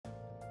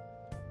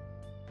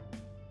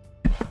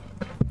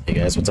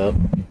guys, what's up?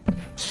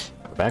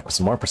 We're back with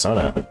some more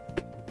Persona.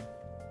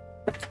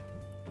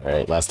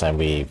 Alright, last time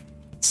we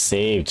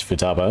saved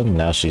Futaba,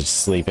 now she's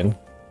sleeping.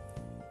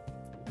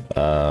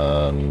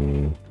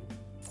 I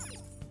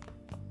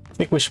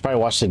think we should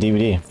probably watch the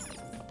DVD.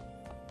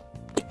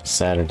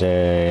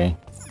 Saturday.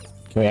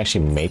 Can we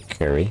actually make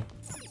curry?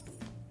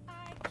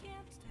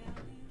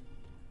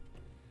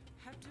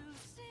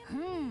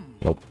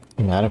 Nope,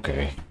 not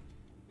okay.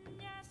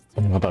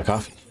 What about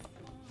coffee?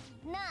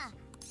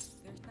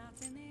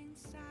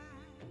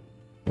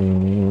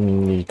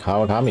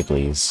 Kawakami,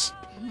 please.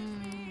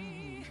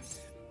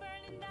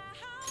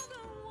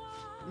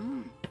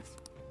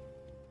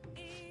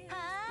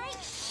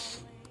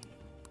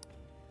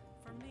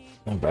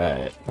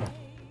 Alright.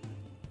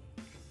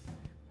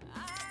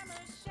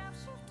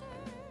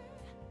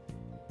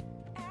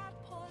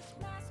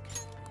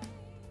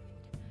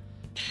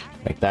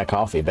 Make that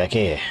coffee,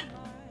 Becky.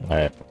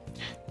 Alright.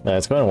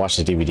 Let's go ahead and watch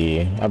the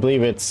DVD. I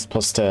believe it's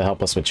supposed to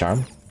help us with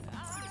charm.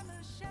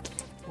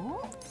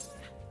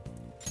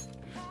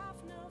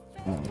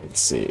 Let's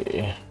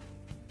see.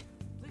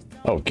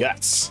 Oh,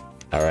 guts.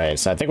 Alright,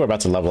 so I think we're about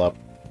to level up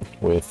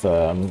with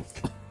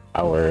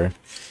our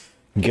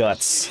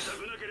guts.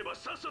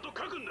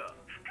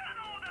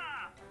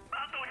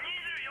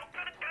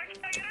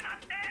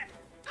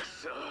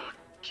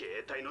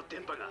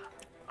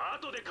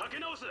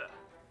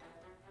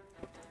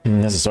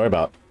 There's a story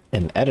about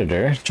an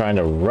editor trying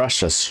to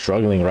rush a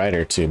struggling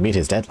writer to meet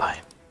his deadline.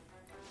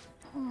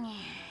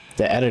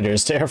 The editor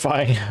is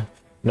terrifying.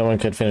 No one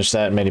could finish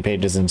that many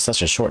pages in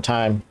such a short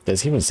time.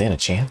 Does he even stand a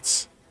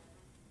chance?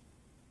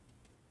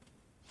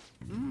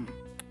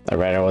 The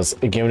writer was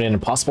given an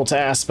impossible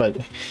task, but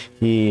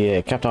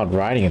he kept on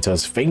writing until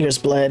his fingers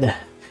bled.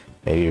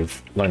 Maybe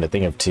you've learned a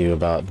thing or two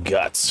about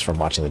guts from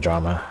watching the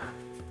drama.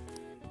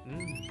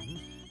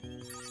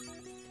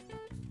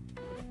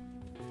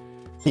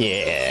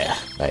 Yeah,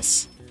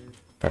 nice.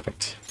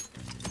 Perfect.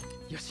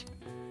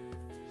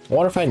 I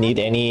wonder if I need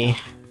any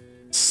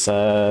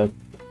social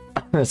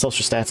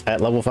stats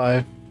at level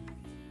 5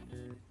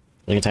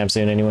 anytime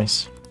soon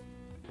anyways.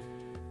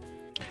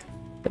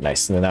 But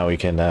nice, and then now we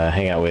can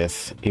hang out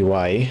with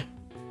Iwai. I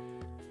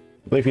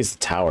believe he's the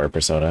tower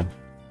persona,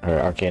 or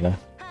Arcana.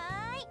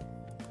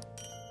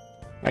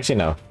 Actually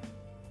no,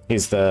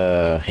 he's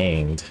the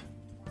hanged.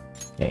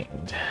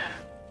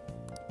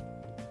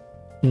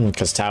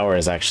 Because Tower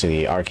is actually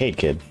the arcade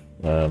kid.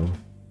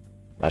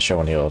 Not sure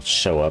when he'll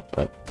show up,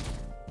 but...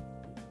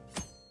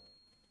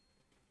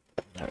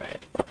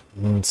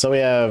 Alright. So we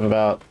have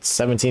about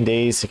 17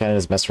 days to kind of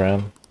just mess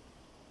around.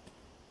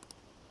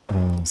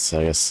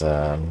 So I guess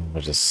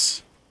we'll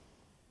just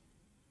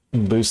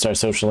boost our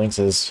social links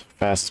as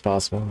fast as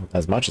possible,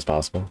 as much as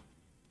possible.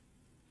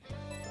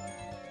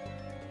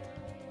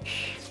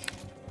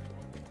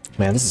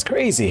 Man, this is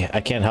crazy.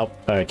 I can't help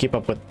keep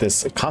up with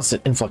this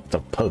constant influx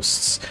of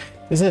posts.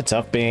 Isn't it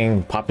tough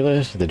being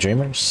popular, the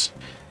Dreamers?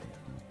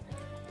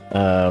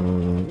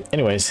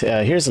 Anyways,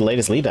 here's the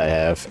latest lead I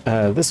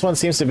have. This one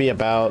seems to be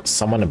about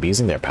someone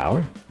abusing their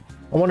power.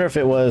 I wonder if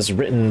it was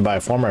written by a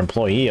former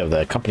employee of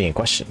the company in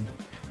question.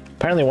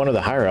 Apparently one of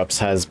the higher-ups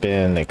has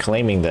been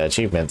claiming the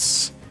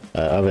achievements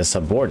of his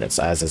subordinates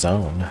as his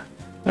own.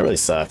 That really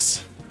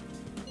sucks.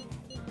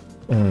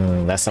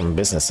 That's some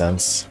business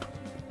sense.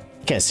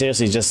 Can't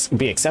seriously just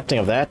be accepting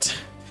of that.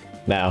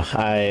 Now,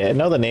 I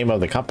know the name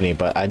of the company,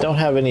 but I don't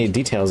have any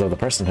details of the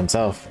person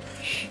himself.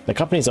 The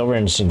company's over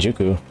in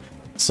Shinjuku,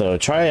 so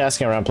try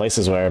asking around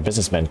places where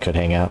businessmen could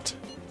hang out.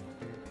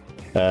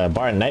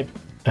 Bar at night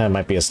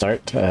might be a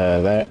start.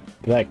 That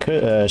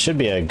should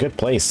be a good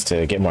place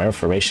to get more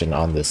information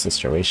on this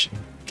situation.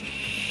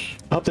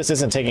 I hope this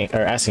isn't taking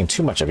or asking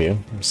too much of you.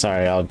 I'm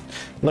sorry, I'll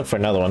look for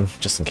another one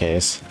just in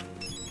case.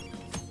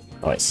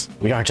 Boys,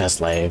 we aren't just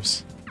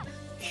slaves.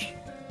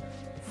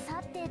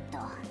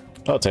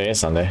 Oh, today is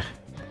Sunday.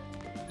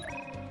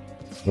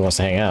 Who wants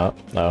to hang out?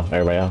 No,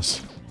 everybody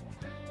else.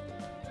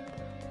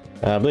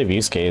 I believe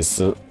Yusuke is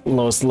the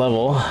lowest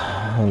level,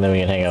 and then we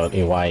can hang out with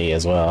Iwai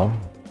as well.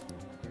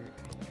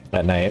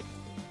 At night.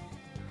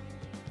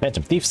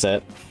 Phantom Thief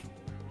set.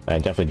 I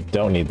definitely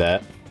don't need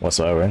that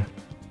whatsoever.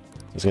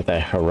 Let's get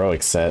that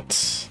heroic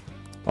set.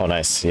 Oh,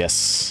 nice.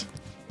 Yes.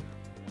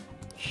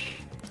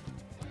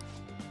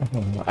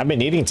 I've been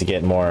needing to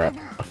get more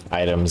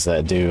items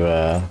that do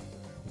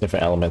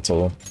different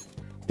elemental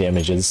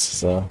damages,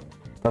 so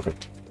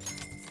perfect.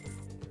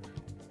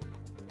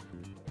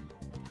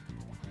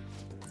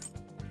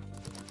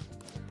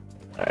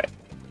 Alright.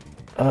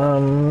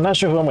 Not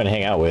sure who I'm gonna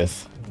hang out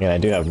with. Yeah, I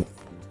do have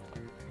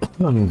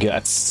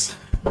guts.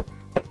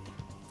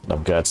 No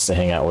guts to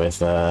hang out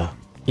with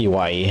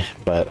Iwai,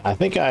 but I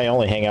think I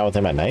only hang out with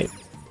him at night.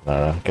 I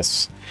don't know.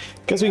 Guess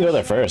we can go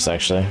there first,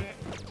 actually.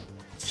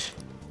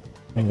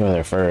 We can go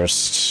there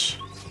first.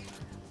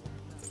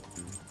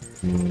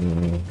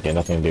 Yeah,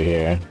 nothing to do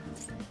here.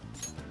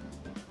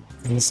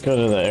 Let's go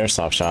to the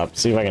airsoft shop,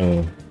 see if I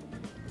can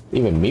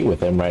even meet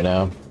with him right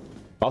now.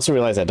 Also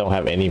realize I don't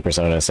have any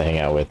personas to hang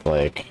out with,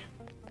 like,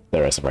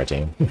 the rest of our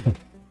team.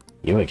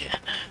 You again.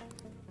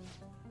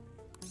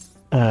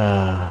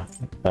 I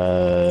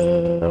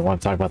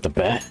want to talk about the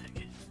bag.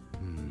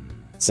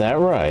 Is that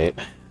right?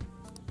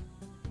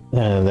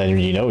 And then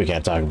you know we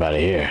can't talk about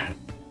it here.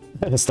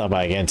 Stop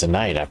by again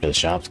tonight after the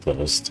shop's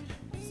closed.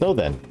 So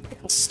then,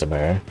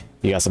 customer,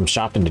 you got some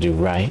shopping to do,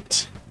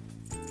 right?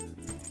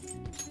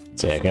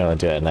 So yeah, I can only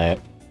do it at night.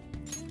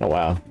 Oh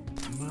wow.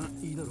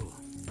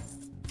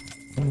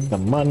 The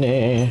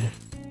money.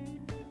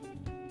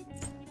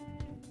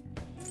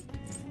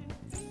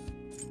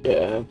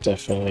 Yeah,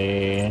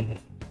 definitely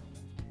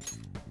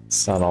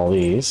sell all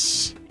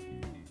these.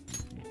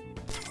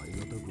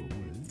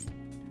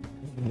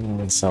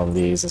 And sell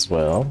these as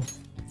well.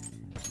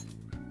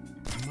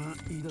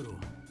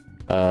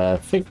 I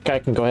think I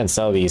can go ahead and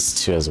sell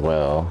these two as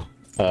well.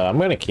 I'm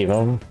gonna keep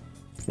them.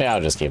 Yeah,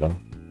 I'll just keep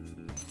them.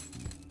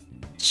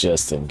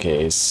 Just in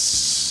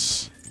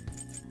case.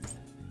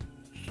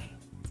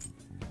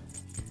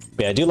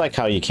 But yeah, I do like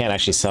how you can't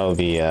actually sell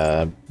the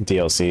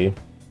DLC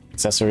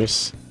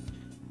accessories.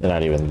 They're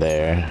not even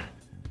there.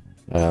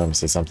 Let me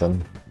see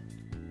something.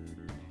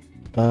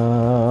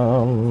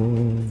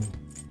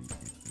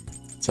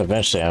 So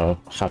eventually I'll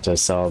have to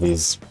sell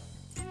these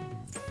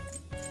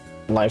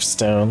life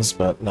stones,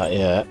 but not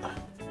yet.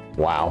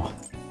 Wow.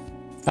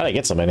 How did I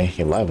get so many?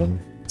 11.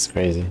 It's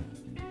crazy.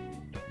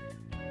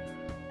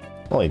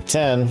 Only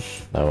 10.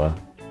 Oh well.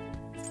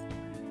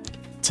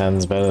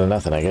 10's better than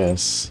nothing, I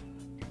guess.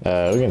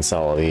 We can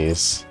sell all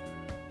these.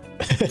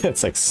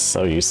 It's like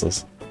so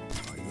useless.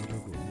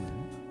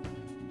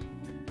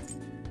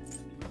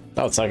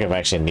 That would suck if I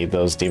actually need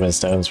those demon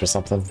stones for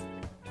something.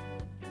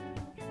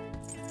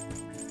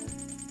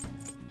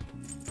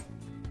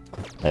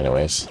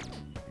 Anyways.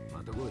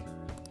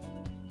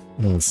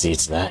 Let's see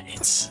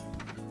tonight.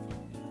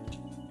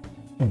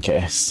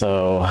 Okay,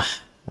 so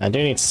I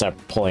do need to start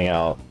pulling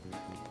out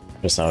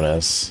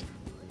personas.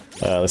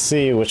 Let's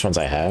see which ones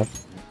I have.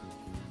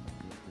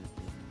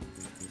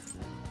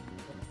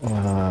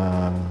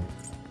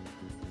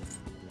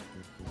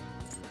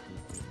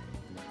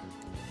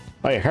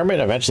 Oh yeah, Hermit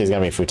eventually is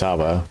gonna be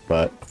Futaba,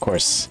 but of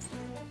course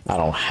I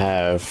don't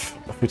have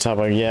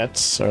Futaba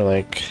yet, or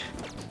like,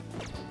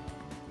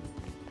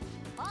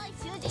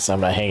 so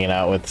I'm not hanging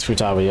out with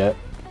Futaba yet.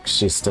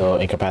 She's still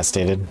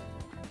incapacitated.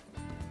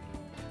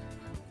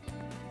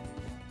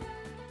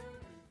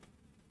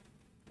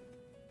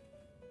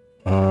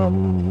 I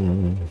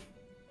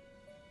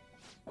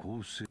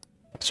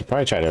should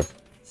probably try to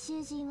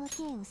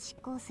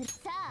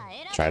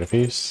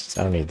fuse.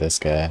 I don't need this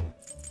guy.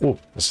 Ooh,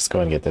 let's just go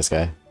ahead and get this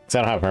guy. Cause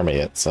I don't have Hermit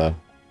yet, so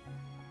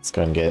let's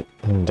go ahead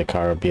and get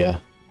Dekarabia.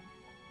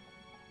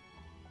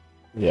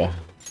 Yeah.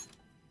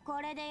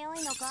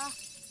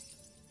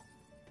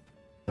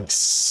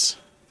 Nice.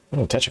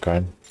 Oh,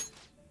 Tetracard.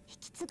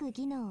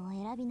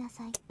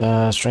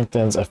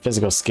 Strengthens a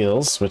physical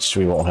skills, which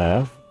we won't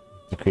have.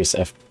 Increase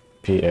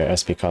FP or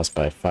SP cost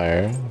by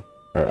fire,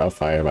 or of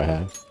fire by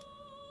half.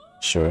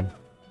 Sure.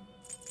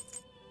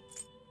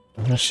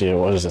 Actually,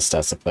 what does the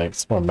stats look like?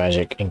 It's more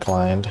magic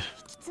inclined.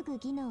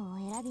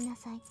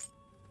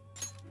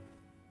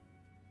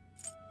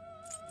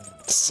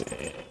 Let's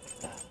see.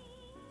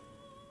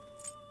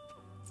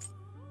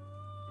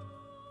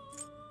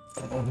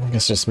 I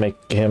guess just make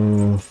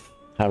him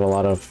have a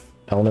lot of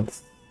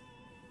elements.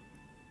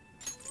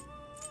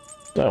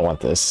 I don't want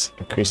this.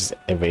 Increases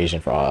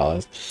evasion for all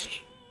allies.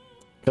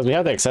 Because we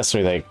have the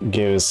accessory that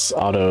gives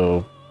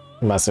auto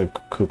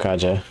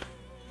Masukukaja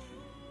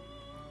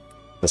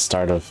the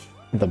start of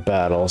the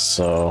battle,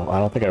 so I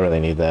don't think I really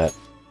need that.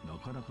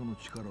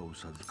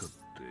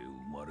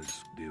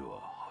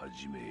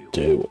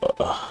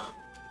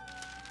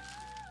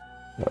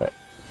 Alright.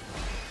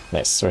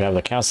 Nice. So we have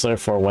the counselor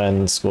for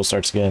when school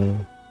starts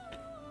again.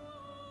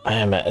 I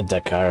am at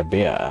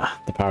Dekarabia.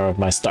 The power of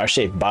my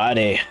star-shaped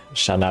body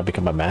shall now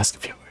become a mask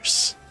of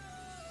yours.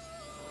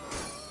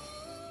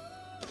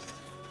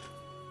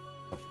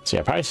 So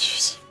yeah, probably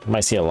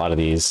might see a lot of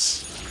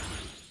these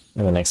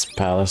in the next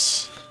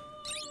palace.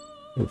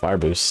 Ooh, fire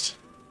boost.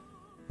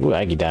 Ooh,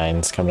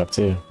 Agidyne's coming up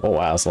too. Oh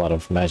wow, that's a lot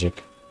of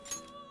magic.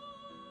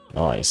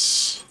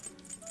 Nice.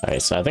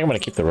 Alright, so I think I'm gonna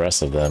keep the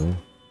rest of them.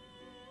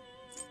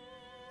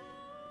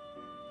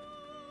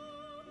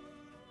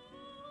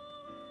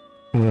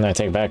 I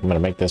take it back, I'm gonna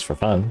make this for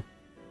fun.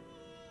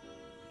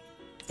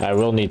 I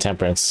will need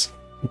Temperance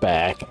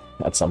back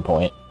at some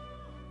point.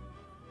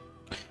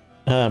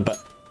 But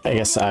I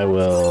guess I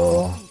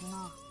will...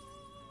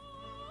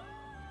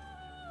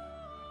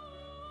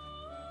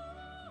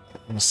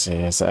 Let's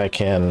see, so I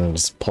can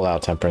just pull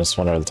out Temperance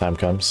whenever the time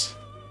comes.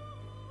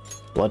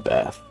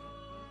 Bloodbath.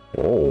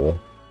 Whoa.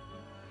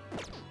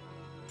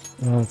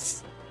 Well,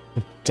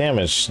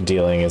 damage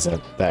dealing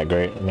isn't that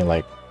great. I mean,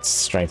 like,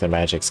 strength and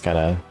magic's kind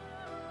of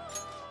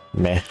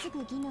meh.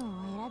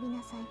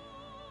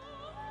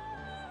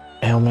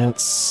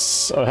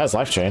 Ailments. Oh, it has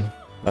Life Drain.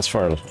 That's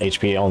for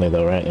HP only,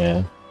 though, right?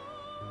 Yeah.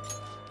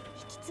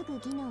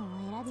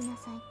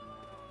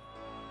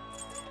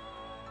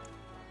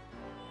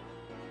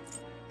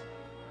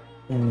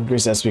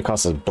 Increase SP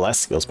cost of Bless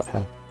skills by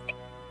half.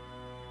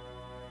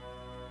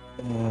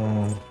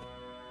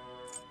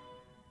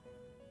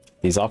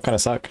 These all kind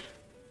of suck.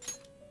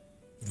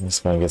 I'm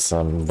just gonna get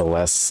some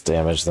bless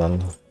damage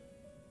then.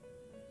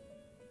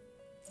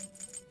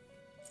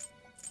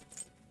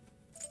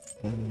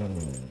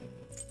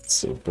 Let's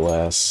see,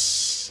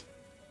 bless.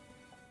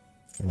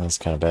 That's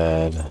kind of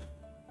bad.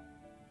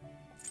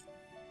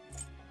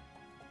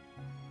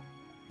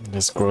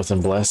 This growth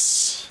and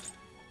bless.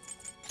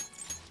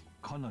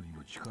 I don't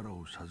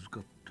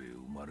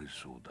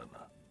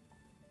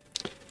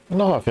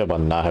know how I feel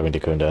about not having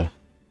Dikunda.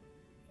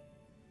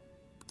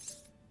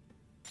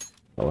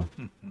 Oh.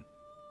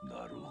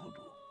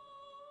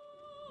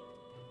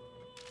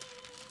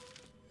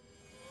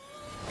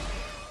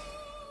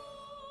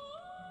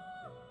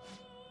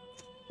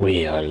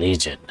 We are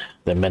Legion.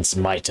 The immense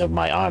might of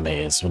my army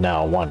is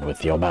now one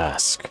with your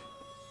mask.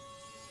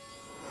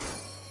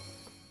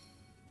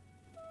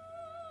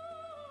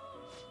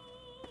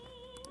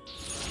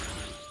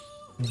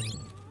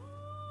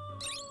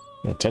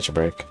 Tetra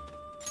break.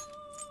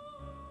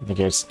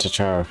 Negates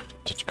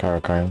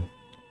Tachikara Karn.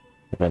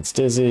 Prevents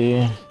Dizzy.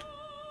 I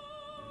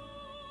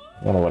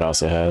don't know what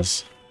else it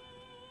has.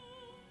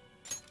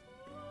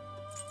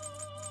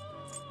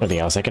 Anything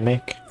else I can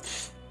make?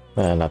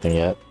 Nothing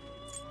yet.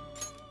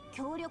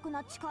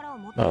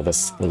 Oh,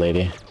 this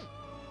lady.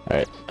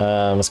 Alright,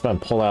 let's go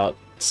and pull out,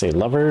 say,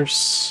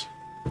 Lovers.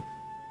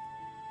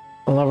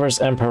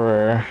 Lovers,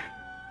 Emperor.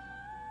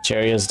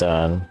 Cherry is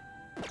done.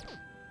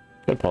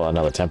 Could pull out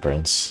another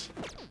Temperance.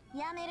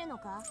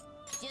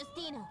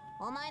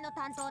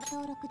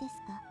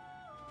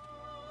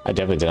 I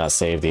definitely did not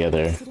save the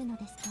other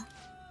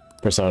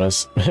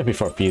personas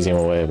before fusing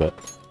them away, but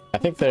I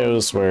think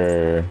those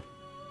were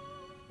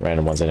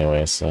random ones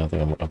anyway, so I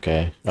think I'm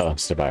okay. Oh,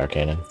 still by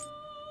Arcana.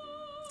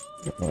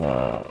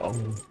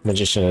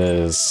 Magician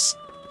is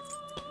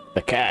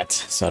the cat,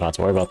 so I don't have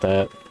to worry about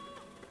that.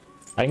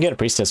 I can get a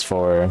Priestess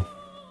for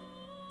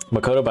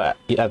Makoto, but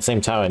at the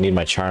same time I need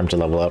my Charm to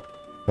level up,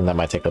 and that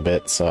might take a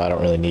bit, so I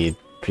don't really need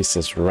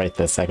Priestess right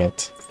this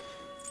second.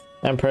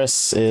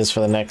 Empress is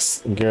for the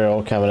next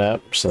girl coming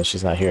up, so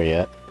she's not here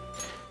yet.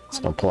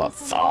 Just gonna pull out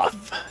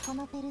Thoth.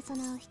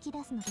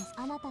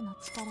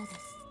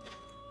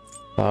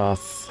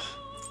 Thoth.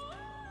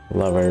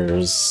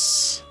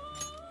 Lovers.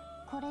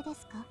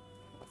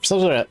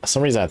 For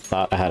some reason I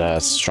thought I had a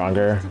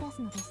stronger,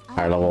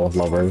 higher level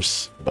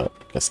Lovers, but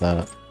guess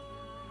not.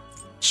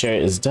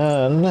 Chariot is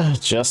done.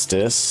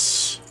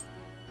 Justice.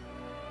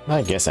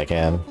 I guess I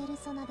can.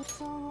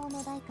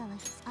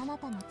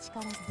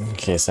 In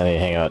case I need to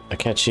hang out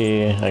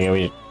Akechi. Okay,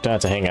 we don't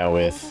have to hang out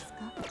with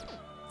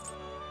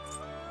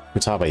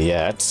Futaba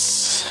yet.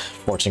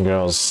 Fortune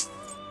Girls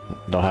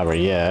don't have her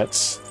yet.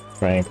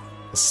 Frank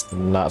is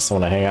not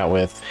someone to hang out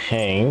with.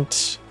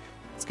 Hanged.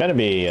 It's gotta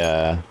be,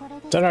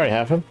 don't I already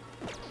have him?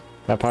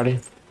 My party?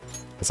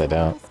 Guess I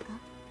don't.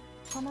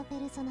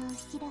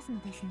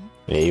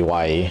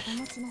 AYE.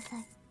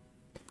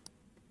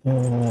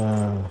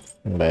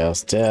 Anybody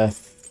else?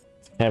 Death.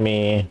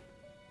 Hemi. I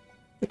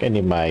think I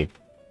need my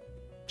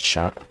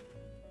charm.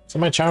 Is it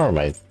my charm or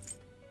my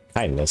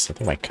kindness? I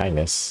think my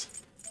kindness.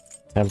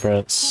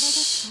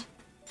 Temperance.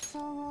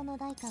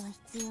 I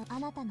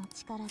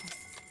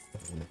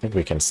think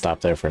we can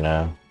stop there for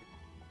now.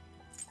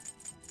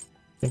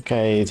 I think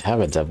I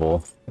have a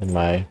devil in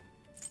my...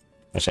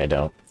 Actually, I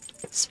don't.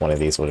 It's one of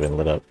these would have been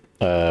lit up.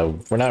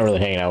 We're not really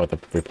hanging out with the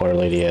reporter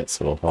lady yet,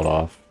 so we'll hold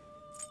off.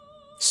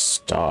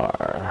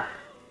 Star.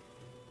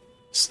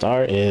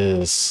 Star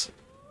is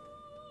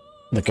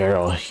the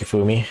girl,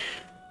 Hifumi.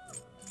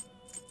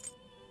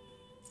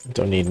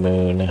 Don't need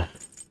moon.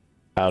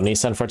 I'll need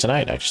sun for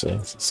tonight, actually.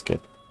 Let's get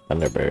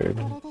Thunderbird.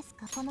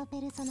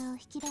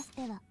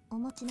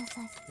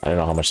 I don't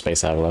know how much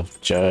space I have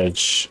left.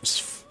 Judge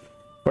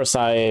for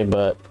Sai,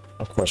 but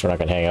of course we're not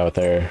gonna hang out with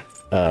her.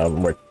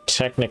 We're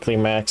technically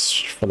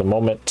maxed for the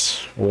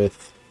moment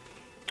with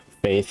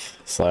Faith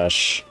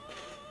slash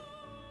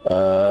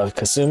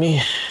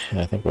Kasumi.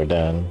 I think we're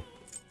done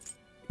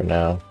for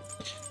now.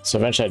 So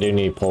eventually I do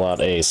need to pull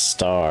out a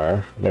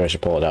star. Maybe I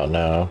should pull it out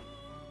now.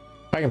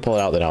 If I can pull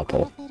it out, then I'll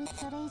pull.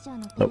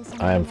 Nope,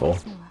 I am full.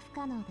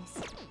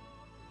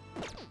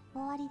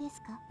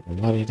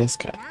 What is this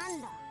guy?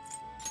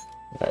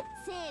 Alright.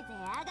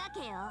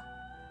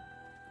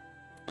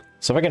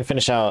 So if I can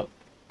finish out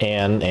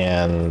Anne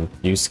and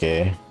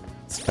Yusuke,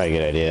 it's probably a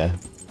good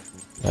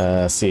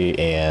idea. See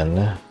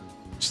Anne.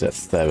 She's at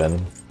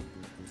 7.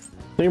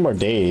 3 more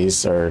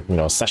days, or, you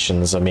know,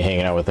 sessions of me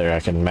hanging out with her, I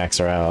can max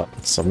her out.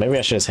 So maybe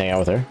I should just hang out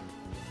with her.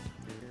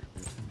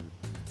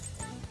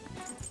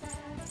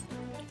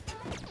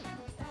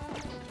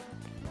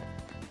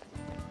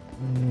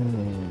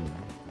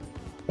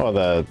 Well,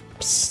 the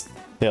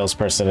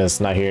salesperson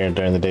is not here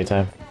during the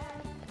daytime.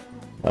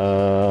 What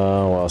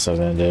else I was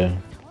gonna do?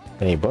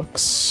 Any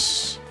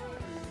books?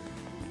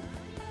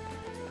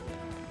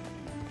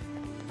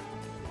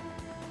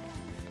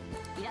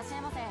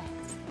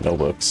 No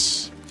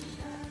books.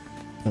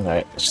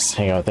 Alright, just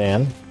hang out with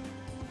Anne.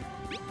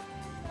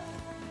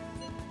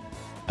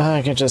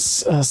 I can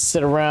just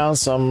sit around,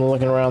 so I'm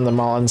looking around the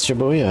mall in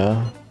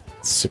Shibuya.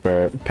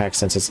 Super packed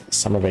since it's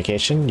summer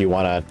vacation. You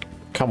wanna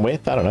come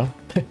with. I don't know.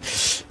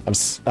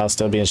 I'll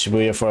still be in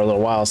Shibuya for a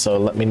little while, so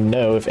let me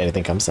know if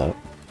anything comes up.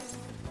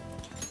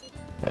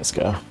 Let's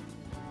go.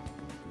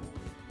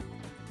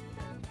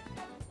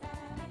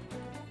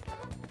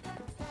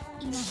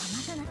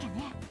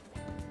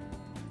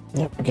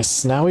 Yep, I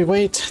guess now we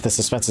wait. The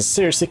suspense is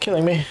seriously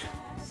killing me.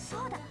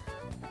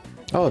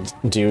 Oh,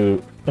 do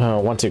you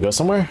want to go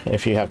somewhere?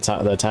 If you have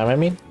the time, I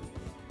mean.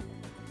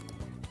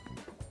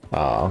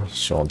 Oh,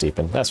 she won't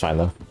deepen. That's fine,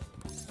 though.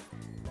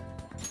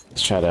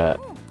 Let's try to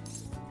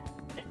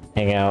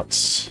hang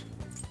out.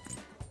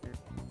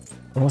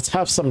 Let's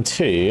have some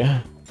tea.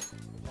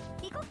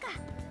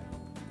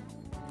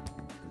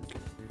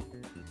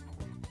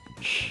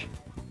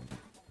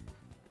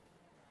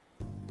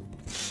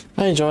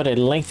 I enjoyed a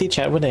lengthy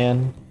chat with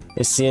Anne.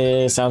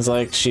 It sounds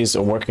like she's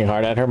working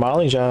hard at her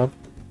modeling job.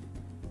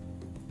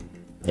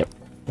 Yep.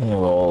 And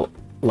we'll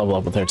level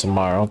up with her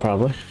tomorrow,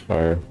 probably.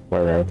 Or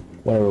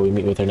wherever we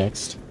meet with her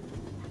next.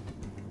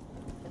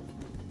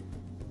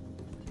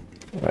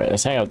 Alright,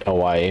 let's hang out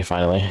Hawaii,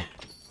 finally.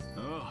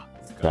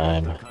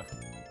 Time.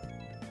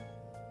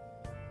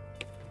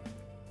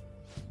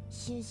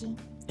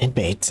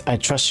 Inmate, I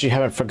trust you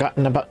haven't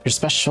forgotten about your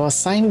special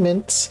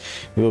assignment.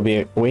 We will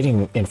be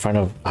waiting in front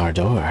of our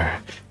door.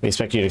 We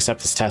expect you to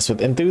accept this task with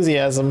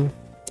enthusiasm.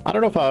 I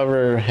don't know if I'll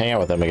ever hang out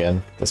with them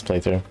again this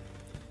playthrough.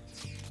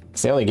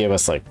 Because they only gave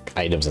us like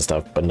items and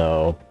stuff, but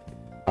no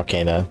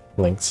Arcana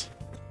links.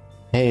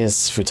 Hey, is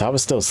Futaba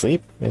still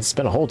asleep? It's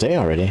been a whole day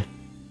already.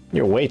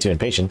 You're way too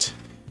impatient.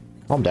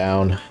 Calm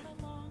down.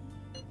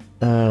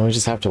 We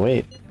just have to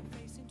wait.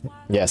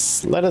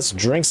 Yes, let us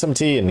drink some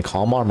tea and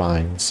calm our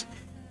minds.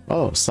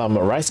 Oh, some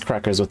rice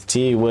crackers with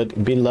tea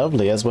would be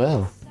lovely as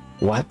well.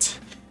 What?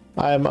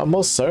 I'm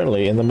most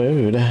certainly in the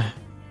mood.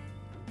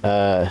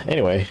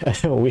 Anyway,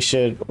 we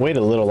should wait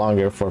a little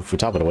longer for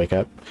Futaba to wake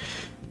up.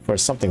 For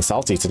something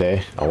salty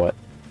today. Oh, what?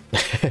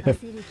 I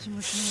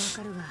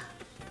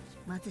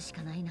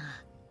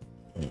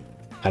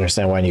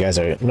understand why you guys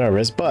are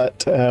nervous,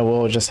 but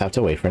we'll just have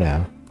to wait for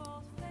now.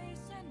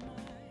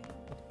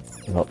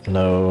 Oh,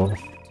 no.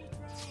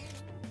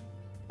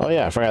 Oh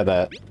yeah, I forgot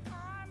that.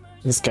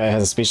 This guy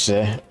has a speech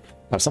today. I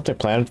have something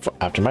planned for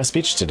after my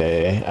speech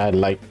today. I'd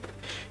like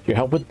your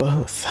help with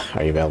both.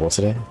 Are you available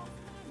today?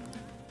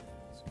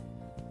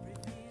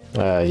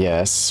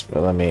 Yes.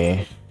 But let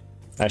me...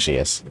 Actually,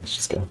 yes. Let's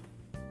just go.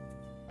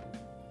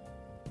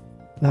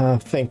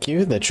 Thank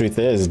you. The truth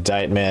is,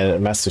 Diet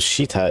Man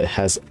Matsushita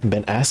has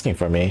been asking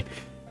for me.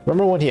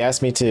 Remember when he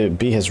asked me to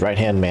be his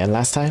right-hand man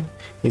last time?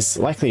 He's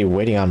likely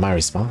waiting on my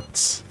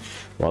response.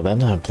 Well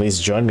then, please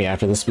join me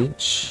after the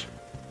speech.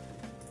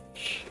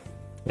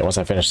 And once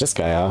I finish this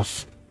guy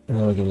off,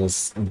 we can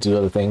just do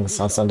other things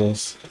on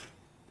Sundays.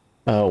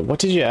 What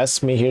did you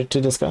ask me here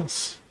to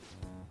discuss?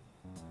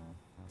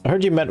 I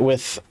heard you met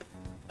with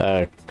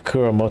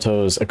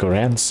Kuramoto's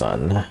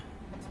grandson.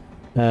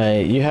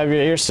 You have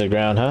your ears to the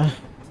ground, huh?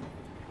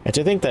 And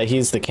to think that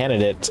he's the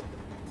candidate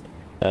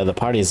the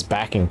party is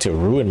backing to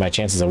ruin my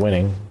chances of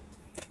winning.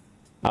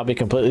 I'll be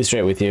completely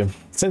straight with you.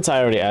 Since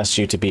I already asked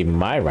you to be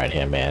my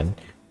right-hand man,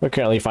 we're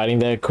currently fighting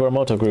the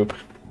Kuramoto group.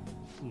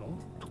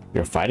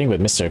 You're fighting with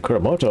Mr.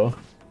 Kuramoto?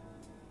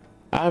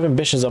 I have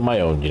ambitions of my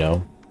own, you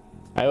know.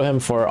 I owe him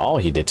for all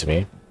he did to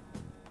me.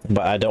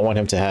 But I don't want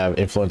him to have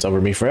influence over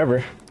me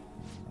forever.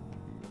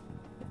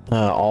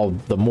 All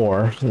the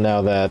more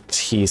now that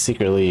he's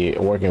secretly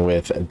working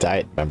with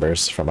Diet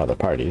members from other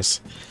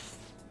parties.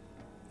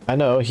 I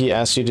know he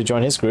asked you to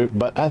join his group,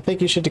 but I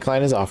think you should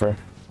decline his offer.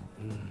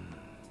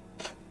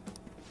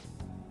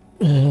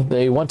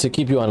 They want to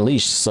keep you on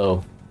leash,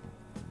 so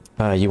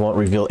you won't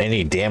reveal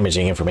any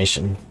damaging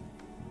information.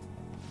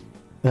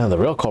 Now, the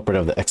real culprit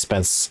of the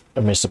expense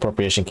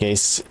misappropriation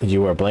case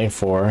you are blamed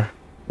for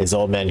is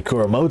old man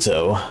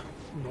Kuramoto.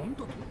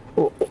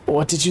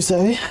 What did you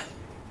say?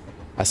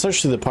 I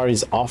searched through the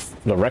party's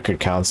off-the-record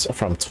counts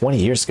from 20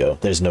 years ago.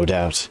 There's no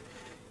doubt.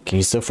 Can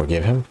you still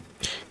forgive him?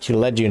 He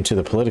led you into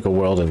the political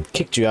world and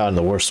kicked you out in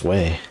the worst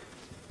way.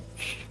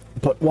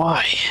 But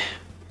why?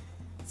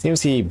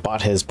 Seems he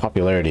bought his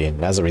popularity,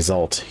 and as a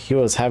result, he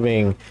was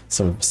having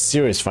some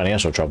serious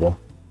financial trouble.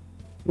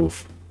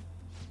 Oof.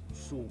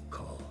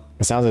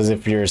 It sounds as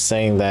if you're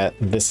saying that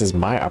this is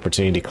my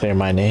opportunity to clear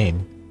my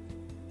name.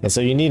 And so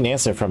you need an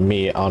answer from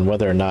me on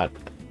whether or not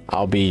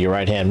I'll be your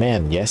right-hand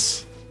man,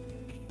 yes?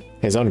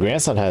 His own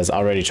grandson has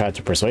already tried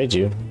to persuade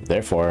you,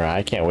 therefore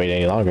I can't wait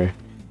any longer.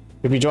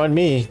 If you join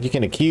me, you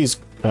can accuse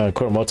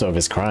Kuramoto of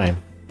his crime.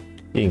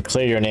 You can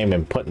clear your name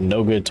and put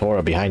no good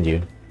Tora behind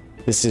you.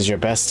 This is your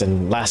best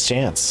and last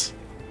chance.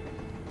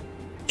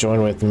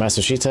 Join with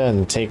Matsushita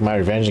and take my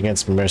revenge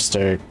against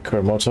Mr.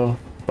 Kuramoto,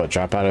 but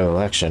drop out of the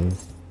election.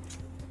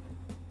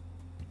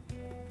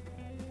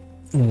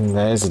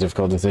 That is a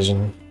difficult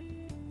decision.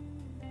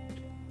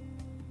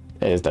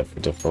 It is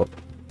definitely difficult.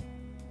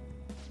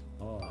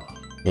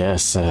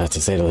 Yes, to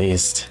say the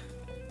least.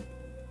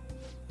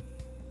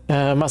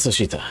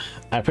 Matsushita,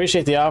 I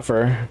appreciate the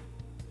offer,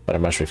 but I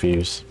must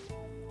refuse.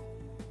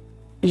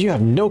 You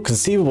have no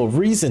conceivable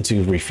reason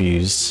to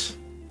refuse.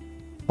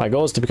 My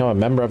goal is to become a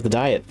member of the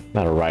Diet,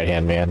 not a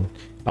right-hand man.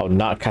 I will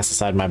not cast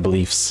aside my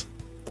beliefs.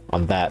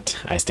 On that,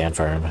 I stand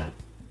firm.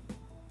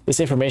 This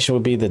information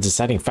would be the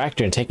deciding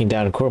factor in taking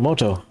down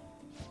Kuramoto.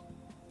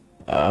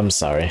 I'm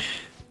sorry.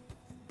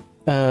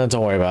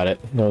 Don't worry about it.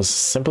 I was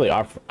simply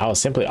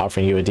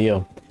offering you a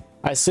deal.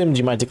 I assumed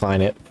you might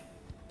decline it.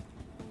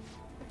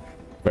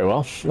 Very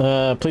well.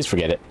 Please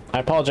forget it. I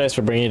apologize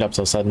for bringing it up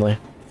so suddenly.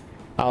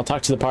 I'll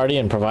talk to the party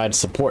and provide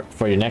support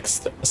for your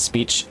next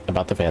speech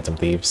about the Phantom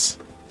Thieves.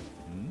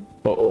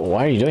 But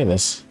why are you doing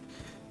this?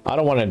 I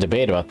don't want to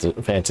debate about the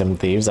Phantom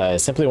Thieves. I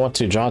simply want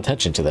to draw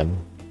attention to them.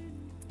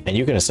 And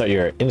you can assert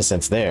your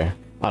innocence there,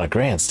 on a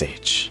grand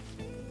stage.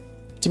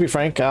 To be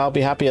frank, I'll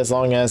be happy as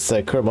long as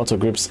the Kuramoto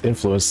Group's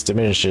influence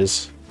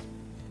diminishes.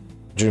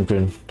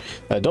 Junkun,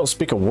 don't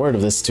speak a word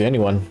of this to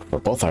anyone, for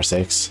both our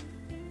sakes.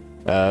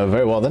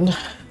 Very well then.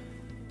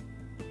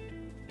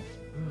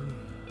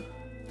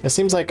 It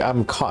seems like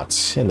I'm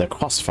caught in the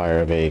crossfire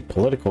of a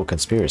political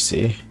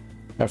conspiracy.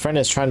 My friend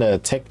is trying to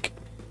take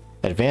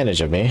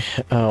advantage of me,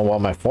 while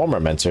my former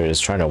mentor is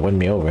trying to win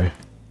me over.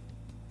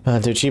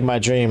 To achieve my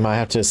dream, I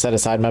have to set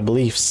aside my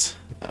beliefs.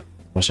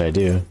 What should I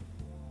do?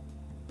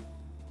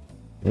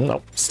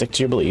 Nope, stick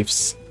to your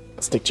beliefs.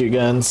 Stick to your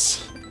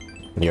guns.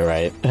 You're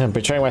right.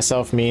 Betraying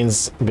myself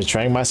means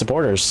betraying my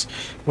supporters,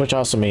 which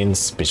also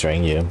means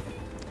betraying you.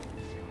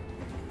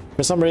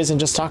 For some reason,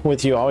 just talking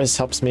with you always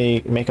helps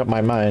me make up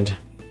my mind.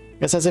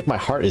 It's as if my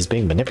heart is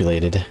being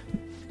manipulated.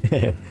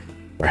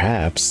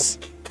 Perhaps.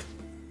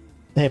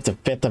 If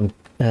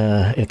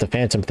the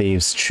Phantom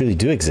Thieves truly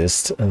do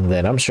exist,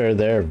 then I'm sure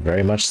they're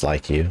very much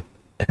like you.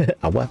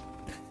 What?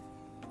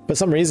 For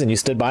some reason, you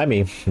stood by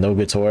me,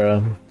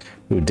 Nobutora,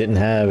 who didn't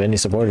have any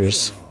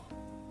supporters.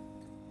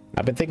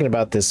 I've been thinking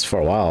about this for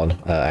a while,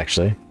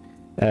 actually.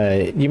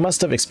 You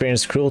must have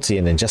experienced cruelty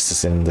and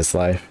injustice in this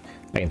life.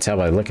 I can tell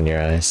by the look in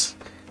your eyes.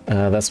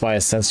 That's why I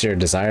sense your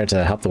desire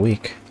to help the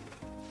weak.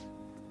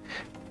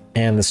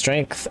 And the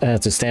strength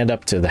to stand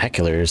up to the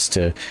hecklers,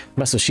 to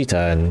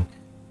Matsushita, and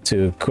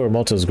to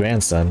Kuramoto's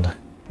grandson.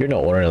 You're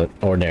no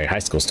ordinary high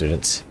school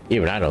student.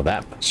 Even I know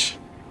that much.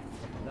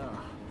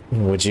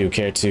 Would you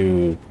care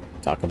to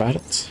talk about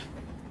it?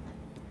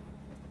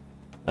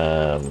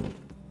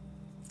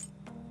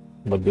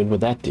 What good would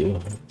that do?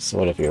 So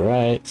what if you're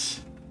right?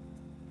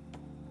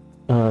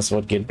 So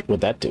what good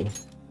would that do?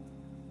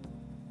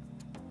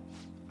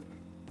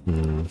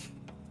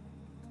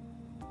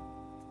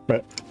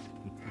 But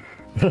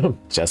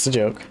just a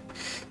joke.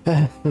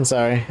 I'm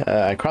sorry.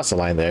 I crossed the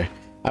line there.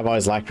 I've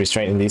always lacked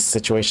restraint in these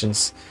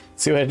situations.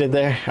 See what I did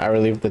there? I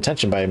relieved the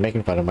tension by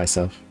making fun of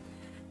myself.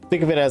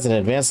 Think of it as an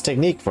advanced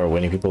technique for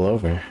winning people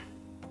over.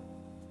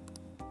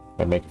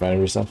 By making fun of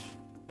yourself.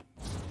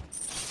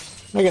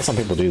 I guess some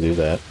people do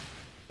that.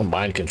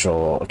 Mind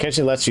control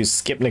occasionally lets you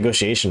skip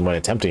negotiation when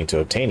attempting to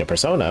obtain a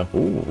persona.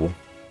 Ooh.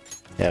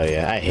 Hell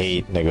yeah, I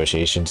hate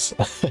negotiations.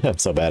 I'm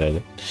so bad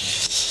at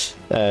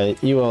it.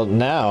 You will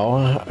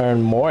now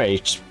earn more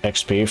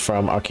XP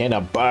from Arcana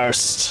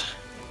Burst.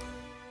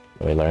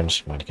 We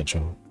learned mind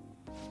control.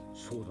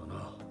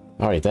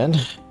 Alright then.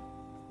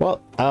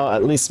 Well, I'll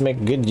at least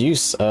make good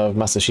use of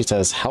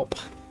Matsushita's help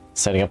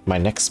setting up my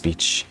next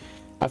speech.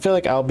 I feel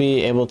like I'll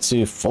be able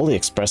to fully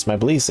express my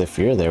beliefs if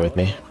you're there with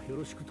me.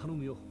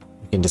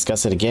 We can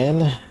discuss it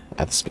again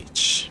at the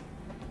speech.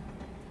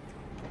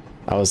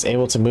 I was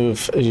able to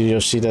move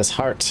Yoshida's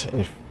heart.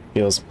 It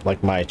feels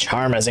like my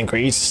charm has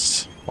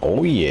increased.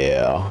 Oh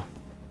yeah.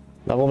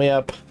 Level me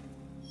up.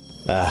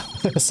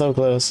 So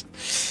close.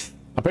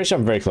 I'm pretty sure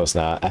I'm very close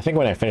now. I think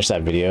when I finish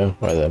that video,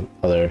 or the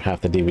other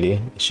half of the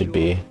DVD, it should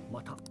be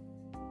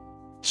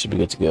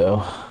good to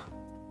go.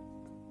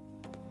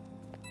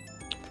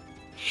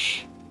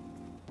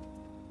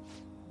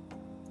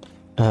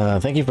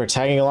 Thank you for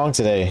tagging along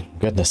today.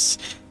 Goodness,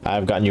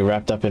 I've gotten you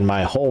wrapped up in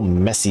my whole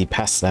messy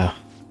past now.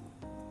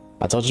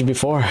 I told you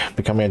before,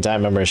 becoming a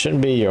Diet member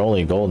shouldn't be your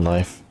only goal in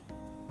life.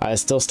 I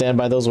still stand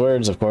by those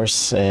words, of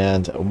course,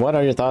 and what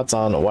are your thoughts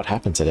on what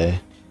happened today?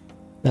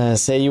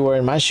 Say you were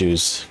in my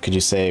shoes. Could you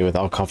say with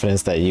all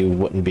confidence that you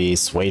wouldn't be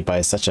swayed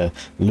by such a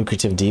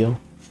lucrative deal?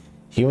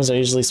 Humans are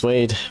usually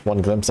swayed.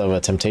 One glimpse of a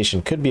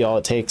temptation could be all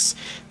it takes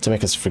to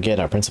make us forget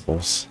our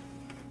principles.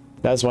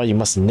 That's why you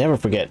must never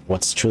forget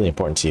what's truly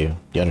important to you.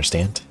 You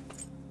understand?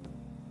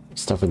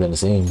 It's tougher than it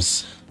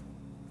seems.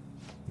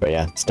 But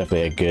yeah, it's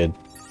definitely a good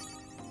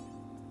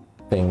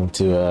thing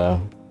to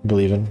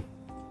believe in.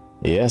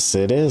 Yes,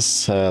 it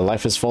is.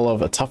 Life is full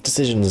of tough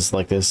decisions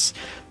like this.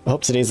 I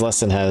hope today's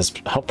lesson has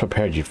helped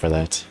prepare you for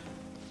that.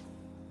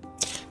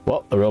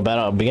 Well, the real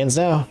battle begins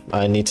now.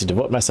 I need to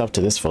devote myself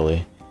to this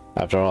fully.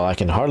 After all, I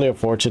can hardly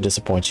afford to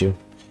disappoint you.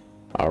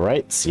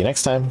 Alright, see you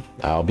next time.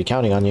 I'll be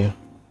counting on you.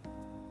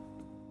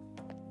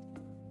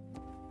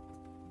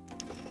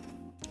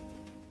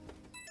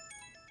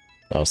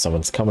 Oh,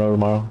 someone's coming over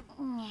tomorrow.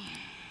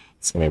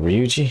 It's gonna be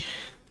Ryuji.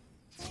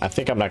 I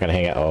think I'm not gonna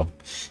hang out. Oh,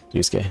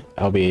 Yusuke.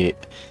 I'll be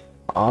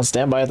on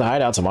standby at the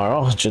hideout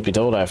tomorrow. Should be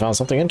told I found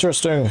something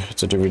interesting.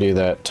 It's a DVD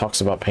that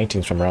talks about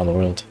paintings from around the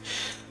world.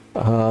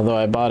 Though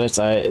I bought it,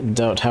 I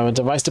don't have a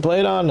device to play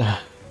it on.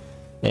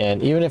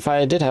 And even if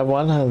I did have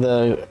one,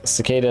 the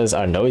cicadas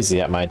are noisy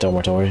at my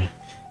dormitory.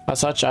 As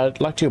such, I'd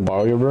like to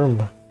borrow your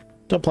room.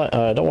 Don't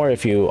worry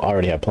if you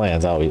already have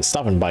plans. I'll be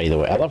stopping by either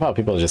way. I love how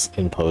people just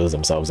impose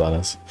themselves on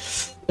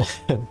us.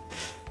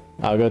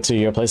 I'll go to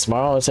your place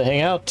tomorrow to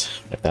hang out,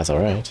 if that's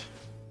alright.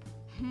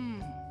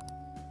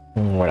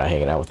 We're not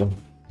hanging out with them.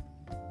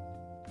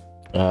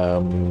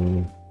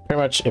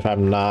 Pretty much if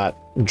I'm not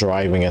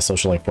driving a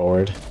social link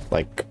forward,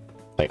 like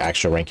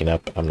actual ranking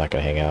up, I'm not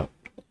gonna hang out.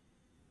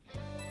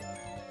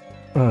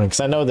 Because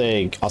I know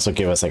they also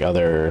give us like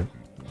other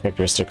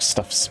characteristic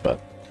stuffs, but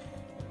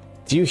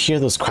do you hear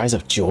those cries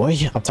of joy?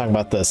 I'm talking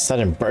about the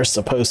sudden burst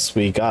of posts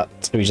we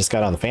just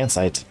got on the fan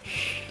site.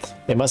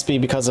 It must be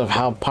because of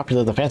how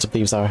popular the Phantom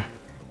Thieves are.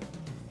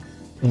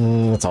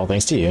 It's all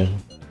thanks to you.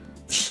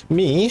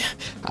 Me?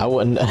 I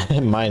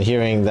wouldn't mind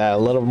hearing that a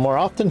little more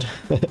often.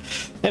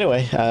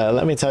 Anyway,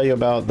 let me tell you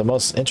about the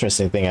most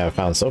interesting thing I've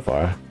found so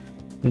far.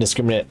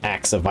 Indiscriminate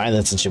acts of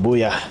violence in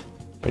Shibuya.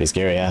 Pretty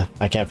scary, yeah.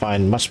 I can't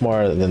find much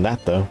more than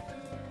that, though.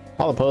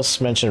 All the posts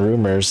mention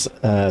rumors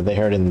they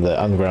heard in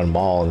the underground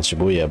mall in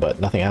Shibuya, but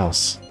nothing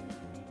else.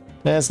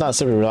 It's not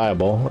super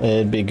reliable.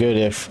 It'd be good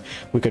if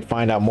we could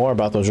find out more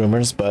about those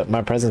rumors, but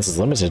my presence is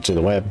limited to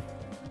the web.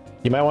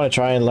 You might want to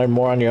try and learn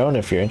more on your own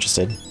if you're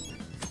interested.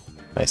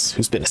 Nice.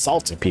 Who's been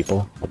assaulting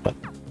people? What?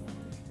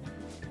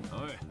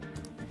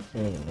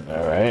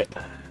 Alright.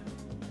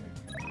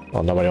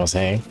 Well, nobody wants to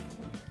hang.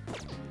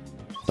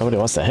 Nobody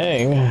wants to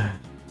hang.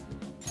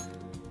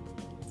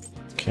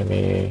 Can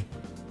we...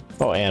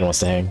 Oh, Anne wants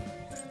to hang.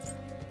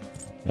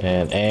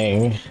 And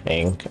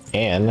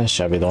Anne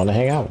shall be the one to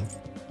hang out.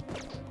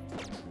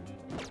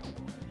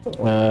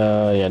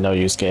 Yeah, no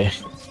Yusuke.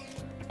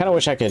 I kind of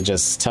wish I could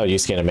just tell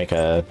Yusuke to make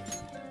a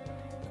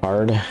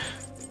card.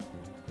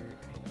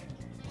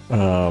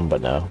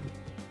 But no.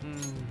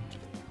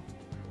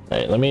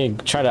 Alright, let me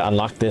try to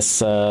unlock this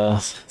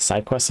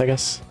side quest, I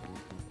guess.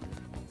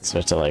 So I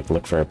have to like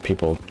look for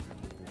people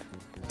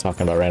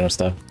talking about random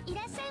stuff.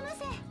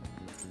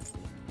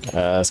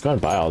 Let's go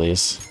and buy all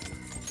these.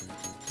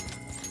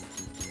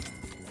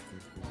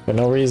 For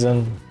no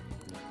reason.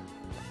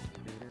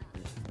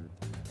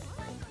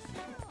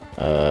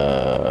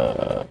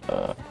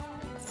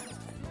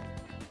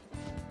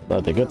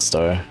 But the good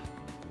store.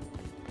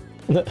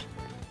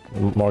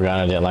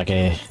 Morgana didn't like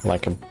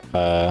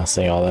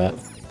saying all that.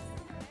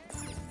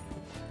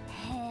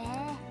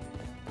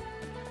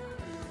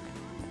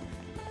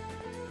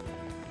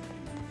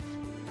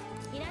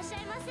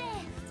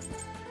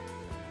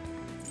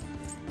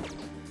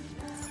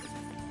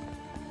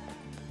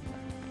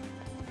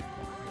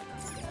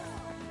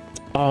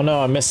 Oh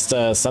no, I missed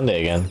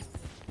Sunday again.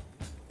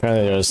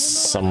 Apparently there was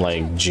some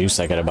like juice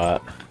I could have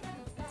bought.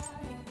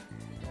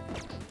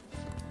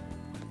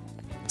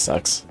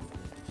 Sucks.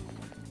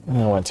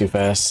 I went too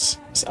fast.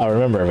 I'll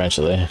remember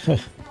eventually.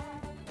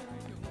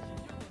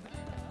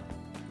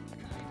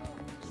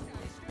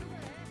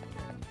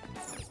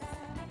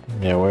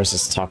 Yeah, where's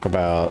this talk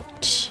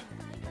about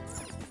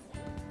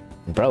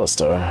umbrella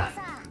store?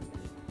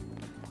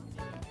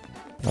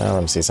 Well,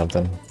 let me see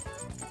something.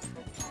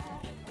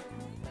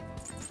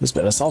 Who's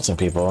been assaulting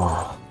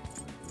people?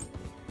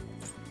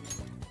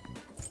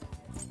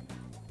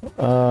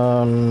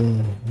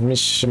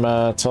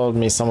 Mishima told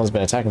me someone's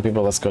been attacking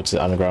people. Let's go to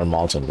the underground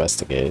mall to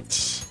investigate.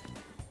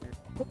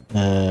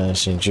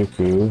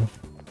 Shinjuku.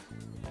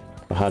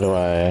 How do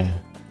I...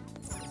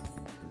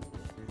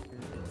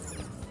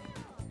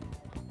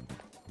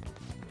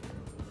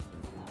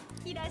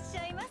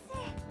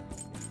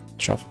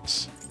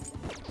 Truffles.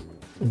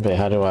 But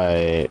how do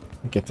I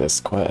get this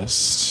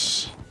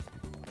quest?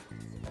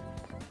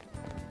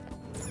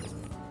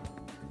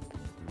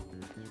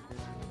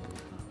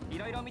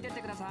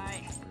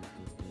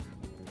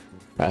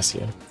 Pass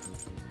you.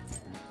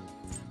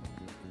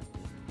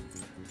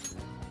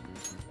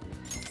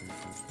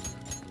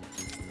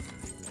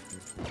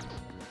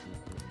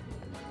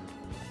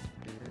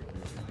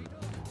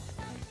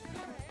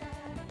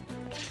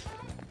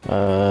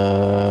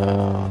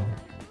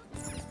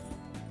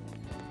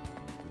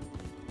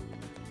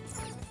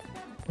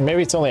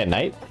 Maybe it's only at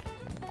night?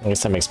 I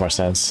guess that makes more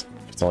sense.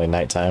 It's only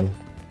nighttime.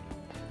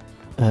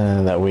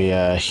 That we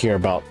hear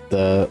about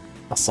the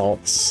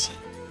assaults.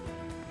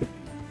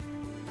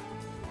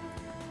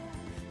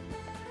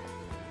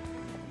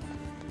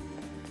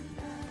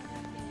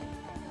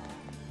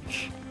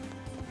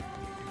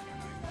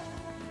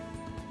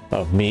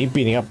 Of me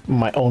beating up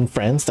my own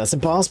friends? That's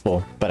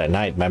impossible. But at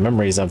night, my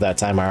memories of that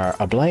time are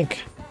a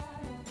blank.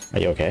 Are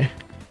you okay?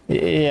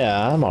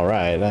 Yeah, I'm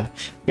alright. I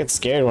get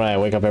scared when I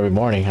wake up every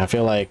morning. I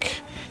feel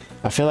like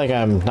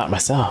I'm not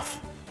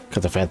myself.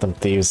 Could the Phantom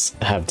Thieves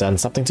have done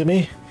something to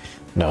me?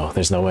 No,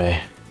 there's no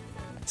way.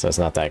 So it's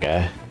not that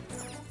guy.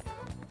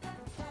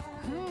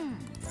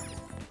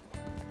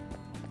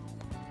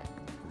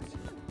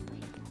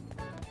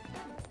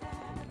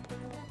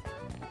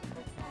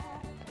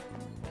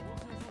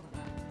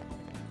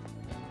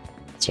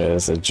 So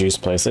there's a juice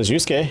place. There's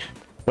Yusuke.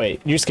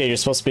 Wait, Yusuke, you're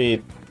supposed to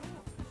be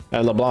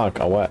at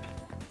LeBlanc. Oh, what?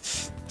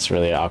 It's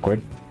really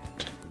awkward.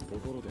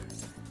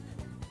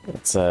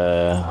 Let's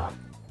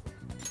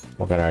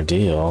work on our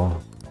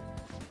deal.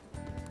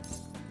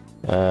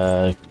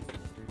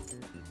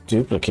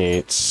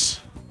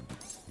 Duplicates.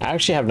 I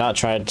actually have not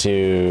tried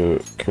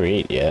to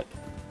create yet.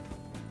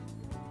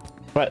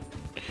 But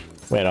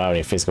we don't have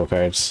any physical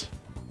cards.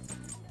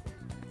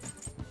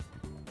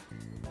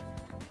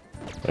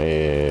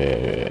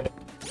 Wait.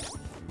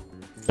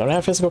 Don't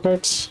have physical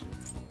cards?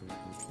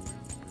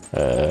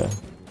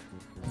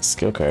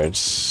 Skill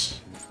cards.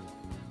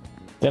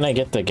 Didn't I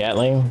get the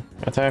Gatling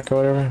attack or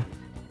whatever?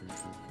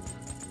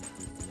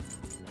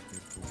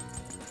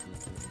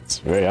 It's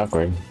very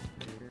awkward.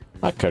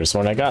 I could have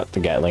sworn I got the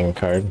Gatling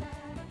card.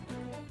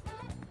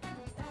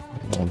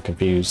 I'm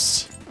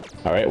confused.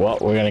 Alright, well,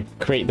 we're gonna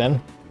create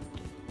then.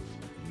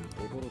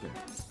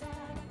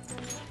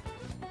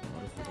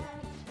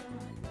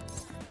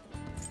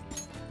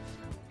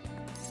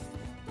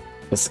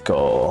 Let's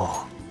go.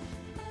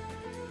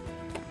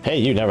 Hey,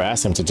 you never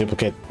asked him to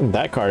duplicate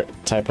that card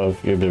type of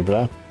blah, blah,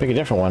 blah. Pick a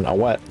different one. A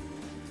what?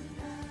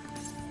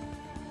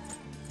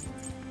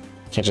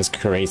 Can't just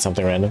create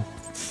something random.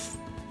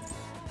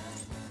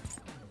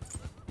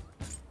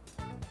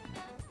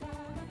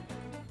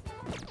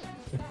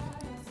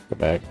 Go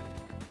back.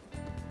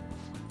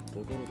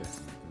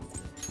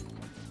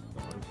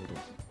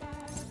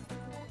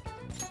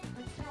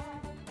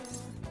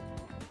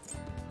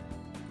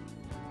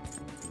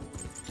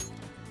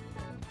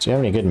 Do you have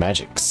any good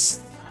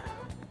magics?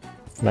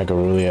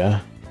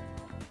 Magarulia.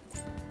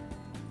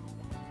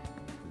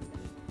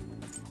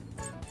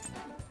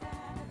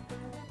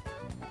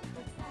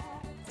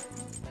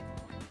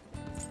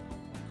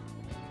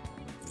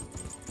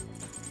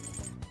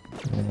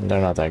 They're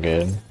not that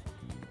good.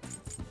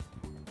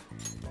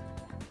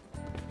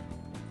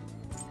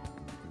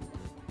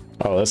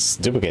 Oh, let's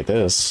duplicate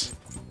this.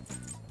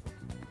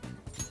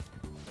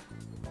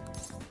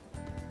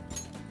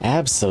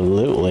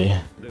 Absolutely.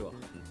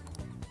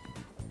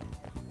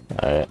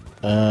 Alright,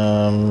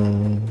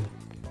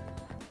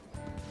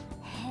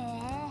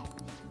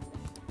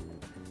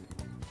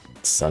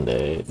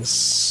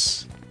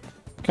 Sundays.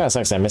 Kinda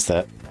sucks I missed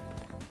that.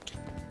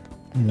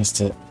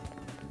 Missed it.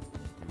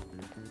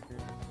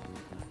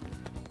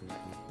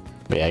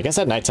 But yeah, I guess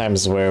at nighttime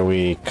is where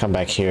we come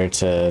back here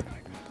to,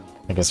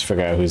 I guess,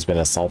 figure out who's been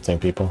assaulting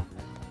people.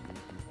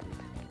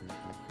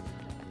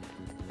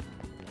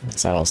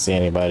 So I don't see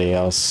anybody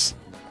else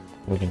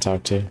we can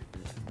talk to.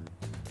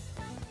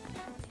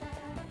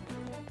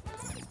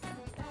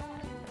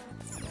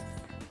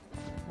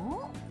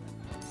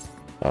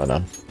 Oh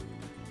no.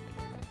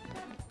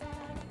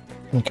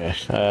 Okay,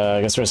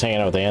 I guess we're just hanging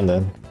out with Anne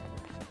then.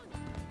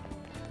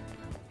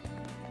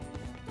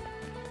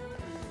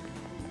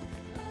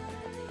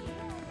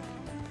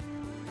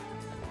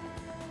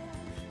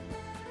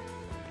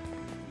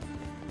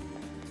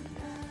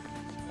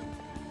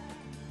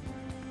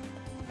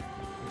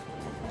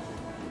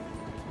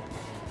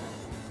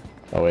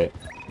 Oh wait.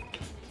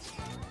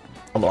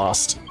 I'm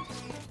lost.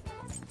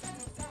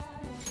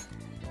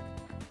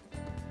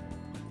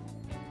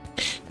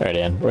 Alright,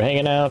 Anne, we're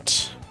hanging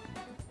out.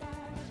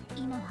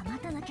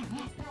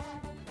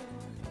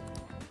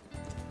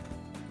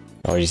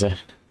 What did you say?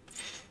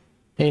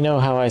 Hey, you know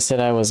how I said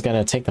I was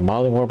gonna take the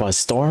modeling world by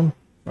storm?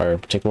 Or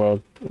take the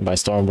world by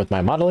storm with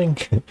my modeling?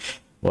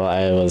 Well,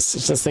 I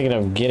was just thinking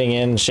of getting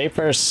in shape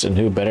first, and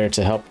who better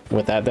to help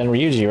with that than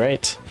Ryuji,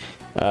 right?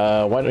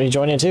 Why don't you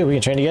join in too? We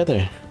can train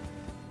together.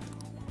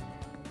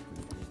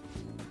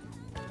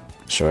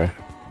 Sure.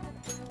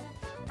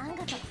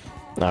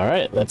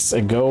 Alright, let's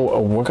go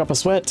work up a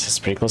sweat. It's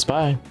pretty close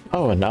by.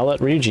 Oh, and I'll let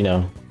Ryuji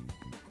know.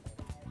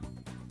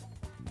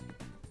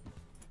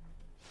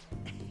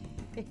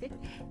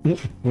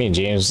 Me and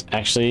James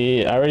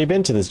actually already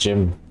been to this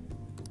gym.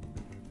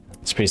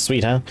 It's pretty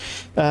sweet, huh?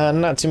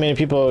 Not too many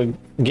people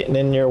getting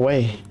in your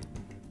way.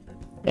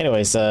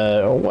 Anyways,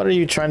 what are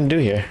you trying to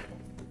do here?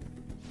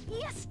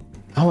 Yes.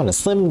 I want to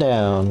slim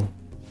down.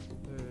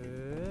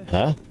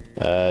 Huh?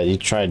 You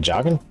tried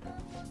jogging?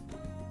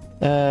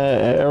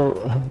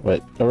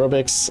 What?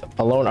 Aerobics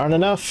alone aren't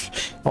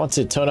enough? I want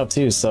to tone up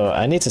too, so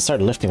I need to start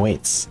lifting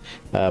weights.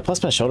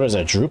 Plus my shoulders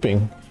are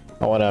drooping.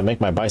 I want to make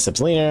my biceps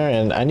leaner,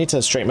 and I need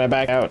to straighten my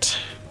back out.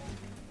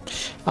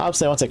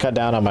 Obviously, I want to cut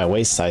down on my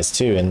waist size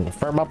too, and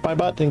firm up my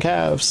butt and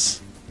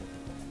calves.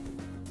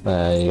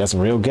 You got some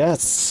real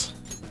guts.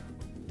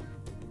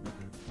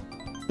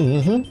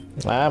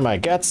 My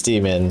guts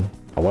demon.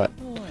 What?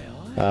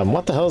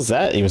 What the hell is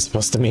that even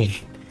supposed to mean?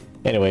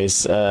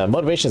 Anyways,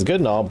 motivation is good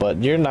and all, but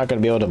you're not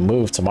going to be able to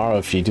move tomorrow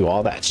if you do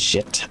all that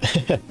shit.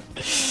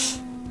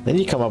 Then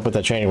you come up with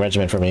a training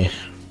regimen for me.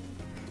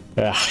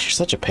 Ugh, you're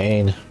such a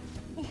pain.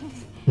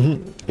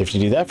 If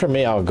you do that for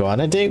me, I'll go on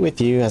a date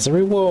with you as a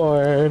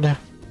reward.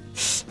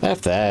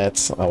 After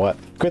that, oh, what?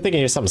 Quit thinking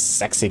you're some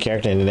sexy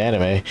character in an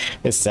anime.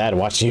 It's sad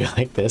watching you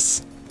like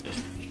this.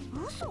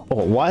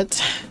 Oh,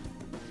 what?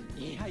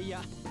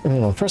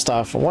 First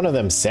off, one of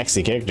them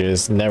sexy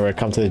characters never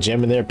come to the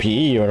gym in their PE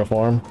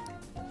uniform.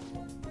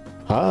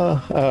 Huh?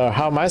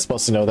 How am I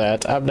supposed to know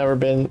that? I've never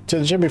been to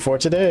the gym before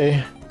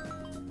today.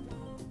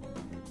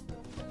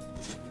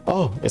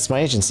 Oh, it's my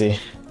agency.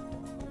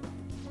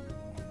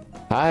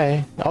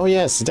 Hi. Oh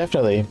yes,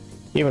 definitely.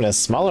 Even a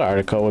smaller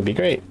article would be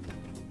great.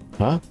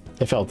 Huh?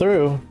 It fell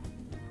through.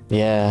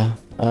 Yeah.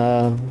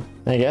 I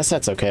guess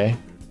that's okay.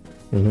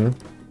 I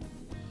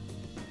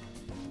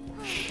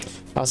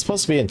was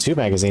supposed to be in 2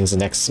 magazines the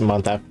next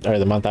month after, or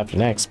the month after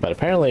next, but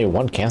apparently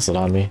one canceled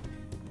on me.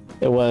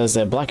 It was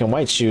a black and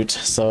white shoot,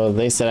 so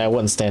they said I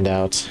wouldn't stand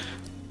out.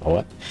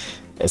 What?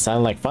 It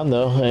sounded like fun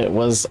though. It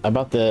was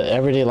about the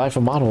everyday life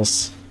of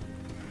models.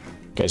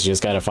 Guess you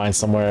just gotta find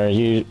somewhere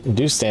you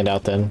do stand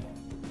out then.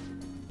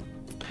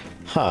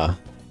 Huh.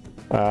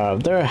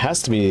 There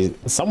has to be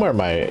somewhere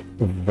my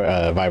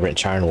vibrant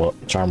charm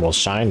will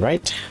shine,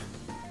 right?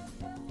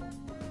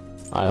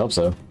 I hope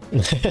so.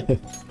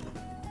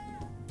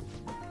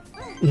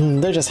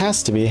 There just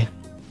has to be.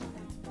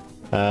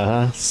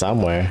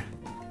 Somewhere.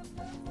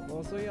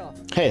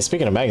 Hey,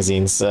 speaking of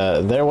magazines,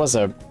 there was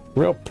a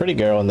real pretty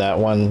girl in that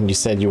one you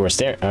said you were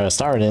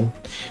starring in.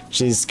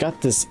 She's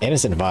got this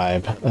innocent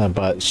vibe,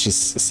 but she's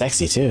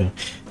sexy too.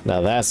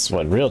 Now that's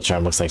what real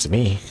charm looks like to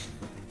me.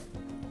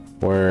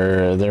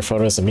 Were there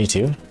photos of me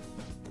too?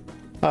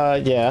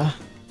 Yeah.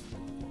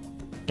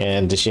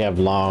 And does she have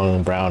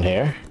long brown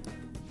hair?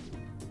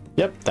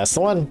 Yep, that's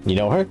the one. You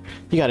know her?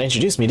 You gotta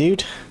introduce me,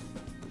 dude.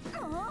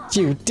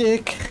 You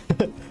dick.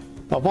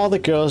 Of all the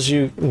girls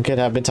you could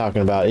have been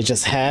talking about, it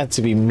just had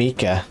to be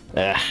Mika.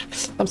 Ugh,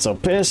 I'm so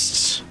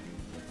pissed.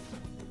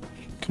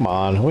 Come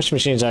on, which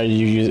machines are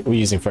you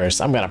using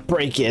first? I'm gonna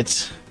break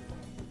it.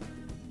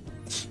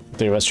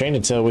 3 of us trained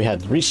until we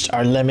had reached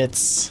our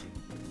limits.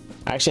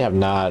 I actually have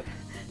not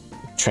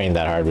trained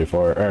that hard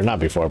before, or not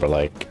before, but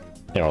like,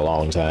 you know, a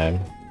long time.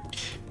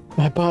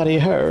 My body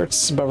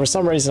hurts, but for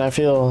some reason I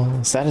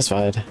feel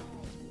satisfied.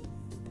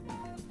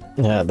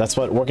 Yeah, that's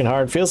what working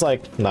hard feels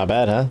like. Not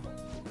bad, huh?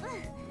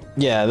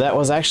 Yeah, that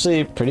was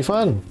actually pretty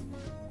fun.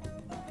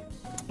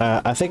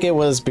 I think it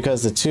was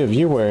because the 2 of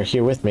you were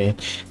here with me.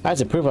 I had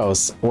to prove I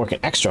was working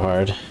extra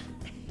hard.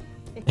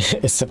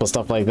 It's simple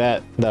stuff like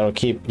that that'll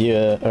keep you,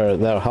 or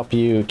that'll help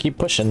you keep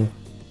pushing.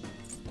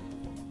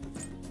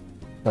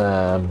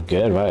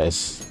 Good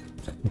advice.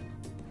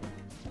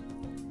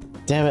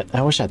 Damn it,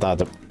 I wish I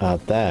thought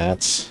about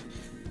that.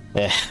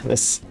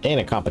 This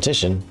ain't a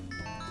competition.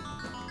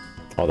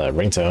 Oh, that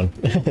ringtone.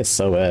 It's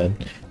so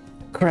bad.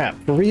 Crap,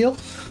 for real?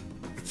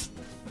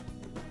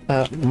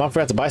 Mom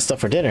forgot to buy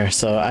stuff for dinner,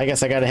 so I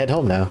guess I gotta head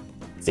home now.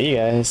 See you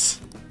guys.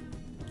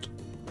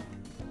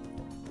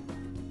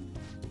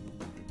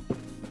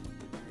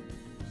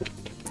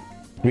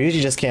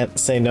 Ryuji just can't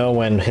say no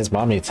when his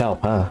mom needs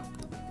help, huh?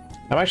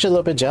 I'm actually a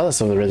little bit jealous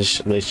of the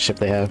relationship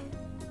they have.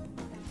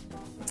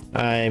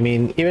 I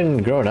mean,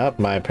 even growing up,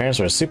 my parents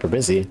were super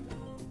busy.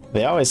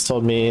 They always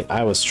told me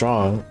I was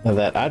strong and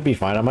that I'd be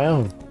fine on my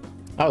own.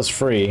 I was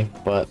free,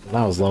 but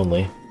I was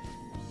lonely.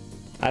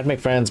 I'd make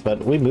friends,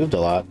 but we moved a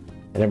lot,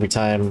 and every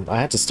time I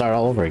had to start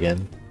all over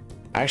again.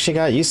 I actually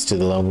got used to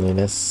the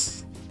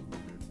loneliness.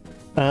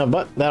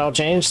 But that all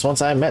changed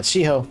once I met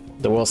Shiho.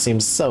 The world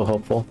seems so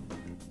hopeful.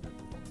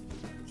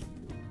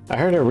 I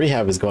heard her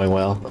rehab is going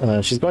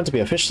well. She's going to be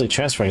officially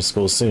transferring to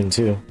school soon,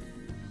 too.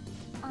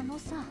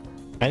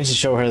 I need to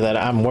show her that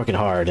I'm working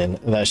hard and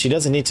that she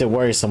doesn't need to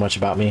worry so much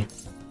about me.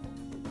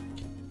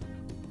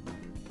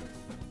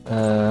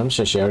 I'm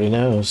sure she already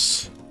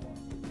knows.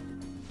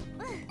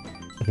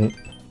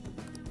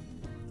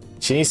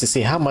 She needs to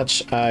see how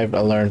much I've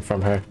learned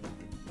from her.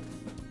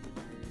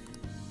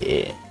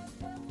 Yeah.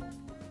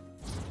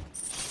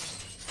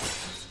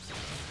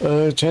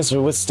 Chance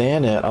to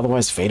withstand an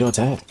otherwise fatal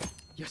attack.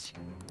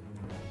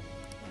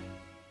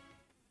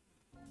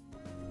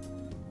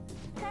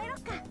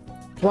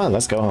 Come on,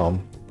 let's go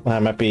home. I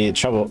might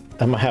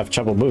have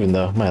trouble moving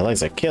though. My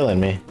legs are killing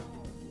me.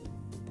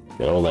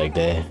 Good old leg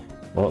day.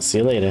 Well, see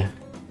you later.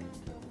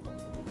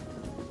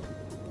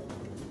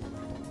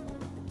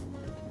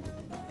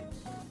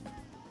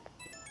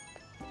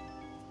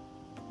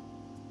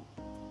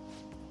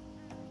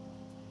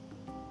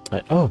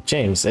 Oh,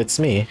 James, it's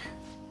me.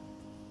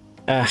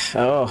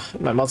 Oh,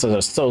 my muscles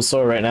are so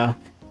sore right now.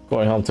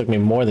 Going home took me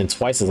more than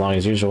twice as long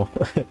as usual.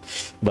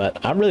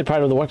 But I'm really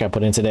proud of the work I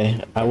put in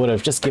today. I would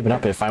have just given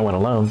up if I went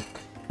alone.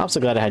 I'm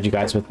so glad I had you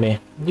guys with me.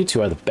 You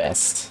two are the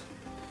best.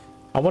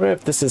 I wonder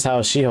if this is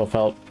how Shiho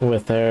felt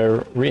with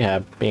her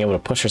rehab, being able to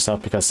push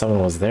herself because someone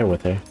was there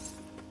with her.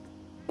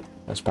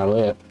 That's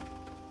probably it.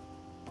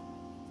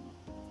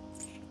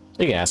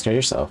 You can ask her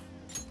yourself.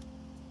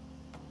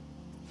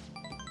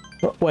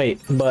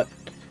 Wait, but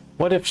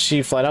what if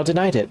she flat out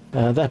denied it?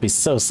 That'd be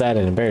so sad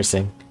and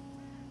embarrassing.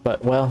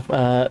 But, well,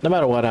 no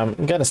matter what, I'm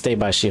gonna stay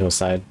by Shiho's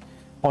side.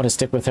 I want to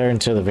stick with her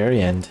until the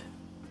very end.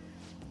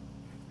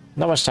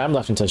 Not much time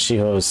left until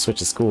Shiho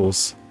switches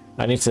schools.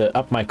 I need to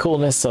up my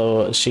coolness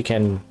so she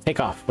can take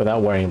off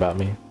without worrying about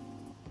me.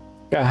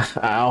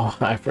 Ow,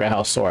 I forgot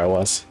how sore I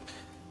was.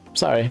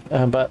 Sorry,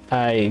 but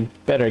I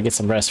better get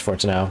some rest for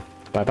now.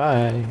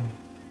 Bye-bye.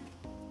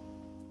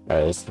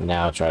 Alright, let's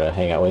now try to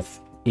hang out with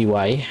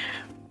EY.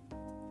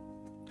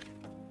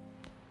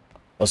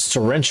 A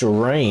torrential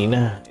rain.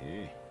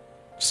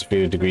 Just a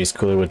few degrees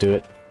cooler would do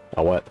it.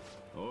 Oh, what?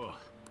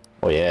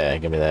 Oh yeah,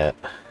 give me that.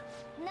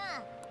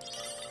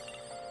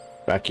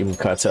 Vacuum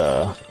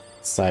cutter,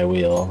 side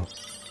wheel,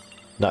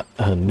 not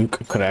a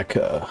nuke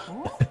cracker.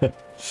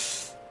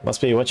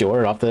 Must be what you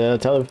ordered off the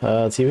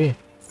TV.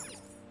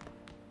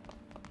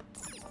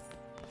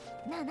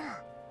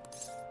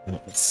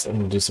 Let's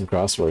do some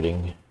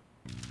crosswording.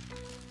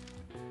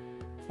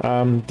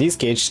 These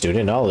gauge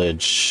student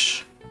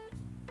knowledge.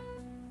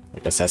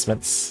 Like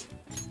assessments.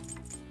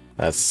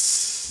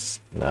 That's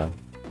no.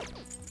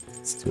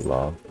 It's too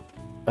long.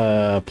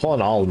 Pull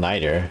an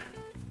all-nighter.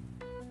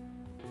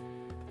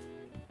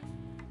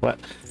 What?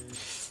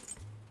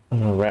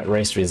 Rat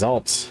race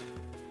results.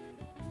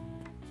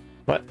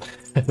 What?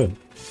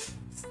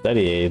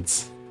 Study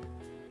aids.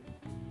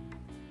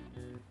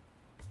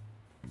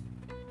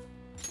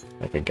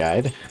 Like a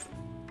guide?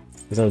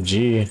 There's no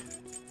G.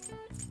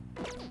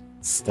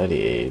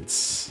 Study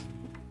aids.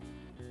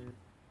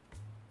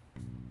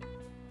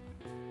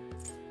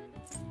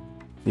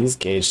 These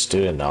gauge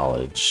student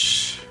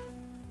knowledge.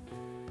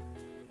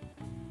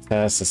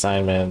 Tests,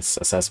 assignments,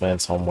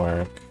 assessments,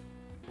 homework.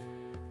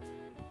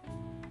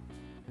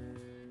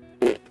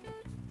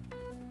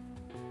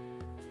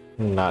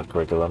 Not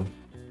curriculum.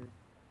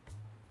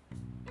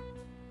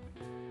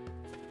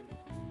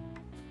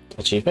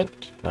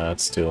 Achievement? No,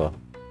 it's too low.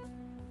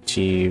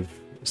 Achieve.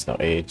 There's no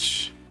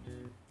H.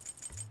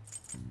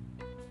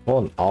 Well,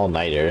 an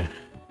all-nighter.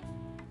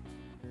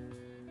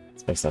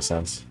 This makes no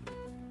sense.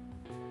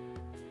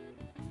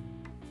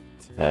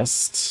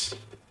 Test.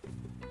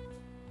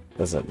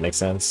 Doesn't make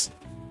sense.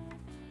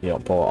 You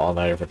don't pull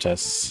all-nighter for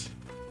tests.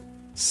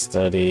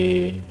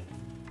 Study.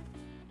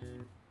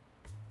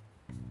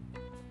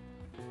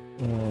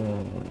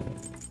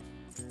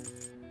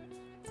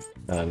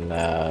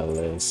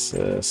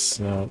 Analysis.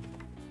 No.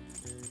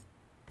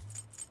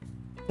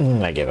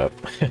 I give up.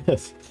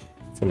 It's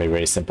gonna be a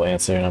very simple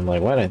answer, and I'm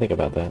like, why did I think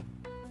about that?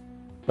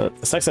 But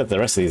it sucks that the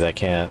rest of these I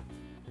can't.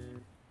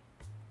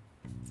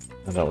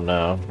 I don't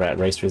know. Rat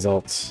race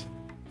results.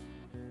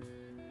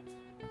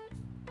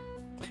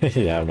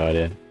 Yeah, I have no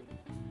idea.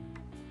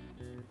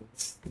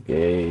 Let's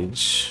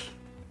gauge.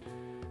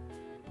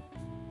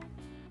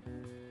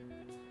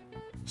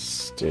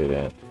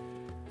 Student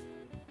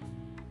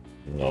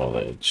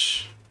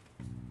knowledge.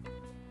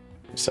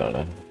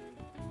 Persona.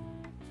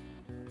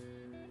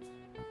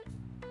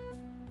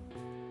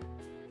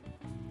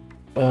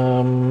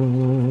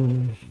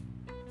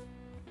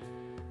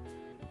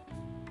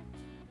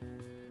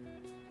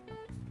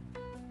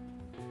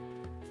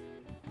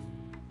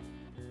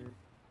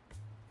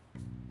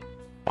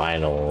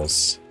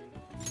 Finals.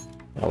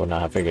 I would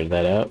not have figured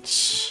that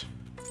out.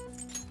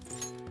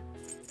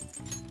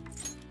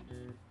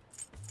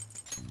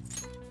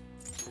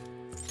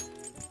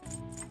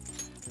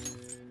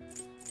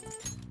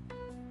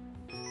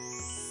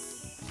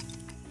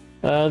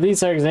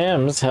 These are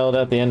exams held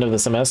at the end of the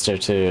semester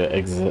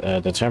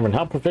to determine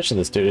how proficient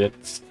the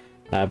students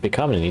have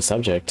become in each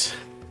subject.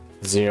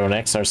 0 and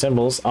X are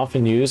symbols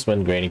often used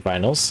when grading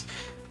finals,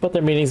 but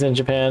their meanings in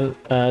Japan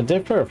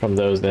differ from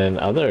those in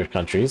other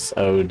countries.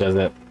 O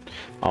doesn't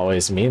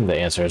always mean the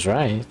answer is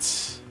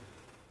right.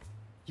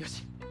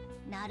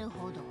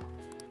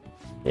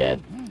 Yeah,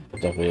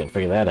 definitely didn't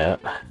figure that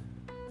out.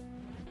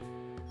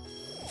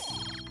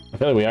 I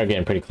feel like we are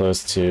getting pretty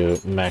close to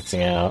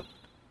maxing out.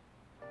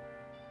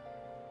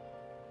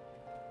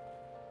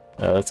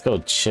 Let's go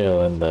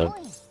chill in the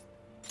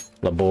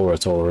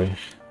laboratory.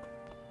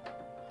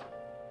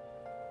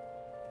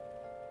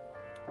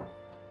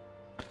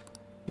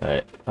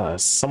 Alright,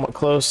 somewhat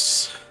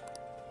close.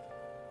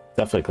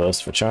 Definitely close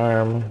for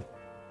charm.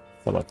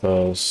 Somewhat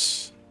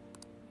close.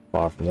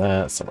 Far from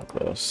that, somewhat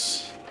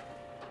close.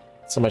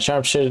 So my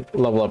charm should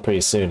level up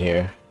pretty soon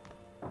here,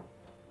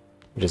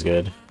 which is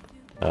good.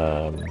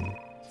 Oh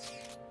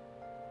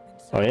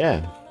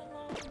yeah,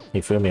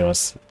 Hifumi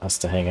wants us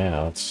to hang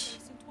out.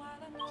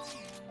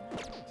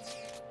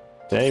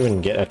 Did I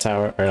even get a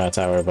tower? Or not a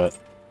tower, but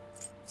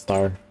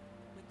star?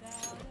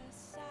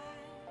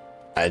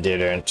 I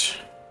didn't.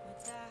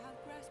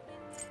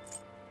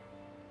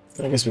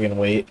 I guess we can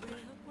wait.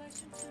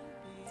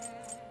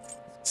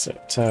 So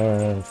tower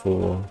and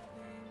fool.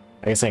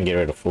 I guess I can get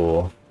rid of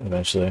fool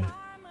eventually.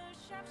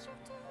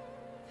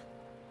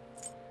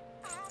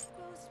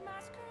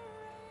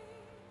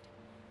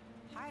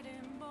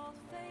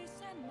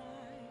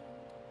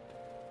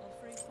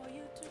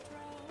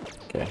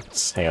 Okay,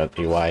 let's hang out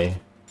with UI.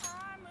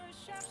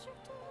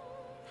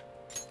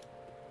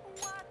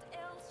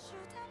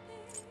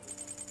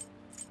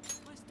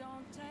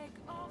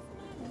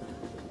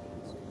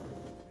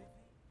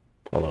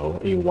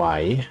 Hello,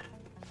 EY.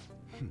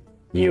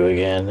 You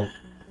again. I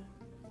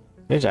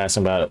need to ask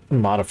him about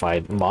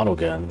modified model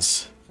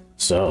guns.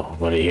 So,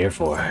 what are you here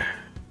for? I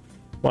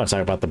want to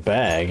talk about the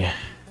bag.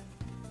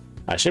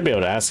 I should be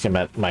able to ask him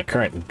at my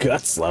current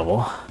guts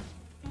level.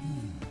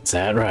 Is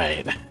that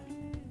right?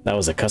 That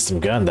was a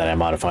custom gun that I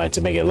modified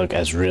to make it look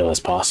as real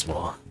as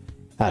possible.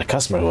 I had a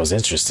customer who was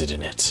interested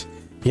in it.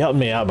 He helped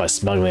me out by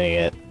smuggling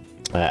it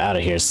out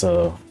of here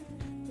so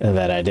and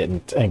that I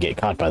didn't get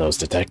caught by those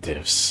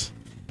detectives.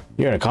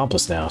 You're an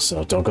accomplice now,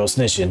 so don't go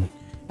snitching.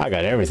 I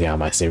got everything on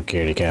my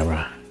security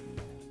camera.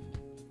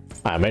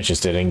 I'm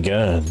interested in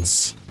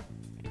guns.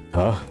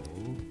 Huh?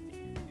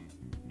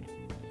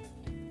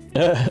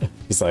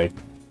 He's like,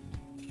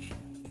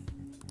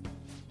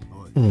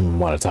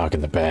 want to talk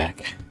in the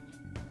back.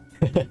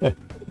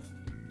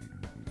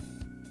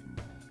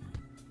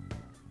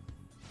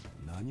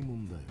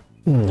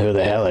 Who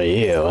the hell are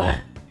you?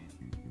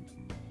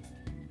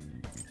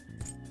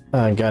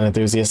 Gun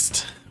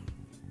enthusiast.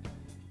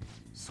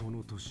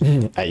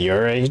 At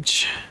your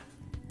age?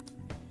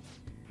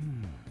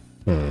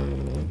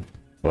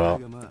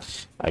 Well,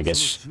 I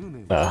guess you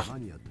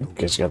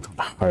got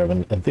the heart of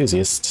an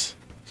enthusiast.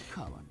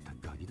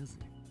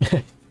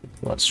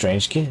 What a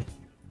strange kid.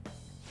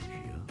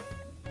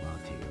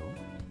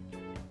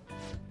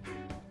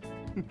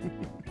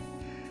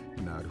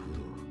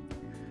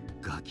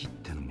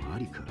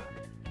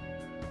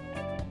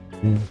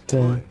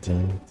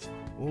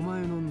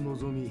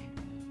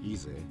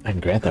 I can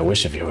grant that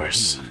wish of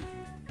yours.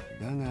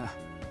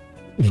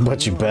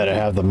 But you better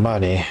have the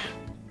money.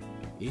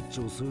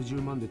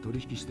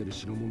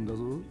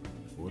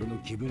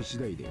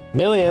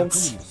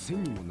 Millions!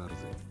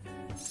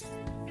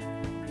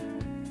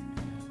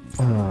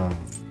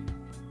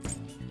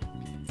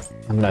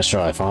 I'm not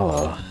sure I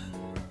follow.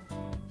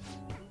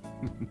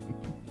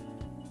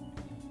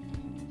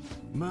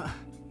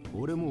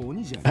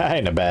 I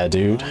ain't a bad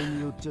dude.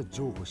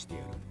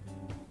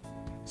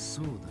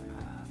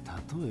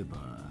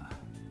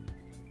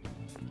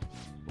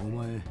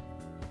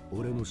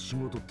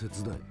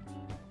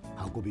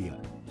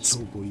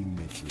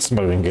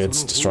 Smuggling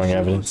goods, destroying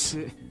evidence.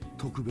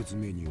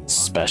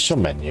 Special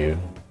menu.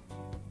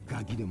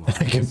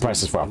 Good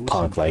prices for a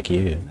punk like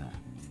you.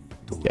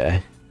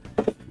 Okay.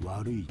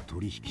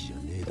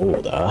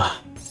 Older.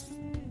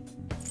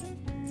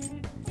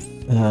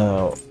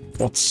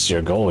 What's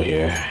your goal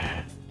here?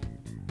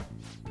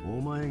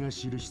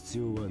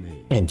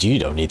 And you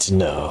don't need to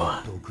know.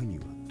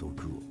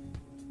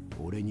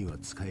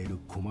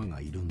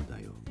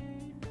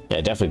 Yeah,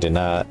 I definitely did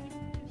not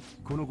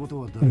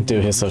do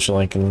his social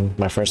link in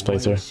my first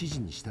playthrough.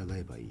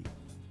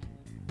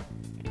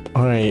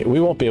 Alright, we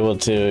won't be able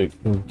to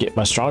get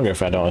much stronger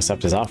if I don't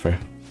accept his offer.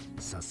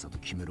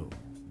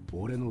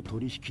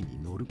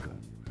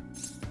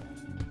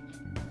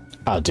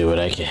 I'll do what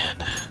I can.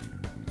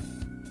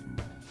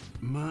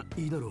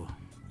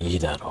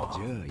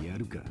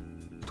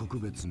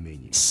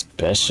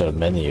 Special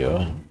menu.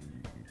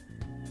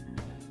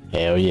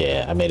 Hell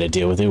yeah, I made a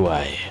deal with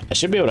Uai. I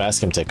should be able to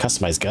ask him to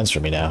customize guns for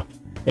me now,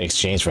 in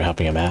exchange for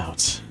helping him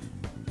out.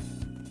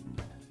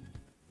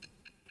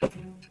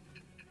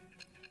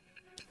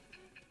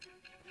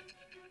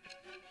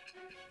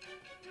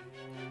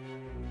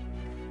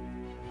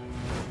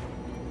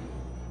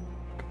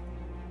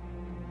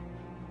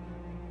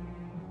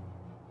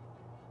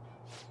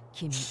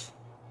 Kimi,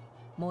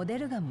 モデ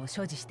ルガンも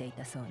所持してい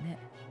たそうね。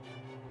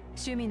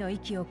趣味の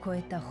域を超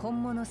えた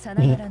本物さ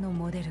ながらの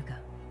モデルガ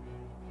ン。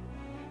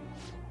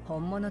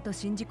本物と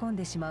信じ込ん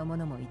でしまう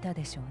者もいた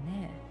でしょう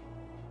ね。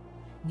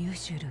入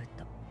手ルー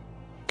ト。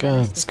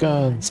Guns,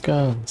 guns,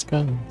 guns,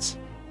 guns.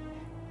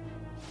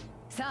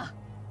 さあ。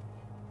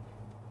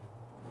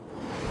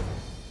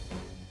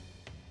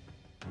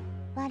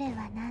我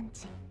は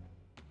汝、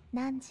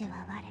汝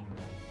は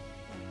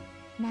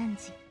我。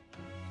汝、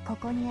こ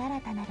こに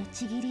新たなる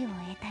ちぎりを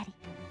得たり。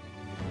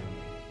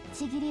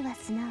ちぎりは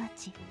すなわ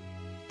ち、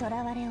囚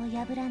われを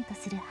破らんと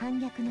する反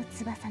逆の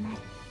翼なり。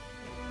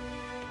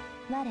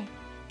我、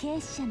軽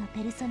視者の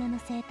ペルソナの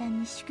生誕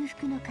に祝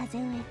福の風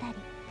を得たり。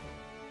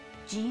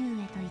自由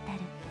へと至る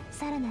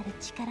さらなる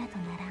力と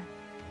ならん。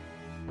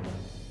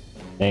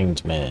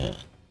 Hanged man.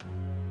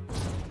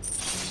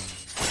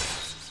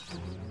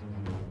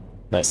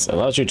 Nice.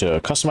 Allows you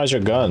to customize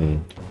your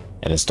gun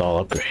and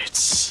install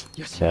upgrades.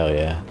 Hell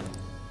yeah.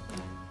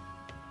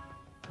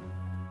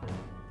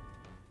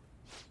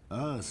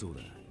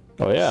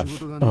 Oh yeah.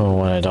 Oh,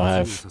 when I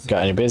don't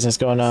got any business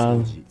going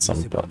on,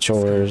 some about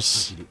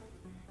chores.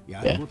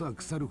 Yeah.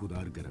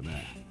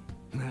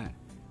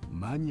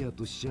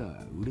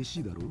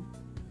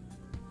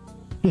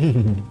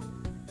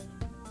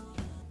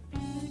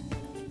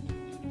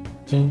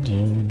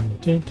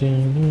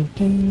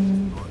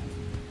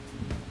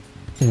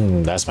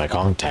 That's my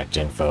contact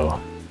info.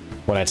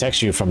 When I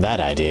text you from that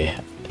ID,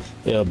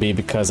 it'll be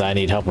because I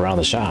need help around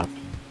the shop.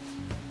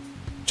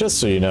 Just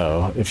so you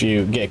know, if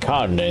you get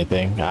caught in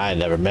anything, I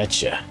never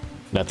met you.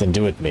 Nothing to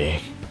do with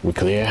me. We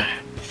clear?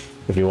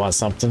 If you want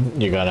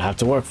something, you're gonna have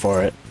to work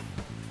for it.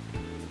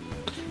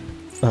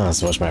 Oh,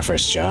 so what's my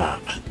first job?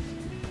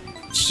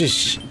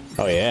 Sheesh.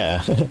 Oh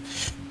yeah.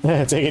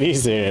 Take it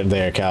easy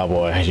there,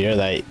 cowboy. You're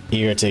that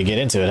eager to get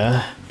into it,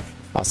 huh?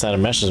 I'll send a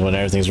message when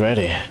everything's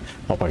ready.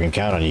 Hope I can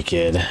count on you,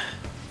 kid.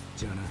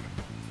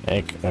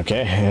 Hey,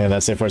 okay, and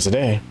that's it for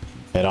today.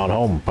 Head on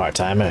home,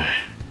 part-timer.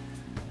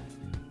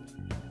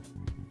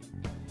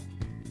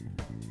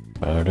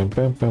 I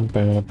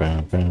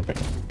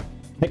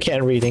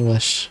can't read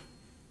English.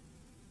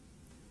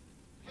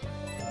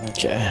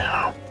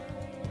 Okay.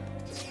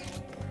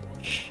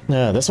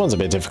 This one's a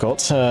bit difficult.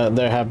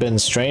 There have been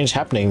strange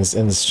happenings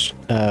in this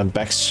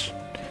Beck's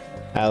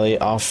alley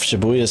off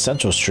Shibuya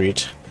Central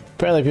Street.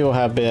 Apparently people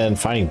have been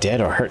finding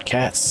dead or hurt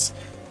cats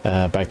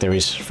back there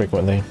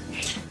frequently.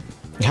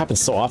 It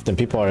happens so often,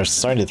 people are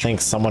starting to think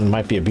someone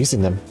might be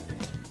abusing them.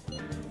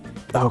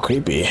 Oh,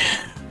 creepy.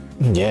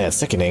 Yeah, it's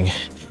sickening.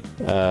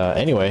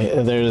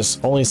 Anyway, there's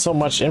only so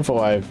much info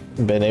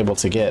I've been able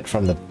to get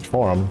from the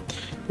forum.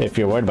 If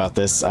you're worried about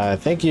this, I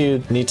think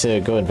you need to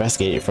go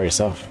investigate it for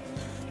yourself.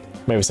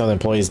 Maybe some of the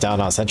employees down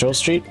on Central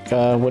Street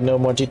would know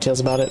more details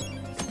about it.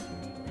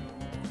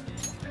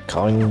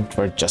 Calling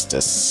for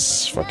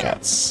justice for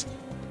cats.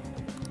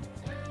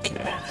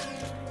 Okay.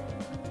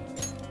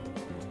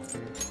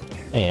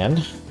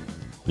 And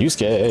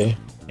Yusuke.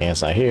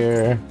 Ant's not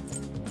here.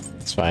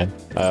 It's fine.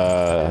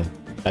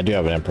 I do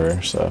have an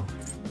emperor, so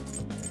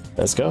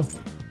let's go.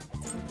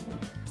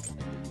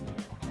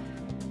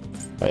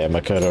 Oh yeah,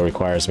 Makoto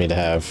requires me to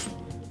have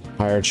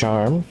higher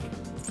charm.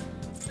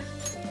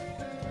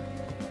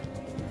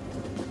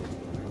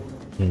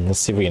 Let's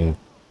see if we can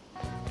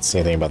see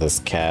anything about this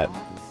cat.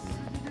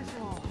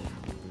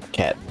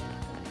 Cat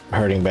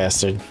hurting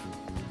bastard.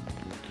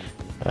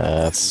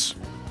 That's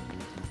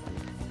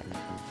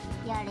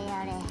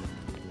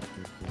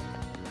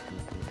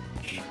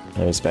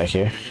maybe it's back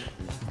here.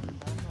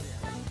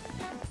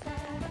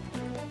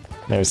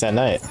 Maybe it's at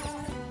night.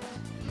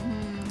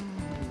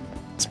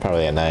 It's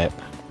probably at night.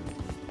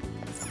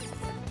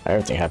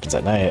 Everything happens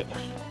at night.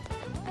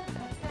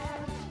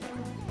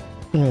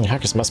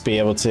 Hackers must be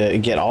able to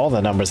get all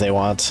the numbers they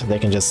want. They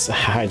can just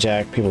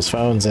hijack people's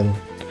phones and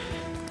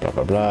blah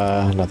blah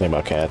blah. Nothing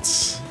about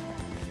cats.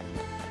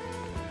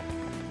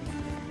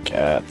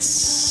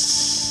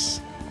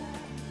 Cats.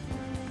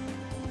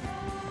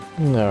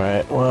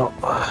 Alright, well,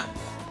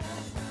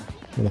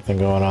 nothing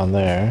going on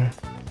there.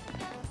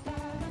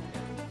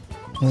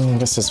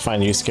 Let's just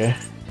find Yusuke.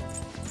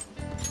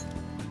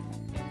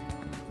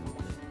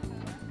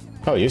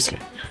 Oh, Yusuke.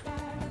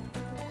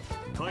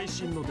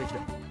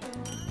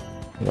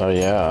 Oh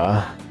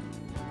yeah.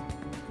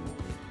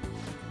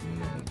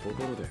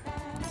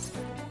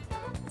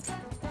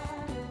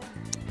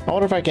 I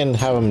wonder if I can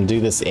have him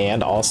do this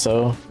and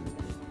also.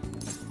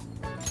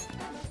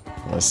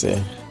 Let's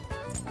see.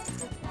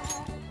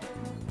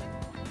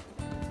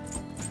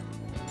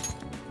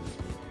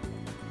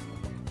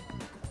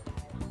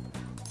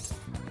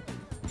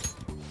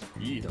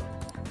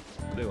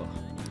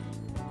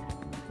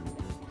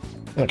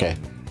 Okay.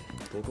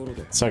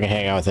 So I can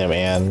hang out with him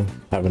and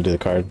have him do the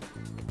card.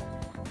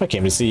 I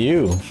came to see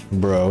you,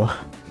 bro.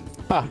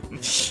 Ah,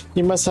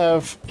 you must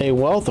have a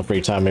wealth of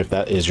free time if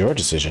that is your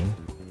decision.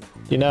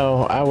 You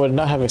know, I would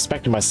not have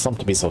expected my slump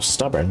to be so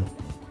stubborn.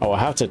 I will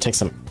have to take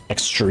some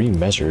extreme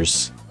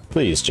measures.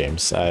 Please,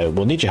 James, I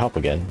will need your help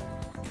again.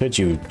 Could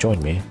you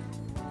join me?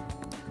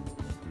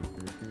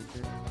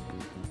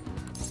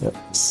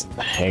 Let's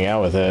hang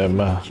out with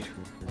him. I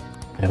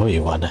owe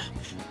you one.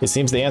 It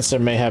seems the answer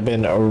may have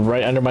been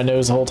right under my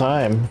nose the whole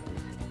time.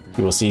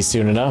 You will see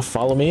soon enough.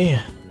 Follow me.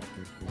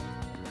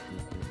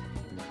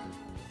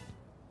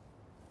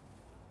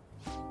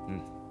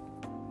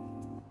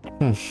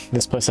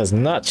 This place has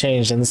not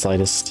changed in the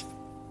slightest.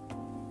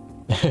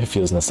 It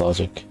feels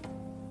nostalgic.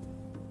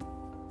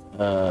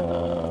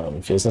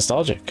 Feels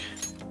nostalgic.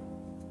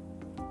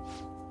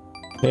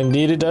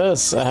 Indeed it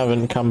does. I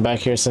haven't come back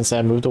here since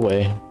I moved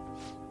away.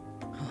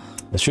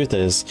 The truth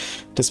is,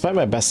 despite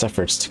my best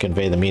efforts to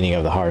convey the meaning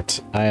of the heart,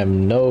 I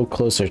am no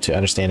closer to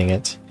understanding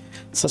it.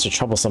 Such a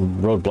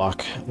troublesome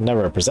roadblock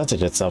never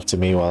presented itself to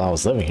me while I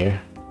was living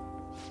here.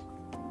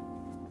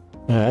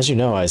 As you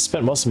know, I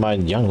spent most of my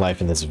young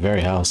life in this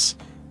very house.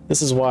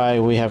 This is why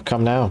we have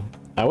come now.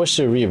 I wish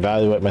to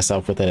reevaluate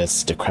myself within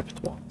its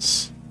decrepit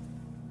walls.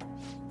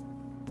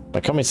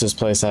 By coming to this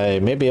place, I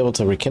may be able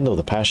to rekindle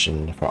the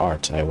passion for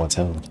art I once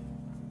held.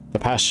 The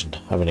passion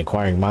of an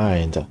inquiring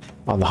mind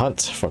on the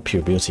hunt for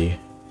pure beauty.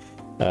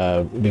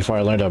 Before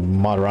I learned of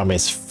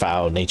Madarame's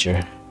foul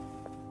nature.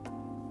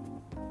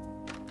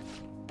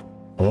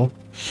 Oh,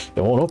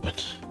 it won't open.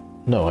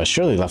 No, I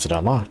surely left it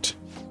unlocked.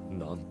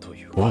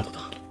 What?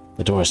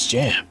 The door is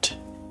jammed.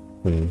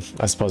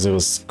 I suppose it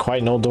was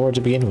quite an old door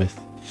to begin with.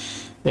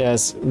 It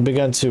has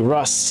begun to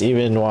rust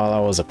even while I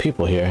was a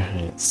pupil here.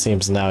 It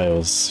seems now it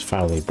was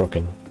finally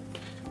broken.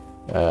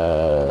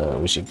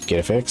 We should get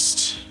it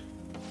fixed.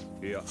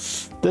 Yeah.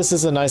 This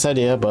is a nice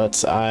idea,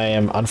 but I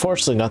am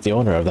unfortunately not the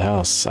owner of the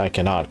house. I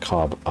cannot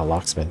call a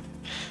locksmith.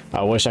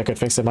 I wish I could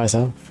fix it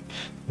myself,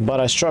 but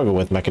I struggle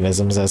with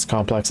mechanisms as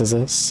complex as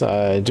this.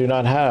 I do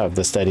not have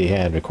the steady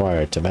hand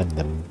required to mend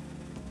them.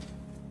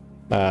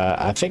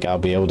 I think I'll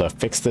be able to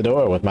fix the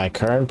door with my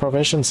current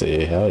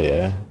proficiency. Hell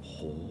yeah.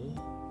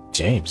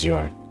 James, you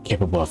are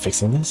capable of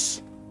fixing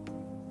this?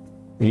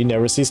 You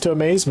never cease to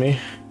amaze me.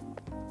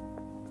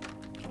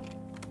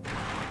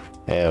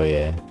 Hell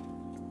yeah.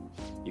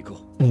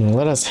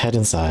 Let us head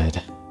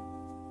inside.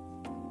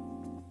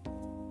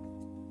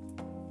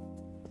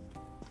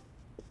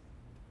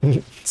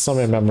 So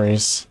many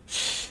memories.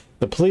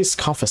 The police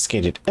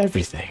confiscated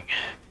everything.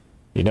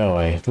 You know,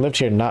 I lived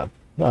here not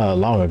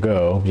long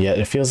ago, yet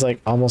it feels like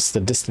almost a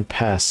distant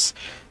past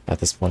at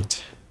this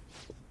point.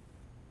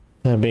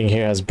 Being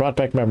here has brought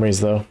back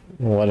memories, though.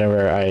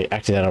 Whenever I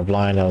acted out of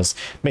line, I was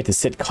made to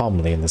sit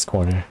calmly in this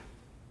corner.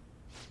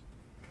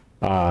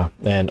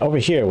 And over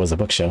here was a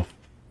bookshelf,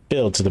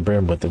 filled to the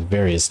brim with the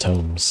various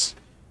tomes.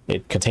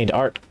 It contained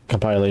art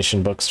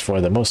compilation books for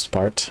the most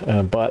part,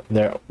 but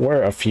there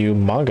were a few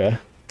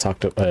manga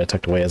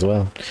tucked away as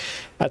well.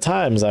 At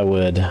times, I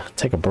would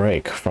take a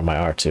break from my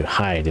art to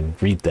hide and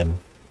read them.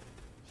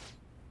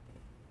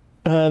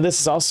 This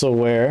is also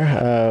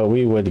where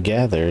we would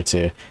gather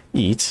to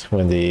eat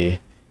when the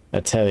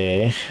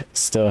atelier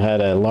still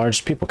had a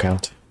large people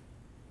count.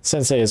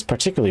 Sensei is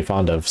particularly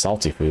fond of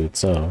salty food,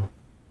 so...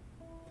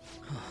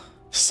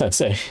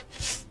 Sensei,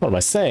 what am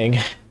I saying?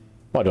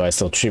 Why do I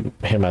still treat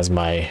him as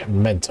my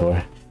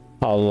mentor?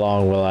 How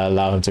long will I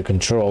allow him to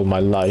control my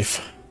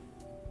life?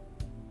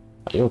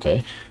 Are you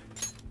okay?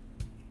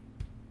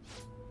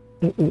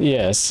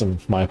 Yes,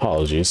 my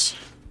apologies.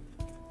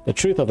 The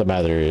truth of the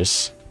matter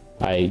is,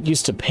 I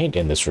used to paint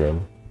in this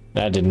room.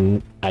 I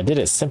did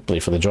it simply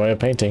for the joy of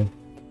painting.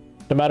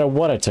 No matter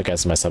what I took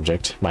as my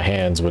subject, my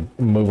hands would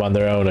move on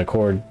their own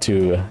accord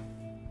to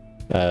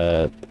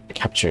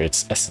capture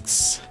its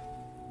essence.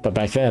 But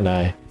back then,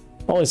 I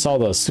only saw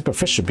the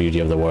superficial beauty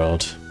of the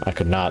world. I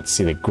could not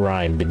see the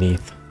grime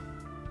beneath.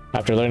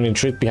 After learning the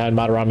truth behind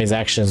Madarame's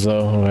actions,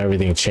 though,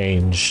 everything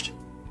changed.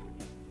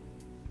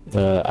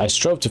 I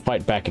strove to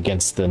fight back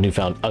against the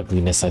newfound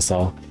ugliness I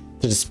saw,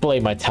 to display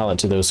my talent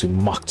to those who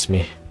mocked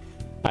me.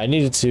 I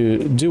needed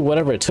to do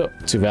whatever it took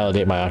to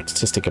validate my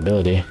artistic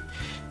ability.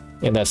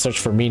 In that search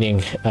for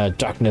meaning,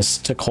 darkness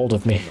took hold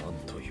of me.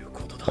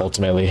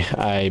 Ultimately,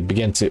 I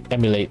began to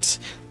emulate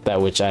that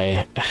which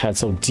I had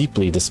so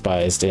deeply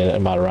despised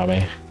in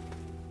Madarame.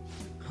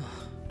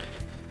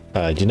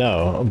 You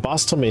know,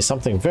 Boss told me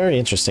something very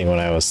interesting when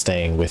I was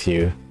staying with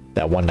you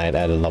that one night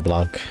at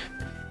LeBlanc.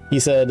 He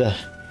said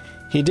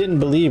he didn't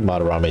believe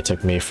Madarame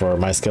took me for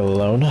my skill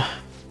alone.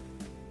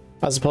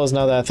 I suppose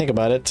now that I think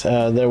about it,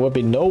 there would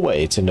be no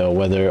way to know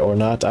whether or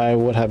not I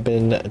would have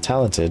been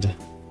talented.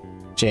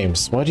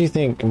 James, why do you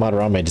think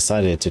Madarame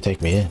decided to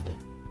take me in?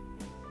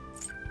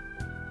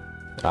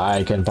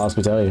 I can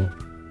possibly tell you.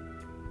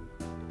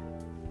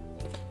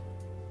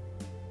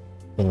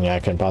 I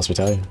can possibly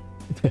tell you.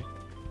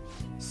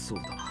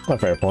 A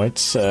fair point.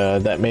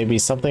 That may be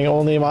something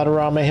only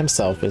Madarame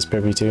himself is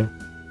privy to.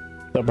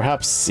 Though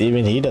perhaps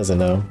even he doesn't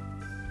know.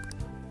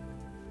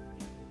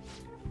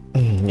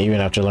 Even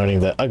after learning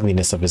the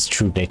ugliness of his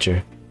true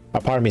nature,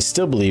 a part of me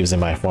still believes in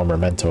my former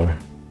mentor.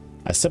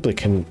 I simply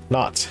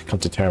cannot come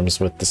to terms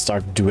with the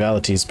stark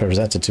dualities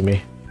presented to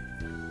me.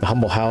 The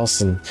humble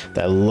house and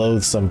that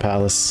loathsome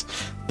palace,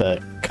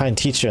 the kind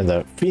teacher and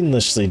the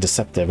fiendishly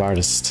deceptive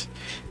artist.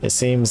 It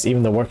seems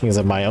even the workings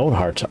of my own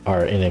heart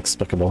are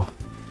inexplicable.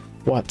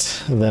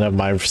 What, then, of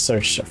my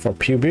search for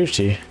pure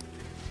beauty?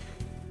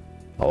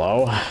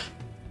 Hello?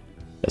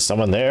 Is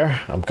someone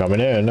there? I'm coming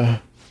in.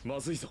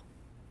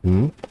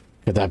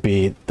 Could that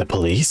be the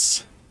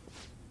police?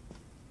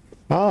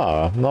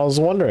 Ah, I was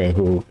wondering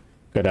who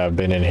could have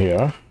been in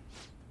here.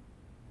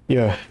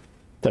 You're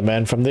the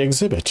man from the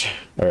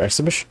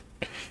exhibition.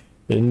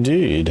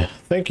 Indeed.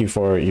 Thank you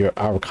for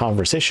our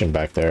conversation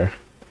back there.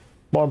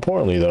 More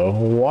importantly, though,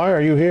 why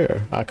are you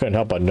here? I couldn't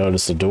help but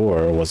notice the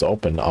door was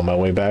open on my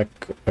way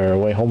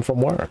home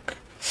from work.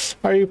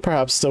 Are you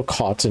perhaps still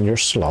caught in your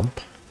slump?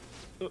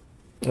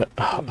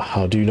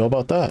 How do you know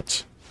about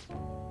that?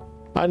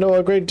 I know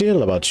a great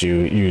deal about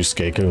you,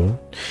 Yusuke-kun.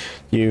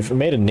 You've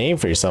made a name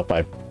for yourself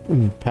by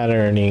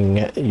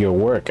patterning your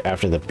work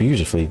after the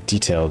beautifully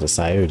detailed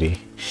Sayuri.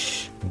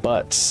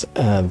 But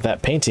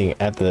that painting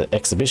at the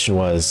exhibition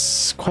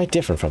was quite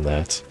different from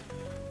that.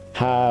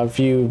 Have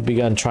you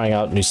begun trying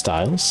out new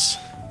styles?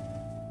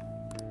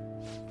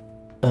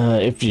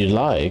 If you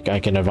like, I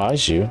can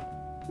advise you.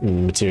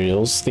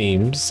 Materials,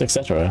 themes,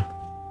 etc.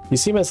 You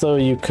seem as though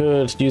you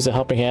could use a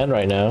helping hand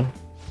right now.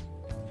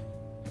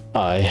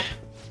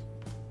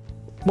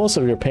 Most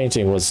of your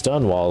painting was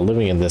done while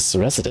living in this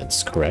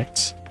residence,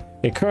 correct?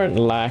 Your current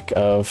lack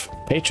of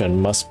patron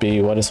must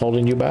be what is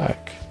holding you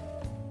back.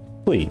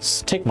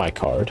 Please, take my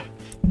card.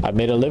 I've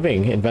made a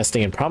living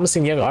investing in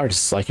promising young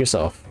artists like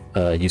yourself,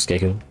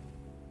 Yusuke-kun.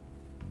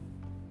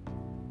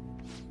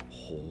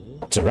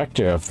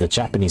 Director of the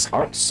Japanese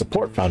Arts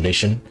Support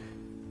Foundation,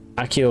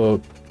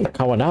 Akio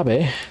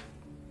Kawanabe.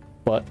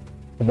 But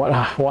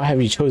why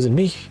have you chosen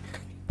me?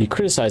 You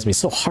criticized me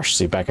so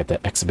harshly back at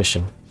the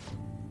exhibition.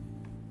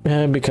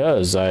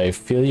 Because I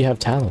feel you have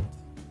talent.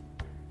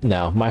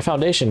 Now, my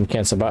foundation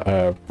can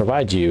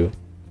provide you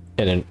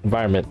an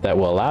environment that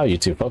will allow you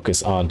to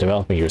focus on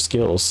developing your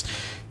skills.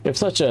 If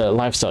such a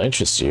lifestyle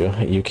interests you,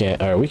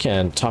 we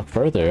can talk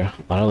further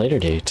on a later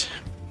date.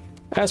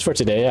 As for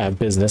today, I have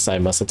business I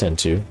must attend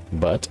to,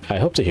 but I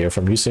hope to hear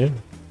from you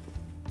soon.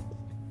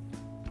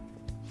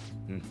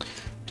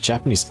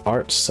 Japanese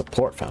Art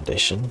Support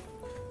Foundation.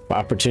 My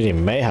opportunity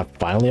may have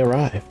finally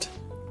arrived.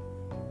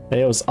 And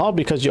it was all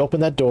because you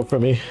opened that door for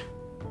me.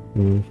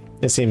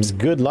 It seems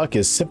good luck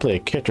is simply a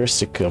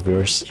characteristic of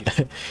yours.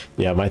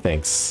 Yeah, my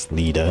thanks,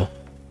 Lita.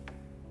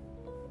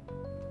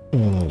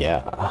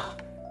 Yeah.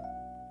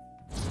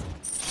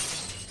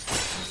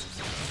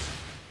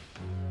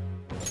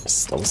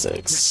 Level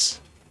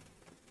 6.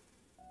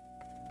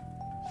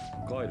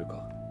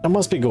 I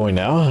must be going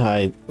now.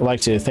 I'd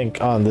like to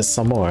think on this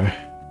some more.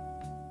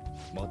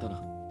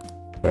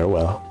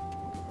 Farewell.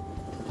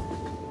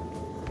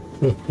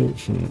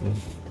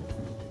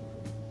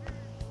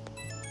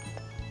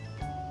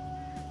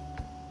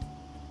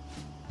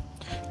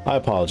 I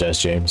apologize,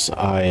 James.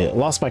 I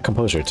lost my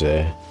composure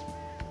today.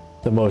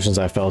 The emotions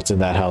I felt in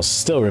that house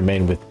still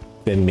remain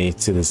within me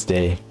to this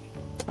day.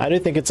 I do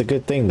think it's a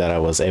good thing that I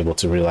was able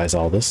to realize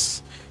all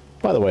this.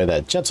 By the way,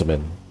 that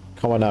gentleman,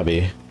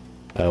 Kawanabe,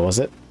 was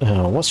it?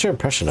 What's your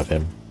impression of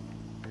him?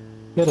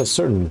 He had a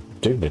certain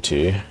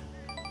dignity.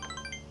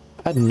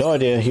 I had no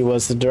idea he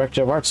was the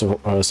director of art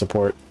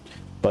support,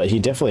 but he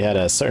definitely had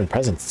a certain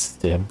presence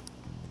to him.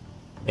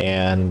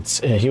 And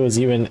he was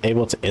even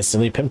able to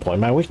instantly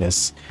pinpoint my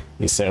weakness.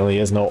 He certainly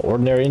is no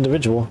ordinary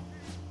individual.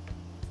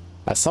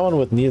 As someone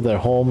with neither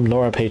home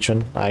nor a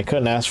patron, I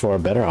couldn't ask for a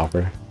better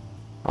offer.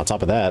 On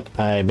top of that,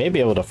 I may be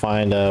able to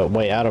find a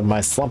way out of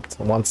my slump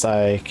once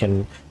I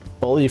can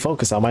fully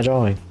focus on my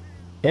drawing.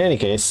 In any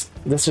case,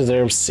 this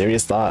deserves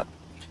serious thought.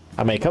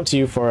 I may come to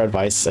you for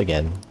advice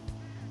again.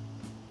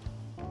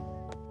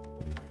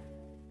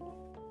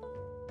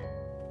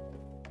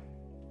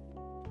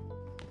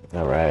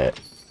 Alright.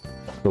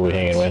 Who are we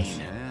hanging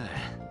with?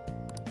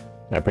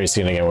 Now, pretty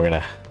soon again, we're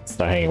gonna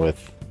start hanging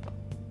with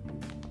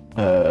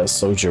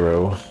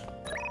Sojiro.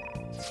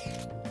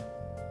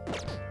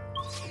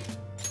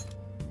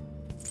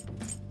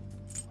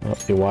 Well,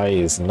 Iwai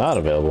is not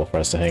available for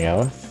us to hang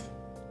out with.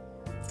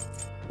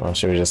 Well,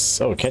 should we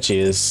just... Oh, Kechi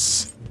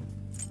is...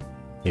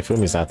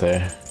 Ifumi's not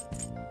there.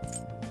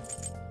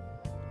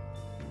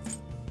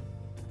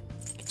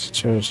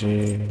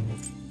 Choji...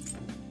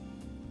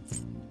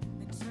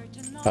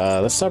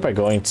 let's start by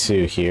going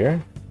to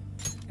here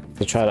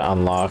to try to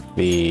unlock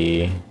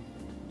the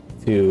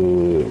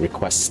 2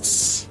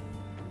 requests.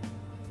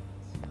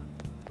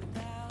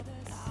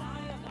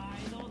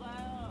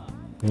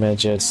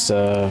 Midget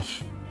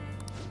stuff.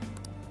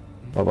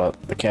 What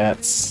about the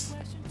cats?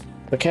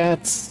 The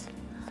cats!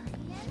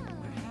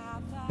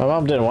 My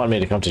mom didn't want me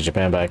to come to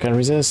Japan, but I couldn't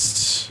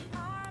resist.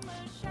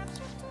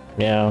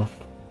 Meow.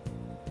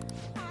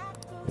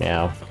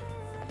 Meow.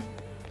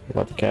 What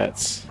about the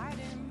cats?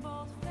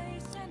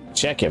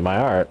 Check it, my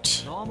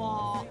art.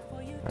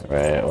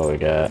 Alright, what we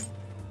got?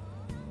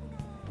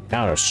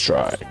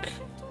 Counter-Strike.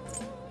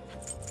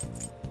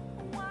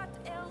 I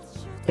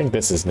think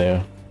this is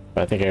new,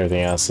 but I think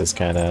everything else is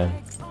kind of...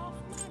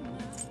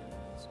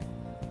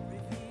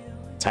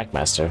 Attack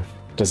Master.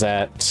 Does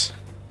that...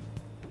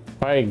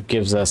 Probably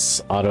gives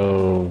us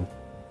auto...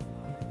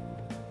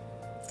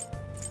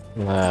 I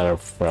don't know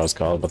what I was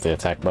called, but the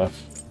attack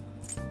buff.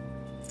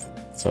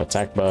 So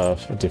attack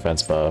buff,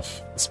 defense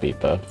buff, speed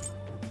buff.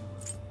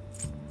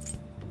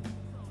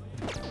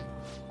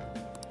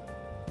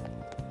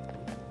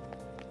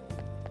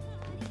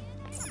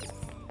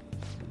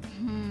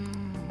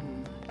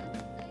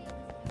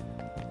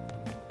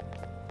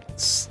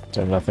 Is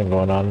there nothing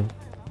going on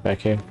back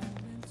here?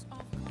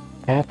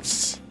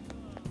 Cats?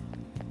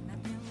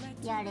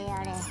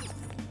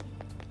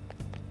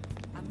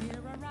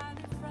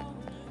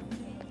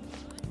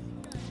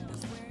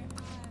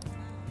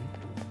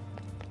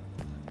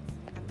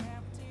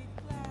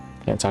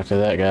 Can't talk to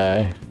that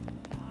guy.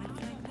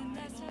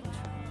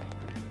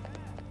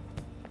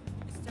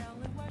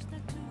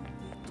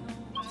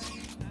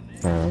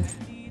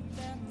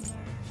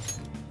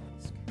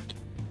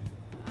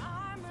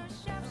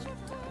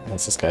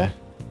 What's this guy?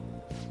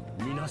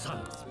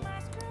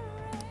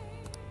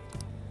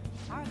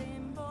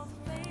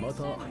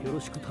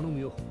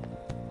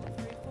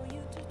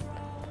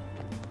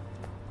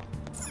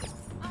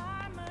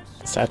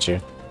 Statue.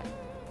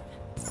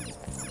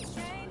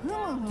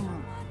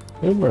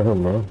 Humor,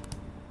 humor.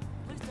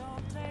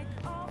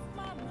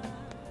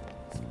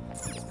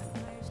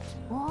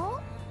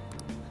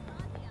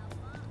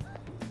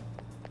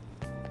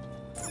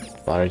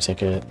 Lottery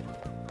ticket.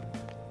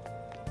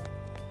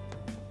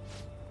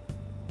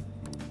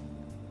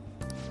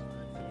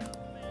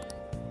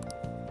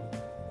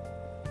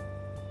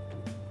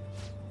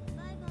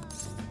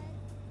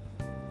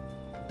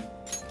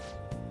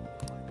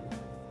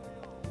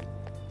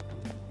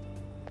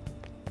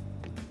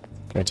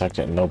 Can we talk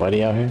to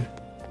nobody out here?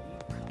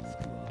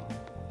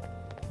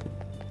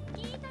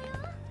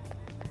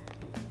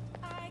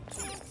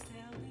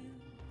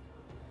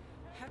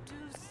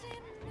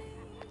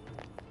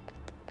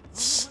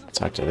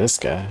 Talk to this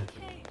guy.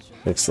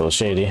 Looks a little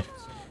shady.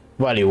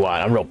 What do you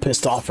want? I'm real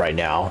pissed off right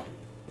now.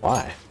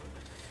 Why?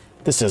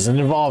 This doesn't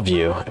involve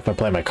you. If I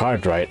play my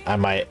card right,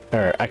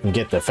 I can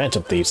get the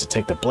Phantom Thieves to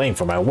take the blame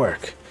for my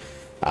work.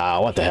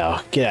 What the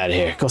hell? Get out of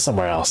here. Go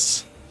somewhere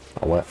else.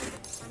 Oh, what?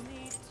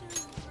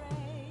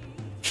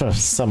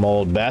 Some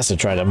old bastard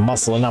tried to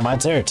muscle in on my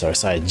territory,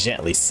 so I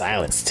gently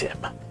silenced him.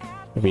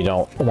 If you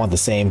don't want the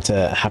same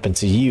to happen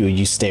to you,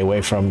 you stay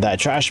away from that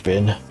trash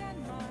bin.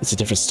 It's a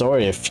different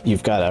story if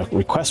you've got a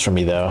request from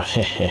me, though.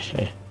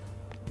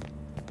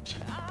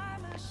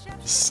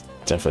 It's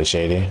definitely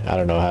shady. I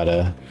don't know how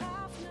to...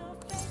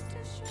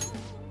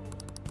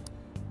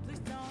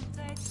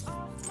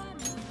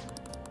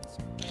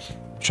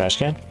 Trash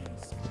can?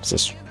 What's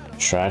this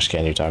trash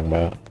can you're talking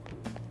about?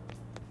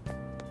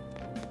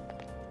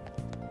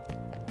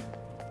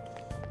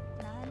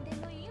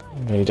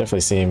 He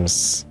definitely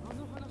seems...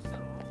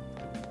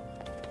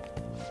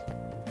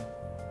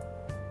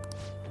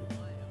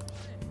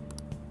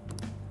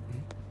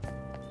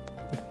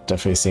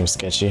 Definitely seems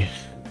sketchy.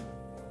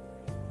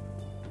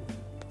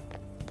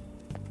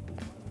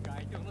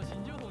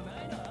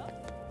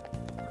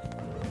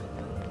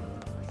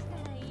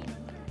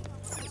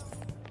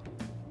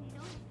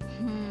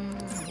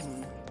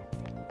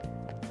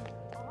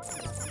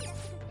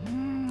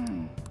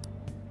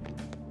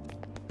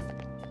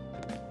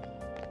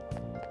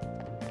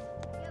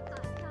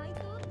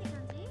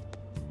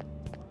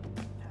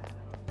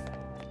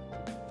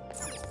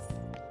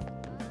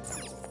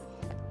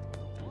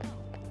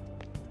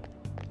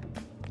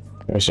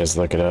 Let's just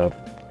look it up.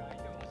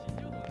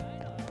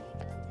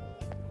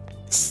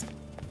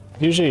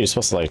 Usually you're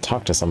supposed to like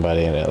talk to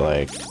somebody and it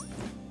like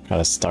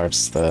kind of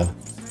starts the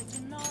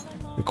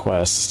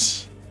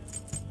request.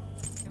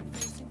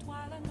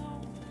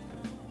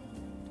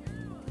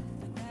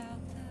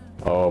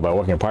 Oh, by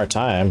working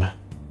part-time.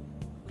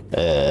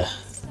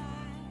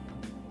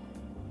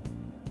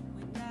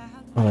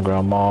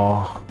 Underground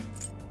Mall.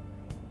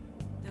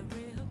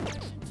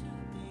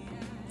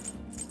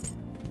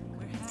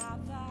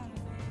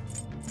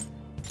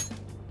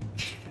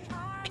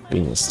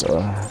 Convenience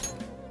store.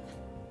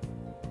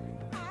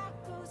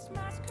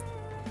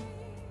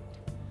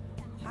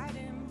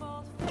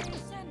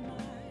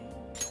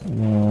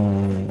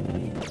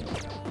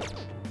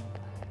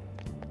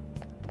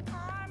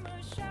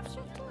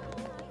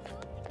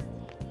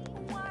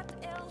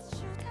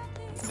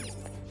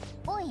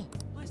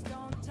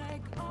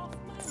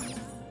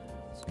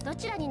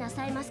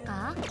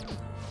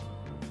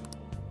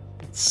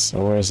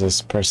 So where's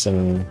this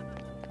person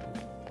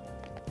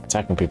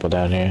attacking people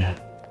down here?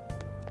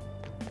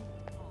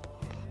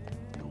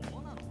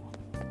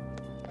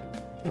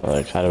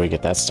 Like, how do we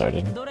get that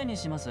started?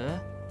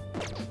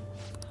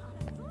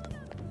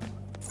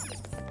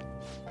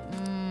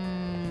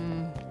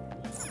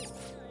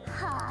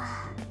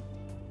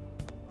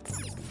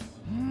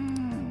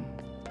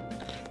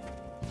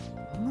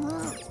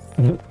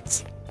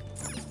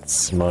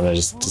 Simona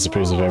just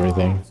disapproves of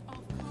everything.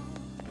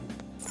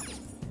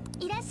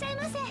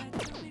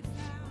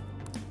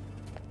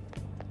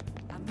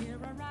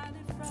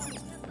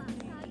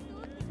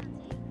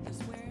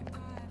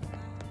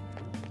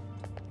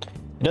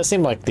 It does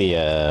seem like the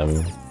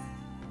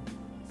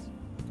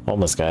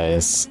homeless guy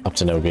is up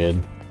to no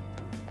good.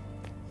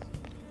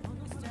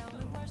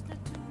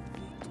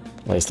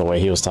 At least the way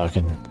he was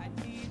talking.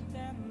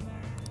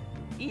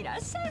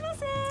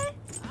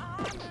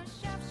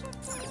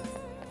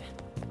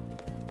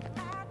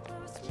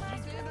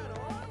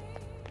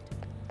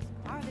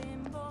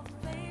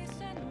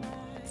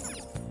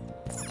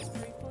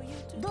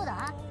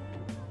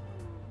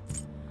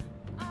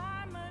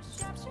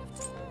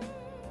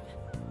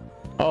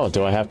 Oh,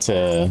 do I have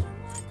to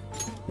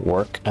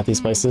work at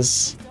these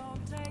places?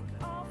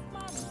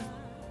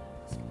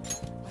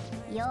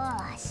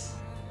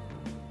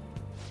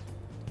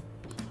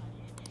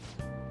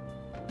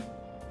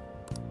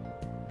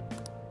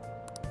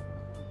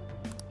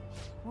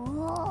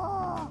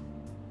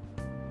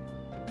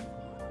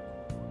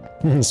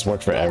 This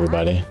work for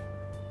everybody.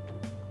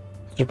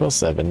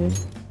 777.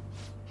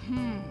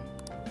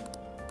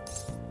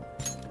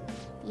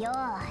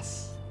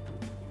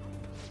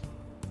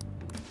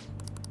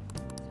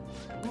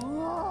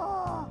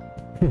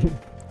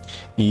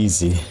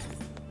 Easy.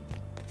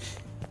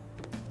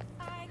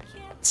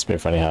 It's pretty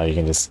funny how you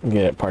can just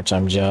get a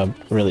part-time job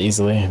really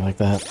easily like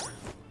that.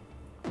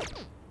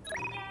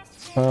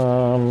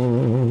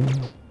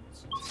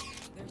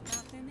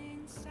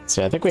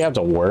 So I think we have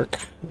to work,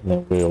 and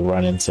then we'll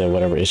run into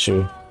whatever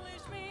issue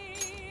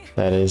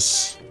that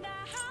is.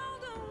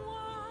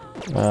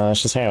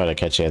 Let's just hang out with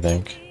Akechi, I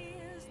think.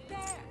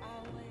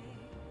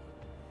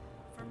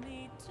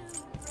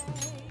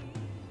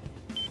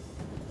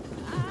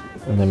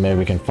 And then maybe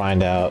we can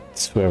find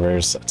out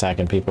whoever's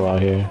attacking people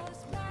out here.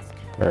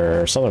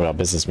 Or something about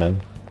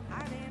businessmen.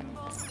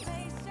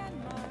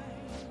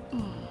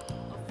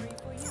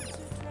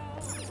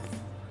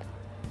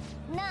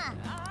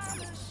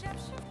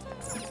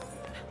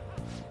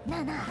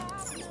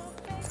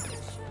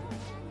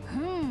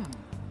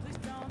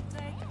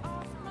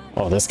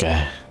 Oh, this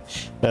guy.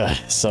 Ugh,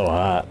 so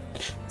hot.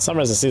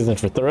 Summer is a season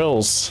for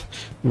thrills,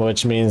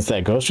 which means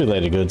that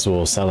ghost-related goods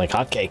will sell like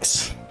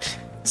hotcakes.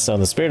 So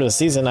in the spirit of the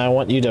season, I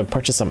want you to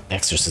purchase some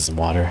exorcism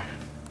water.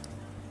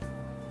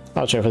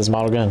 I'll check for this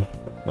model gun.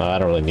 No, I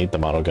don't really need the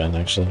model gun,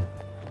 actually.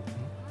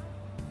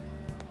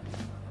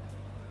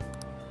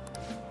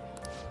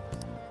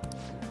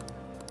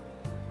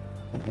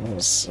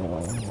 So...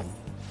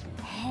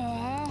 へえ。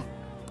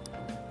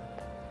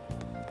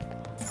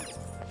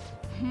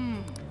う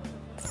ん。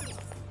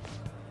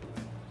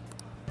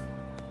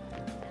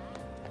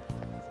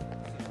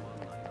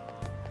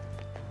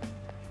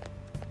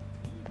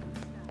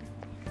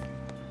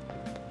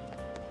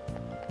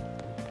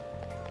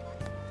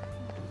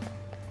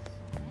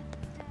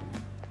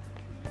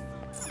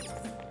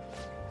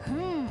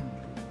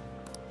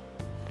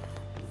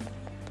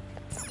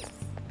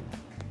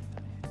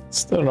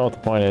Still don't know what the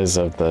point is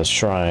of the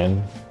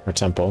shrine or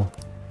temple.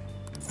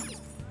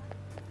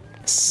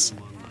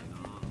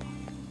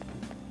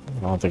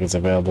 I don't think it's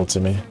available to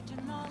me.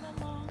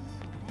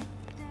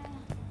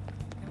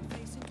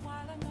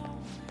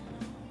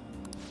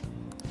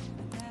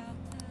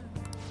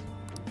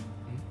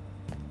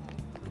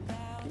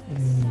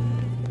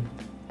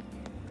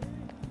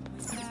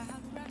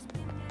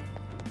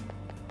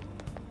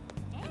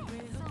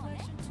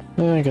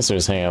 I guess we'll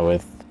just hang out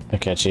with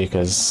Akechi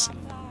because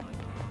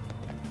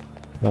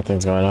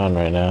nothing's going on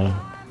right now.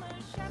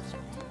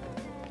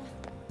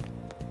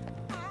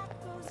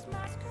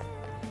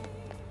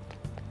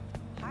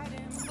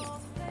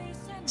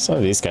 Some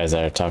of these guys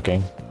are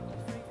talking,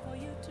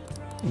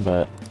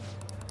 but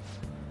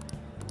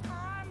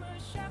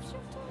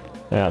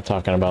they're not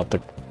talking about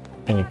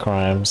any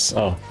crimes.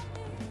 Oh.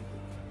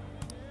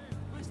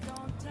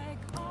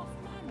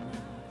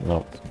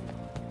 Nope.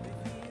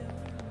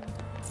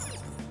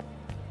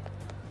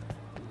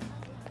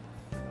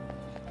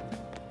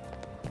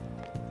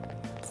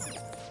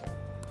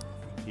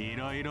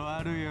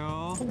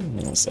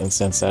 This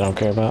incense I don't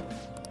care about.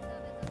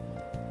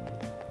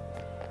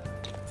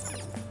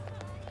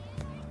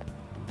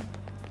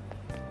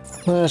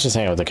 Let's just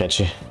hang out with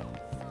Akechi.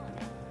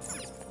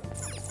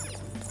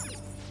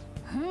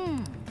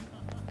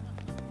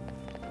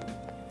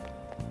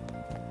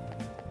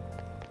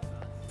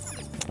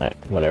 Alright,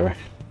 whatever.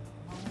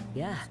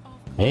 Yeah.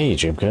 Hey,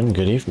 Dreamkun,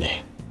 good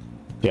evening.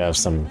 Do you have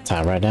some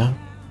time right now?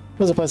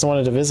 There's a place I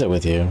wanted to visit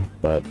with you,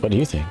 but what do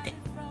you think?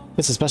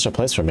 It's a special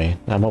place for me.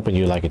 I'm hoping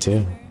you like it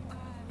too.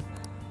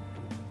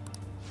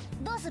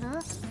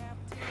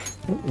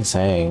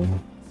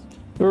 Saying,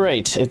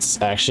 great,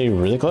 it's actually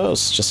really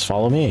close. Just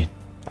follow me.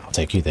 I'll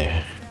take you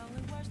there.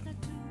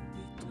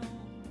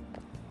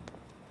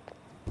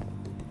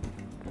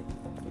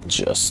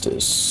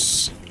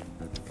 Justice.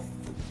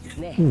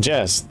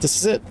 Jess, this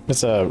is it.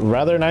 It's a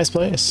rather nice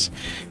place.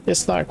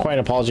 It's not quite an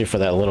apology for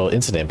that little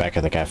incident back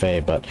at the cafe,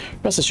 but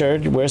rest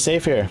assured, we're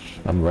safe here.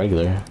 I'm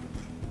regular.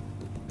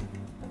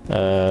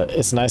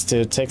 It's nice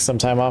to take some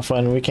time off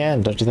when we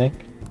can, don't you think?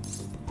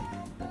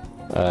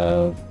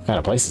 What kind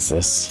of place is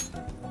this?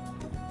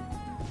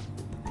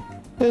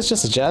 It's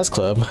just a jazz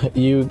club.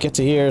 You get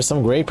to hear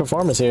some great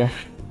performers here.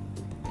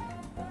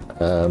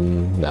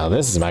 Now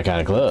this is my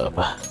kind of club.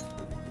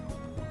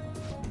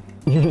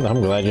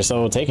 I'm glad you're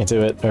so taken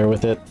to it, or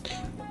with it.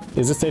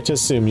 Is it safe to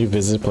assume you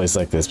visited a place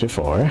like this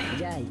before?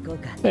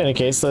 In any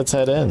case, let's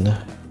head in.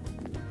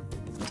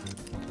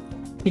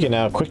 You can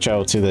now quick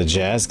travel to the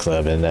jazz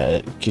club in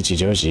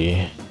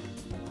Kichijoji.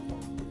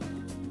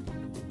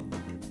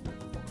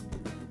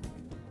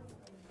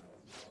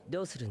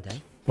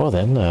 Well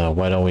then,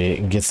 why don't we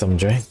get some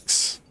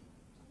drinks?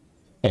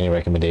 Any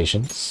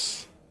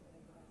recommendations?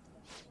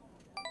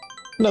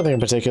 Nothing in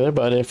particular,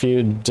 but if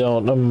you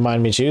don't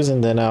mind me choosing,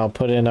 then I'll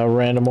put in a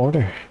random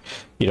order.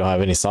 You don't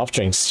have any soft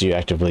drinks you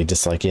actively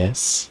dislike,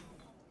 yes?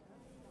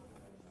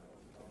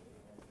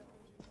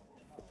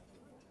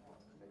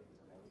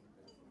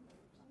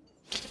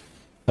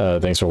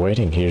 Thanks for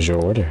waiting. Here's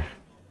your order.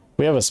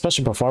 We have a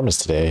special performance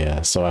today,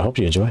 so I hope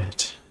you enjoy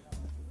it.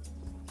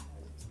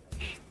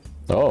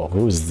 Oh,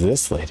 who's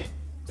this lady?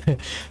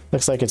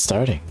 Looks like it's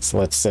starting, so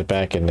let's sit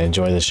back and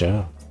enjoy the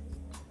show.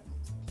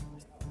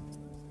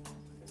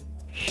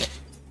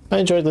 I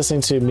enjoyed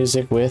listening to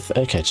music with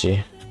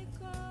Akechi.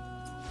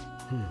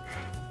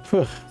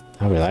 Whew,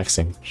 how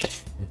relaxing.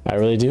 I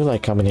really do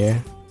like coming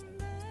here.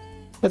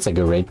 It's a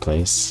great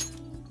place.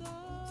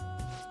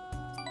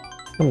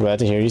 I'm glad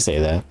to hear you say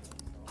that.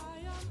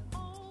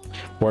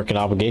 Work and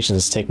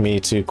obligations take me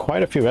to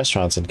quite a few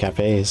restaurants and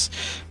cafes,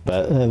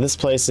 but this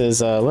place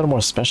is a little more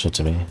special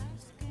to me.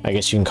 I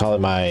guess you can call it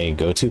my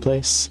go-to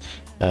place.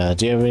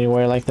 Do you have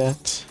anywhere like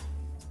that?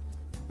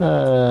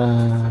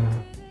 A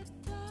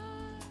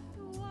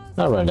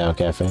rundown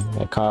cafe.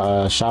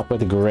 A shop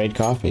with great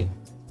coffee.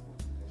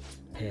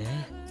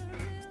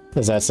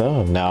 Is that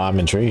so? Now I'm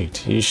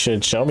intrigued. You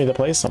should show me the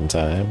place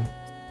sometime.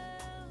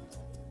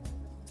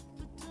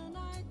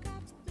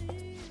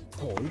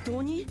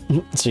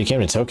 So you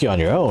came to Tokyo on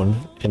your own,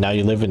 and now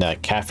you live in a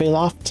cafe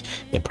loft?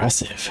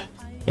 Impressive.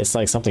 It's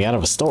like something out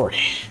of a story.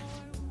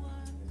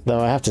 Though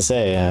I have to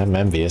say, I'm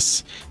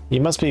envious.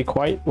 You must be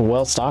quite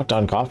well stocked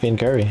on coffee and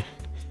curry.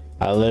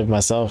 I live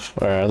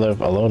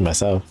alone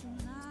myself,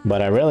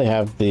 but I rarely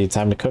have the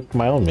time to cook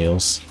my own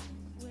meals.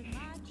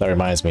 That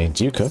reminds me,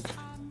 do you cook?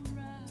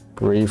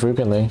 Pretty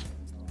frequently.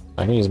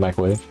 I can use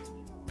microwave.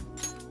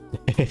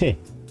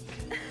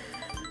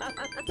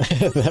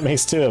 That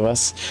makes two of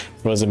us.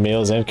 Frozen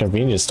meals and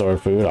convenience store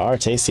food are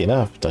tasty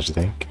enough, don't you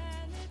think?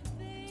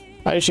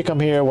 I usually come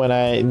here when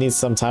I need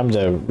some time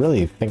to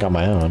really think on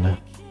my own.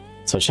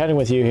 So chatting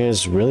with you here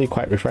is really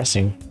quite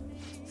refreshing.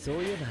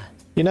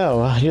 You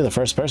know, you're the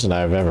first person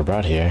I've ever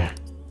brought here.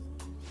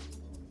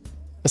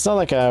 It's not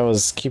like I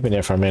was keeping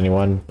it from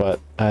anyone, but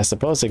I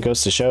suppose it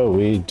goes to show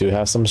we do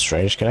have some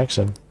strange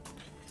connection.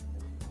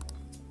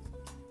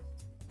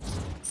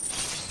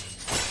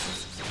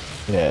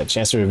 Yeah,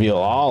 chance to reveal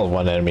all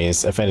one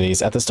enemy's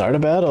affinities at the start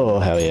of battle.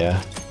 Hell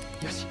yeah.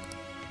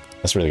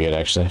 That's really good,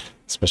 actually.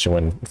 Especially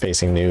when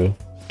facing new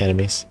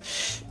enemies.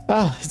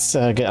 Ah, it's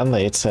getting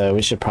late.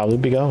 We should probably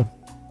be going.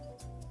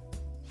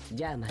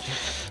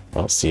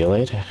 Well, see you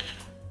later.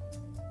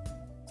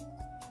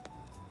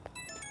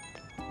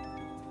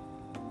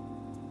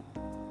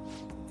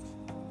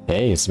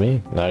 Hey, it's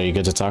me. Now, are you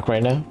good to talk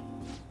right now?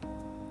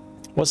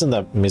 Wasn't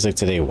that music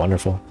today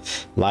wonderful?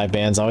 Live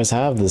bands always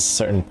have this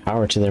certain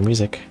power to their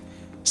music.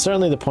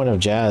 Certainly the point of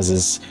jazz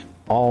is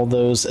all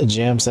those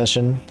jam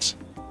sessions.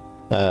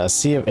 A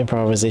sea of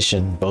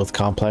improvisation, both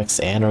complex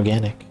and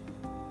organic.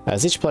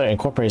 As each player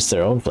incorporates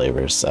their own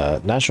flavors,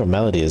 natural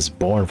melody is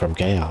born from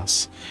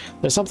chaos.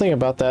 There's something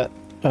about that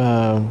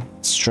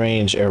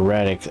strange,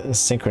 erratic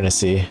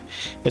synchronicity.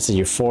 It's a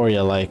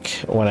euphoria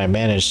like when I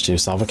managed to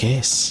solve a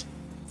case.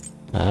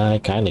 I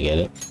kinda get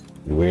it,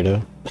 you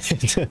weirdo.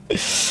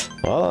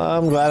 Well,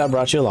 I'm glad I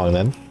brought you along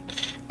then.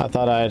 I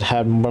thought I'd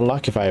have more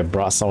luck if I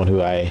brought someone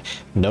who I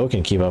know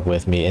can keep up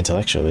with me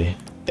intellectually.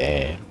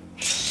 Damn.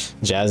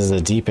 Jazz is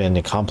a deep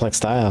and complex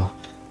style.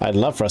 I'd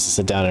love for us to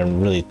sit down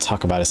and really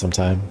talk about it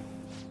sometime.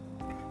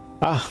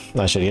 Ah,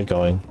 I should get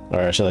going,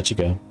 or I should let you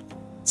go.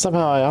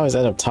 Somehow I always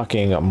end up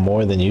talking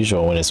more than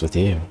usual when it's with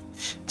you.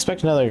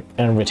 Expect another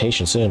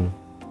invitation soon.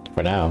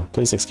 For now,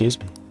 please excuse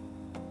me.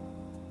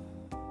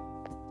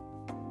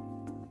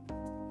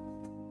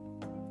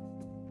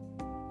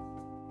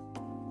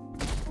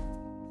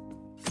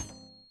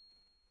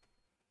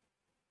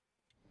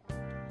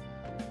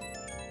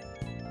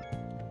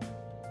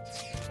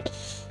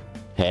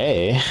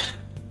 Hey.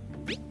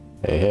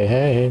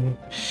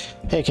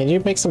 Hey, can you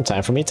make some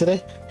time for me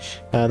today?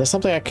 There's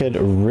something I could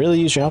really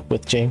use your help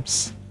with,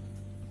 James.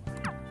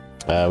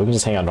 We can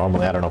just hang out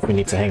normally. I don't know if we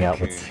need to hang out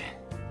with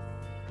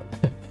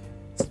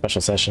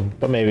special session,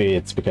 but maybe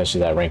it's because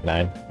she's at rank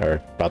 9,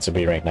 or about to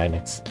be rank 9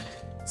 next.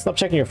 Stop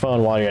checking your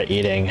phone while you're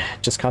eating.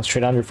 Just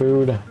concentrate on your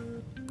food.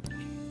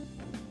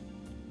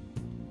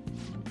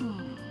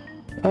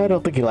 I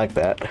don't think you like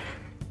that.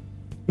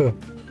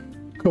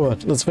 Come on,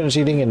 let's finish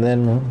eating and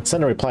then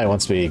send a reply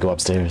once we go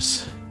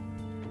upstairs.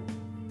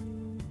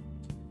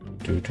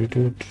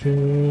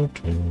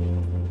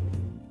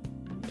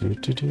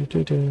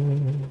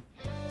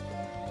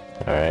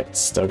 Alright,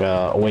 still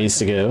got a ways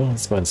to go.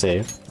 Let's go ahead and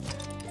save.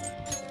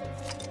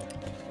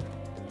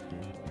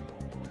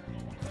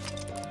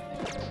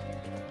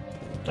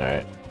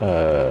 Alright,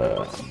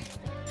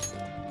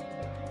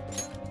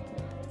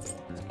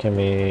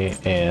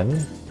 Kimmy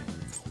and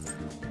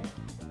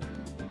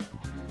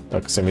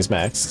Kazumi's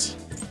maxed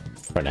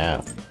for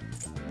now.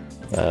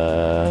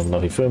 No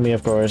Hifumi,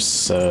 of course,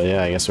 so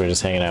yeah, I guess we're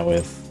just hanging out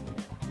with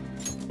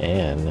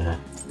Anne.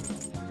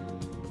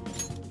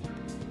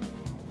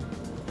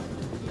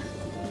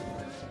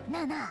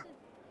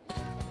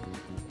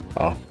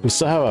 Oh, we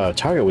still have a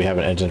target we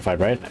haven't identified,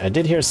 right? I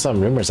did hear some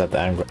rumors at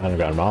the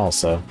Underground Mall,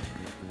 so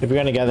if you're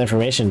going to gather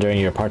information during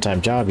your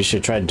part-time job, you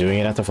should try doing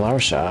it at the flower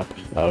shop.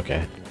 Oh,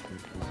 okay.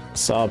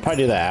 So I'll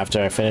probably do that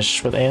after I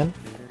finish with Anne,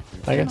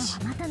 I guess.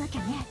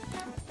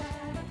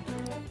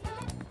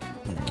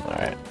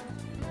 Alright.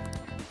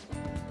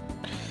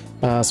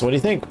 So what do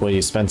you think? Will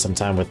you spend some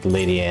time with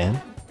Lady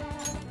Anne?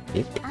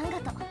 Yep.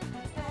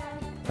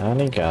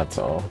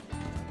 Arigato.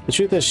 The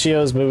truth is,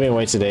 Shio's moving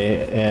away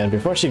today, and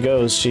before she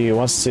goes, she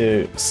wants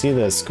to see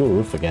the school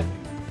roof again.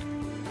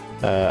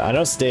 I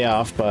know it's a day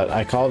off, but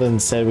I called and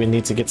said we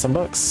need to get some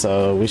books,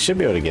 so we should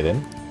be able to get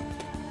in.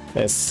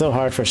 It's still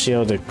hard for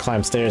Shio to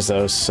climb stairs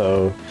though,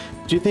 so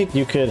do you think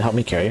you could help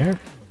me carry her?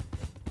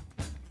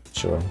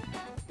 Sure.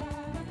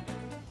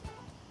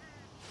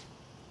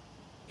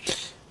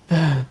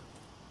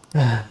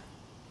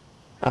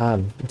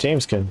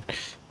 James can.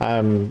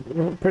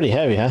 I'm pretty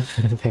heavy, huh?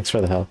 Thanks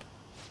for the help.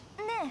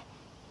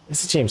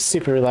 This James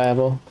super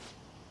reliable.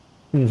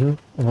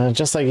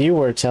 Just like you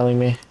were telling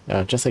me.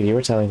 Just like you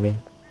were telling me.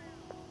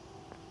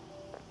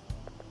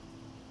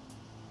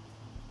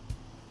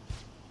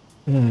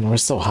 We're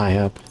so high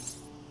up.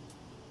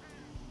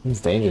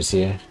 It's dangerous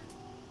here.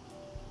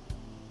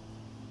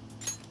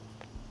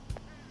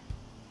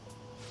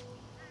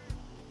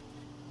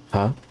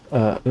 Huh?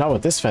 Not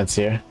with this fence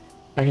here.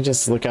 I can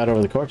just look out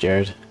over the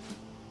courtyard.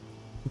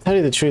 To tell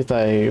you the truth,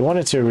 I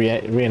wanted to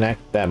reenact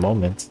that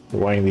moment,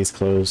 wearing these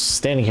clothes,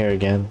 standing here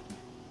again.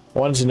 I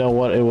wanted to know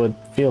what it would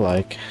feel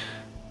like.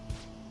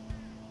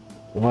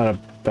 What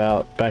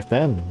about back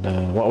then?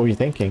 What were you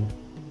thinking?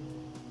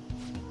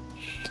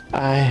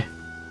 I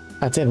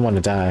didn't want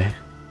to die.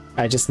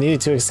 I just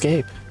needed to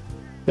escape.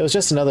 It was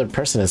just another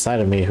person inside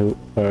of me who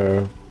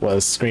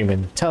was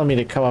screaming, telling me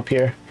to come up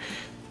here.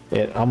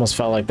 It almost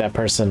felt like that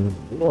person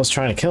was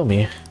trying to kill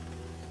me.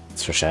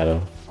 It's for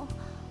Shadow.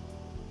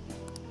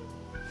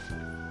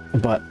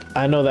 But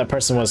I know that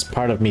person was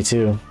part of me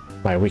too,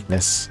 my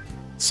weakness.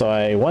 So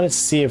I wanted to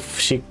see if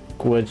she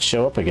would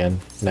show up again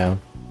now.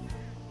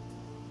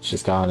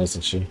 She's gone,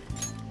 isn't she?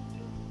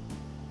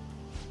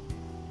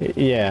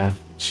 Yeah,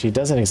 she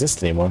doesn't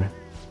exist anymore.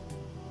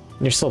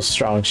 You're so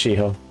strong,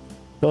 Shiho.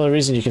 The only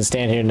reason you can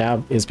stand here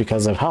now is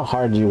because of how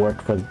hard you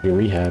worked for your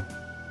rehab.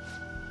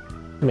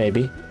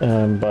 Maybe,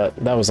 but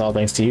that was all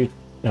thanks to you.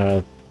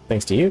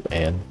 Thanks to you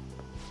and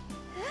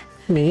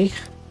me.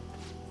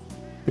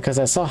 Because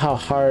I saw how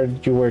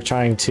hard you were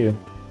trying to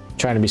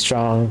be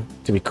strong,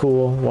 to be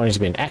cool, wanting to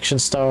be an action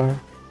star,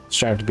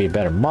 striving to be a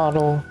better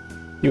model.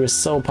 You were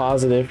so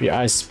positive, your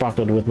eyes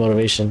sparkled with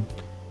motivation.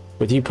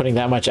 With you putting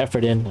that much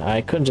effort in,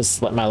 I couldn't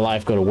just let my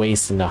life go to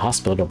waste in a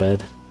hospital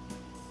bed.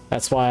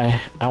 That's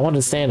why I wanted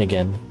to stand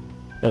again.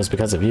 It was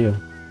because of you.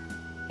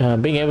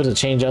 Being able to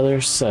change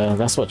others,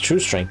 that's what true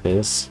strength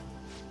is.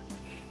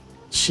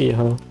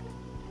 Shiho.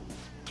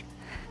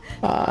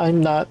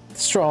 I'm not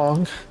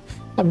strong.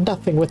 I'm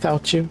nothing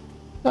without you.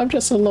 I'm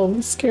just a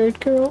lonely, scared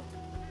girl.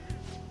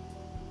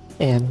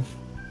 And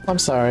I'm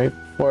sorry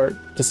for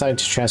deciding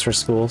to transfer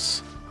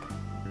schools.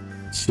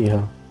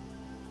 Shiho.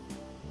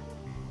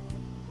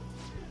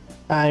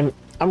 I'm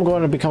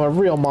going to become a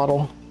real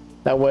model.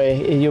 That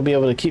way you'll be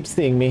able to keep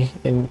seeing me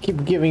and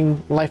keep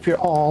giving life your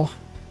all.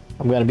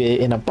 I'm going to be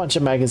in a bunch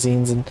of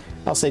magazines and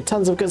I'll say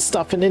tons of good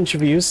stuff in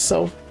interviews,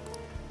 so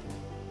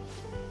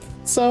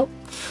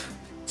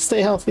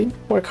stay healthy,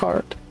 work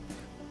hard,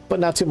 but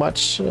not too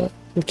much, and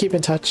keep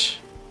in touch.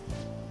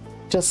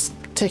 Just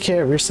take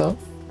care of yourself.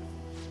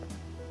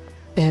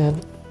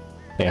 And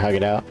yeah, hug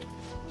it out.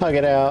 Hug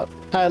it out.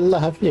 I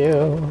love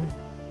you.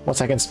 Once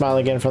I can smile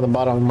again from the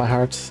bottom of my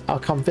heart, I'll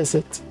come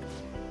visit.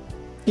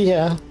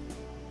 Yeah.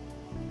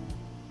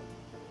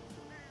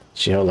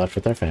 Shiho left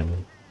with her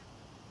family.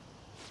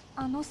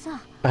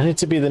 I need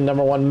to be the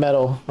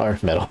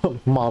 #1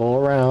 model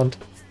around.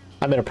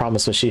 I made a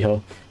promise with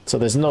Shiho, so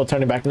there's no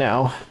turning back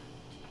now.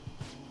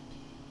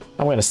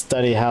 I'm going to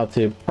study how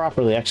to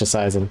properly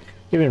exercise and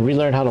even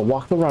relearn how to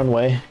walk the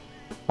runway.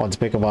 I want to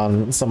pick up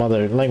on some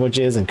other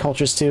languages and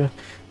cultures too,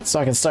 so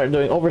I can start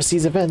doing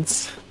overseas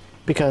events.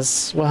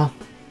 Because, well,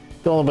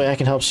 the only way I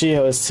can help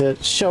Shiho is to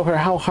show her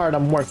how hard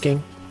I'm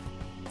working.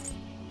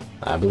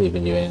 I believe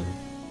in you, Anne.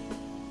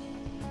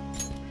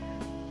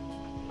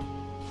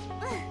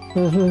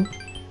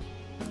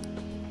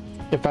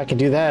 If I can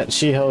do that,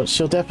 Shiho,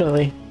 she'll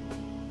definitely...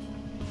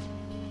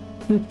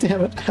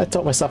 Damn it, I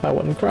told myself I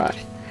wouldn't cry.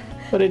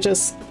 But it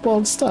just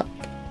won't stop.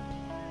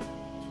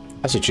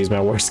 I should choose my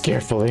words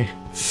carefully.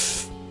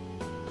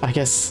 I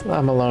guess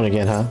I'm alone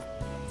again, huh?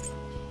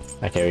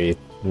 I can't be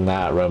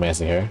not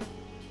romancing her.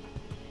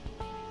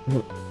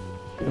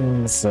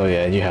 So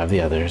yeah, you have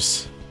the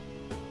others.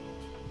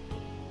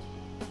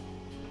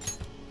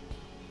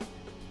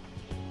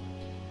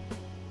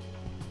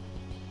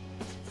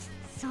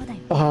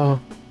 Oh,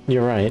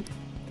 you're right.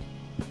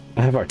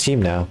 I have our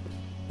team now.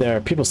 There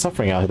are people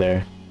suffering out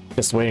there,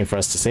 just waiting for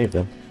us to save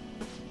them.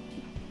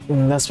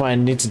 And that's why I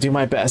need to do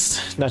my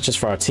best, not just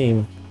for our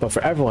team, but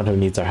for everyone who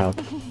needs our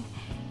help.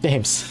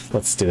 James,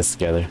 let's do this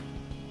together.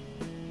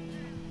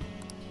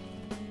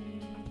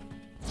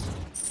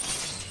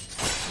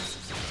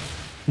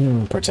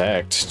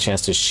 Protect.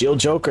 Chance to shield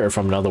Joker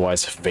from an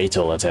otherwise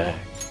fatal attack.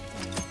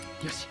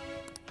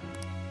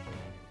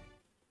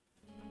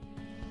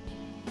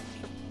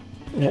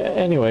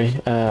 Anyway,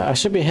 I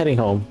should be heading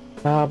home.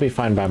 I'll be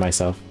fine by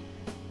myself.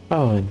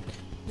 Oh, and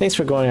thanks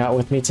for going out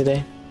with me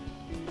today.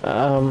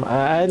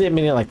 I didn't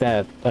mean it like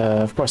that.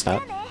 Of course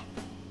not.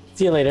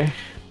 See you later.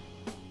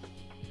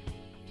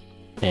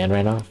 And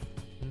ran off.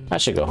 I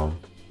should go home.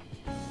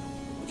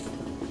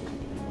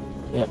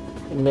 Yep.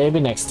 Maybe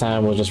next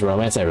time we'll just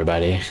romance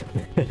everybody.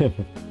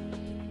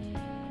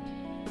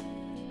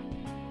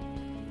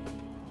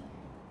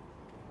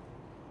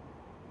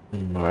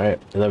 Alright,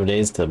 11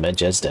 days to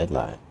Medjed's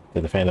deadline.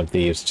 Did the Phantom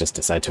Thieves just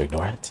decide to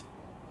ignore it?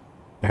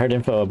 I heard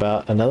info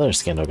about another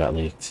scandal got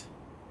leaked.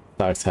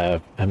 Dogs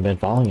have been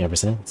following ever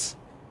since.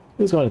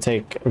 Who's going to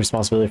take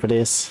responsibility for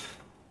this?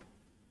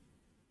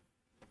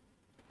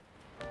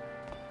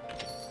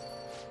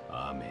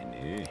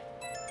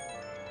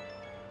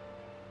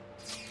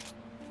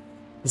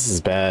 This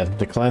is bad.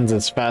 The cleanse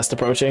is fast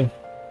approaching.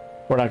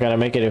 We're not gonna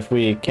make it if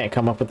we can't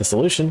come up with a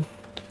solution.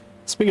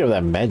 Speaking of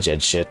that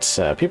Medjed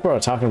shit, people are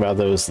talking about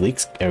those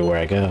leaks everywhere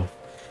I go.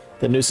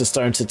 The noose is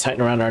starting to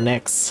tighten around our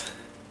necks.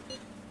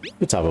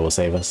 Futaba will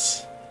save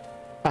us.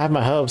 I have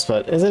my hopes,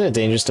 but isn't it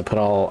dangerous to put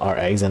all our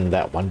eggs in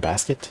that one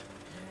basket?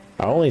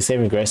 Our only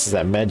saving grace is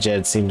that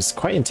Medjed seems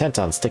quite intent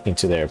on sticking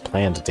to their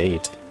planned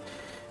date.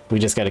 We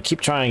just gotta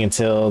keep trying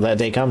until that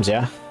day comes,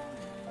 yeah?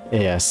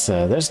 Yes,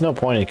 there's no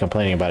point in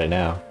complaining about it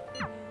now.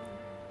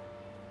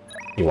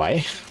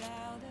 Iwai?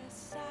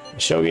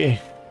 Shogi?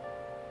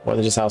 More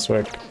than just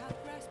housework.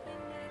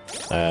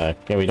 Yeah,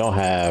 we don't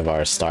have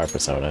our star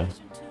persona.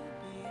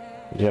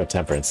 We do have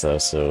temperance though,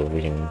 so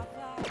we can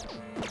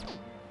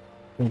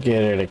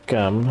get her to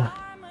come.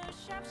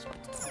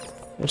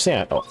 I'm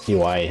saying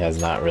UI has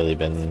not really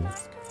been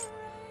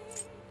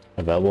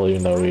available,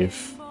 even though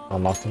we've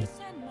unlocked them.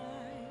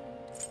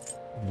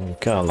 We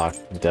could unlock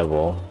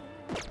Devil.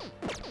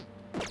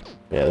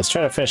 Yeah, let's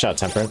try to finish out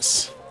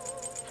temperance.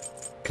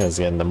 Because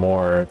again, the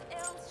more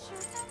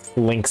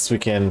links we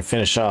can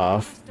finish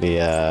off, the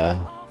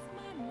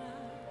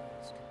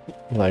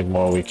like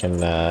more we can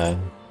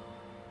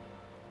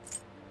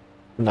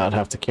not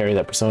have to carry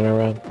that persona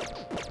around.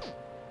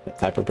 That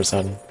type of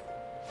persona.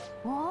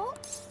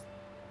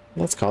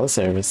 Let's call the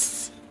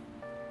service.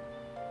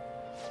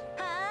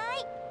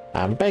 Hi.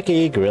 I'm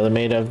Becky, gorilla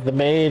maid of the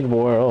maid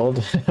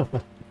world.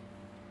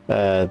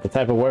 The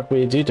type of work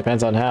we do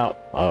depends on how...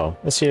 Oh,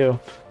 it's you.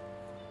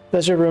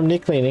 Does your room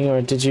need cleaning,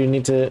 or did you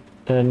need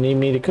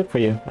me to cook for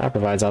you? I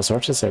provide all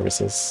sorts of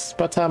services.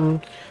 But,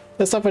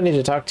 there's stuff I need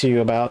to talk to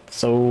you about,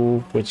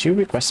 so would you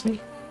request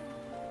me?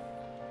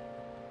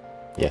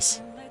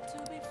 Yes.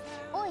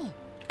 Oi.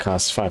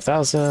 Costs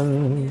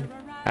 5,000.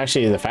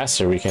 Actually, the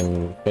faster we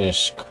can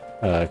finish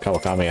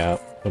Kawakami out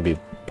would be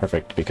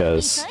perfect,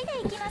 because... 急いで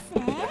行きます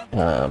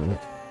ね。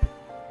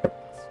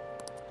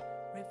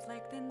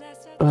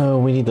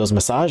we need those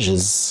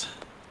massages.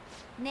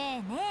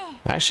 ねえね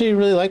I actually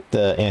really like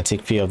the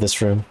antique feel of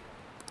this room.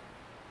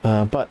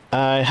 But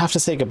I have to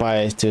say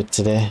goodbye to it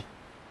today.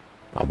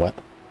 Oh, what?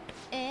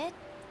 え。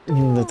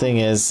The thing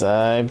is,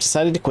 I've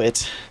decided to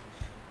quit.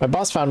 My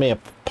boss found me a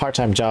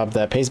part-time job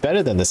that pays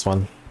better than this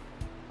one.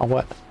 Oh,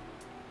 what?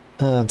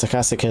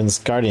 Takase-kun's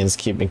guardians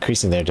keep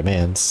increasing their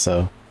demands,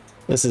 so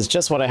this is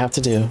just what I have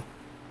to do.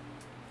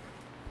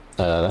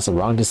 That's a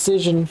wrong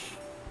decision.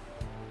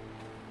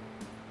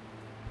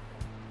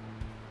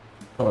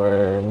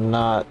 Or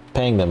not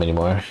paying them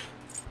anymore.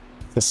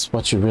 Is this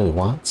what you really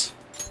want?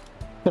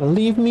 Gonna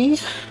leave me?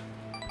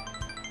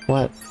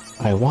 What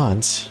I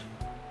want?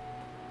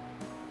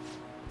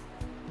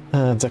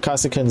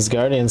 Takase-kun's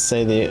guardians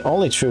say the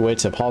only true way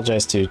to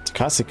apologize to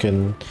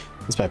Takase-kun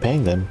is by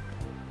paying them.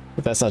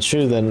 If that's not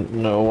true, then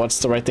no, what's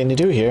the right thing to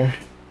do here?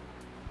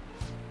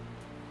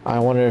 I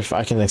wonder if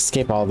I can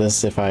escape all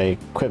this if I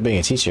quit being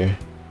a teacher.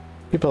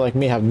 People like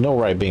me have no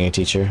right being a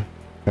teacher.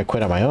 If I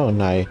quit on my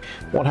own, I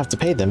won't have to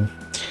pay them.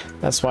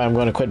 That's why I'm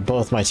going to quit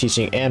both my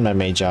teaching and my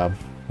maid job.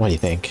 What do you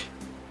think?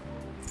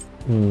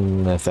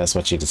 If that's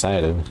what you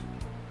decided.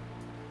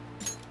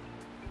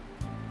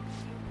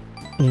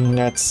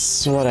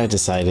 That's what I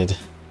decided.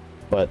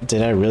 But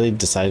did I really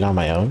decide on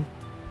my own?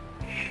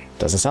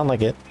 Doesn't sound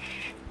like it.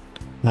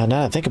 Now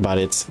that I think about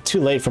it, it's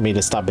too late for me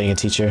to stop being a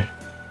teacher.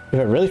 If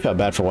I really felt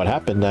bad for what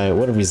happened, I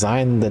would have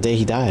resigned the day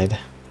he died.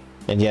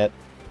 And yet,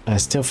 I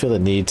still feel the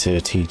need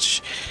to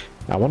teach.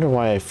 I wonder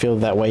why I feel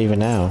that way even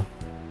now.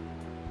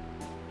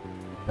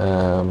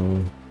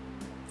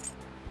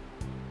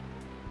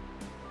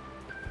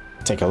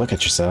 Take a look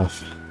at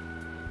yourself.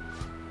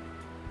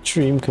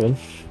 Dream-kun.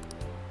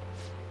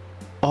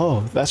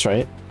 Oh, that's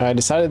right. I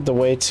decided the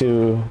way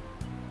to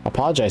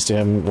apologize to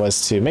him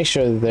was to make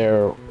sure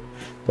there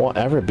won't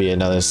ever be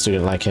another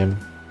student like him.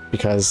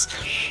 Because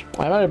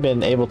I might have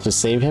been able to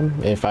save him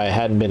if I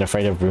hadn't been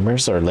afraid of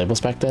rumors or labels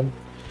back then.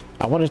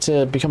 I wanted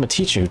to become a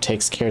teacher who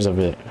takes care of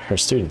her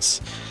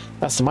students.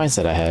 That's the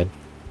mindset I had.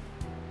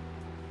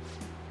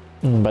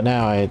 But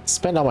now I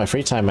spend all my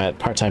free time at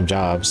part-time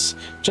jobs,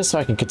 just so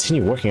I can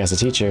continue working as a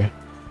teacher.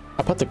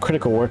 I put the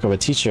critical work of a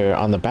teacher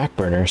on the back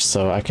burner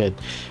so I could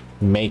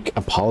make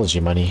apology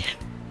money.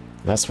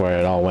 That's where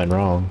it all went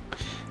wrong.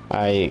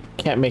 I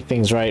can't make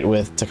things right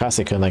with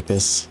Takase-kun like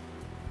this.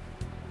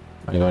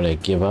 Am I going to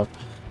give up?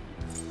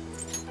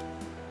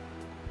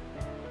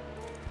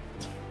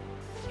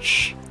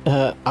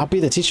 I'll be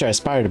the teacher I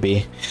aspire to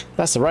be.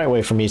 That's the right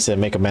way for me to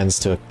make amends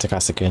to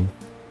Takase-kun.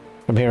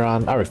 From here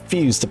on, I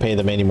refuse to pay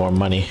them any more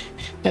money.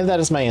 And that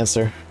is my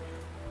answer.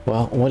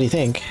 Well, what do you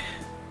think?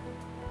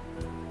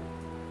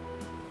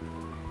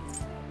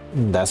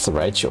 That's the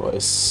right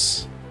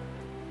choice.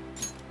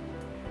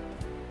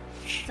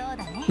 そう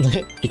だ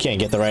ね。 You can't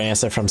get the right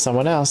answer from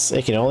someone else.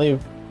 It can only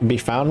be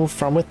found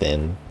from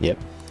within. Yep.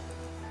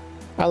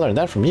 I learned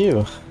that from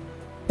you.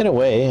 In a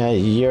way,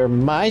 you're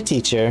my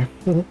teacher.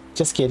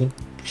 Just kidding.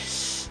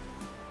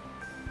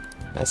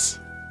 Nice.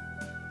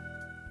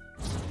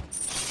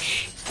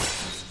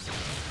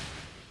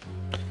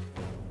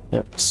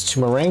 Yep, it's 2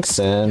 more ranks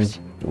and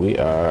we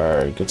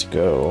are good to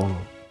go.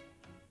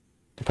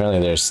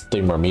 Apparently there's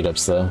 3 more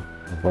meetups though,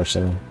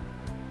 unfortunately.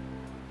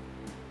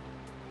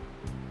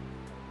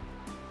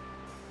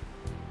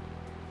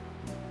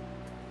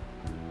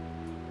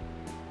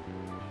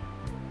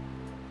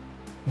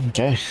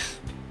 Okay.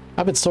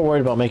 I've been so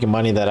worried about making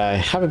money that I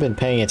haven't been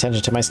paying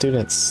attention to my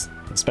students,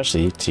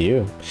 especially to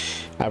you.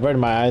 I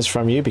averted my eyes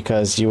from you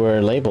because you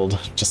were labeled,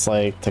 just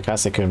like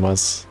Takase-kun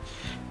was.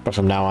 But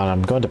from now on,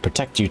 I'm going to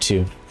protect you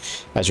two.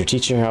 As your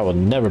teacher, I will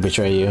never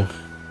betray you.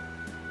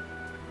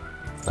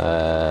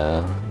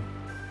 Okay,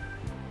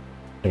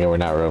 we're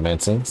not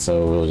romancing,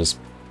 so we'll just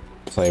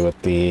play with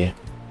the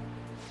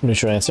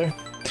neutral answer.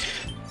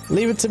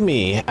 Leave it to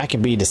me. I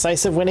can be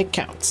decisive when it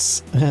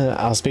counts.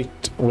 I'll speak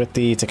with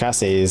the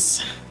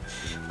Takases.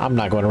 I'm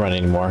not going to run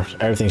anymore.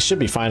 Everything should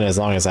be fine as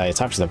long as I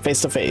talk to them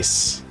face to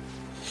face.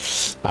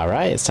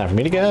 Alright, it's time for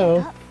me to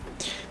go.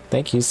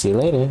 Thank you, see you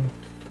later.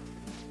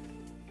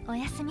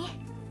 Oyasumi.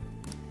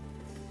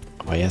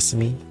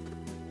 Oyasumi.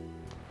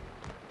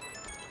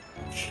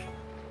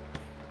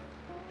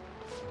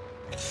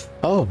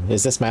 Oh,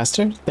 is this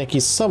Master? Thank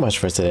you so much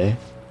for today.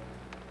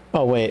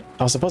 Oh wait,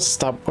 I was supposed to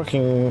stop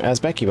working as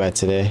Becky by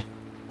today.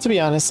 To be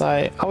honest,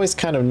 I always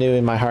kind of knew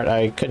in my heart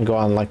I couldn't go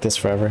on like this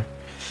forever.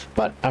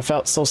 But I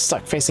felt so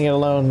stuck facing it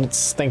alone.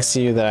 It's thanks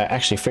to you that I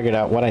actually figured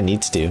out what I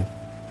need to do.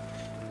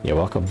 You're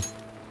welcome.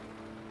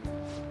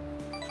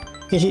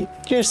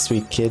 You're a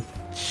sweet kid.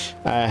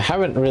 I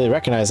haven't really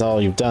recognized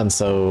all you've done,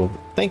 so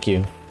thank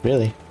you,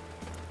 really.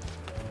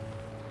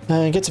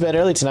 Get to bed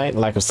early tonight.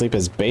 Lack of sleep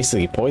is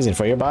basically poison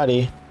for your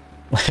body.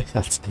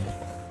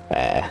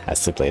 I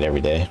sleep late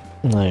every day.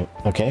 Like,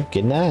 okay,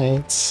 good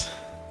night.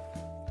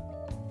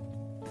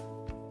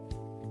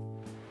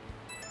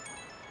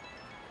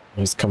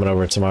 Who's coming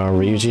over tomorrow?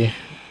 Ryuji?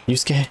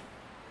 Yusuke?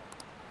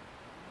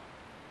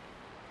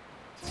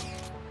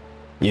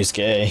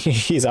 Yusuke,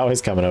 he's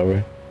always coming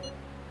over.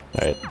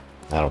 Alright,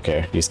 I don't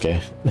care,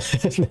 Yusuke.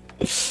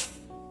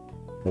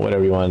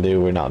 Whatever you want to do,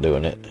 we're not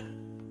doing it.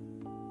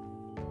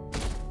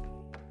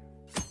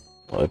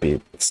 Well, it'd be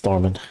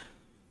storming.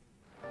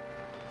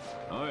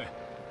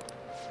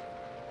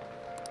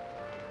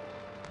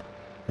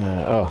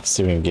 Oh,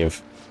 so we can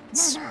give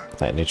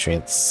plant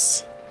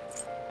nutrients.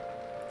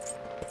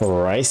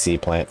 Pricey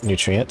plant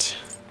nutrient.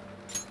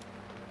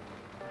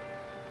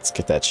 Let's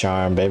get that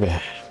charm, baby.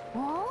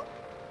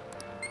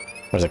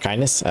 Was it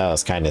kindness? Oh,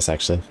 it's kindness,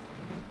 actually.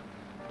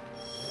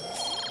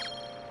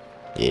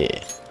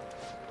 Yeah.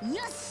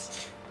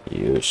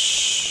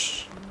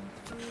 Yush.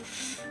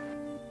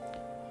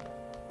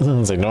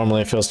 It's like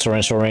normally if it feels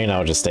torrential rain, I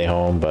would just stay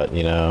home, but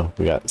you know,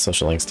 we got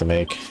social links to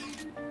make.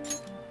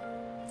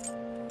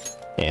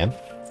 And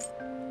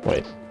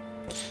wait.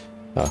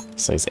 Oh,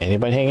 so is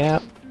anybody hanging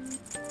out?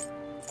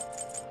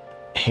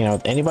 Hanging out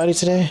with anybody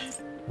today?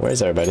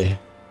 Where's everybody?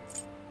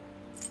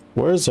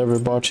 Where's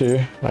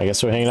everybody? I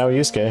guess we're hanging out with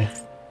Yusuke.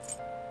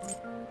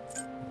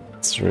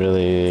 It's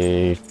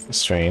really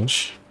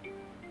strange.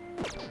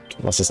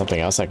 Unless there's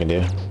something else I can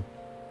do.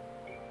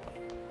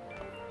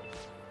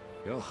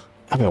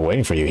 I've been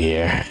waiting for you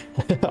here.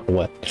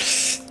 What?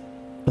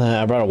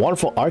 I brought a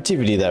wonderful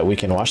RTVD that we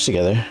can watch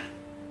together.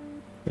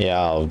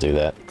 Yeah, I'll do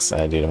that because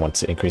I do want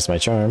to increase my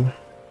charm.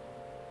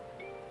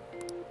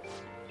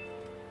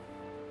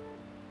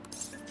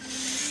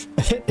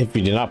 If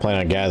we do not plan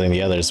on gathering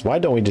the others, why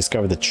don't we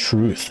discover the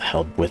truth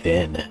held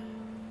within?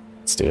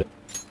 Let's do it.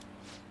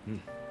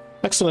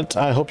 Excellent.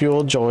 I hope you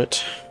will enjoy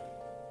it.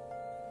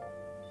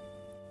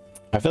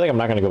 I feel like I'm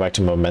not going to go back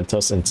to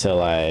Mementos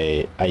until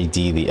I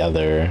ID the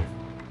other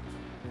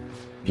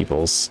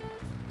people's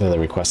other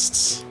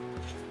requests.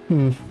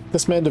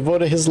 This man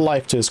devoted his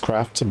life to his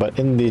craft, but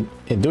in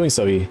doing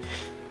so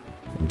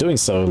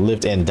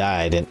lived and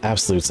died in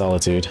absolute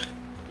solitude.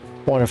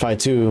 I wonder if I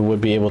too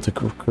would be able to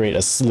create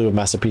a slew of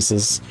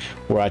masterpieces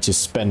were I to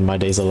spend my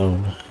days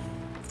alone.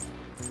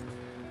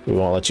 We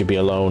won't let you be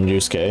alone,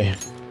 Yusuke.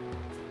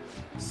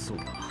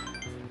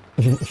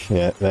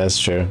 Yeah, that's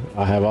true.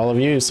 I have all of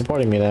you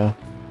supporting me now.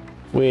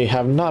 We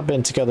have not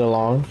been together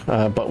long,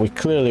 but we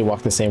clearly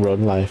walk the same road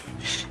in life.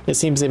 It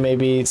seems it may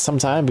be some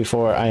time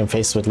before I am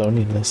faced with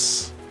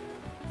loneliness.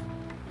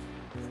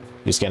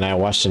 Yusuke and I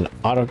watched an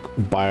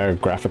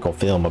autobiographical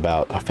film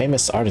about a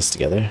famous artist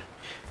together.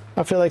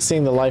 I feel like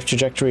seeing the life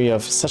trajectory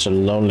of such a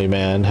lonely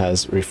man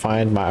has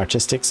refined my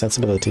artistic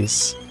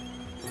sensibilities.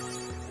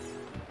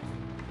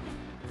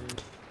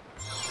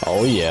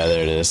 Oh yeah,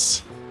 there it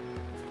is.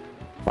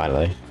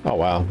 Finally. Oh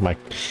wow, my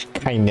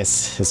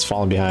kindness has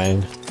fallen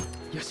behind.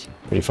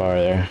 Pretty far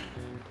there.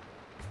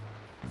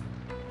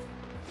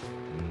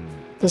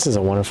 This is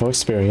a wonderful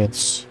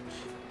experience.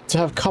 To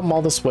have come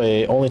all this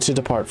way only to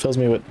depart fills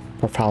me with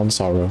profound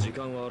sorrow. I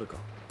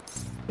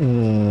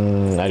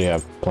do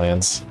have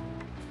plans.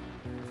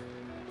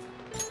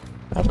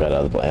 I've got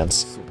other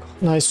plans.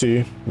 I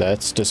see.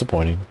 That's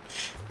disappointing.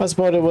 I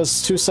suppose it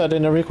was too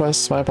sudden a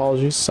request. My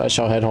apologies. I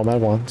shall head home at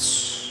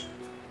once.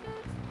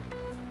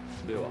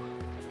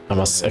 I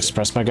must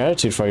express my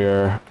gratitude for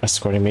your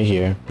escorting me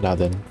here. Now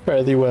then,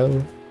 fare thee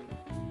well.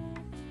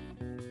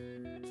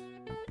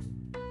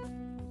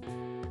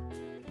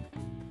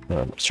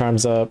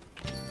 Charms up.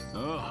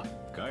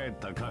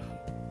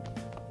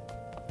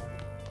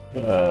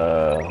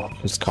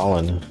 Who's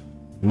calling?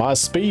 My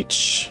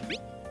speech.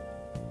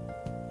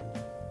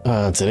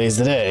 Today's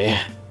the day.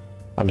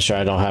 I'm sure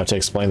I don't have to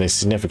explain the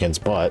significance,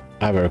 but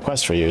I have a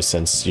request for you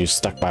since you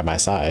stuck by my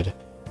side.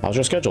 How's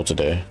your schedule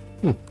today?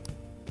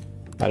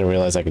 I didn't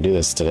realize I could do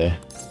this today.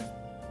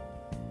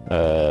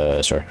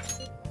 Sure.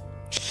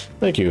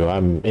 Thank you,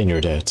 I'm in your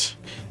debt.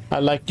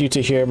 I'd like you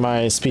to hear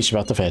my speech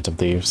about the Phantom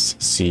Thieves.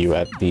 See you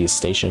at the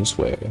Station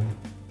Square.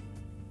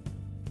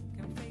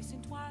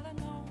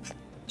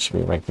 Should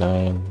be rank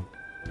 9.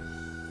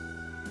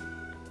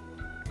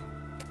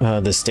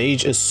 The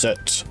stage is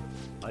set.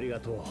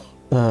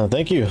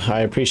 Thank you.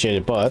 I appreciate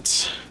it,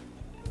 but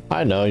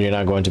I know you're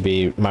not going to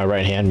be my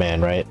right-hand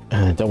man, right?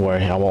 Don't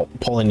worry, I won't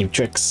pull any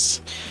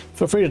tricks.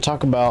 Feel free to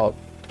talk about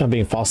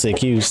being falsely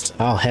accused.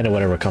 I'll handle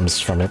whatever comes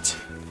from it.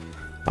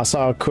 I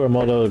saw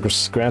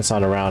Kuramoto's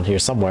grandson around here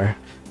somewhere.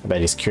 I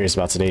bet he's curious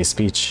about today's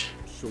speech.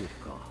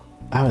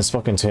 I haven't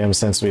spoken to him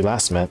since we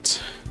last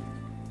met.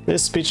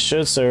 This speech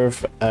should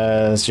serve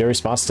as your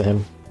response to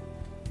him.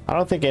 I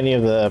don't think any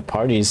of the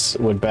parties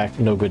would back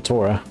No Good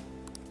Tora.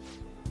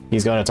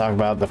 He's going to talk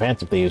about the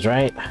Phantom Thieves,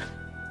 right?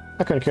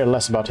 I couldn't care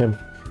less about him.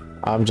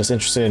 I'm just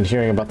interested in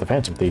hearing about the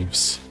Phantom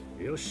Thieves.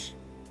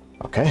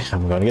 Okay,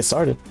 I'm going to get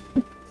started.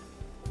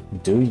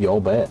 Do your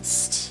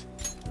best.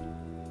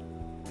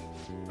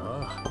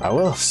 I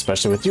will,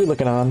 especially with you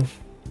looking on.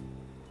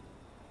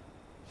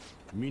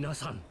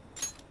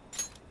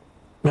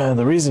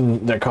 The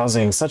reason they're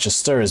causing such a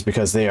stir is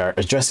because they are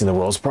addressing the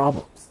world's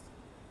problems.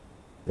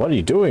 What are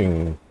you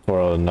doing,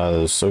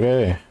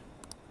 Toranazuge?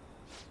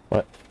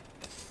 What?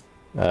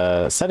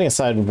 Setting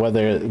aside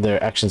whether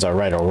their actions are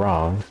right or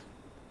wrong,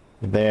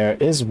 there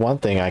is one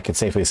thing I can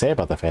safely say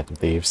about the Phantom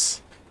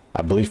Thieves.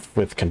 I believe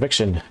with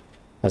conviction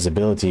has the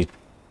ability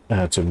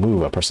to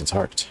move a person's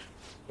heart.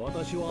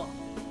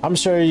 I'm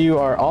sure you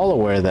are all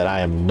aware that I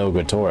am No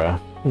Good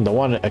Tora, the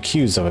one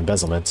accused of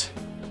embezzlement.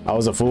 I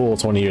was a fool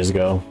 20 years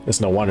ago.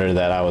 It's no wonder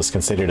that I was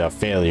considered a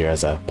failure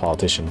as a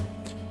politician.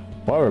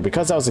 However,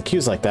 because I was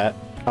accused like that,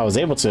 I was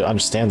able to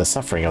understand the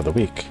suffering of the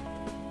weak.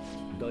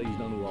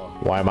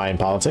 Why am I in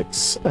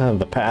politics? In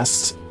the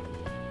past,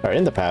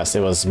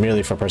 it was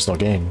merely for personal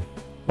gain.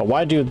 But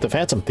why do the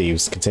Phantom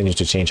Thieves continue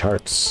to change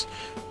hearts?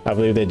 I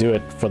believe they do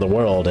it for the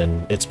world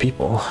and its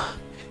people.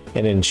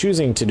 And in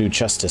choosing to do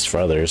justice for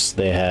others,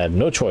 they had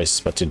no choice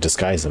but to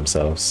disguise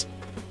themselves.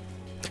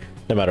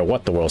 No matter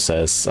what the world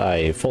says,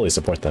 I fully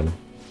support them.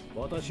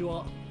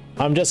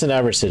 I'm just an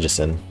average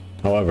citizen.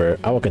 However,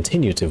 I will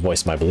continue to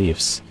voice my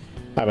beliefs.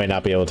 I may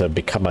not be able to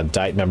become a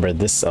Diet member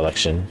this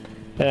election,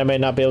 and I may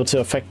not be able to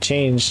affect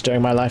change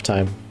during my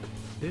lifetime.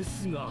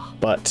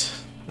 But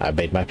I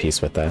made my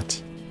peace with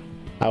that.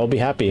 I will be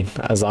happy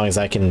as long as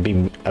I can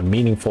be a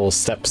meaningful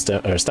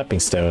stepping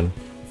stone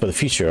for the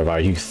future of our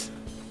youth.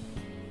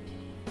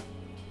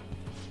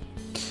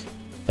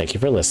 Thank you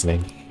for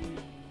listening.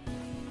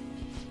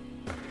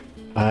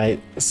 I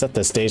set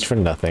the stage for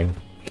nothing.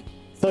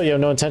 So you have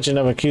no intention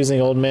of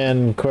accusing old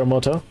man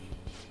Kuramoto?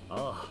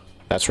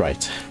 That's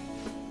right.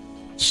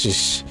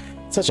 Sheesh.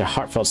 Such a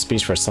heartfelt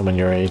speech for someone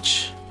your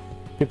age.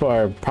 People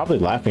are probably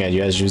laughing at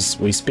you as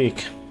we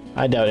speak.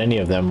 I doubt any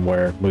of them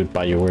were moved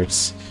by your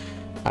words.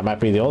 I might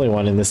be the only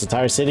one in this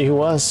entire city who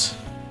was.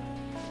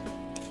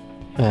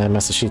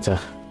 Masashita.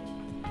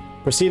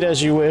 Proceed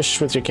as you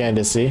wish with your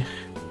candidacy.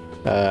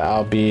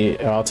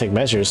 I'll take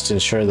measures to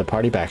ensure the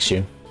party backs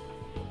you.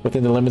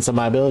 Within the limits of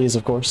my abilities,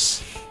 of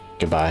course.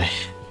 Goodbye.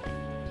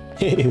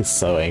 He's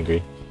so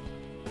angry.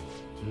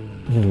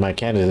 My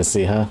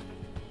candidacy, huh?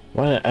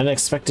 What an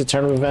unexpected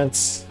turn of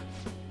events.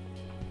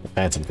 The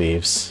Phantom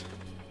Thieves.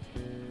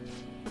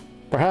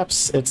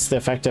 Perhaps it's the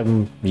effect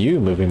of you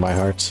moving my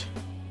heart.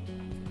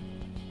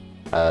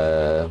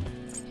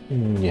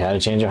 You had a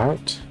change of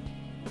heart?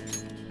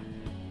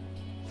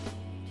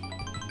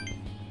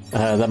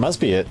 That must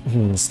be it.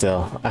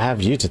 Still, I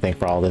have you to thank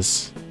for all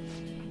this.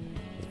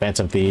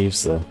 Phantom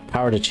Thieves, the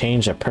power to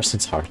change a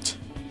person's heart.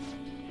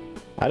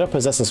 I don't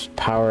possess a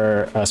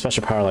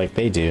special power like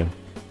they do,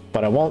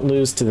 but I won't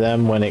lose to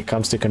them when it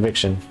comes to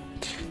conviction.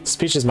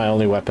 Speech is my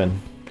only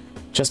weapon.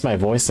 Just my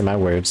voice and my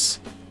words.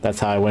 That's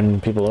how I win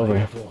people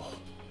over.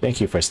 Thank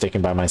you for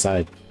sticking by my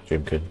side,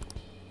 Dreamkun.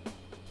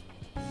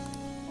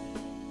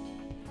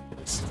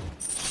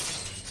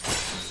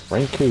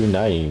 Ranku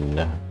 9.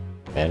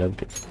 Man of...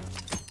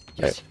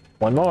 Right,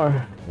 one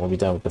more. We'll be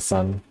done with the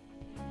Sun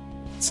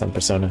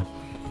persona.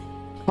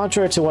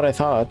 Contrary to what I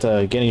thought,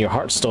 getting your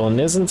heart stolen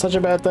isn't such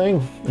a bad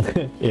thing.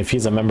 If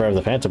he's a member of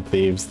the Phantom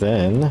Thieves,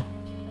 then...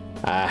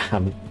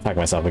 I'm talking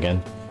myself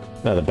again.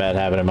 Another bad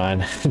habit of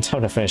mine.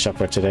 Time to finish up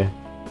for today.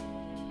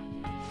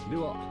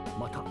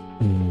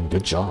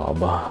 Good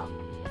job.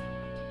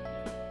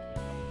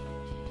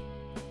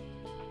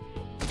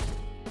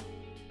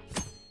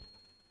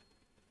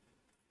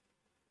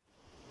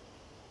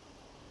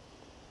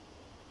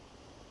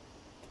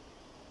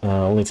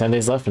 Only 10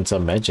 days left until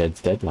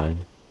Medjed's deadline.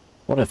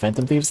 What are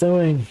Phantom Thieves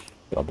doing?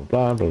 Blah blah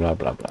blah blah blah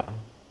blah blah.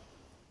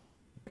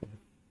 Okay.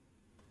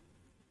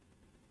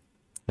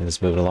 And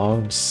just moving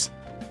along. Just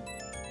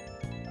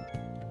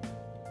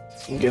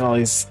get all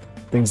these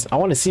things. I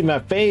want to see my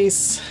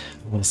face.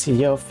 I want to see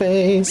your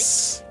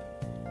face.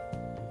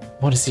 I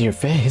want to see your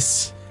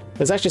face.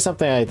 There's actually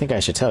something I think I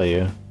should tell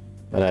you,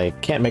 but I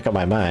can't make up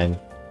my mind.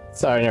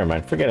 Sorry, never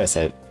mind. Forget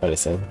what I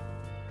said.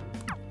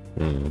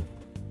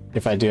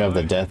 If I do have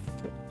the death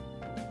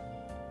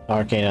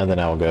Arcana, then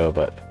I'll go,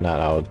 but if not,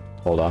 I'll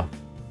hold off.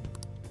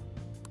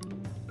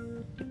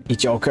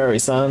 Eat your curry,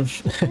 son.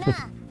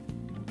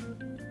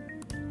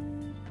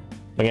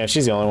 Again, if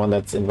she's the only one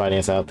that's inviting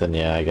us out, then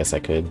yeah, I guess I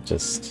could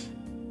just...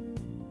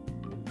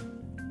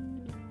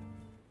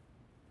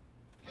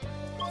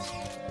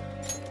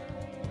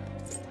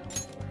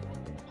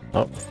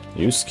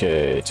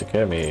 Yusuke,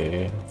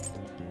 Takemi.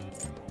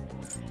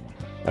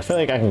 I feel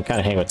like I can kind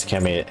of hang with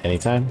Takemi at any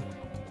time.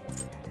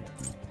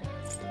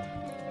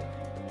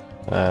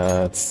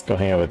 Let's go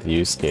hang out with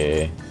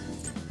Yusuke.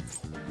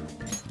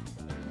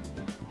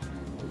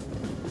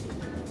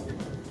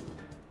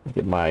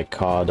 Get my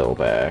Kado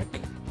back.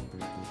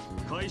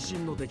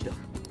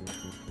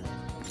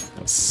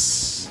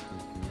 Yes.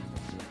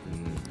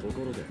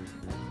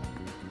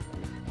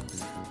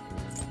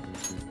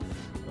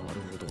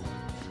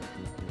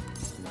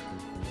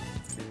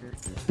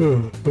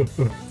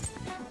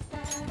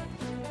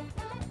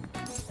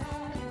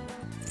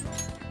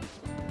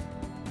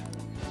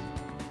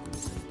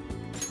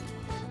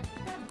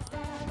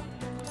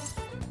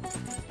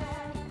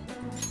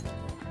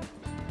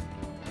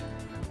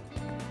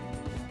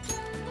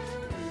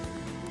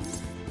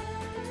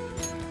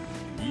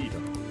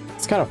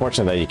 It's kind of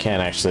fortunate that you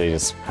can't actually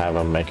just have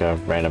him make a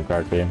random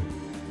card for you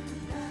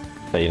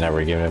that you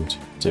never give him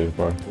to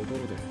before.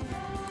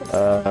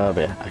 But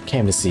yeah, I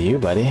came to see you,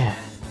 buddy.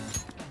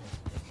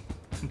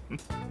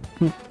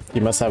 You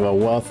must have a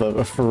wealth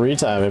of free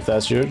time if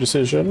that's your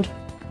decision.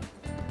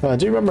 Do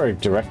you remember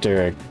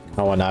Director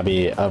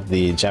Kawanabe of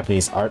the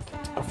Japanese Art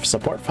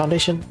Support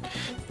Foundation?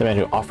 The man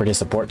who offered his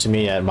support to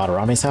me at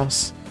Madarame's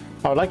house?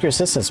 I would like your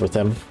assistance with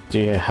him. Do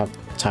you have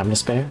time to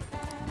spare?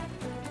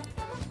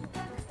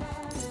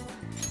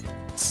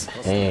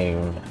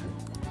 Dang.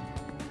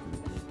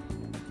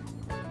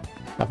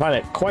 I find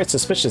it quite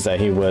suspicious that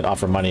he would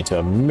offer money to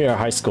a mere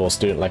high school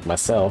student like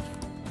myself.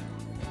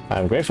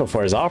 I'm grateful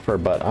for his offer,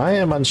 but I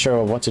am unsure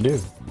of what to do.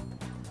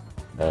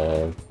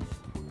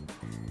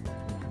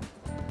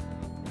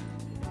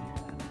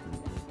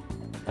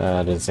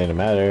 Doesn't seem to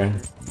matter.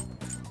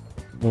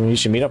 You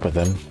should meet up with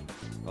him.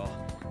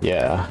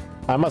 Yeah,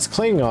 I must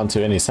cling on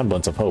to any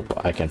semblance of hope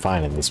I can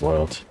find in this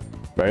world.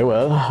 Very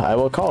well, I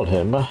will call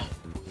him.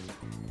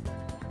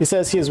 He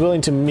says he is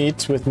willing to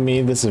meet with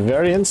me this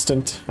very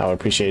instant. I would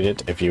appreciate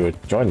it if you would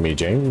join me,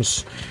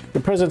 James.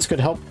 Your presence could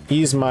help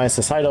ease my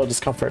societal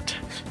discomfort,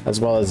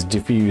 as well as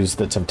diffuse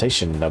the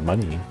temptation of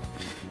money.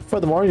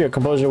 Furthermore, your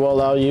composure will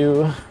allow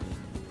you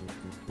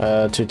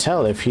to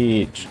tell if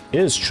he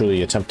is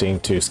truly attempting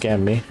to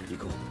scam me.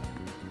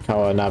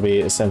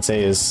 Kawanabe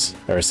Sensei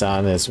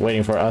san is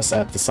waiting for us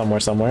at the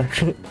somewhere.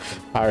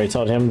 I already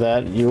told him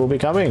that you will be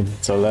coming,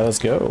 so let us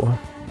go.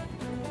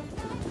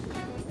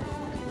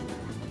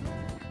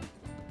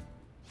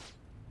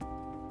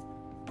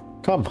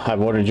 Come, I've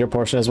ordered your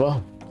portion as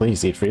well.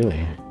 Please eat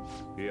freely.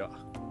 Yeah.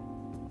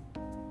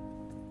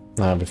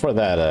 Before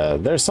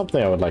that, there's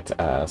something I would like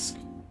to ask.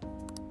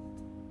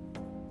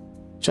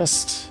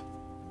 Just,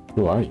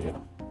 who are you?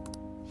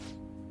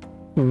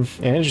 An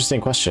interesting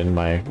question.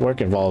 My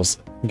work involves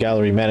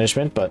gallery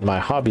management, but my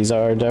hobbies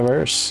are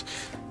diverse.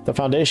 The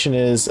foundation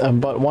is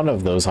but one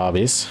of those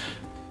hobbies.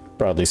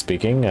 Broadly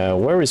speaking,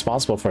 we're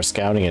responsible for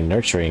scouting and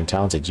nurturing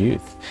talented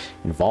youth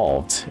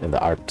involved in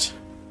the art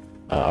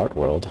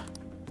world.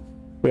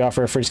 We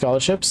offer free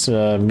scholarships,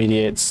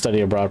 mediate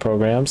study abroad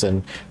programs,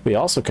 and we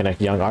also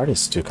connect young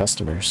artists to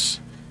customers.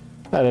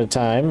 At a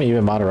time,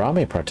 even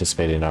Madarame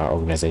participated in our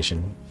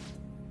organization.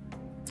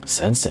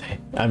 Sensei?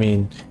 I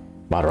mean,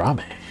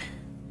 Madarame.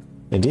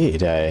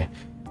 Indeed, a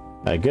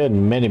good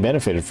many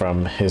benefited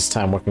from his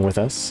time working with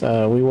us.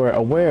 We were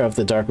aware of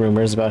the dark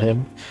rumors about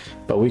him,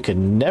 but we could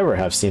never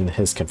have seen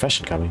his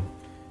confession coming.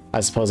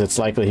 I suppose it's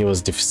likely he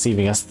was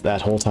deceiving us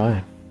that whole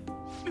time.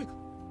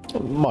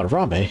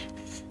 Madarame?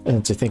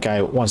 And to think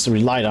I once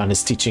relied on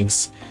his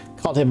teachings,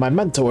 called him my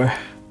mentor.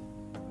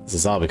 This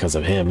is all because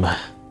of him.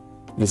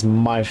 It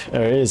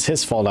is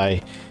his fault I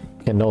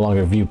can no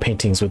longer view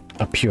paintings with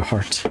a pure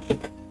heart.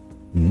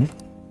 In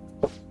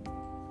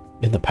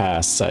the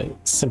past, I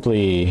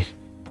simply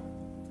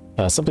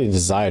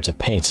desire to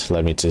paint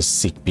led me to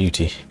seek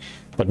beauty,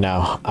 but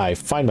now I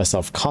find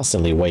myself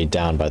constantly weighed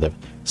down by the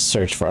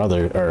search for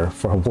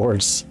for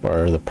awards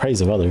or the praise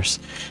of others.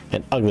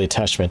 An ugly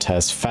attachment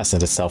has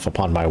fastened itself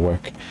upon my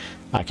work.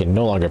 I can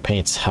no longer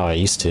paint how I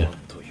used to.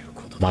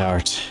 My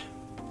art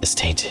is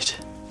tainted.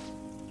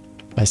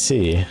 I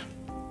see.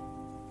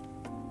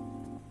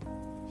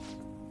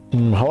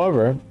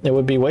 However, it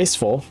would be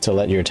wasteful to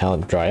let your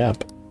talent dry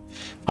up.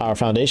 Our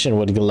foundation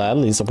would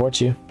gladly support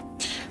you.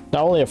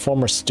 Not only a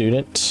former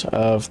student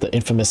of the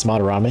infamous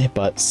Madarame,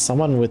 but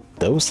someone with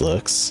those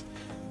looks.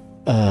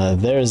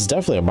 There's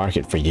definitely a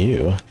market for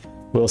you.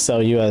 We'll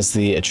sell you as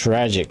the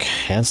tragic,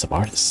 handsome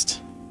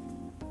artist.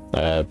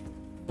 What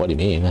do you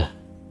mean?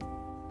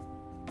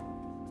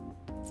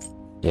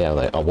 Yeah,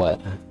 like,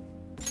 what?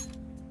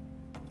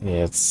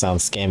 Yeah, it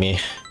sounds scammy.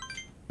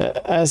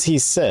 As he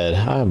said,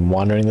 I'm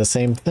wondering the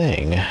same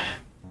thing.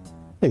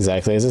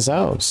 Exactly as it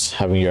sounds.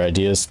 Having your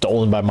ideas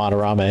stolen by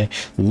Madarame,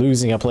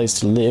 losing a place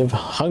to live,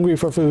 hungry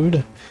for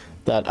food.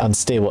 That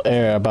unstable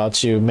air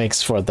about you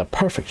makes for the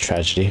perfect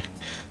tragedy.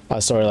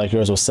 A story like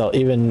yours will sell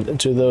even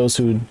to those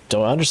who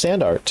don't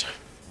understand art.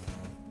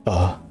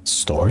 A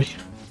story?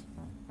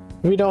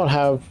 If we don't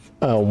have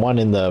one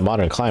in the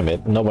modern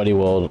climate, nobody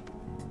will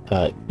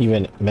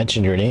even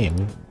mention your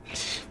name.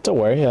 Don't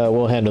worry,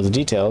 we'll handle the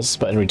details,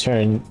 but in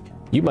return,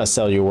 You must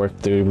sell your work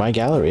through my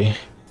gallery.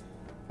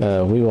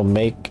 We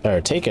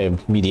will take a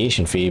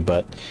mediation fee,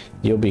 but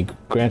you'll be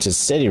granted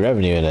steady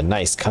revenue and a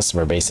nice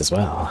customer base as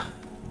well.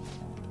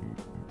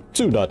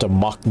 Do not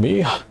mock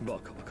me.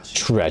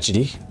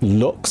 Tragedy,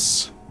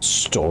 looks,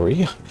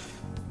 story.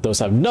 Those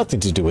have nothing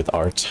to do with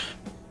art.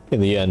 In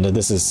the end,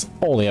 this is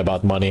only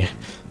about money,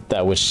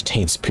 that which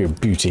taints pure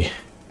beauty.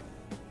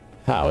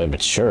 How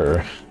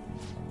immature.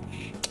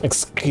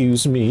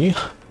 Excuse me.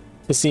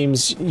 It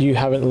seems you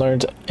haven't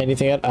learned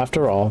anything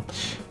after all.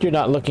 You're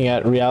not looking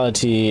at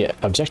reality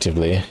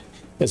objectively.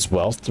 Is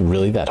wealth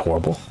really that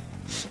horrible?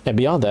 And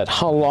beyond that,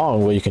 how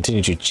long will you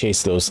continue to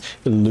chase those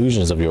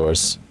illusions of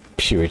yours?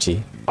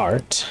 Purity,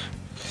 art.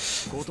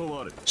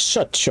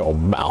 Shut your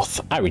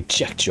mouth. I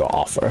reject your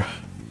offer.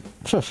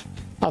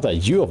 Not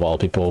that you of all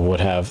people would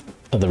have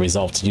the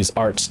resolve to use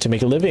art to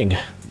make a living.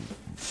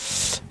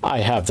 I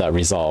have that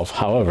resolve.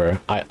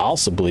 However, I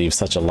also believe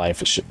such a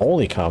life should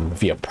only come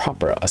via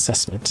proper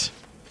assessment.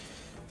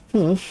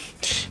 In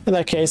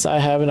that case, I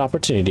have an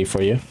opportunity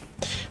for you.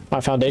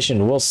 My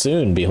foundation will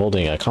soon be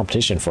holding a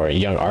competition for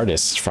young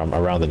artists from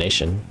around the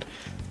nation.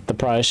 The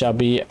prize shall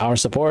be our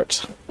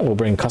support. We'll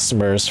bring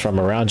customers from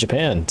around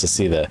Japan to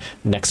see the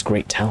next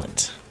great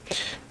talent.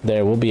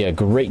 There will be a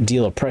great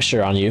deal of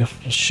pressure on you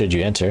should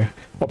you enter,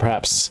 or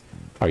perhaps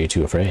are you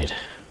too afraid?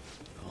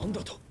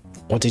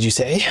 What did you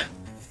say?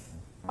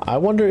 I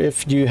wonder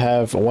if you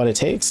have what it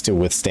takes to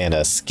withstand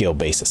a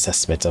skill-based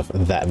assessment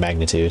of that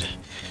magnitude.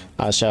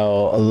 I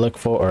look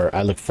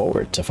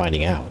forward to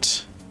finding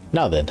out.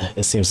 Now then,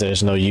 it seems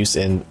there's no use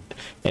in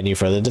any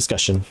further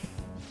discussion.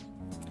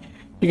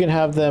 You can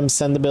have them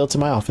send the bill to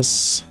my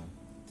office.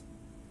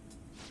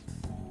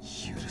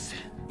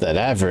 That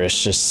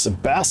avaricious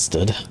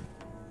bastard.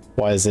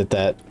 Why is it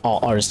that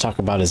all artists talk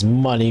about is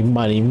money,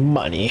 money,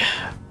 money?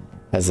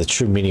 Has the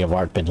true meaning of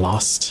art been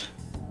lost?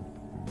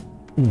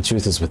 The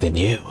truth is within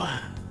you.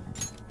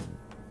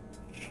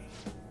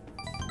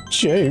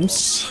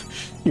 James,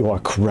 you are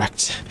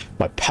correct.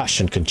 My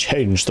passion can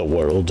change the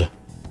world.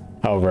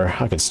 However,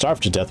 I could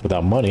starve to death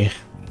without money.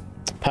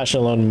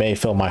 Passion alone may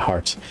fill my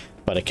heart,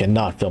 but it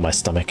cannot fill my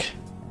stomach.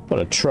 What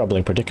a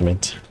troubling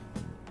predicament.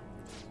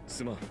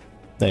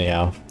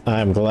 Anyhow,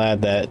 I'm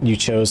glad that you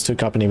chose to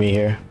accompany me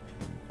here.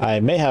 I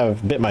may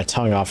have bit my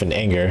tongue off in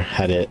anger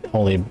had it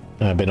only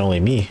been only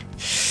me.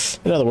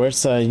 In other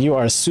words, you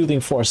are a soothing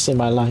force in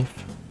my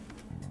life.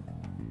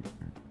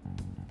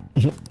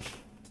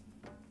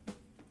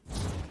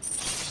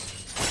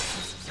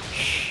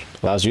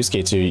 Allows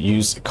Yusuke to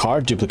use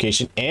card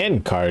duplication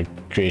and card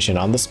creation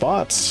on the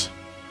spot.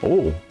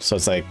 Oh, so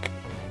it's like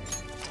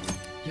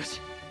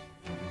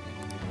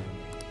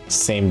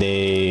same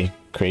day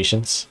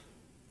creations.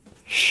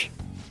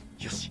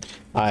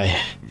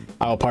 I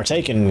will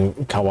partake in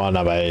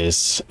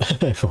Kawanabe's I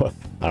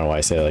don't know why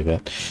I say it like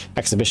that.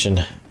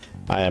 Exhibition.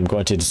 I am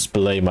going to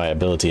display my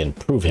ability and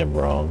prove him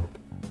wrong.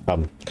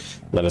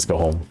 Let us go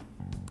home.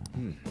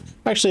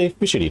 Actually,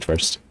 we should eat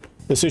first.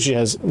 The sushi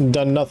has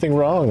done nothing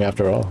wrong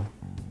after all.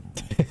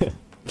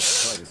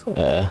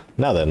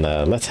 Now then,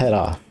 let's head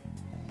off.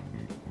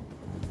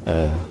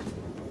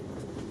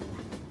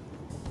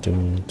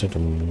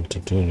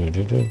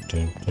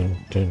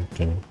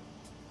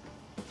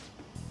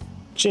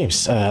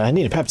 James, I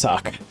need a pep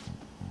talk.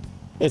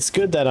 It's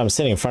good that I'm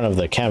sitting in front of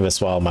the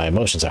canvas while my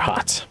emotions are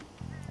hot.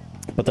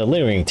 But the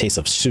lingering taste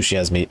of sushi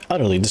has me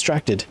utterly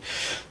distracted.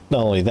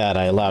 Not only that,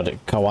 I allowed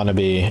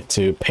Kawanabe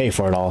to pay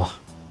for it all.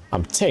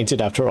 I'm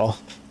tainted after all.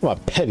 I'm a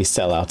petty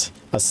sellout,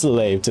 a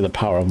slave to the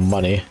power of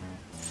money.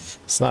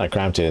 It's not a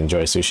crime to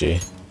enjoy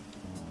sushi.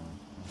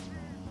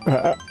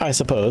 I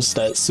suppose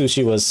that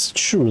sushi was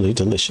truly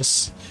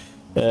delicious.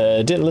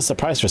 It didn't list the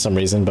price for some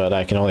reason, but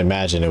I can only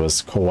imagine it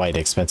was quite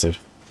expensive.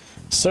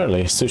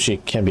 Certainly,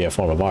 sushi can be a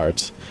form of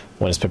art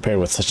when it's prepared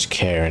with such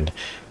care and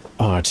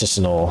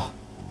artisanal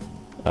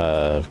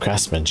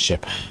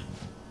craftsmanship.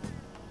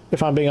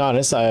 If I'm being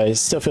honest, I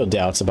still feel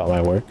doubts about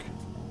my work.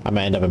 I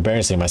might end up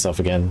embarrassing myself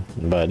again,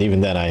 but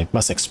even then I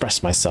must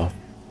express myself.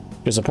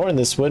 Your support in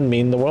this would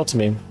mean the world to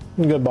me.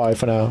 Goodbye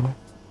for now.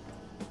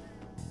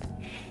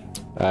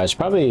 I should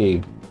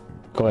probably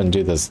go ahead and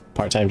do those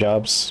part-time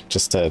jobs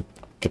just to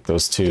get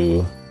those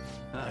two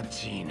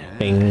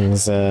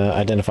things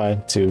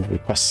identified, two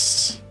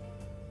requests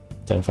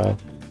identified.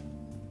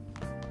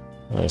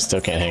 I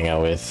still can't hang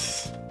out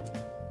with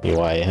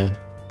UI, huh?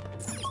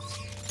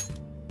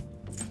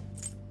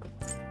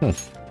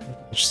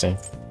 Interesting.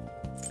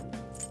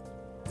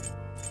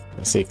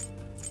 Let's see,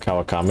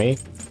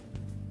 Kawakami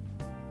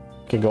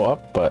could go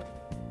up, but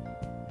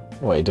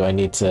wait, do I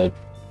need to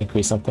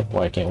increase something?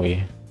 Why can't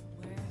we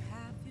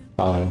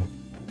follow him?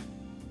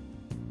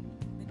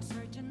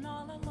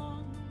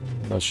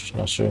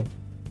 Not sure.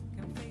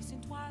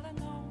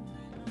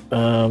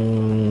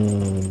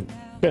 I'm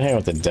gonna hang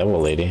out with the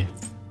devil lady.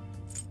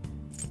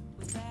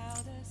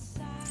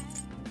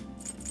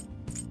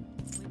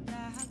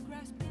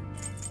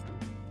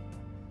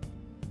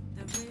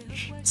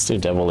 Let's do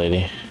devil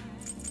lady.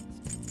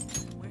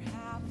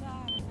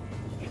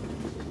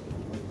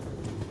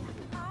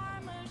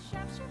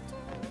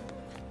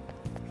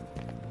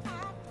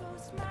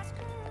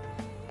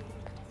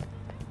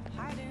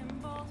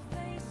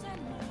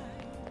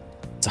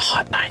 It's a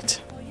hot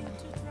night.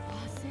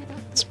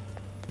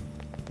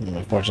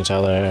 Fortune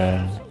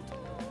teller.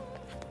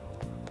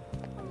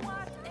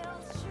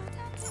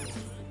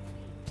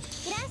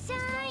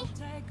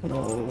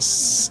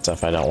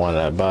 Stuff I don't want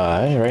to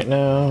buy right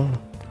now.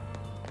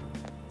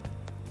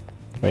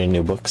 Any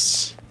new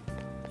books?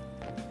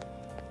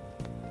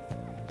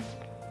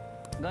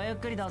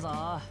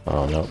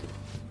 Oh no.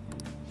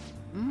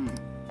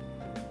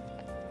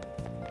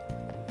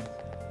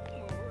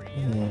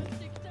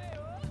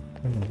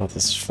 What about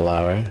this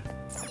flower?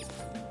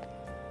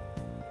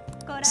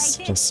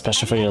 Something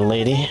special for your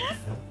lady?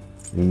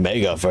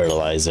 Mega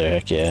fertilizer,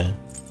 heck yeah.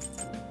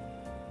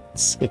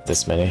 Let's get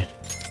this many.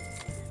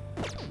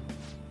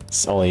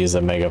 Let's only use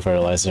the mega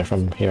fertilizer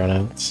from here on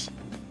out.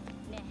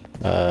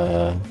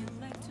 Alright,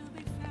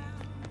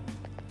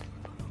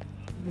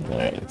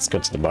 let's go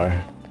to the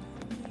bar.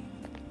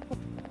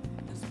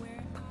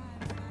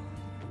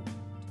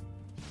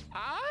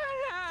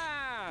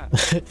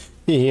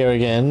 You here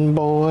again,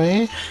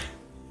 boy?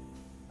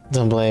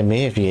 Don't blame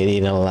me if you get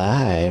eaten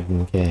alive,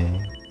 okay?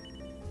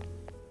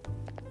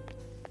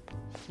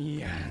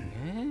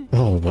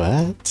 Oh,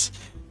 what?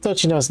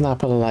 Don't you know it's not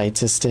polite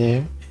to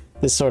stare?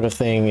 This sort of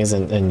thing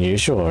isn't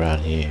unusual around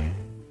here.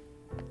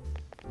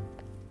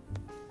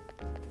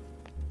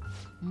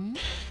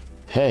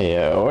 Hey,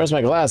 where's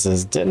my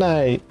glasses? Didn't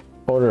I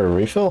order a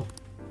refill?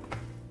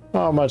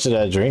 How much did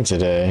I drink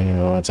today?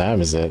 What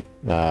time is it?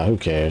 Who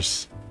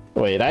cares?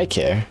 Wait, I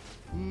care.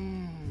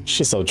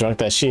 She's so drunk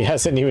that she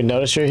hasn't even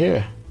noticed you're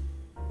here.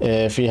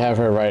 If you have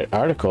her write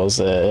articles,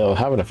 it'll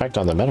have an effect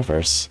on the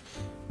metaverse.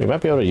 We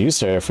might be able to use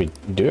her if we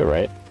do it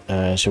right.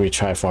 Should we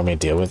try forming a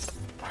deal with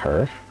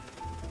her?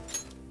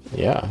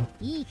 Yeah.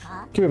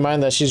 Keep in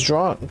mind that she's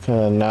drunk.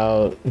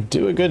 Now,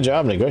 do a good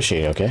job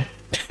negotiating, okay?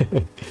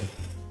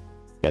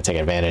 Gotta take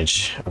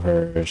advantage of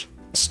her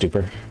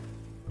stupor.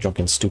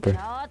 Drunken stupor.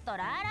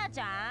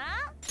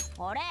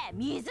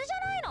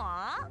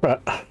 Bruh.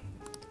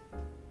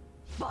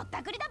 ぼっ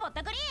たくりだぼっ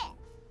たくり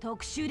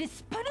特集で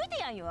すっぱ抜い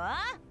てやんよよ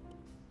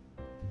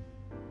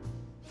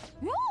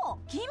う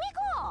君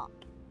か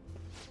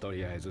と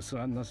りあえず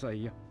座んなさ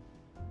いよ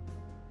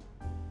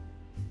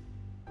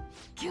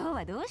今日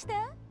はどうし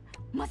た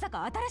まさ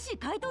か新しい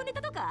怪盗ネ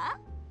タとか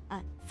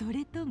あ、そ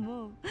れと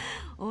も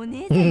お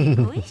姉さんに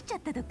恋しちゃっ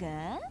たとか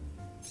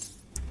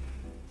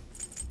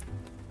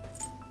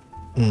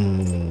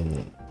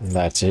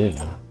That's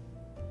it.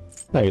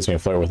 I guess we can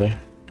flirt with her.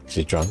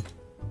 She's drunk.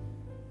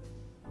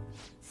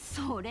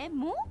 それ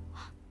も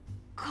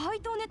怪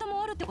盗ネタ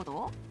もあるってこ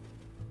と？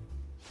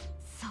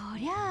そ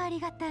りゃあり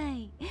がた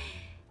い。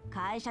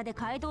会社で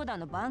怪盗団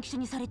の番記者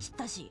にされちっ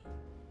たし。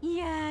い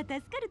やー、助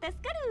かる助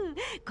かる。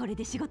これ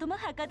で仕事も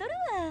はかどる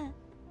わ。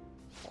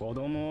子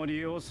供を利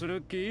用す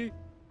る気？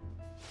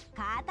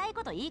固い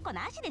こといい子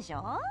なしでし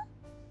ょ？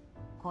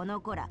この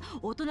子ら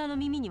大人の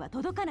耳には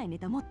届かないネ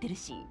タ持ってる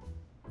し。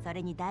そ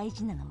れに大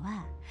事なの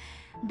は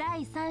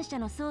第三者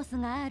のソース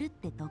があるっ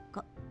てと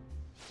こ。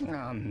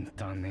あん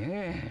た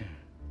ね。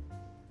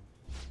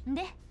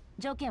で、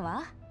条件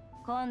は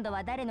今度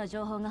は誰の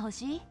情報が欲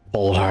しい？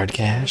 Old hard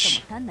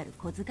cash. 単なる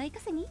小遣い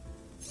稼ぎ？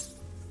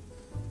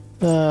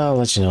 I'll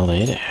let you know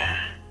later.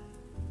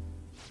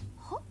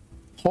 ほ？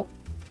ほ？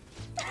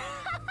ラッ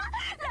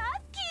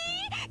キ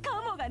ー！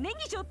カモがネギ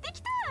背負って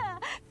きた。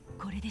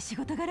これで仕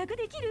事が楽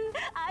できる。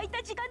空い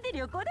た時間で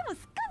旅行でもすっ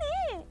か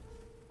ね。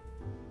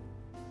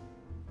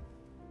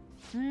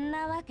ん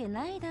なわけ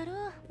ないだろう。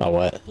Oh,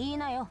 what? いい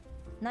なよ。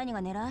何が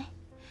狙い？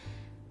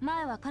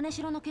前は金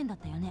城の件だっ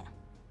たよね。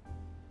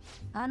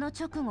あの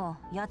直後、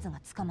奴が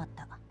捕まっ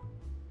た。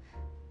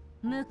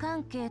無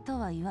関係と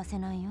は言わせ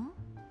ないよ。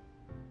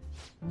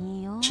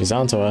She's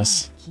on to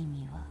us.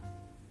 君は。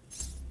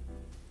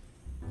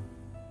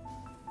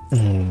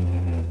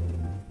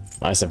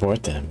I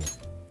support them.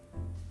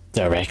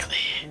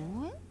 Directly.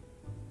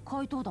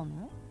 怪盗団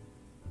の？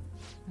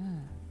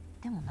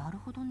でもなる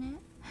ほどね。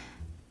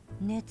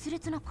熱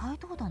烈な怪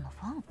盗団のフ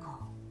ァンか。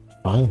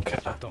ファン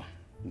か。と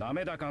ダ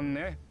メだかん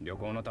ね。旅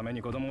行のため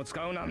に子供を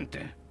使うなん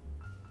て。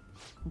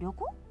旅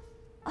行？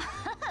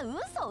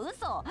嘘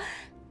嘘。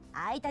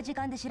空いた時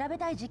間で調べ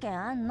たい事件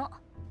あんの。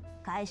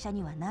会社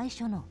には内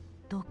緒の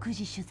独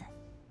自取材。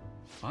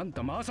あん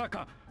たまさ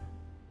か。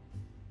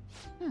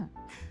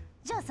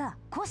じゃあさ、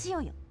こうしよ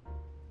うよ。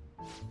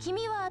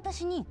君は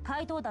私に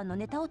怪盗団の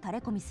ネタを垂れ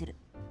込みする。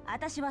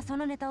私はそ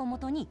のネタをも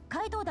とに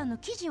怪盗団の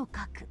記事を書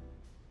く。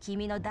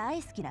君の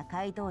大好きな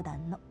怪盗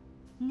団の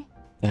ね。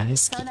大好き。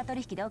そんな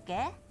取引で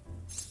OK？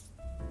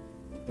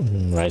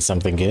 Write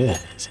something good.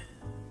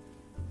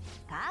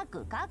 書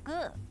く書く。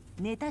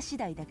ネタ次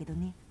第だけど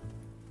ね。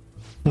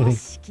よ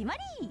し、決まり。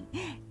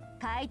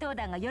怪盗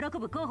団が喜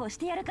ぶ候補し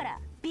てやるから、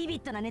ビビ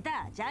ッドなネ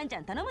タじゃんじゃ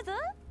ん頼むぞ。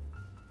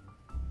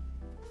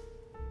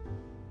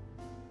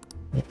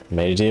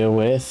Made a deal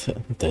with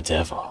the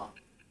devil.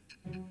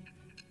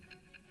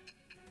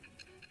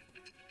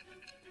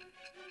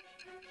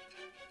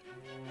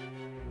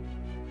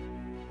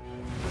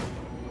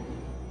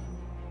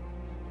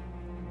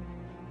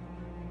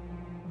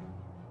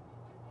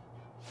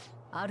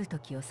 ある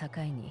時を境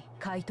に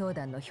怪盗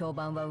団の評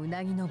判はう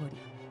なぎ登り。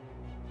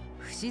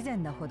不自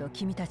然なほど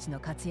君たち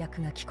の活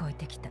躍が聞こえ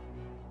てきた。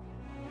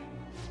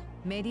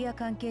メディア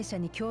関係者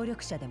に協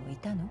力者でもい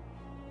たの？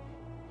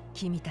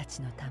君た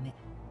ちのため、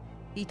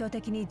意図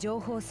的に情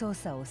報操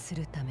作をす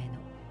るための。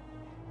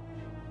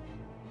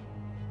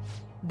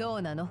ど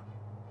うなの？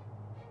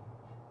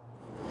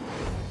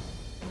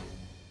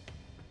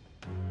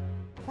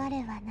我は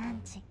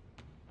汝、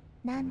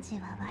汝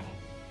は我。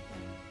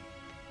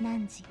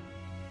汝、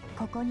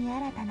ここに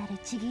新たなる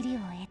ちぎりを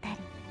得たり。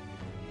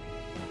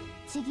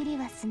ちぎり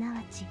はすな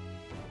わち、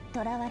囚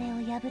われ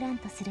を破らん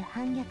とする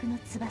反逆の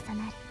翼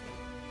なり。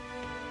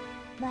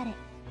我、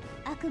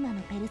悪魔の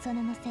ペルソ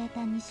ナの生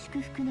誕に祝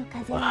福の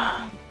風を当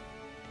たり、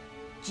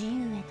自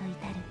由へと至る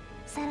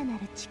さらな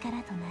る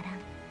力とならん。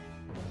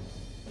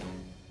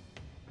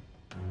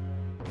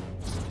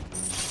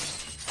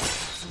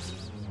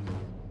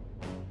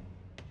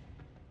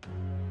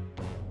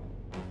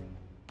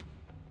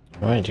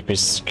Alright, decrease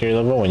security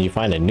level when you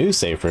find a new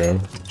safe room.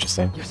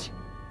 Interesting.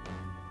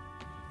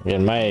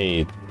 Again,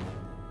 my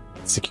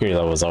security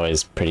level is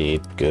always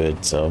pretty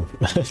good, so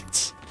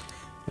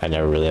I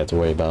never really have to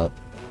worry about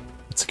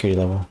security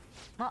level.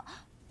 あ、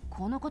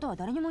このことは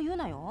誰にも言う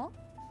なよ。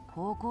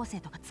高校生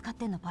とか使っ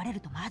てんのバレ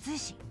るとまずい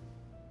し。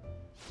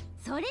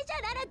それじゃ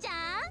ララちゃ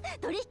ん、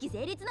取引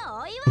成立の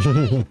お祝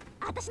い。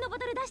私のボ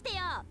トル出して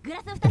よ。グラ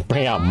ス2つ。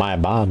Bring out my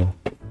bottle. ちょう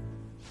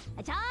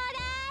だい。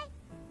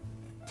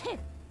って、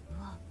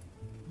うわ、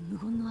無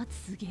言の圧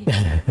すげえ。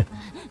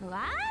わ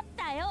かっ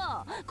た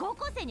よ。高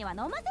校生には飲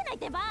ませないっ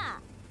てば。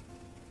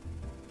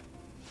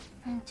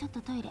ちょっと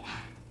トイレ。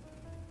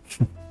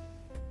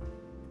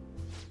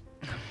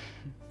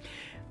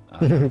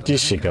You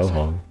should go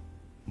home.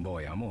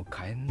 坊やもう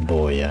帰んな。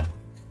 Boya.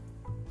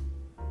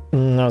 I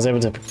was able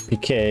to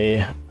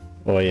PK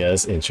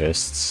Boya's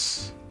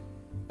interests.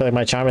 I feel like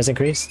my charm has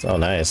increased. Oh,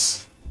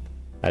 nice.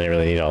 I didn't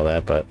really need all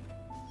that, but...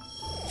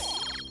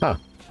 Huh.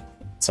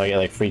 So I get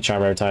like free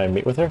charm every time I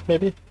meet with her,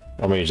 maybe?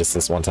 Or maybe just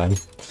this one time.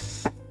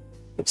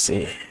 Let's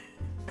see.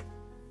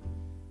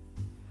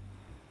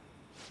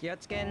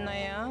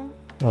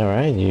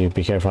 Alright, you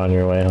be careful on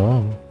your way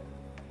home.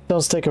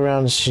 Don't stick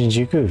around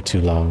Shinjuku too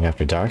long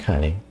after dark,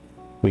 honey.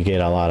 We get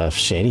a lot of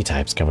shady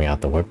types coming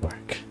out the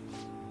woodwork.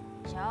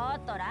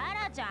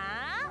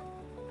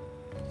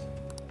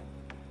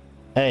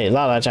 Hey,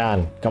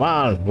 Lala-chan, come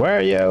on, where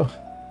are you?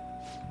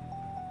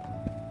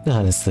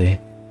 Honestly,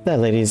 that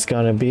lady's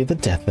gonna be the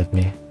death of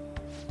me.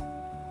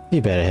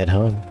 You better head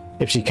home.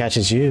 If she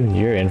catches you,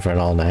 you're in for an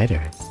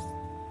all-nighter.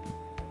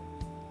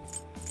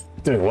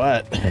 Dude,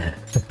 what?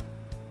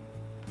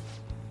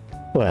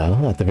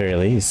 Well, at the very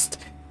least,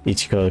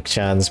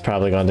 Ichiko-chan's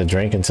probably going to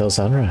drink until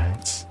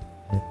sunrise.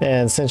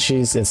 And since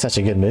she's in such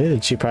a good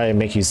mood, she'd probably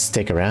make you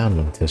stick around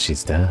until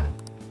she's done.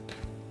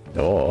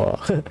 Oh,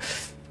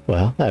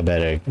 well, I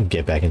better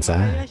get back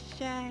inside.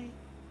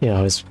 You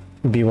always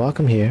be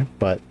welcome here,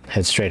 but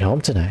head straight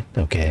home tonight,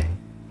 okay?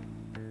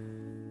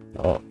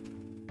 Oh.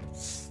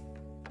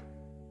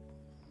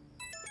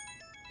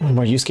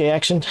 More Yusuke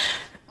action?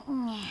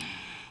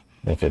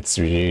 If it's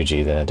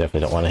Ryuji, then I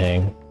definitely don't want to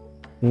hang.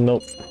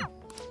 Nope.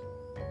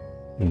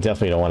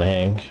 Definitely don't want to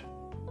hang.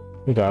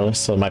 Regardless,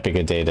 so it might be a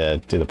good day to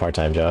do the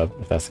part-time job,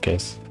 if that's the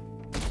case.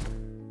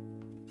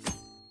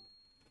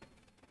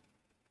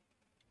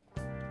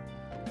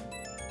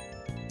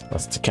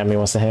 Unless Takemi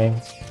wants to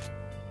hang.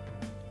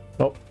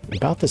 Oh,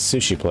 about the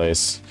sushi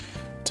place.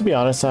 To be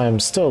honest, I'm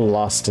still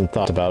lost in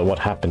thought about what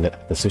happened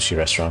at the sushi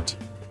restaurant.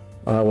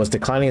 Was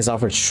declining his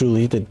offer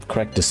truly the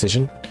correct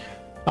decision?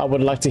 I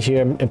would like to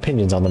hear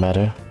opinions on the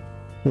matter.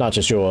 Not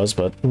just yours,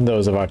 but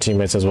those of our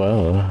teammates as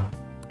well.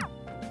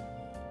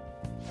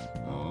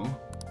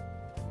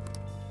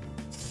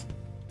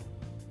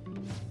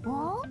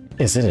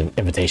 Is it an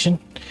invitation?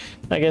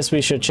 I guess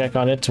we should check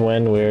on it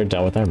when we're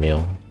done with our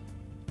meal.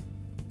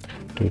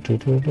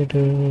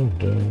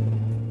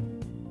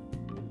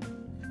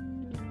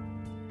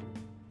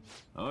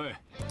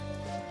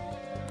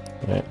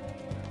 Right.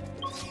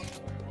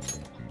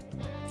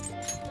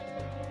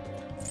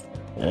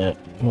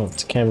 Well,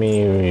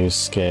 Takemi,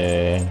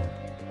 Yusuke,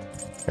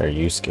 or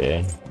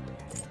Yusuke.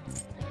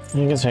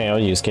 I guess hang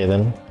out with Yusuke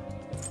then.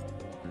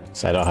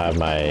 So I don't have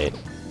my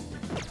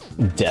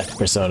death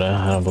persona,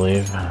 I don't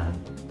believe.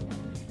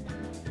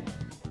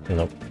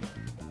 Nope.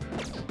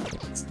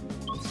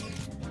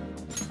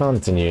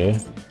 Continue.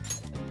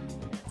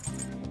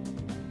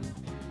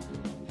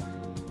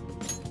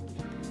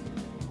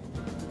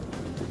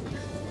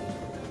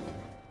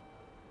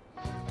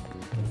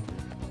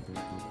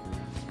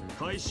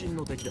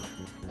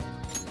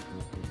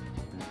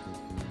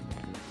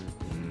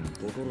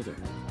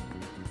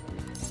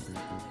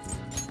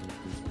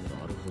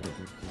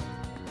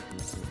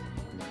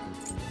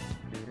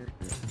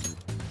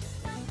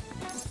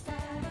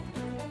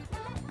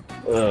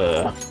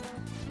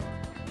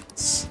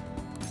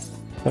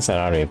 That's an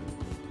army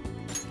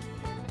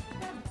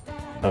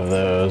of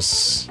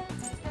those.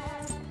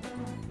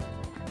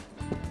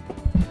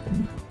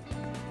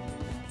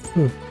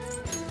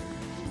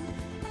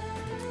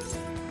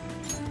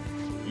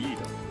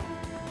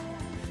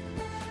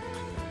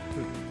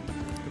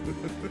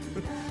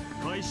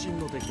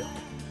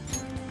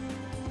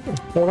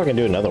 What if I can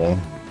do another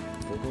one?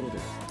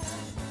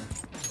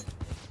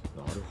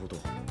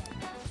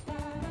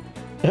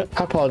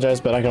 I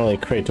apologize, but I can only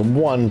create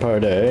one per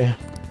day.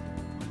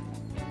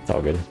 It's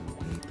all good.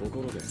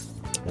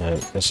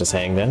 Let's just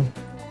hang then.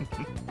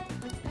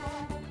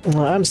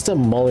 I'm still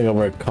mulling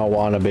over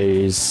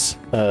Kawanabe's,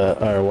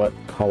 or what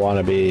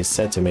Kawanabe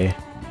said to me.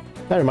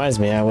 That reminds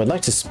me, I would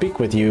like to speak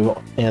with you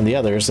and the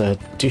others. Do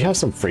you have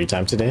some free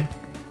time today?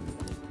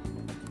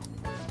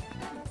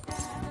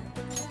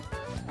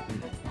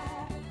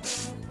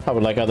 I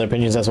would like other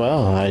opinions as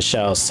well. I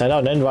shall send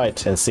out an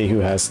invite and see who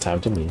has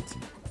time to meet.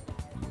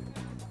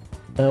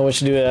 We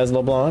should do it as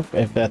LeBlanc,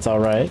 if that's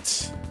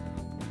alright.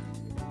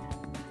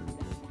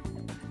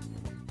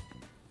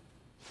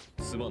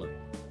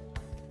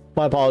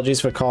 My apologies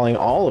for calling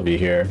all of you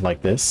here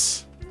like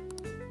this.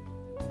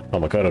 Oh,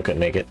 Makoto couldn't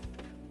make it.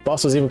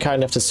 Boss was even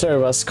kind enough to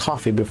serve us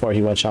coffee before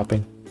he went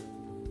shopping.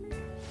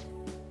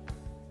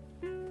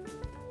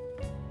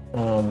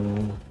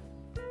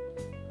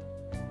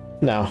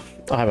 Now,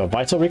 I have a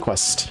vital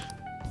request.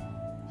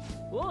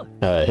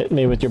 Hit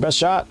me with your best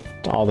shot.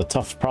 All the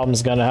tough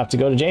problems gonna have to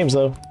go to James,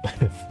 though.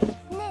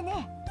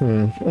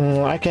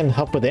 I can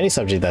help with any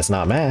subject that's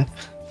not math.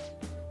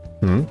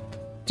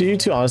 Do you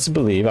two honestly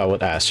believe I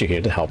would ask you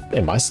here to help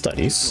in my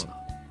studies?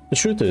 The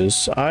truth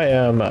is, I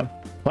am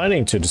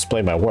planning to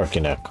display my work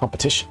in a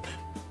competition.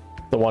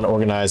 The one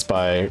organized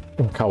by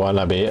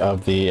Kawanabe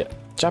of the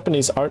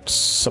Japanese Arts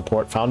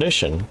Support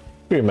Foundation.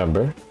 You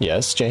remember?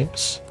 Yes,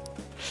 James?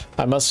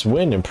 I must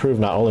win and prove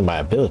not only my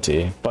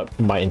ability, but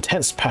my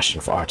intense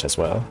passion for art as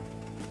well.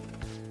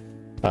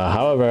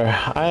 However,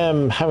 I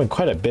am having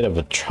quite a bit of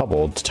a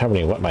trouble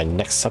determining what my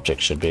next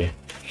subject should be.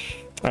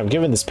 I've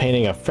given this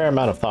painting a fair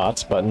amount of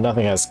thought, but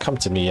nothing has come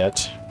to me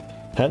yet.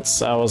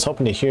 Hence, I was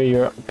hoping to hear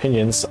your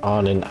opinions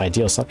on an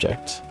ideal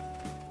subject.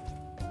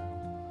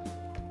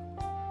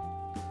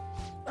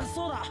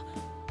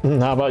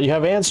 How about you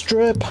have ant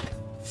strip?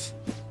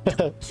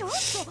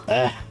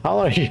 How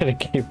long are you gonna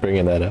keep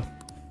bringing that up?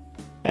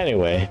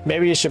 Anyway,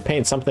 maybe you should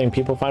paint something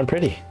people find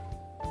pretty.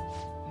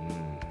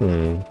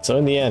 So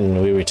in the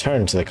end, we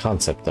return to the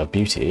concept of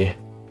beauty.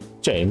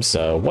 James,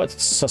 what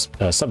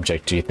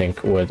subject do you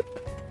think would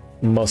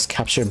most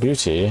capture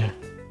beauty?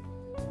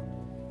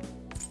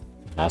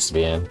 Has to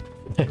be Anne.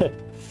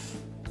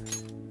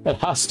 It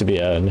has to be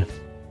Anne.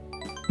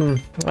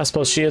 I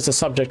suppose she is a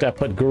subject I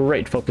put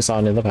great focus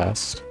on in the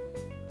past.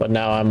 But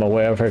now I'm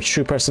aware of her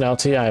true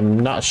personality, I'm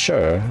not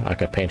sure I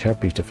could paint her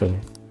beautifully.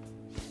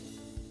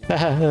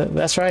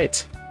 That's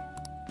right.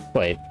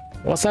 Wait,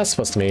 what's that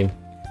supposed to mean?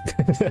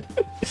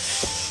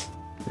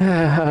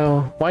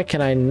 Why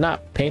can I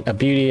not paint a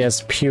beauty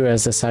as pure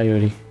as the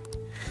Sayuri?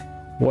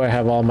 Where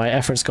have all my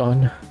efforts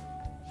gone?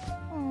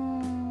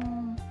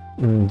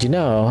 You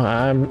know,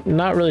 I'm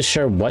not really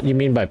sure what you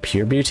mean by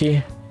pure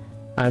beauty.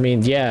 I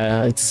mean,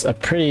 yeah, it's a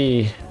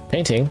pretty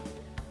painting,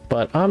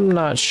 but I'm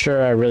not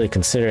sure I really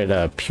consider it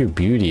a pure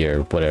beauty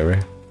or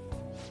whatever.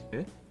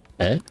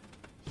 Eh?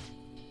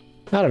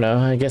 I don't know,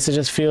 I guess it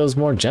just feels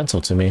more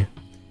gentle to me.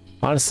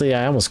 Honestly,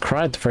 I almost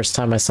cried the first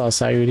time I saw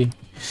Sayuri.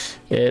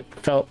 It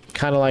felt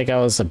kind of like I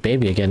was a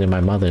baby again in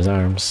my mother's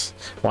arms,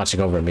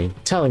 watching over me,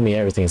 telling me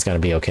everything's gonna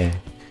be okay.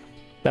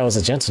 That was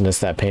a gentleness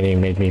that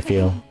painting made me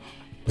feel.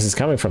 This is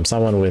coming from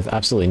someone with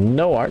absolutely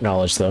no art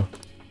knowledge, though.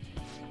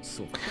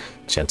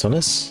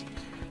 Gentleness?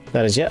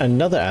 That is yet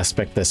another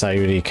aspect that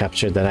Sayuri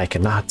captured that I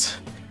cannot.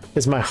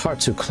 Is my heart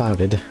too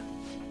clouded?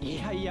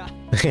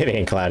 It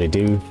ain't cloudy,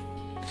 dude.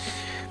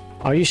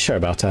 Are you sure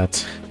about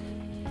that?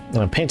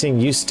 Painting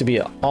used to be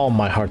all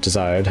my heart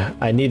desired.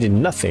 I needed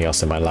nothing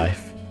else in my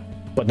life.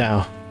 But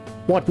now,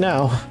 what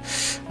now?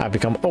 I've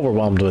become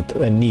overwhelmed with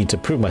a need to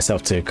prove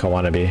myself to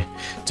Kawanabe,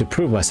 to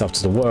prove myself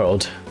to the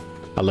world.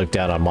 I look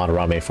down on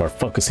Madarame for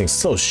focusing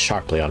so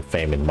sharply on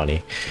fame and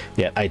money,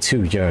 yet I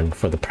too yearn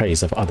for the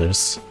praise of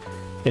others.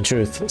 In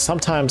truth,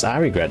 sometimes I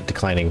regret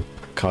declining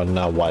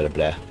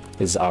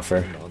his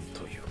offer.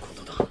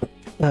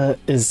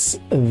 Is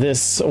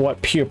this what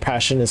pure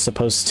passion is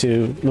supposed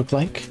to look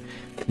like?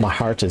 My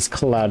heart is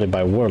clouded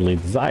by worldly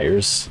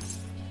desires.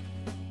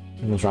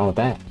 What's wrong with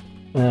that?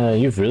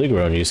 You've really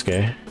grown,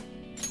 Yusuke.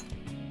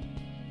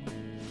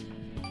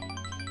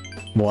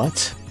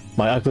 What?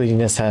 My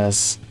ugliness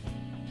has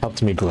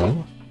helped me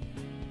grow?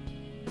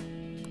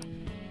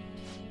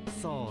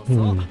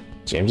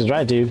 James is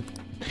right, dude.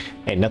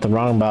 Ain't nothing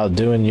wrong about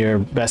doing your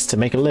best to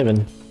make a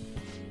living.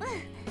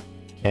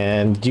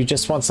 And you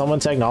just want someone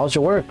to acknowledge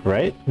your work,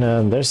 right?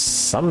 There's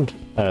some,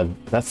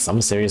 that's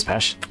some serious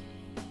passion.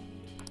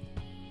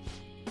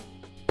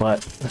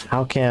 But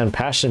how can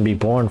passion be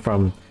born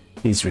from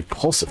these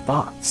repulsive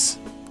thoughts?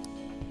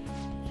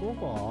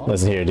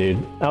 Listen here,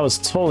 dude. I was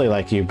totally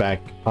like you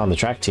back on the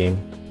track team.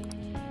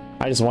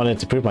 I just wanted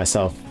to prove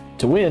myself,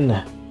 to win.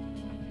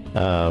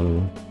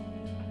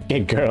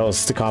 Get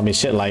girls to call me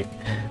shit like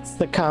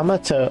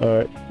Sakamoto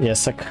or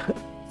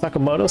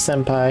Sakamoto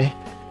senpai.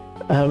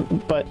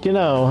 But you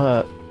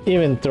know,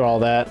 even through all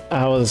that,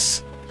 I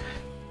was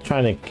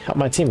trying to help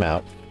my team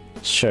out.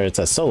 Sure, it's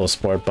a solo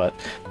sport, but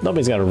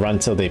nobody's gonna run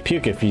till they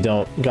puke if you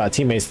don't got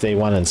teammates they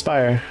want to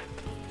inspire.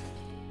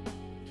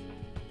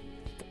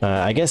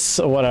 I guess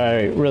what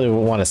I really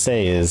want to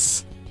say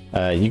is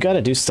you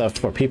gotta do stuff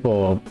for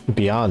people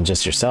beyond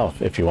just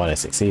yourself if you want to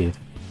succeed.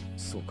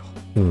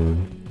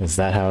 Is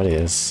that how it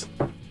is?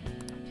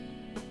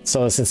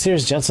 So the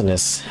sincerest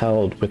gentleness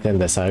held within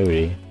the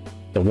Sayuri,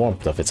 the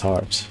warmth of its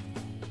heart.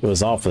 It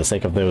was all for the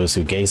sake of those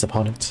who gaze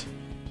upon it.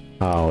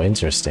 How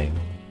interesting.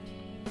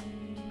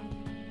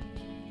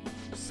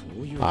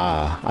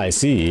 Ah, I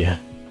see.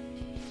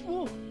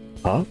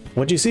 Huh?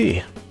 What'd you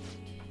see?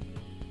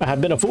 I have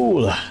been a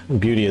fool.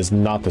 Beauty is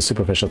not the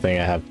superficial thing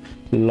I have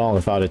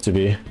long thought it to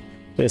be.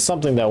 It is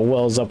something that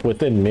wells up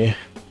within me,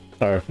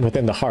 or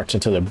within the heart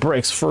until it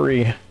breaks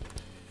free.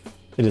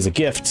 It is a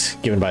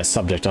gift given by a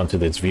subject unto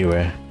its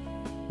viewer.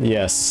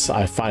 Yes,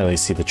 I finally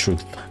see the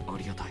truth.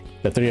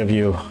 The three of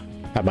you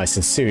have my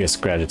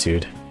sincerest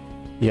gratitude.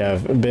 You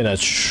have been a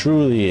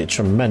truly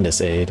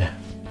tremendous aid.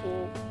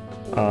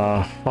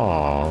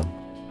 How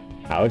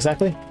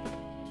exactly?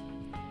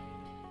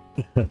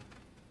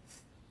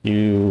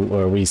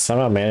 We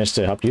somehow managed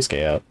to help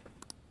Yusuke out.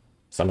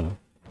 Somehow.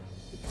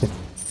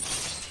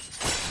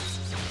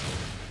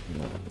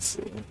 Let's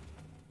see.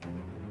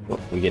 Well,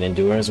 we can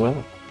endure as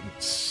well.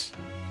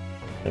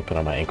 Let me put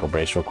on my ankle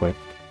brace real quick.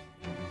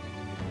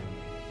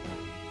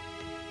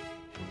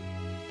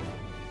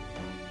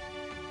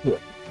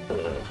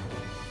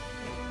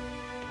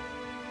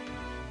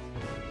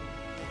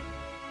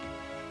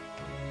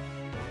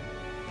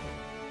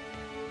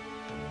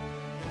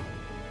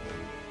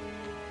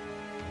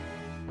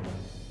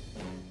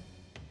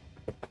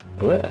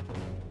 What?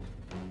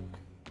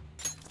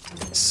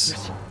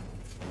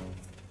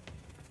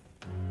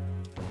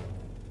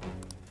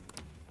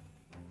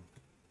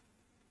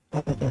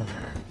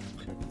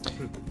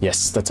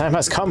 Yes, the time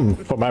has come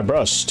for my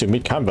brush to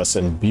meet canvas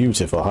in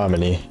beautiful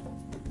harmony.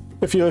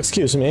 If you'll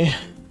excuse me.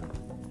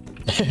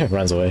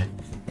 Runs away.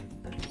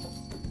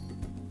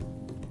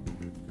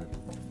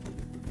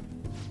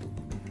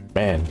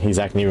 Man, he's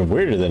acting even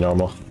weirder than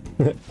normal.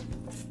 You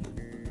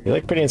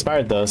look pretty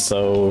inspired though,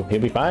 so he'll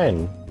be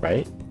fine,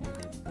 right?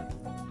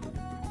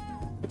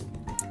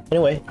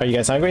 Anyway, are you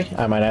guys hungry?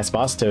 I might ask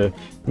boss to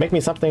make me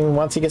something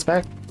once he gets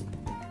back.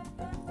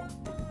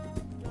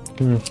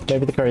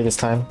 Maybe the curry this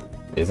time.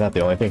 Isn't that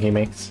the only thing he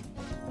makes?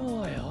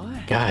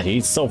 God, he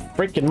eats so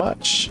freaking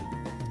much.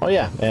 Oh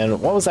yeah,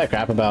 and what was that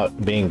crap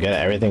about being good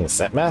at everything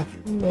except math?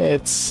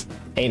 It's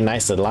ain't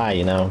nice to lie,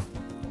 you know.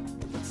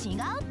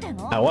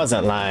 I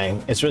wasn't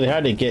lying. It's really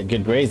hard to get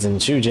good grades in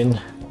Shujin.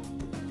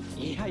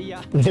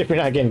 If you're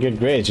not getting good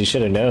grades, you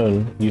should have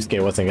known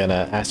Yusuke wasn't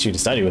gonna ask you to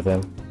study with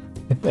him.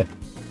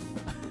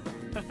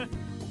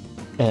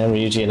 And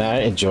Ryuji and I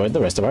enjoyed the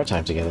rest of our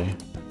time together.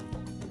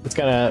 It's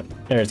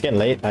getting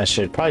late. I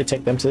should probably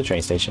take them to the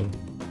train station.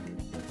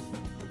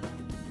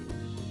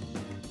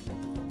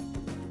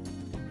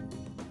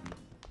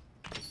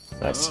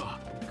 Nice.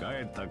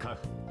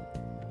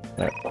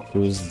 Alright,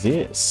 who's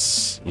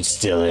this? You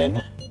still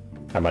in?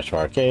 How much for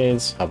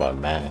arcades? How about a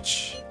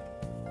match?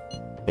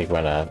 I think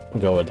we're gonna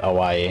go with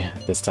Hawaii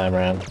this time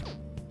around.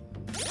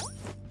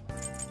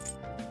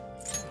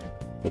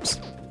 Oops.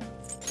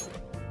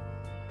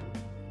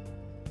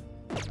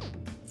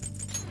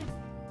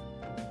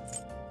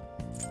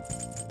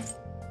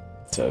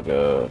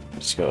 So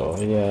just go,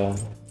 yeah.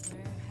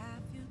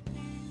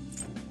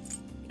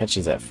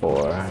 Catchy's at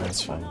 4,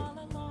 that's fine.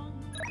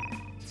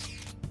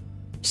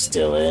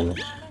 Still in?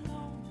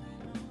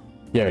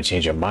 You ever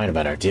changed your mind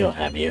about our deal,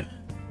 have you?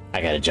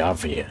 I got a job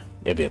for you.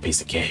 It'll be a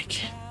piece of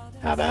cake.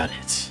 How about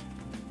it?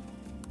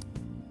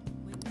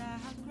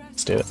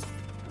 Let's do it.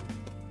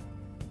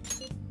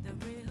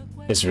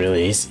 It's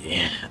really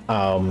easy.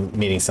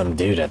 Meeting some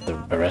dude at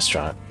a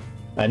restaurant.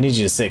 I need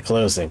you to sit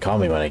close and call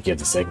me when I give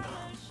the signal.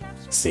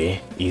 See?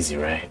 Easy,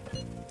 right?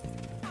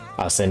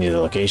 I'll send you the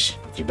location.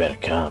 You better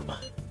come.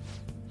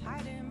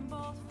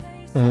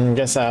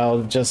 Guess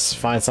I'll just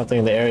find something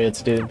in the area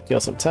to do. Kill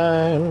some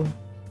time.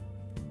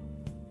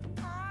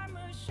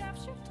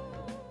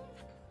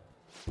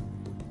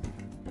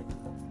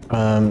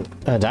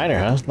 A diner,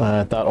 huh?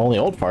 I thought only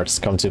old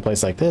farts come to a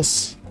place like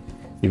this.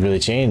 You really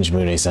changed,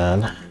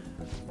 Mooney-san.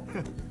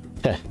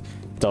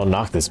 Don't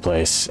knock this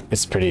place.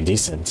 It's pretty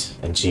decent.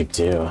 And cheap,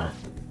 too.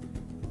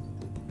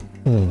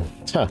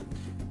 Huh.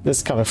 This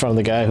is coming from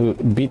the guy who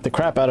beat the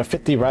crap out of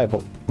 50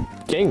 rival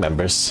gang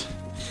members.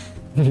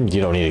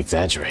 You don't need to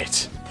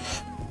exaggerate.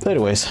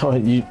 Anyways,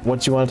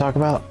 what you want to talk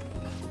about?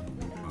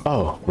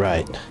 Oh,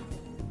 right.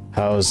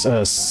 How's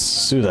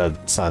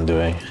Suda-san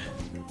doing?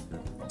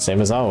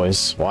 Same as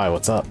always. Why?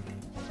 What's up?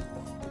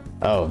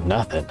 Oh,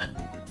 nothing.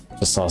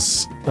 Just saw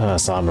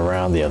him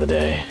around the other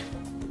day.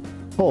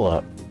 Hold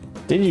up.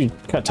 Did you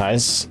cut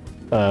ties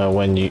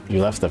when you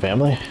left the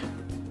family?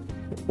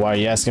 Why are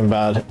you asking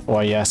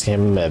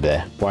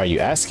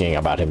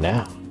about him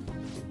now?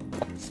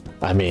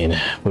 I mean,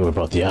 we were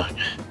both young.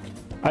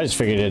 I just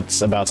figured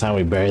it's about time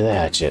we bury the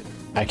hatchet.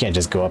 I can't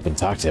just go up and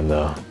talk to him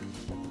though.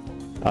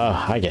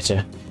 Oh, I get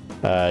you.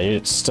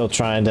 You're still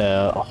trying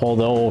to hold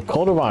the old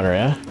code of honor,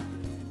 yeah?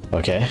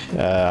 Okay,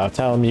 I'll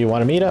tell him you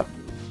want to meet up.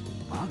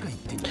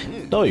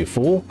 No, you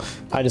fool.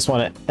 I just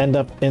want to end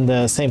up in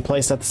the same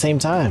place at the same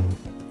time.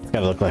 It's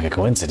gotta look like a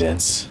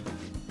coincidence.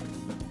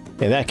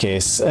 In that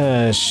case,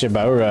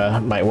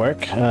 Shibaura might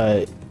work.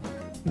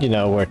 You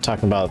know, we're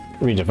talking about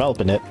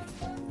redeveloping it.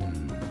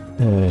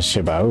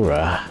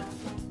 Shibaura.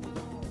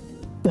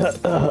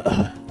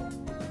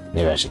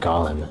 Maybe I should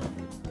call him.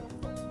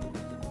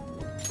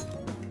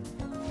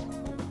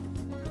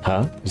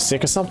 Huh? You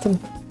sick or something?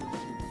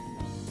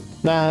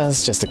 Nah,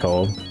 it's just a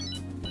cold.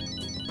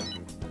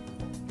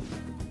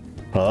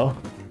 Hello?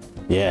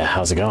 Yeah,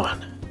 how's it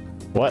going?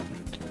 What?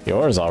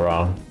 Yours all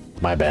wrong.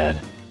 My bad.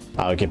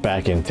 I'll get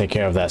back and take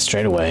care of that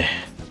straight away.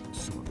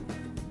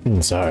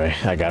 Sorry,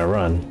 I gotta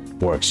run.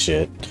 Work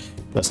shit.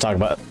 Let's talk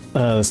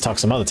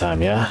some other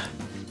time, yeah?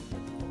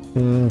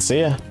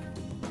 See ya.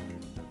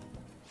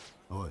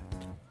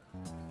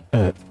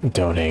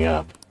 Don't hang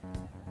up.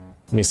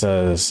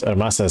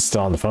 Masa's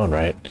still on the phone,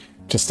 right?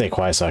 Just stay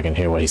quiet so I can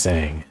hear what he's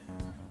saying.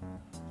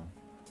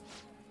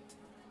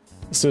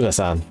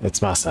 Suda-san, it's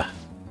Masa.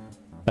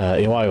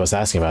 Iwai was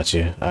asking about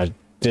you. I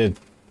did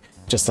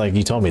just like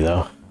you told me,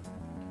 though.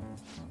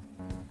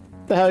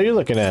 The hell are you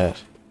looking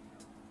at?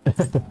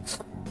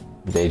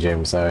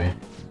 Daydream, sorry.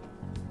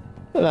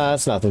 Nah,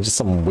 that's nothing. Just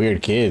some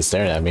weird kid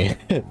staring at me.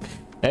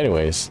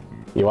 Anyways,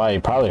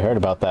 Iwai probably heard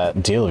about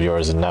that deal of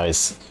yours and now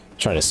he's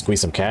trying to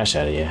squeeze some cash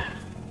out of you.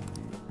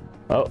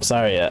 Oh,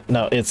 sorry.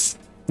 No, it's...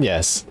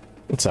 Yes.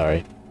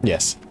 Sorry.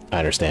 Yes, I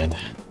understand.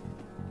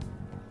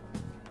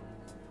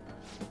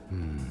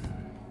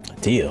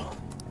 Deal.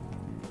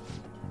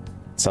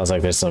 Sounds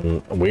like there's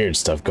some weird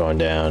stuff going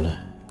down.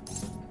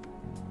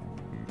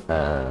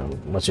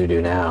 What you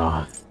do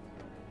now?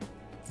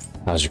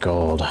 How's your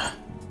cold?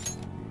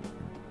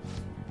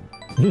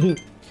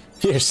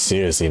 You're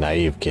seriously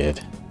naive,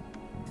 kid.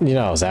 You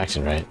know I was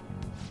acting, right?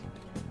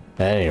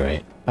 At any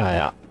rate,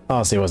 I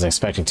honestly wasn't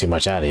expecting too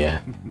much out of you.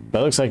 But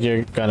it looks like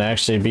you're gonna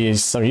actually be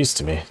some use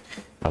to me.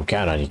 I'm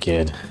counting on you,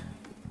 kid.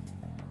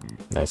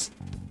 Nice.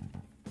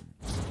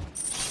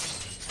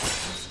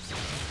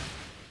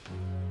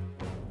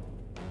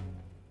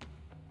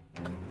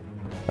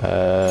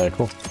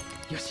 Cool.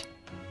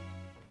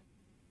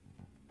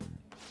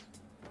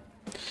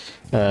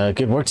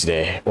 Good work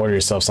today. Order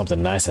yourself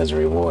something nice as a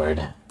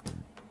reward.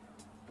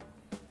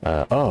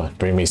 Oh,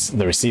 bring me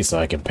the receipt so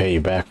I can pay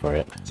you back for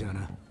it.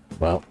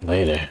 Well,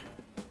 later.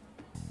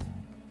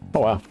 Oh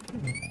wow.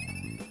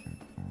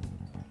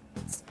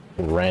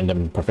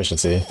 Random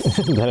proficiency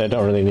that I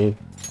don't really need.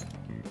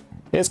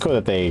 It's cool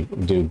that they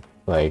do,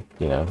 like,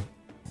 you know,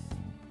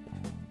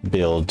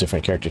 build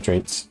different character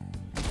traits.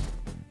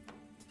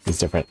 These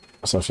different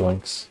social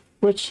links.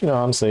 Which, you know,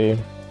 honestly,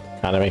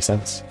 kind of makes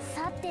sense.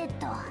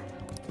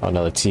 Oh,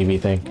 another TV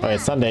thing. Oh,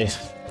 it's Sunday.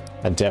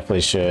 I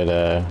definitely should,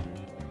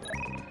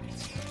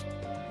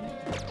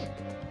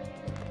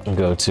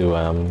 go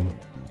to,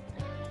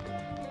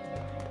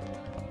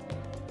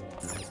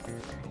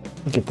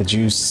 get the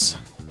juice.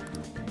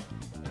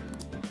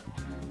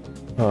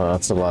 Oh,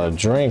 that's a lot of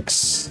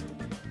drinks.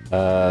 You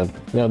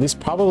know, these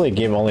probably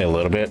give only a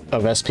little bit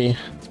of SP.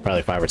 It's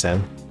probably 5 or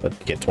 10, but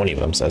you get 20 of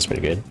them, so that's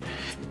pretty good.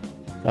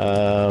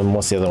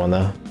 What's the other one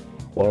though?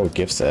 Whoa,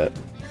 gift set.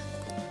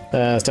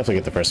 Let's definitely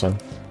get the first one.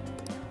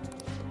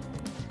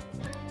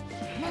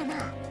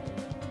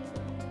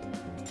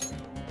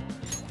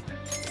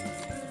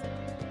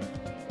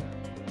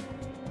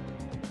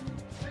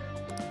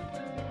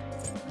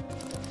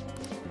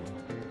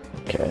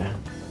 Okay.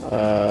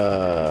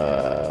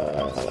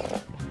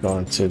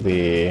 Going to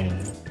the...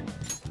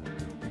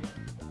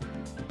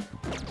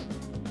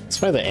 It's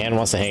probably that Anne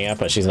wants to hang out,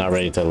 but she's not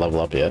ready to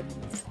level up yet.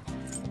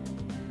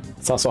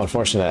 It's also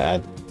unfortunate I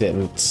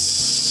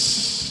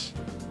didn't...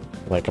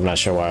 Like, I'm not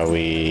sure why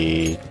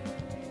we...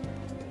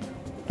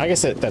 I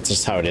guess that's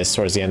just how it is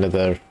towards the end of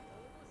the...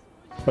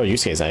 Oh,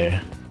 Yusuke's not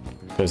here.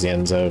 Towards the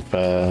ends of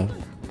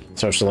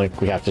Social Link,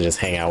 we have to just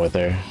hang out with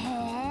her.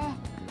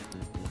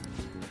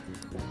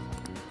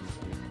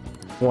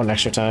 One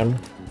extra time.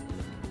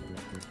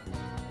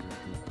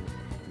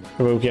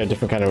 Maybe we get a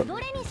different kind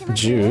of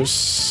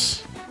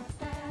juice.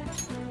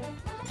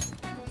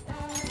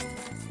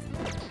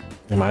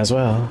 We might as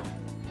well.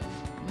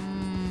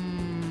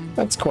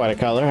 That's quite a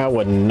color. I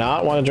would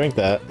not want to drink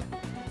that.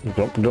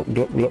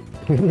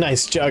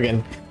 Nice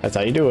chugging. That's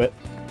how you do it.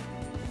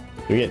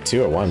 Do we get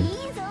 2 or 1?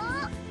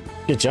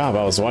 Good job.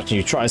 I was watching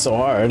you try so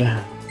hard.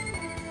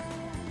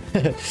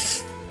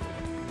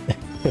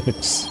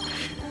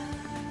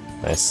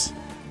 Nice.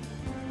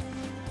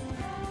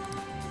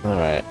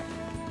 Alright.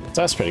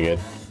 So that's pretty good.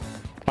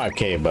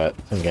 5k, but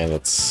again,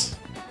 it's...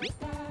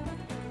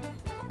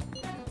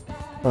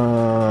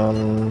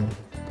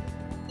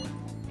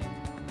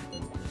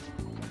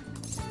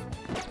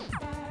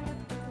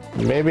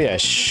 Maybe I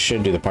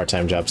should do the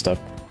part-time job stuff.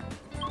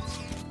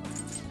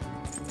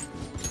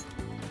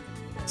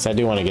 So I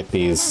do want to get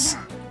these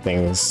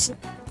things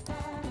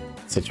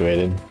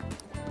situated.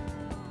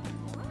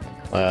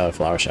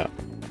 Flower shop.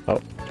 Oh,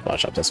 flower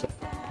shop this way.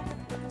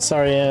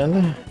 Sorry,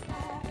 Anne.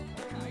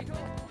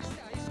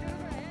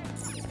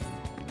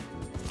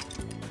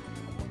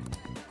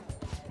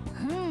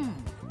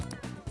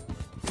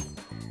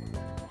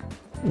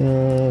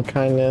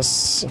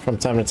 Kindness. From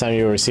time to time,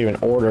 you will receive an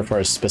order for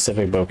a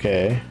specific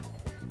bouquet.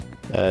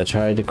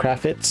 Try to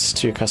craft it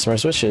to your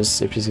customer's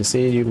wishes. If you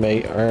succeed, you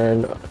may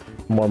earn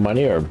more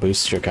money or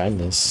boost your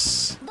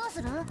kindness.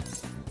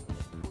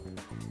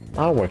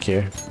 I'll work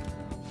here.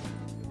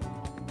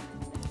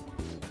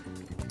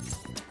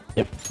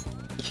 Yep.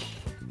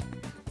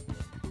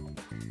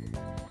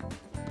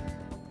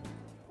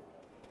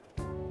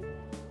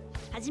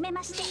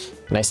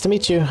 Nice to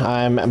meet you.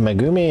 I'm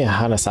Megumi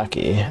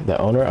Hanasaki, the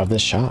owner of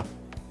this shop.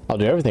 I'll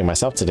do everything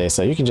myself today,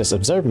 so you can just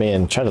observe me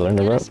and try to learn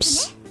the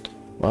ropes.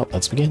 Well,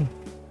 let's begin.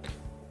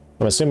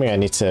 I'm assuming I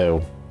need to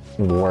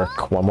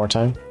work one more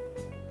time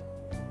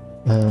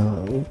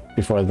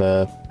before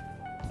the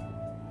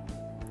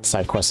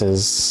side quest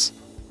is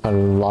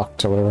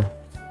unlocked or whatever.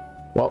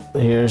 Well,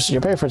 here's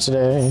your pay for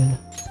today.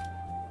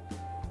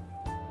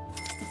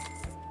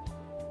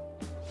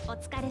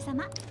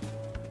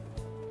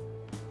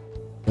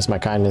 It's my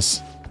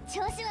kindness.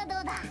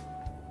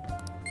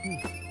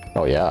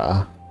 Oh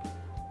yeah.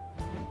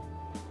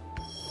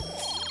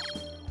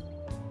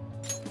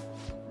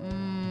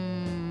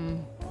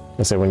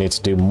 I say we need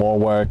to do more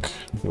work.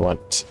 We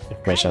want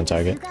information on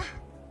target.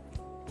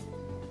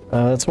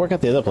 Let's work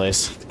at the other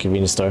place, the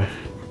convenience store.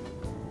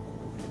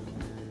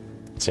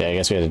 So yeah, I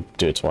guess we had to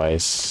do it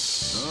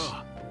twice.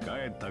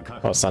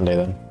 Oh, Sunday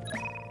then.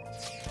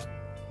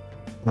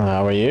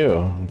 How are you?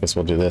 I guess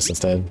we'll do this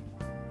instead.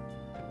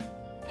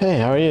 Hey,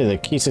 how are you? The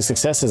key to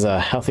success is a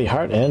healthy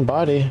heart and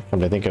body. Come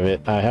to think of it,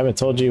 I haven't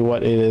told you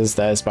what it is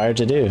that I aspire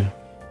to do.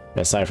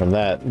 Aside from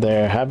that,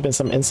 there have been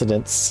some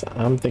incidents.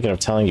 I'm thinking of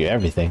telling you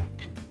everything.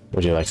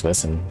 Would you like to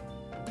listen?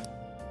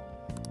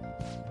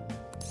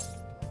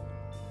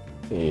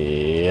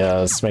 Yeah,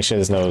 let's make sure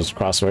there's no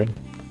crossword.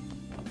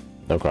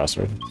 No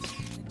crossword.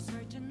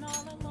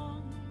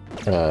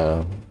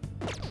 I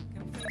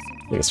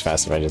think it's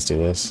fast if I just do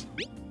this.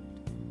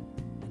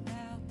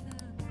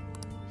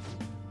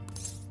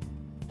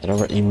 Head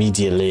over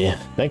immediately.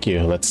 Thank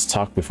you. Let's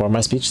talk before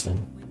my speech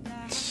then.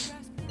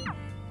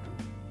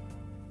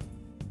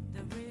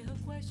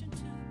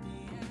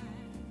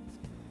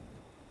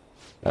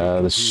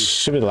 This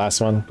should be the last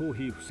one.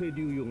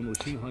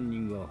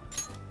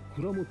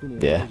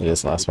 Yeah, it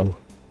is the last one.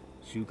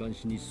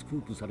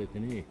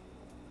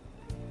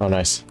 Oh,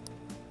 nice.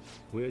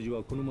 親父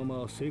はこのま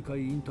ま政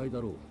界引退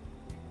だろ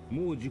う。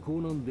もう時効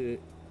なんで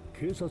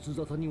警察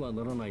沙汰には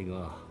ならない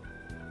が、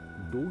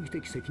道義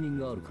的責任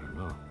があるから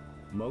な。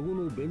孫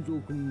の弁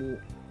蔵君も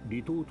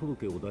離党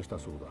届を出した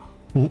そう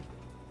だ。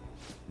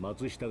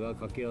松下が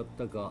掛け合っ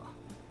たか、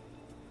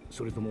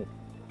それとも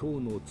党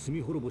の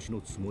罪滅ぼしの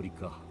つもり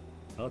か。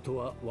あと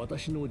は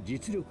私の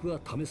実力が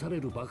試され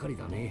るばかり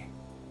だね。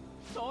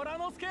虎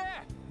之助、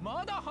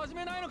まだ始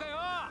めないのかよ。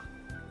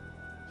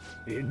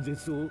演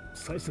説を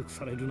催促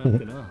されるなん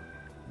てな。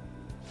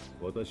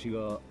私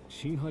が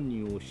真犯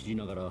人を指示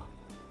ながら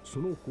そ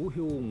の公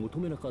表を求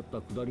めなかっ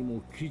たくだり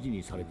も記事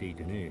にされてい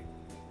てね。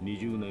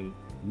20年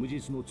無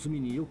実の罪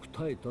によく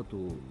耐えたと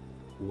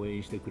応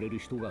援してくれる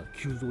人が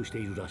急増して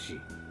いるらしい。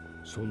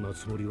そんな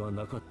つもりは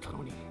なかった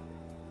のに。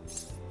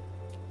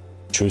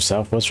True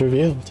self was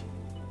revealed.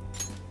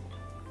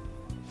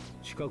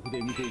 近く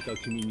で見ていた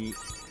君に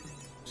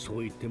そう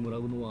言ってもら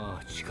うの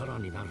は力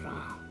になる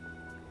な。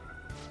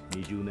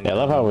Yeah, I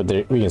love how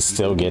we can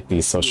still get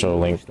these social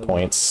link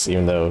points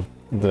even though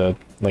the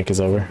link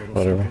is over,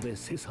 whatever.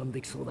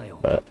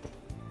 But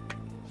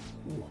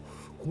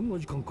こんな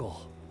時間か。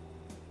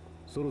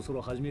そろそ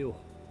ろ始めよう。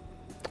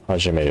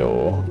始め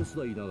よう。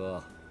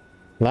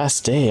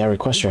Last day, I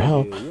request your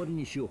help. 終わり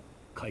にしよう、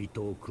海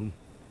藤君。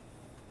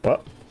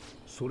What?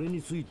 それ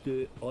につい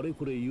てあれ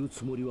これ言う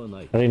つもりは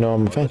ない。How do you know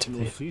I'm 私 offended?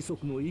 の推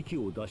測の息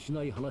を出し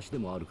ない話で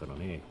もあるから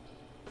ね。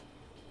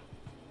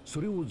そ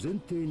れを前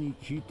提に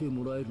聞いて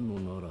もらえるの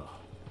なら、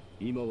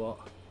今は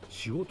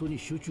仕事に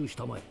集中し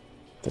たまえ。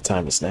The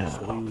time is そう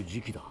now. いう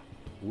時期だ。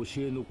教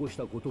え残し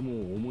たこと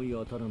も思い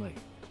当たらない。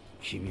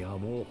君は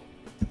もう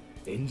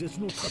演説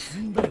の達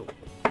人だよ。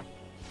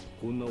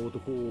こんな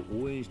男を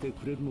応援して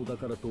くれるのだ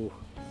からと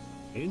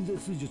演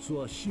説術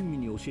は親身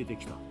に教えて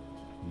きた。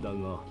だ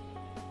が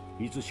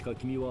いつしか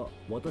君は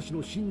私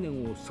の信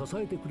念を支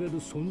えてくれる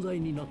存在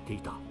になってい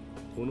た。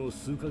この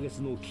数ヶ月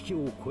の危機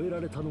を越えら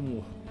れたの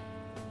も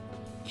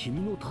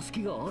君の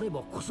助けがあれ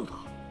ばこそだ。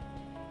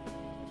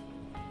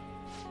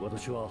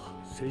私は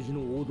政治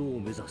の王道を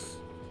目指す。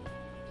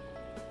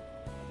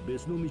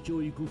別の道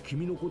を行く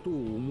君のことを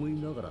思い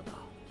ながらだ。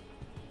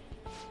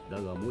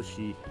だがも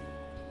し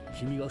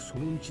君がそ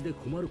の道で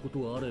困ること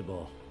があれ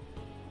ば、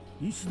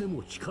いつで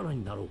も力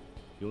になろう。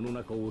世の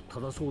中を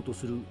正そうと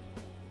する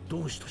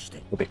同志とし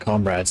て。We'll be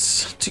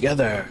comrades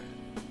together.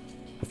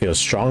 I feel a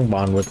strong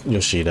bond with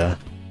Yoshida.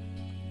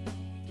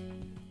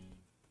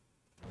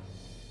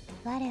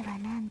 我は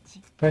汝、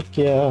 Heck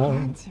yeah.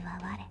 汝は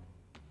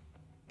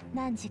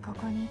我。汝こ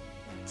こに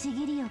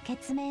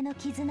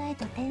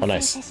Oh,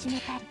 nice.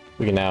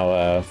 We can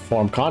now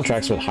form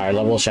contracts with higher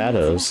level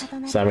shadows.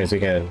 So that means we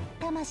can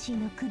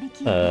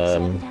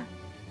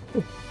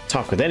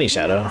talk with any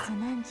shadow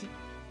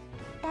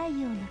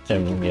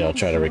and, you know,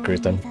 try to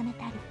recruit them.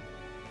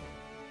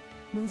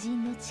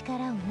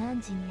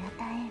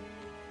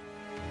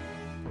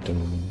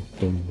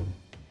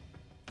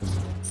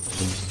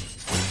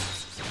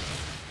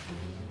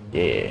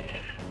 Yeah.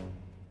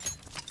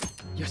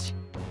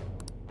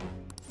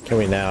 Can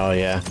we now,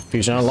 yeah,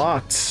 fusion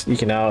unlocked. You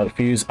can now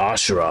fuse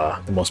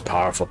Ashura, the most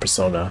powerful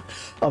persona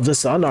of the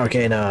Sun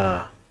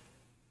Arcana.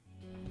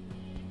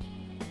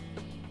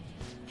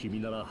 君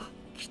なら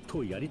きっ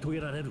とやり遂げ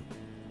られる。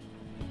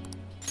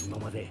今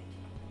まで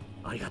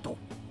ありがとう。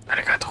あ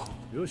りがと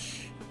う。よ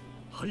し、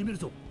始める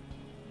ぞ。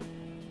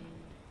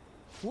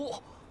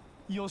お、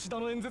吉田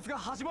の演説が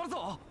始まる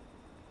ぞ。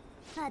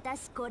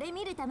私これ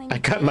見るために I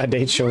got my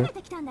date show.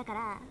 来たんだか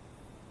ら。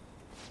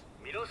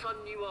皆さ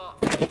んには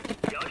やり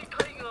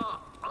たいが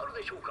ある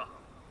でしょうか。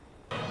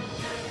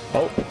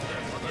 Oh,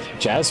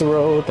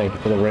 Jazero, thank you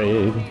for the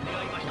raid.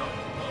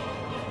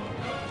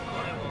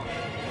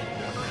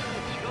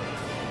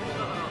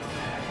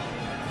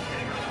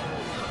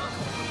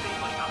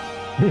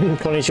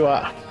 こんにち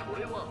は。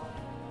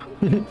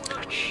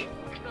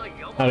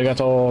ありが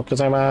とうご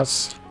ざいま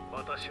す。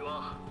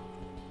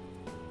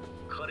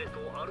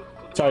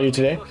How are you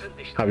today?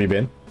 How have you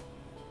been?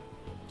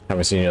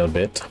 Haven't seen you in a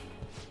bit.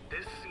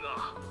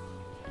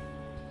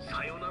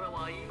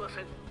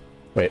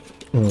 Wait,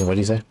 what did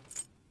he say?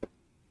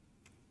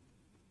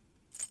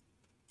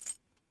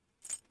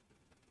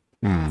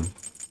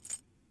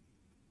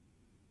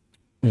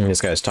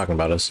 This guy's talking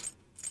about us.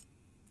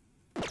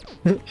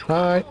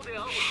 Hi.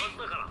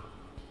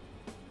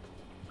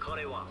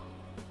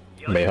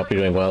 May hope you're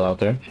doing well out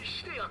there.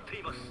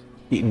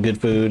 Eating good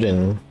food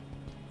and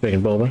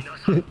drinking boba.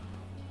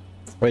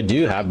 Wait, do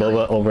you have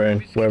boba over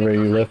in wherever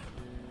you live?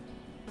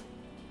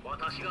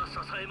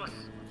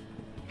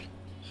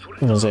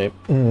 I was gonna say,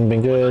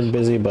 been good,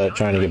 busy, but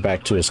trying to get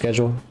back to a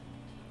schedule.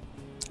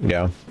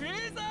 Yeah.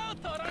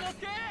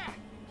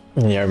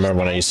 Yeah, I remember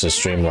when I used to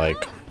stream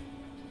like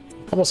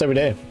almost every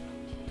day,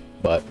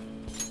 but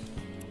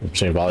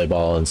streaming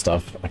volleyball and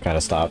stuff, I kind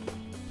of stopped.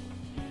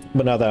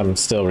 But now that I'm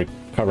still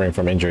recovering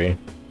from injury,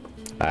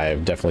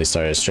 I've definitely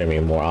started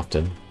streaming more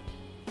often.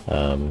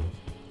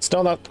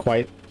 Still not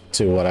quite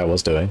to what I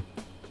was doing.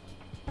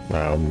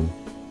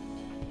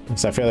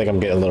 So I feel like I'm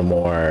getting a little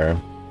more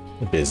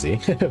busy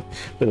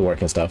with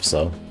work and stuff,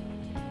 so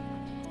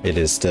it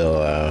is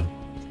still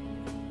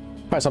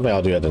probably something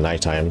I'll do at the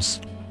night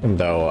times,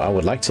 though I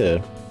would like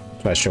to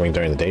try streaming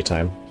during the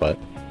daytime, but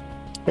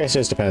I guess it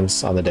just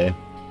depends on the day.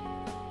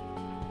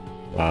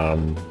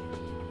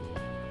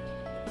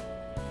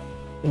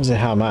 So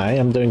how am I?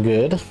 I'm doing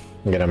good.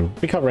 Again, I'm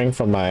recovering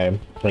from my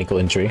ankle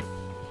injury.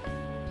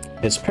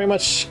 It's pretty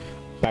much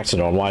back to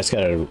normal. I just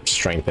gotta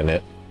strengthen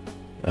it.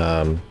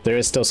 There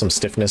is still some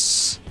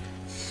stiffness,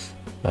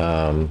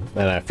 and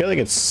I feel like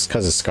it's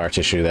because of scar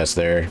tissue that's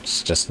there.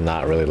 It's just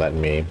not really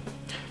letting me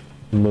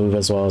move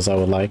as well as I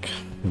would like,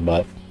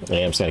 but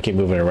yeah, I'm just gonna keep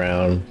moving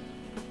around,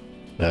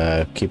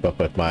 keep up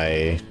with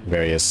my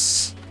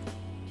various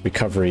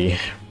recovery,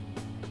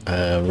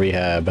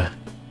 rehab,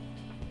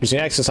 using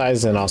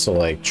exercise and also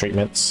like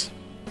treatments.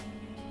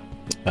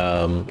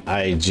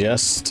 I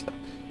just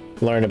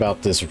learned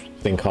about this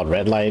thing called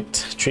red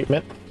light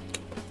treatment.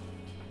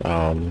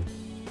 Pretty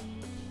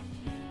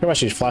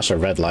much you flash a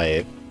red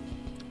light,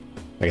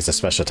 like it's a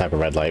special type of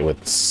red light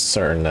with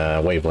certain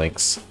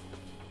wavelengths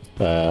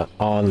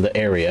on the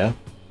area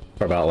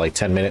for about like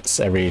 10 minutes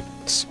every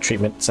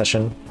treatment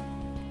session.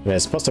 And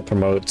it's supposed to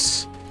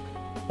promote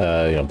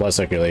you know, blood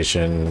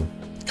circulation,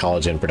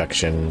 collagen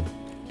production,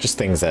 just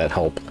things that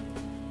help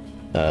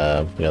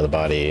you know, the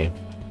body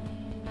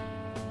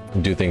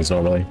do things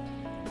normally.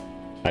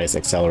 I just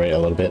accelerate a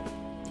little bit.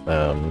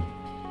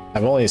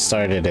 I've only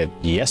started it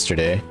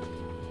yesterday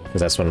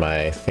because that's when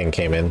my thing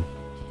came in.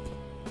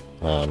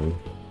 The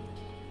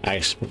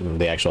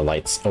actual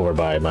lights over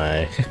by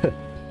my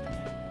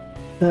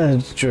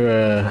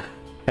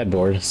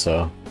headboard,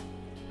 so I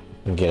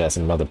can get at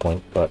some other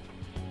point. But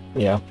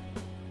yeah,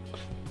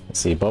 let's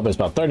see. Boba's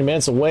about 30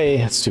 minutes away.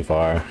 That's too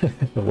far.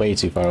 Way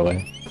too far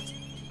away.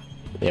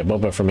 Yeah,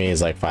 Boba for me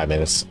is like 5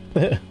 minutes.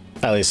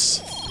 At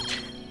least.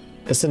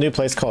 It's a new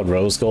place called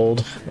Rose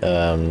Gold.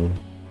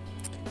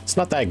 It's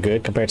not that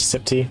good compared to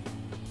Sip Tea.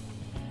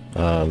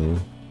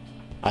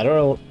 I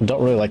don't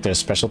really like their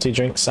specialty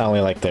drinks. I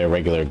only like their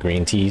regular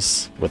green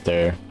teas with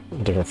their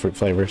different fruit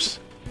flavors.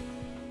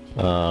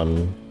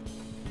 So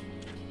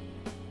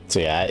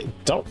yeah, I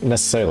don't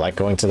necessarily like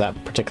going to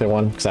that particular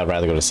one because I'd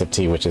rather go to Sip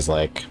Tea, which is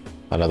like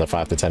another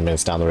 5 to 10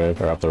 minutes down the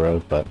road or up the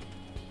road. But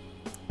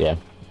yeah,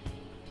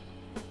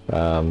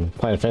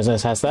 Planet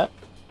Fitness has that.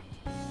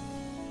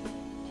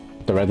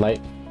 The red light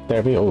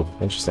therapy. Oh,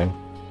 interesting.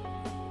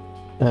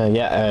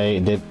 Yeah, I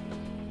did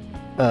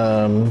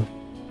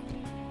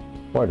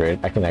order it.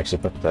 I can actually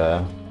put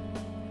the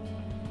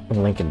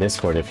link in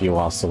Discord if you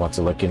also want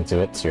to look into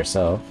it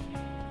yourself.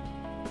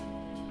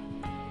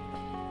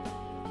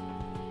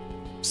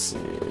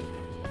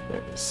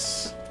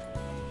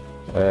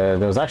 There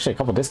was actually a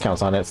couple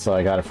discounts on it, so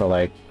I got it for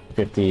like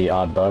 50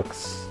 odd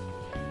bucks.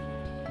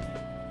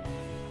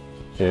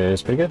 Which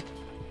is pretty good.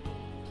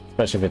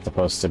 Especially if it's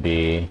supposed to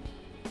be,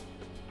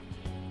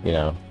 you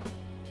know,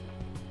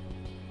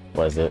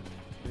 what is it?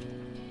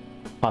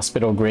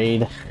 Hospital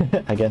grade,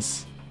 I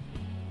guess.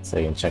 So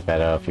you can check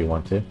that out if you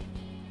want to.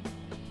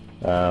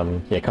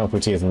 Yeah, Kung Fu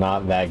Tea is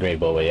not that great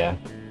boba, yeah.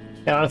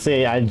 And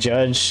honestly, I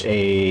judge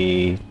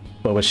a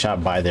boba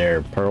shop by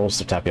their pearls,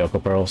 the tapioca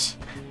pearls.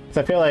 Because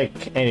I feel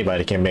like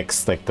anybody can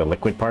mix like the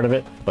liquid part of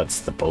it, but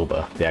it's the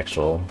boba, the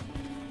actual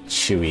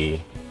chewy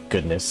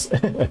goodness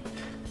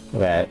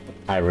that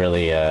I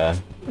really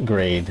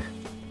grade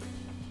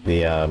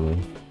the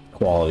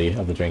quality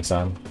of the drinks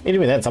on. And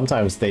even then,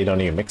 sometimes they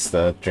don't even mix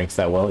the drinks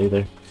that well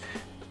either.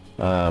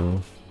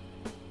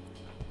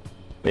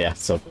 Yeah,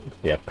 so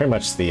yeah, pretty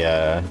much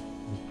the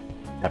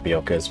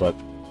tapioca is what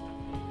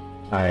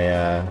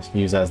I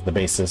use as the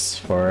basis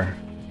for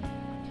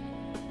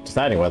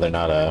deciding whether or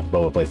not a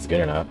boba place is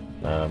good or not.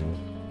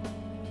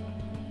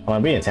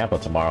 I'll be in Tampa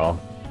tomorrow,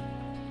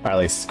 or at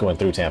least going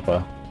through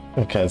Tampa,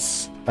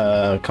 because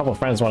a couple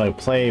friends want to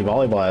play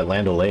volleyball at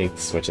Land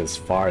O'Lakes, which is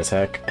far as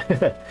heck.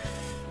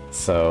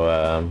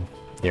 So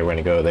yeah, we're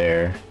gonna go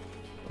there,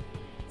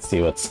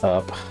 see what's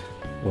up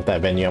with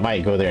that venue. I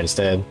might go there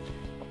instead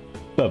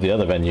of the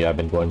other venue I've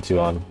been going to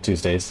on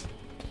Tuesdays,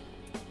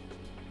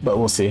 but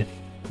we'll see.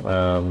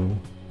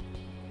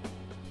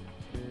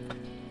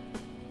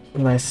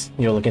 Nice.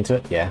 You'll look into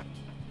it? Yeah.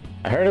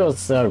 I heard it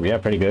was yeah,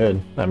 pretty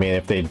good. I mean,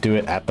 if they do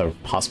it at the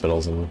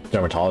hospitals and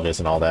dermatologists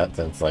and all that,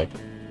 then it's like,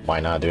 why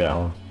not do it at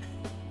home?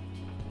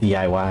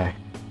 DIY,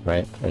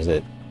 right? Or is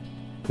it?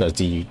 No, it's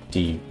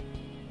DIY?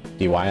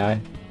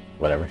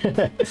 Whatever.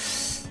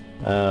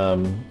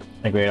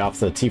 I grade off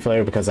the tea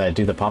flavor because I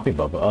do the popping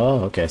boba.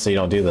 Oh, okay. So you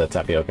don't do the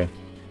tapioca.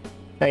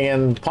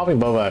 Again, popping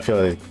boba, I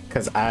feel like,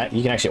 because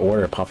you can actually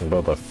order popping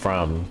boba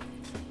from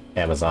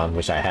Amazon,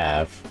 which I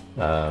have.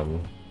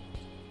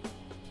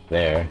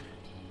 There.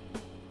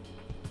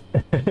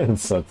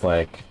 So it's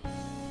like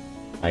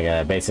I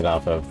gotta base it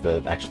off of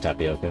the actual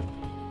tapioca.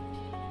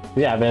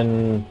 Yeah, I've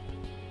been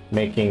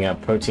making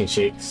protein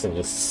shakes and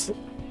just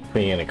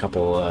putting in a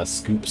couple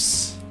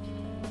scoops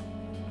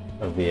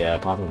of the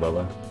popping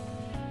boba.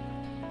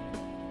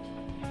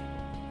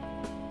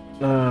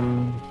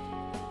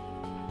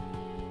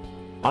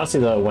 Honestly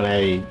though, when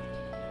I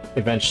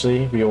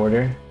eventually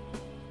reorder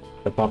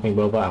the popping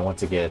boba, I want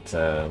to get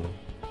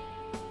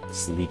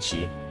this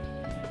lychee.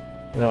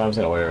 You know, I'm just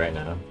gonna order it right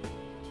now.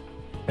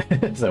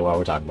 So while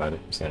we're talking about it,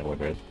 I'm just gonna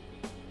order it.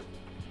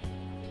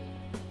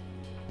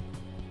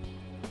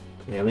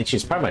 Yeah, lychee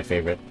is probably my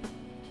favorite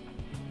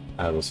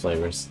out of those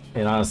flavors.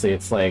 And honestly,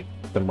 it's like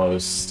the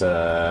most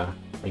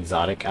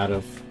exotic out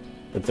of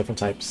the different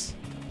types.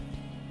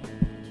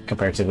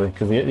 Comparatively,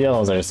 because the other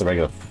ones are just the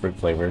regular fruit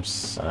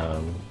flavors.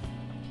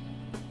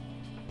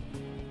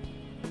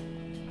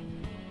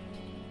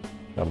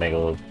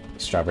 Mango,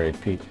 strawberry,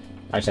 peach.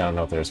 Actually, I don't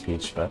know if there's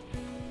peach, but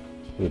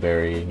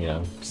blueberry, you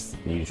know, just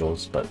the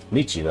usuals. But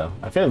lychee, though.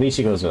 I feel like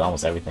lychee goes with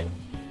almost everything.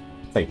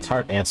 It's like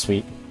tart and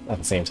sweet at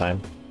the same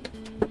time.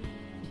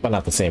 But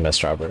not the same as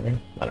strawberry.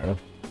 I don't know.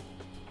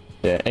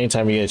 Yeah,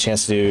 anytime you get a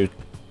chance to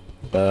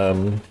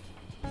do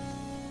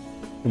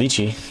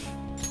lychee,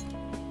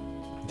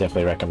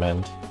 definitely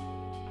recommend.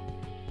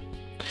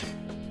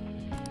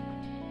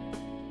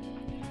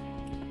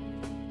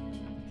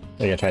 Are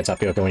you gonna try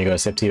tapioca when you go to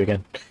Sip Tea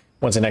again?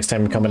 When's the next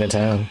time you're coming to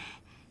town?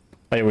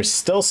 Oh, yeah, we're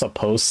still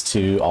supposed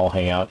to all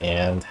hang out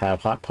and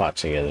have hot pot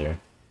together.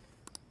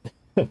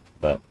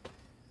 But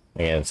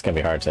again, it's gonna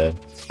be hard to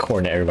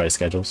coordinate everybody's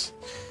schedules.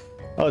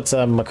 Oh, it's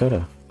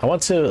Makoto. I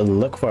want to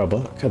look for a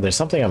book. There's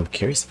something I'm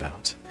curious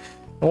about.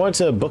 I went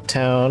to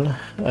Booktown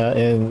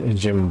in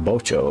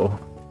Jimbocho.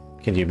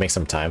 Can you make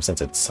some time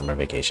since it's summer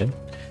vacation?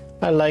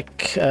 I'd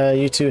like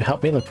you to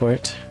help me look for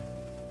it.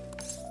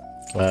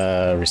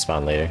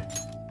 Respond later.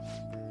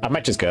 I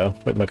might just go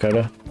with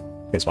Makoto,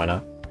 because why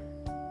not?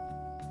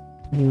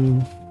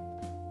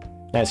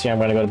 Nice, yeah, I'm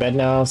gonna go to bed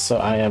now, so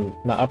I am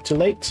not up too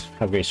late.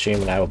 Have a great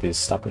stream, and I will be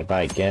stopping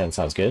by again.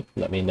 Sounds good.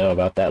 Let me know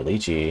about that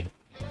lychee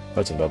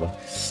protein boba.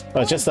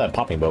 Oh, it's just that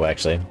popping boba,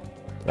 actually.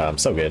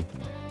 So good.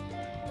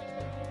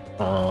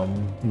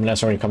 I'm not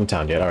sure when you come to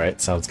town yet. Alright,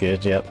 sounds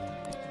good, yep.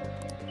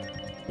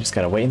 Just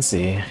gotta wait and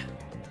see.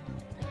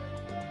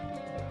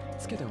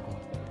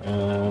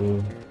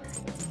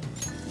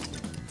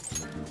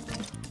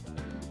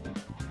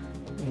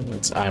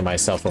 I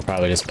myself will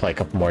probably just play a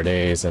couple more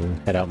days and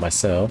head out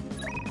myself.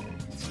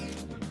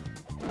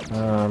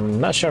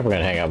 Not sure if we're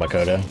gonna hang out with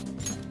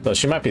Makoto. Though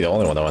she might be the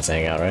only one that wants to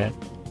hang out, right?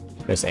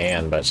 There's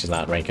Anne, but she's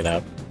not ranking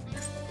up.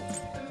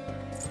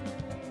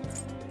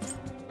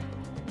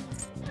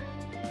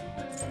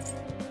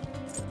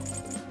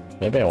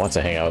 Maybe I want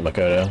to hang out with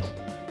Makoto.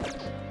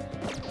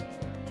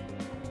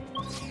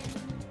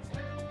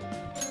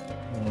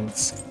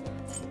 Let's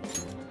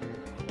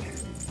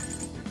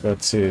go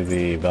to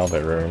the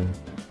Velvet Room.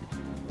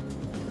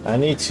 I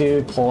need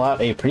to pull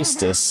out a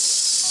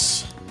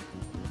priestess.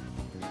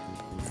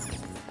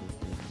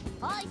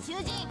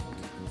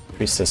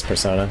 Priestess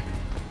persona.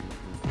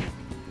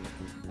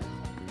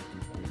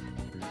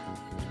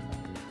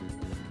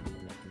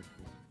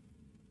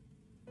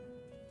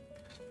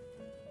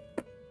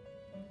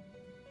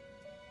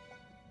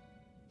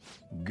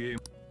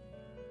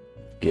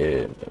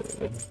 Good.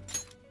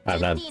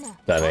 I've not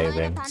done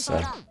anything,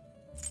 so.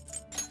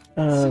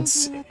 Let's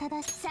see.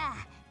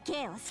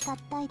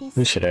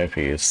 Who should I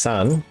for you?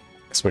 Sun,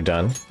 because we're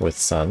done with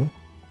Sun.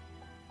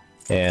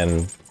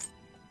 And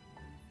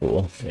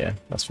Fool. Yeah,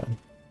 that's fine.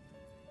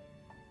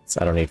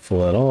 So I don't need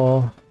Fool at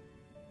all.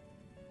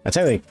 I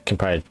technically can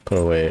probably put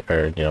away,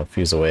 or, you know,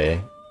 fuse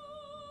away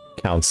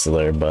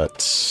Counselor,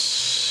 but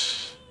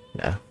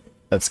yeah,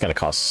 that's gonna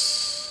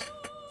cost,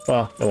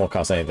 well, it won't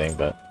cost anything,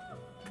 but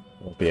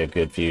it won't be a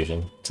good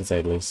fusion, to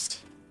say the least.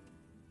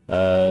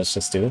 Let's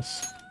just do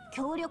this.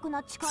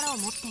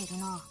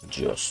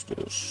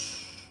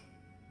 Justice.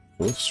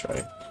 Wolf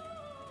Strike.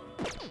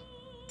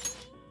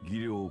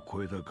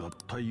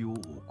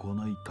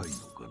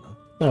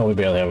 No, we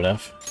barely have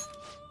enough.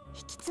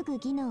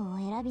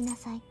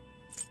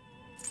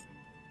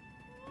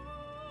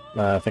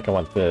 I think I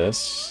want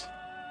this.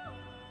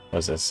 What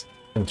is this?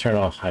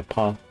 Internal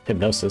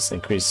hypnosis.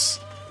 Increase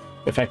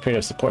effect period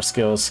of support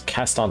skills.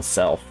 Cast on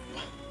self.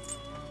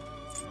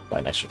 By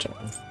an extra turn.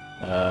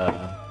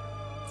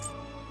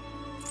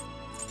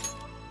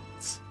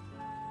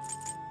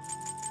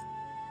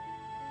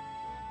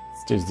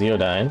 Let's do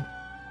Zeodyne.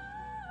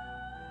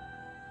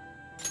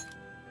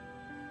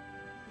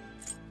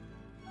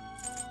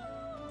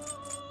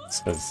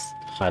 This is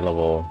high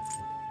level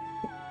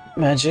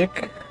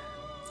magic.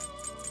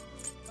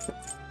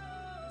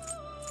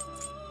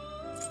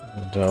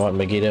 Do I want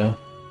Megiddo?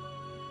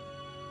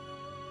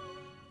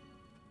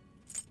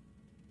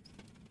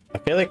 I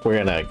feel like we're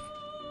gonna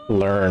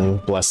learn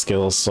bless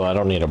skills, so I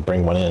don't need to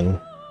bring one in.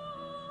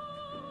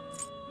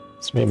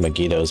 So maybe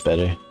Megiddo's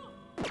better.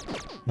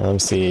 Let me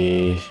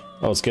see.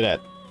 Oh, it's good at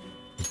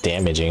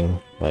damaging,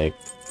 like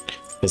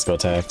physical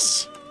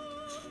attacks.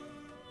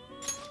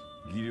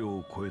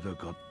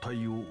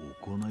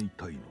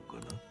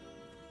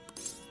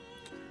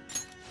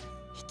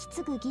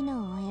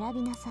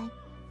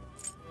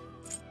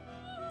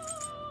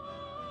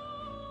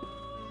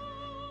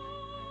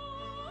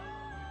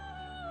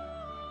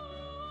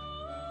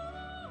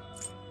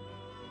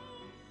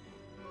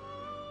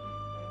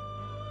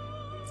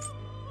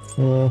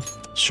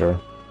 Sure.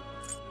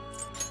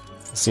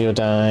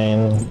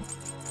 Zeodyne.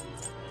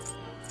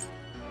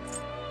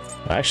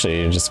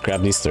 Actually, just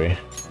grab these three.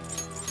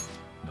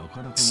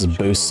 Just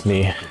boost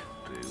me.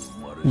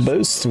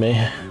 Boost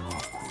me.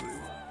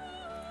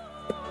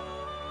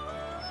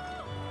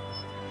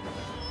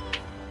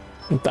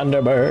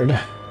 Thunderbird.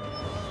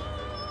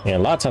 Yeah, a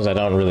lot of times I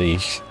don't really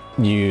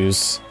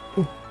use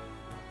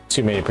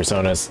too many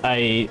personas.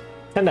 I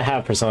tend to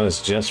have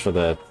personas just for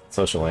the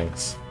social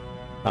links.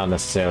 Not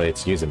necessarily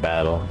to use in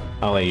battle.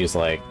 I only use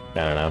like, I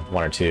don't know,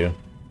 one or two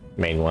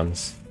main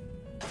ones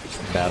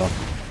in battle.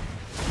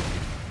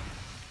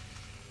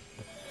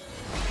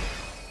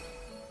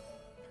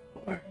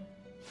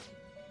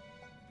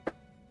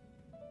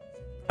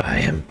 I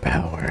am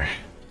power.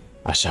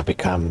 I shall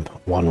become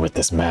one with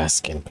this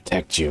mask and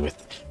protect you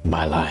with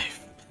my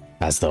life,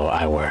 as though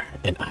I were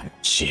an iron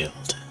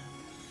shield.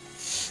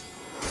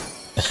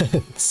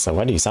 So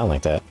why do you sound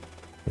like that?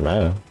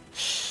 No.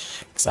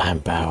 Because I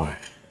am power.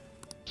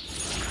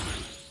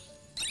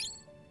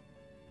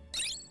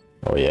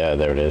 Oh yeah,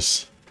 there it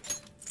is.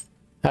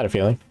 Had a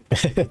feeling.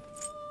 Let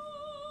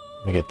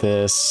me get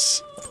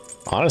this.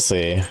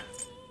 Honestly,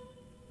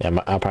 yeah,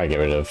 I'll probably get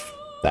rid of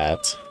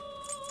that.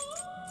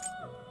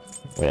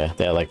 Yeah,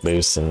 they like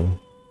boost, and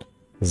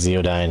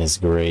Zeodyne is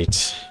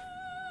great.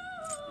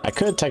 I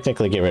could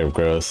technically get rid of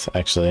growth,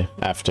 actually,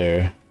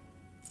 after,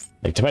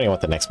 like, depending on what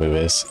the next move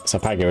is. So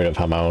I'll probably get rid of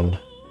Hamon,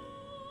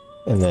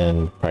 and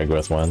then probably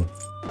growth 1.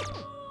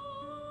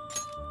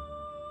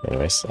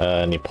 Anyways,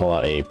 I need to pull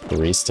out a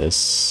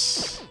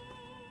Priestess.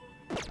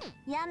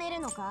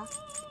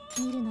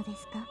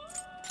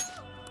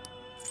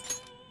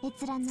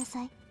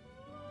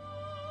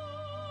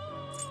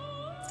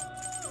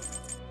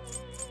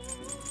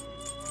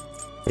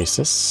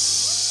 Priestess.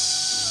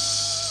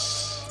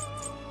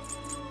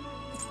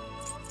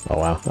 Oh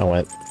wow, I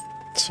went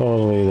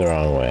totally the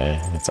wrong way.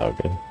 It's all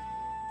good.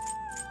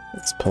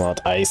 Let's pull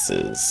out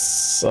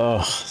Ices.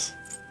 Oh,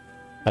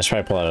 I should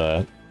probably pull out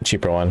a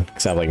cheaper one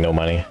because I have like no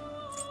money.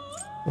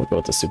 We'll go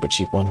with the super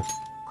cheap one.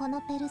 I'm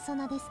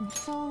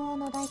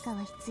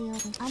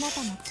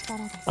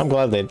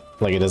glad that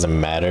like it doesn't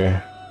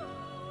matter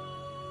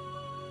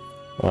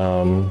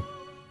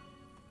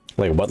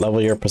like what level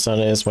your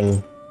persona is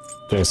when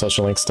doing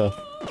social link stuff.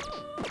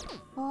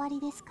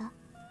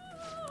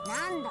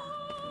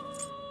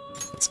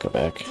 Let's go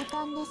back. I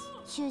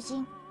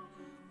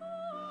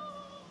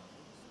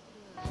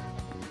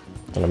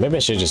don't know, maybe I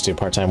should just do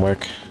part-time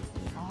work.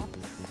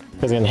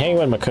 Because in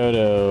Hangman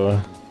Makoto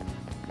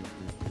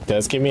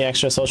does give me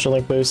extra social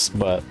link boosts,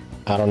 but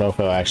I don't know if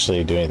it'll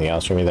actually do anything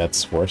else for me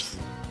that's worth.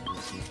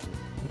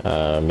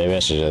 Maybe I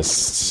should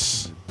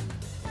just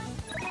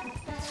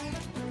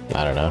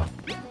I don't know.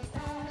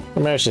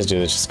 Maybe I should do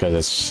this just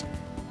because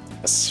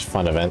it's a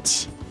fun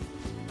event.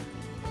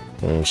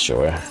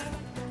 Sure.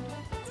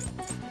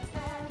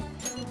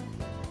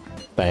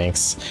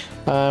 Thanks.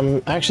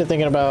 I'm actually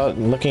thinking about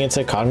looking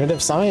into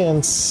cognitive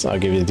science. I'll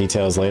give you the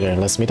details later.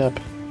 Let's meet up.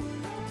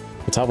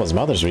 Futaba's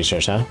mother's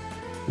research, huh?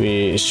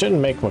 We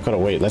shouldn't make Makoto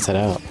wait. Let's head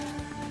out.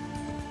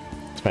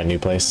 It's my new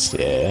place.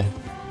 Yeah.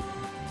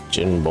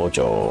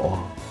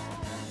 Jinbojo.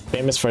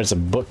 Famous for its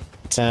book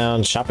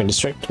town shopping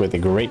district with a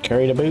great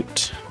curry to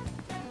boot.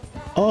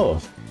 Oh,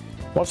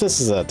 what if this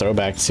is a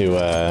throwback to,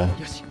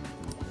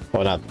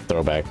 well, not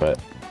throwback, but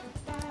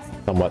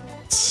somewhat,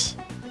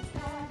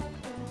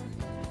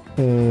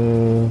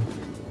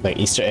 like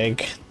Easter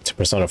egg to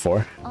Persona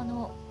 4.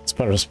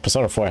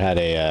 Persona 4 had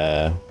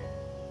a,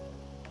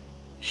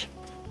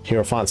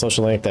 Hierophant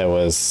social link that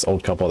was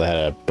old couple that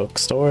had a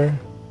bookstore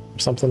or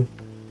something.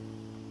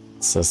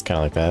 So it's kind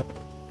of like that.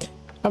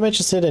 I'm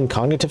interested in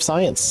cognitive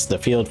science, the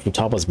field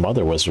Futaba's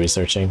mother was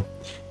researching.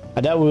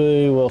 I doubt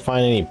we will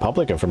find any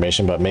public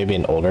information, but maybe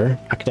an older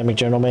academic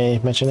journal may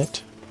mention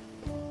it.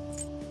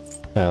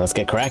 Let's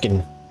get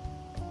cracking.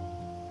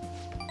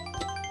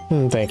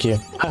 Thank you.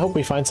 I hope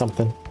we find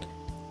something.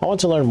 I want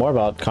to learn more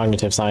about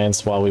cognitive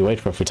science while we wait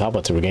for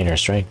Futaba to regain her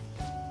strength.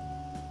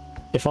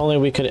 If only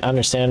we could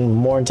understand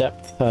more in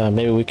depth,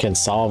 maybe we can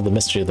solve the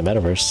mystery of the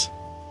metaverse.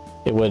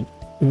 It would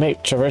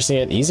make traversing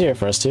it easier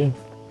for us too.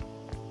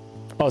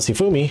 Oh, it's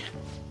Hifumi.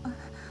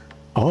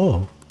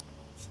 Oh.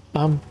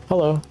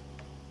 Hello.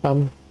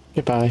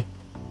 Goodbye.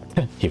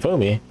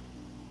 Hifumi?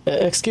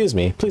 Excuse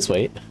me, please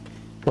wait.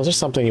 Was there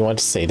something you wanted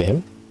to say to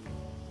him?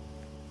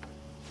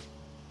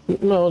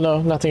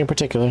 No, nothing in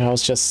particular. I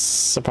was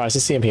just surprised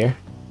to see him here.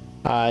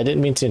 I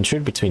didn't mean to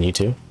intrude between you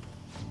two.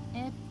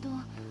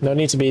 No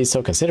need to be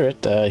so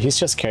considerate. He's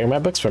just carrying my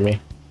books for me.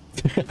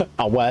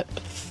 A what?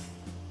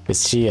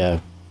 Is she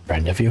a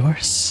friend of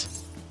yours?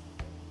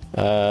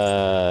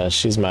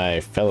 She's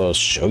my fellow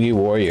shogi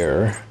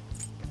warrior.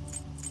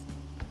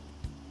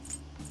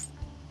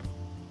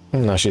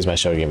 No, she's my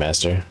shogi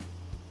master.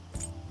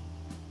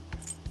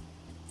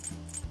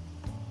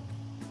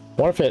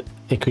 What if it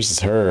increases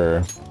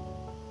her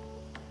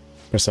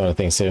persona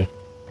things too?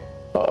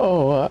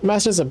 Oh,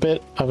 master's a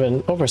bit of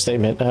an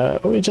overstatement.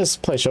 We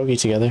just play shogi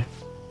together.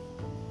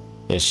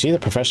 Is she the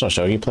professional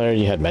shogi player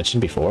you had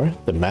mentioned before?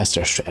 The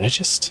master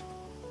strategist?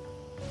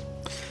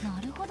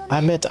 I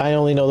admit I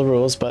only know the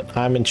rules, but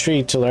I'm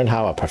intrigued to learn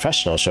how a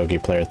professional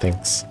shogi player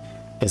thinks.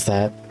 Is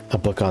that a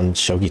book on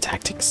shogi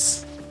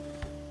tactics?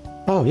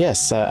 Oh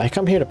yes, I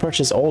come here to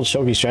purchase old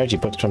shogi strategy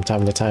books from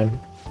time to time.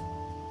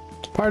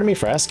 Pardon me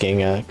for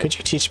asking, could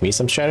you teach me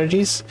some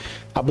strategies?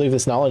 I believe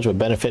this knowledge would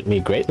benefit me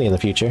greatly in the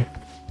future.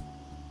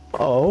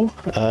 Oh,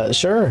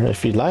 sure,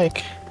 if you'd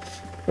like.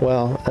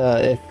 Well,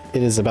 if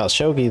it is about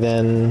shogi,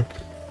 then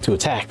to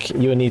attack,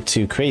 you will need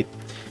to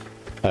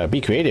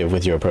be creative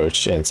with your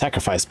approach and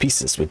sacrifice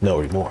pieces with no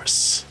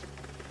remorse.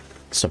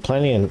 So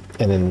planning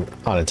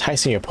on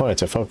enticing your opponent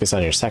to focus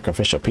on your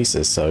sacrificial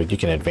pieces so you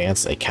can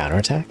advance a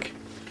counterattack?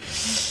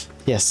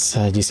 Yes,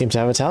 you seem to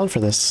have a talent for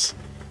this.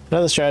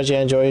 Another strategy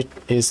I enjoy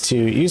is to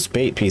use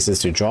bait pieces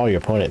to draw your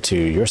opponent to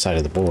your side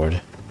of the board.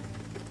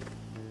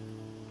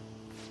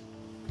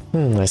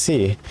 I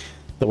see.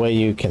 The way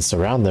you can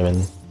surround them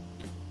and...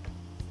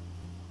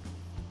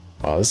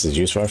 Wow, this is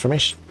useful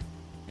information.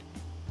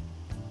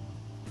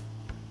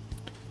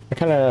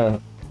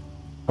 I'm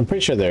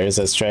pretty sure there is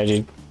a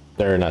strategy,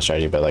 or not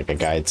strategy, but like a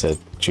guide to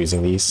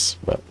choosing these,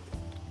 but...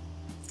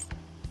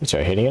 You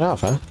start hitting it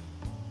off, huh?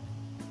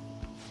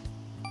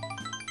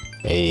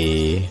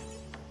 Hey.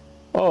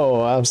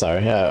 Oh, I'm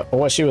sorry.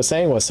 What she was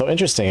saying was so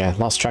interesting, I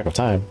lost track of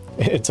time.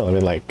 It's only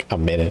been like a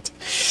minute.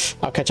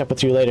 I'll catch up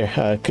with you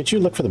later. Could you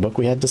look for the book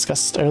we had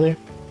discussed earlier?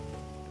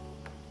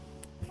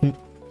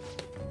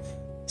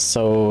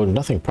 So,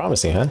 nothing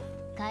promising, huh?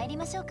 I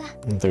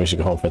think we should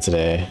go home for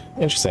today.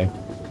 Interesting.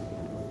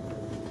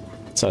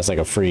 So it's like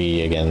a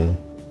free, again,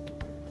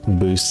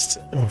 boost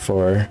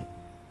for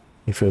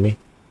Hifumi.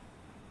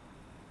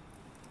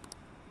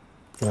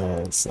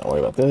 Let's not worry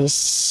about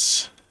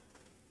this.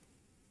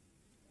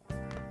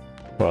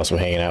 What else we're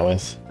hanging out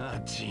with?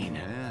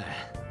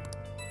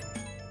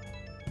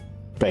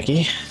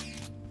 Becky?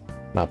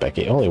 Not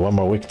Becky. Only one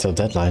more week till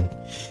deadline.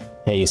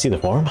 Hey, you see the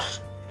forum?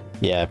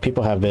 Yeah,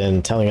 people have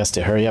been telling us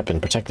to hurry up and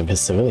protect the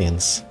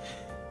civilians.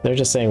 They're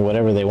just saying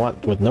whatever they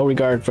want with no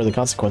regard for the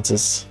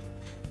consequences.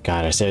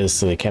 God, I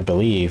seriously can't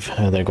believe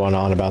they're going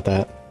on about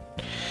that.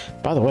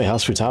 By the way,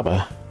 how's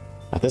Futaba?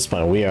 At this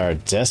point, we are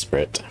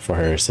desperate for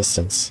her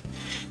assistance.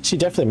 She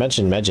definitely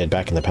mentioned Medjed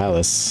back in the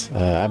palace.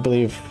 I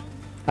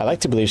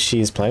like to believe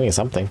she's planning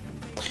something.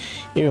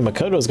 Even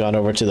Makoto's gone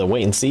over to the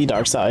wait-and-see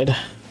dark side.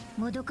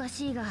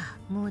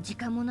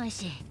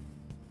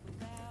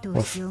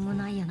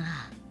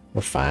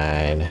 We're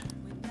fine.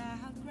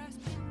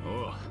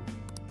 Oh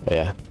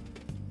yeah.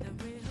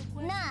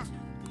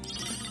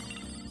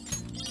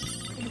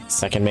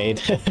 Second maid.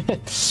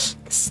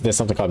 There's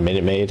something called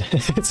Minute Maid.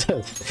 It's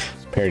a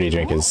parody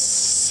drink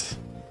is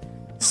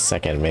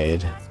second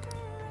maid.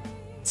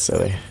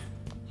 Silly.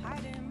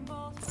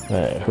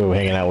 Who are we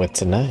hanging out with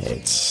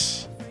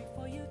tonight?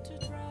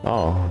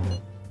 Oh.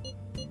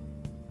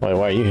 Wait,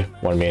 why are you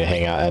wanting me to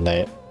hang out at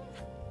night?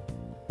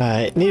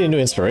 I need a new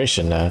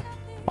inspiration.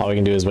 All we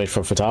can do is wait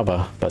for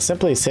Futaba, but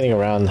simply sitting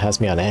around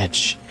has me on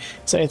edge.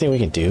 Is there anything we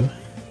can do?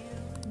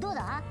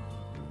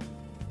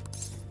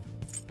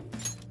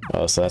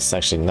 Oh, so that's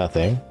actually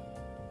nothing.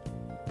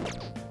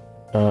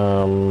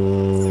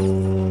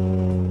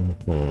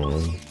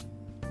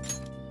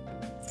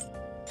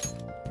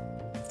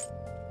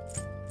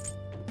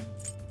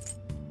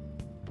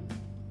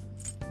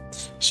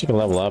 She can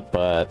level up,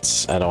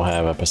 but I don't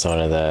have a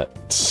persona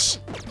that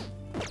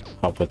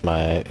help with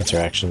my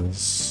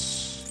interactions.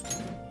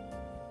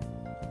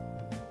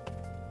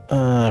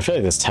 I feel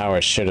like this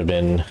tower should have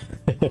been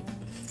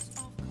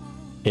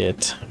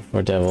it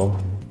for Devil,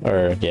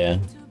 or yeah,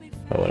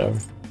 or whatever.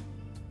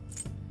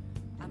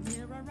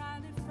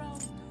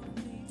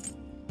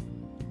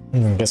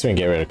 I guess we can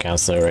get rid of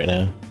Counselor right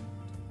now.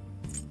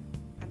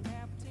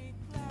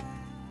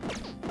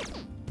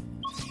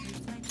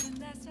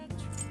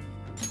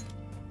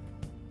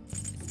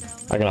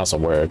 I can also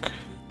work,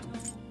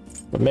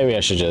 but maybe I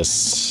should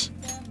just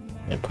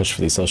push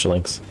for these social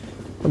links.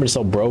 I'm just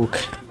so broke.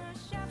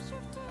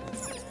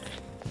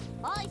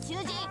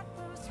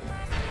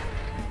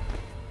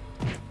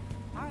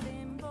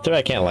 Too bad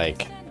I can't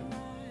like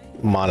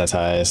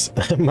monetize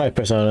my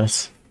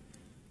personas.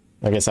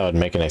 I guess I would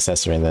make an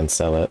accessory and then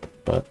sell it,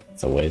 but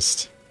it's a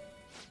waste.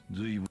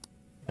 I'd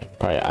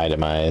probably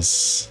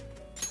itemize.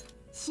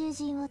 Let's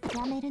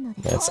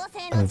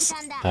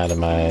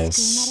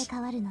itemize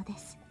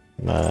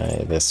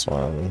this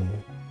one.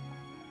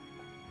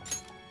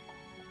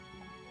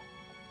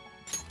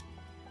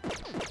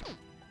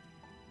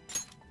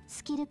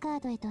 Skill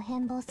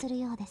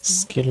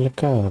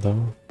card.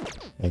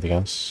 Anything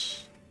else?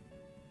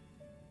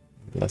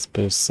 Let's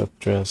boost up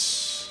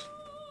dress.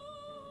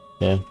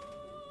 Yeah.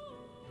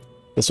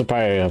 This would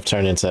probably have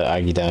turned into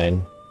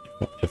Agidine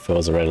if it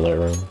was a red alert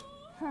room.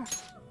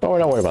 But we're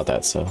not worried about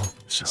that, so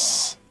it's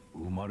just...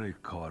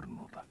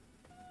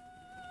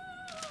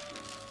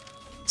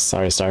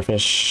 Sorry,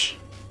 Starfish.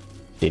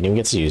 Didn't even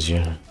get to use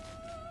you.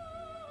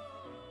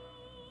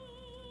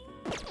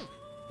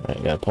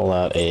 Alright, gotta pull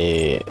out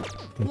a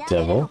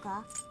Devil.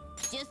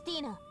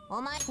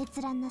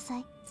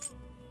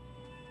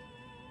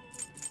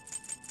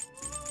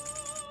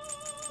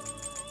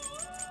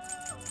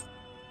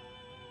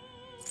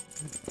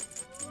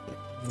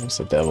 Where's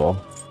the Devil?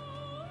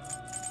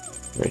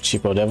 Very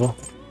cheapo Devil.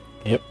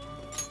 Yep.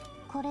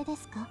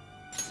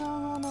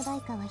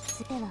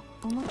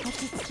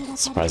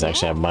 Surprised I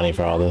actually have money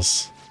for all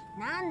this.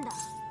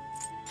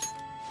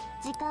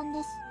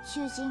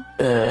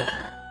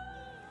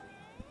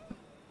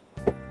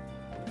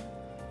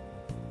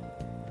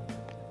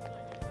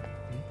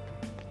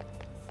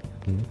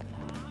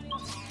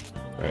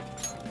 Right.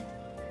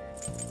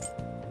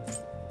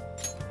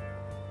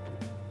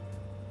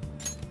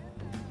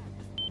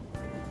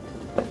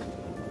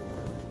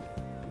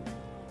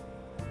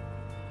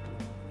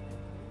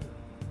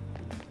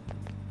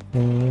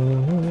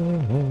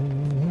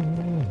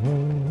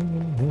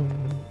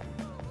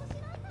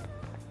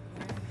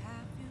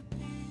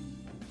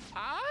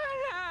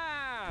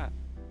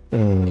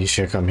 You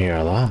sure come here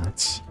a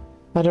lot.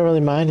 I don't really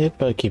mind it,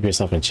 but keep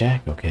yourself in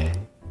check, okay?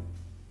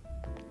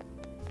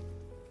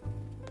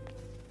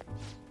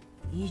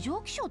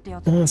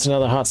 It's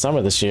another hot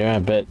summer this year. I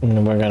bet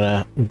we're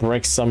gonna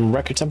break some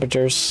record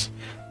temperatures.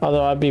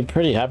 Although I'd be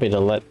pretty happy to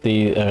let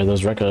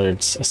those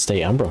records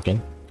stay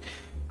unbroken.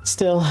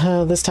 Still,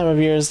 this time of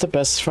year is the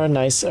best for a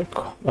nice,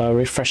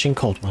 refreshing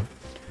cold one.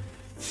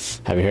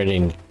 Have you heard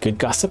any good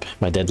gossip?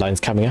 My deadline's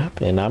coming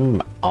up, and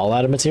I'm all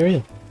out of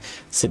material.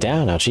 Sit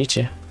down, I'll cheat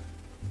you.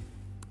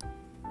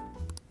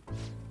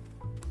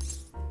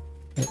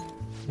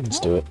 Let's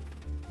do it.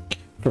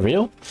 For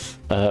real?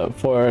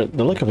 For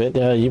the look of it,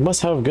 you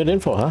must have good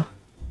info, huh?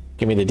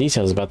 Give me the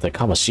details about the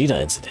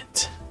Kamoshida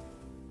incident.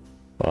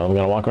 Well, I'm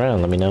gonna walk around.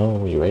 Let me know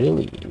when you're ready to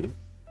leave.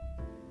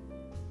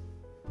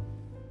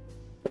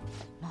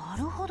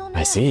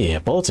 I see. A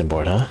bulletin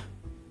board, huh?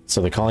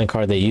 So the calling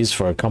card they used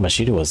for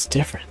Kamoshida was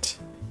different.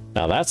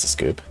 Now that's a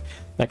scoop.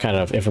 That kind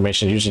of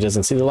information usually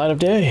doesn't see the light of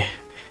day.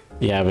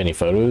 You have any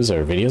photos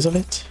or videos of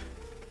it?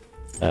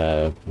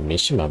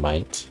 Mishima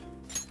might.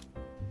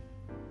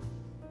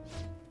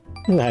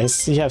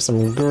 Nice, you have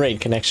some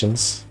great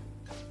connections.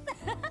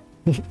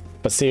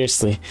 But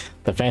seriously,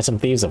 the Phantom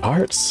Thieves of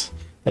Hearts?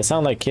 They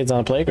sound like kids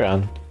on a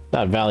playground,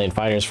 not valiant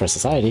fighters for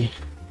society.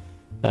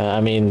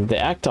 I mean, they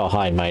act all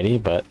high and mighty,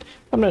 but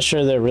I'm not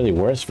sure they're really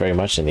worth very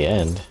much in the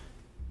end.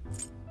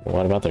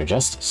 What about their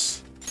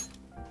justice?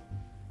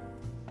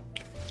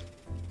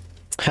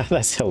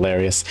 That's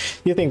hilarious.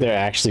 You think they're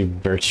actually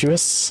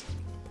virtuous?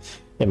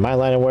 In my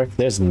line of work,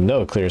 there's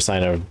no clearer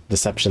sign of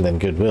deception than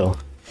goodwill.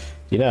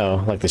 You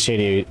know, like the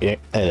shady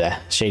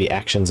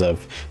actions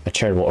of a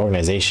charitable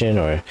organization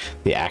or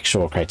the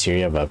actual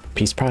criteria of a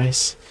peace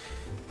prize.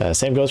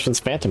 Same goes for the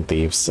Phantom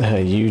Thieves.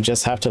 You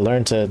just have to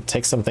learn to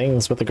take some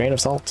things with a grain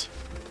of salt.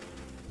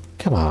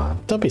 Come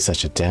on, don't be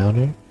such a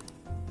downer.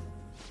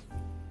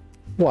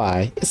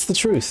 Why, it's the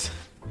truth.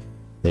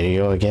 There you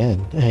go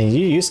again. Hey,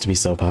 you used to be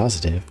so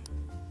positive.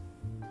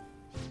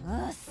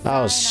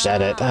 Oh,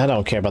 shut it. I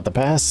don't care about the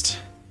past.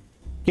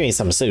 Give me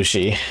some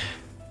sushi.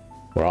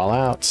 We're all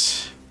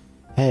out.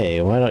 Hey,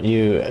 why don't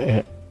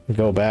you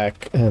go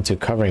back to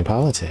covering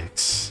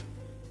politics?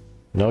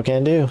 No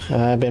can do.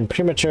 I've been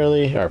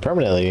prematurely or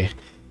permanently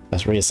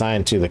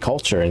reassigned to the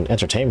culture and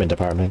entertainment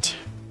department.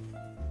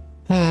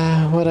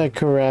 Ah, what a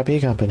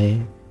crappy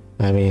company.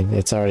 I mean,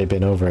 it's already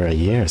been over a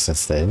year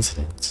since the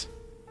incident.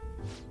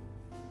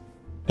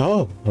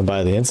 Oh,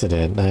 by the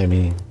incident, I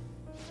mean...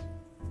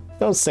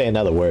 Don't say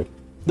another word.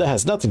 That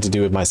has nothing to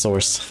do with my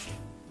source.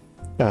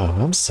 Oh,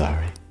 I'm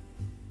sorry.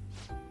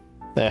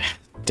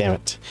 Damn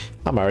it.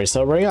 I'm already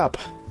sobering up.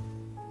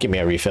 Give me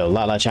a refill,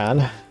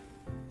 Lala-chan.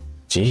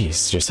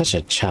 Jeez, you're such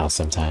a child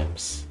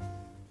sometimes.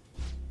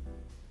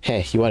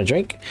 Hey, you want a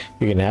drink?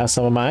 You can have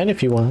some of mine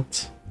if you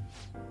want.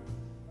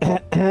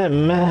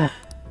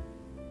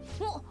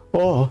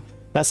 Oh,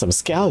 that's some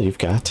scowl you've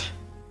got.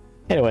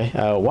 Anyway,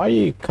 why are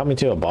you coming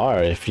to a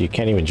bar if you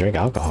can't even drink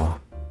alcohol?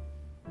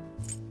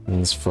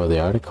 It's for the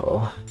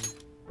article.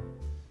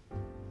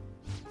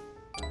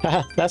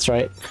 Haha, that's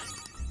right.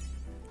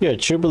 You're a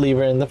true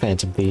believer in the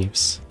Phantom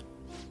Thieves.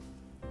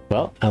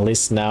 Well, at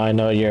least now I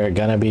know you're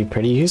gonna be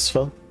pretty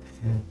useful.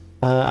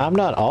 I'm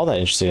not all that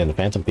interested in the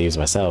Phantom Thieves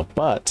myself,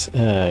 but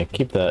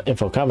keep the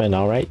info coming,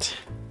 alright?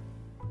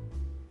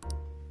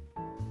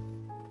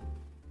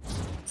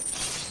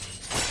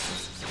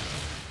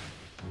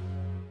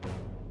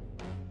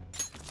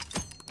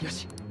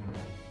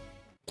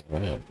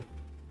 Right.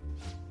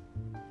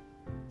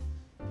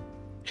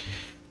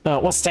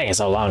 What's taking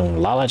so long,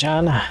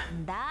 Lala-chan?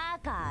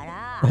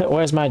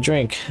 Where's my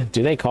drink?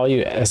 Do they call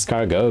you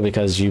escargot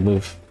because you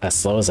move as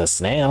slow as a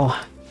snail?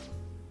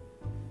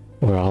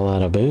 We're all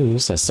out of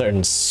booze. A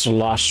certain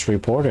slosh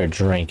reporter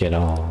drank it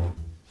all.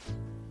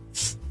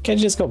 Can't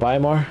you just go buy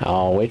more?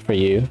 I'll wait for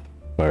you.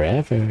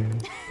 Forever.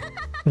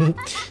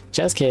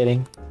 Just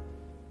kidding.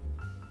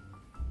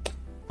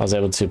 I was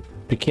able to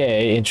pique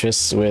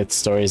interest with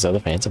stories of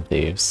the Phantom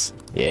Thieves.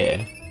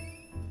 Yeah.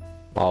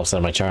 All of a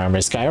sudden my charm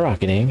is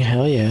skyrocketing.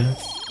 Hell yeah.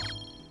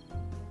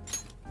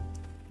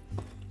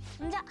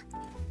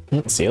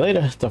 See you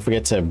later. Don't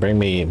forget to bring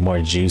me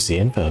more juicy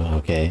info,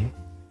 okay?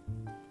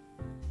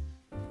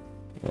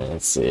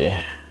 Let's see.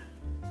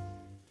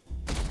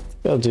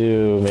 I'll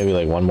do maybe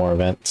like one more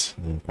event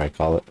and probably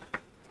call it.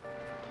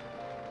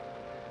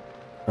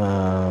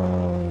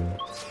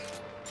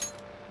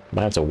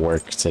 Might have to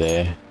work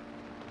today.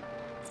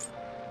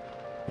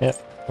 Yep.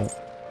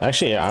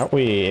 Actually, aren't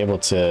we able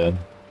to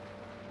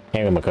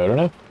hang with Makoto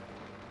now?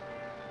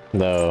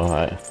 No,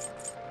 I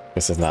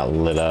guess it's not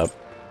lit up.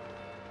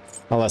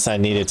 Unless I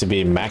needed to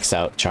be max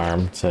out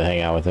charm to hang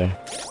out with her.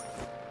 I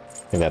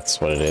think that's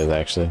what it is,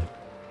 actually.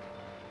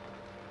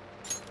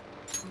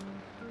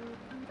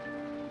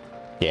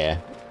 Yeah,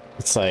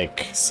 it's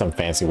like some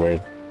fancy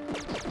word.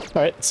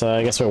 Alright, so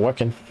I guess we're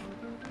working.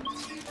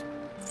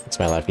 Makes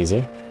my life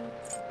easier.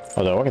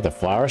 Oh, do I work at the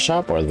flower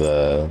shop or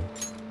the...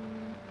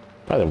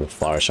 Probably the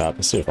flower shop.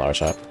 Let's do the flower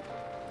shop.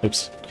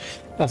 Oops.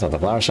 That's not the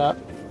flower shop.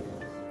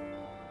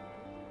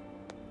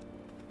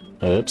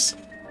 Oops.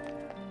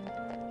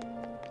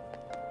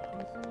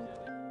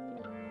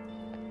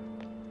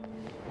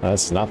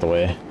 That's not the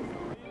way.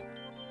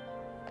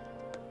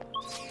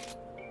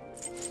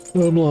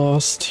 I'm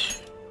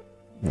lost.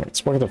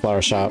 Let's work at the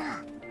flower shop.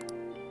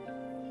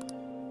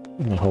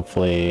 And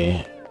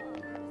hopefully...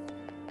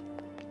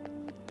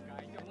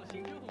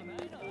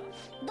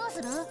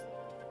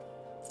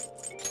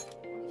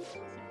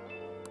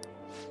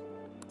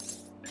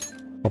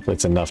 Hopefully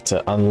it's enough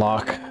to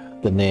unlock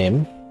the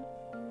name.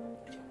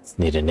 Just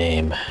need a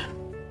name.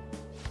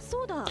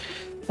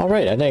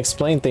 Alright, I didn't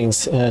explain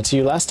things to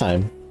you last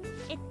time.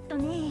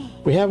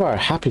 We have our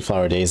Happy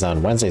Flower Days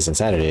on Wednesdays and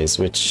Saturdays,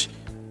 which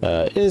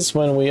is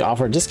when we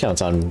offer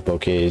discounts on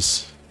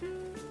bouquets.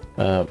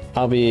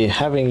 I'll be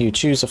having you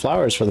choose the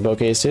flowers for the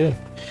bouquets too.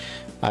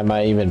 I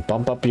might even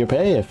bump up your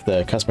pay if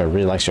the customer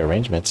really likes your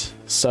arrangement.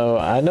 So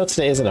I know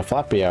today isn't a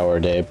floppy hour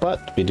day,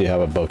 but we do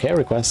have a bouquet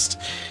request.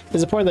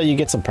 It's important that you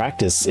get some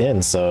practice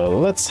in, so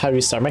let's have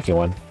you start making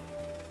one.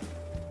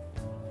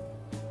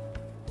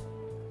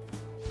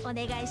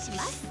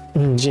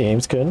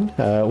 James-kun,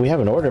 we have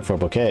an order for a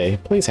bouquet.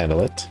 Please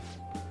handle it.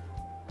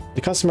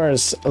 The customer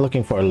is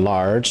looking for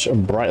large,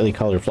 brightly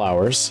colored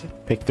flowers.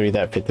 Pick 3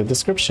 that fit the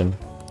description.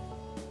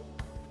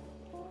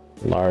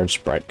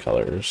 Large, bright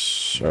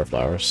colors or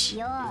flowers.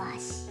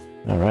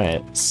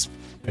 Alright, let's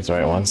pick the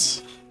right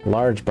ones.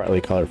 Large, brightly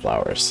colored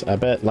flowers. I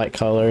bet light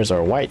colors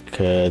or white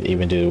could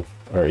even do,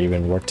 or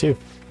even work too.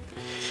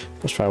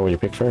 Let's try what you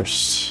pick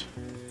first.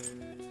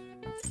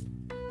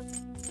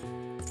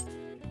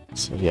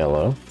 So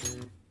yellow.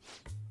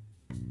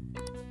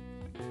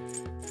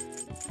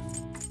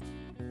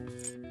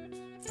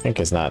 Pink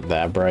is not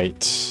that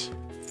bright.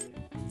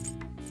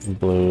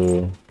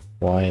 Blue,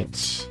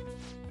 white.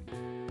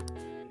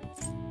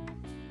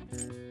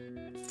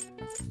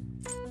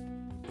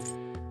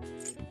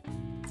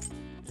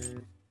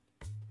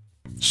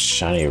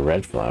 Shiny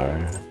red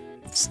flower.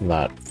 It's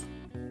not.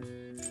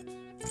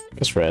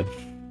 It's red.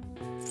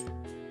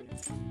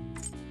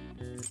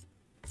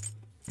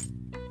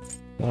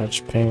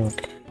 Large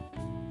pink.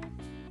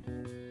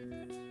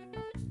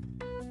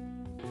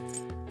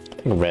 I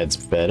think red's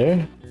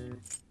better.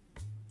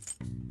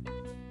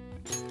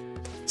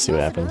 See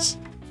what happens.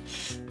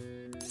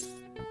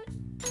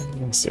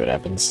 Let's see what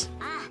happens.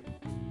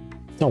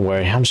 Don't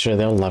worry, I'm sure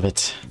they'll love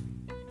it.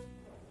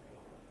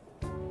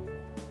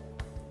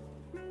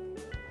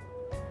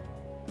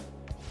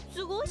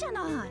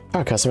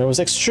 Our customer was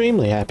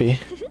extremely happy.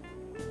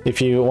 If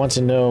you want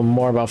to know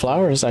more about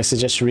flowers, I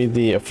suggest you read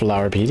the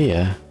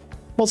Flowerpedia.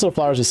 Most of the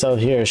flowers we sell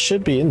here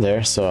should be in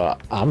there, so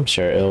I'm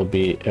sure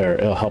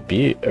it'll help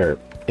you, or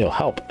it'll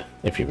help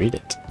if you read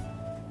it.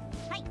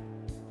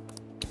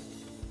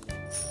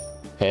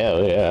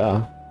 Hell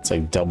yeah. It's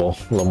like double,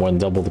 a little more than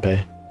double the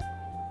pay.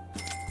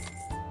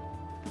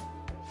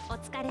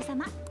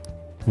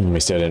 We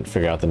still didn't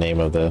figure out the name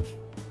of the...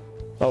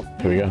 Oh,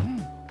 here we go.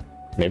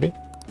 Maybe?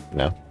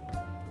 No.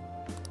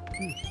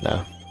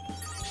 No.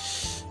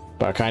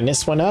 But our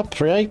kindness went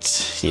up,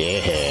 right?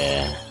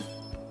 Yeah.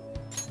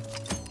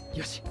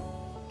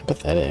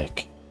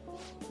 Pathetic.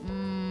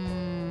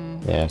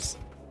 Yes.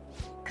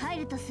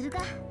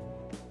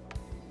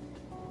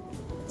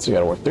 So we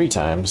gotta work 3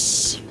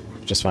 times.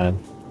 Just fine.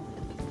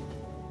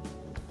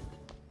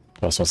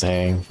 Who else wants to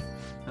hang?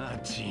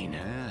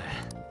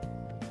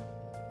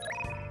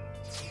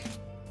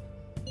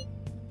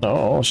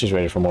 Oh, she's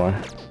ready for more.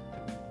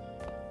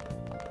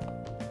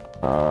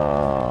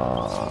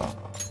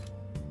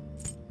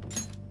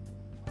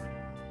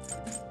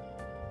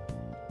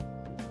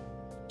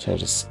 Should I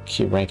just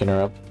keep ranking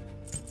her up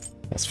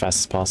as fast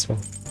as possible?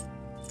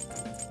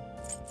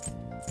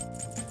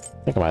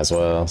 I think I might as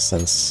well,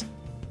 since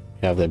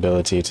we have the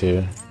ability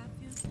to.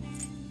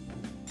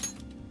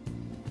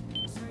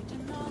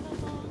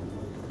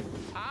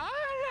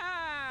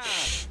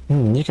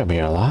 You come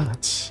here a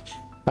lot.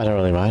 I don't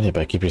really mind it,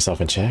 but keep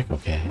yourself in check,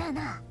 okay?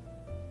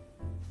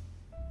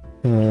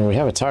 We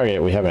have a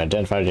target we haven't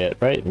identified yet,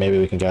 right? Maybe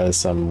we can gather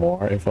some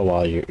more info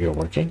while you're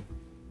working?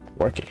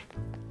 Working?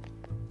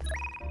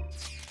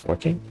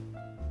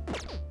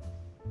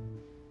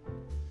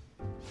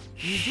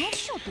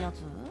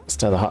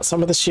 It's another hot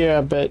summer this year,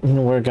 I bet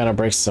we're gonna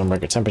break some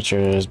record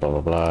temperatures, blah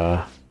blah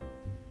blah.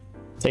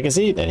 Take a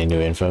seat, any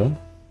new info?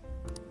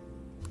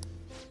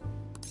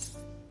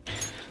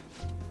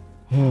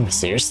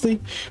 Seriously?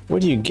 Where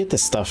do you get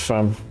this stuff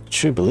from?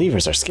 True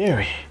believers are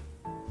scary.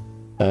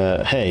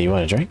 Hey, you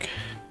want a drink?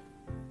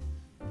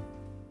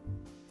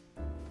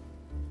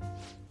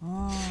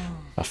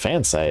 A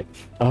fan site?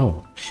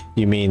 Oh,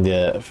 you mean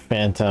the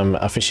Phantom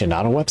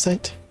Aficionado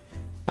website?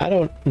 I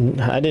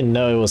didn't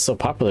know it was so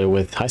popular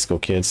with high school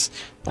kids.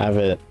 I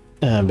haven't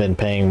been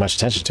paying much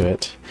attention to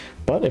it.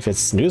 But if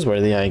it's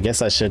newsworthy, I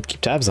guess I should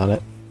keep tabs on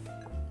it.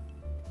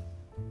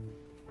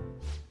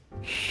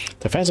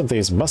 The Phantom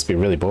Thieves must be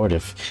really bored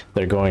if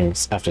they're going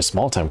after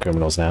small-time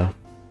criminals now.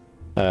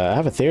 I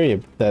have a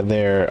theory that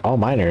they're all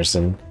minors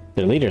and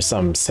their leader's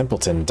some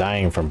simpleton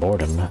dying from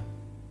boredom.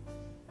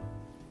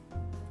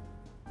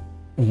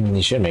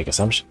 You shouldn't make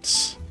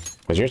assumptions,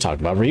 because you're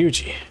talking about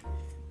Ryuji.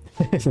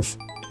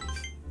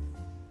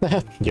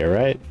 You're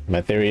right.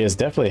 My theory is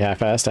definitely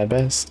half-assed at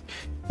best.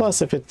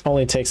 Plus, if it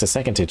only takes a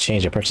second to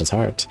change a person's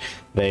heart,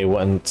 they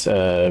wouldn't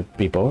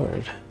be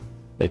bored.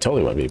 They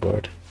totally wouldn't be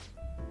bored.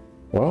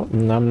 Well,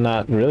 I'm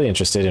not really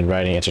interested in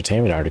writing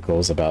entertainment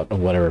articles about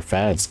whatever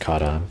fads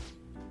caught on.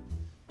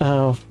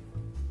 Oh,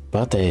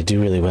 but they do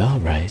really well,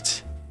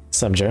 right?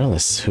 Some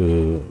journalists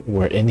who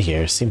were in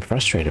here seem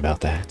frustrated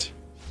about that.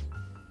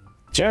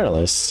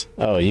 Journalists?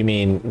 Oh, you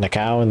mean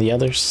Nakao and the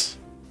others?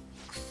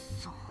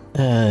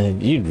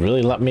 You'd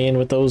really let me in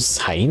with those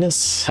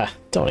hyenas? Ha,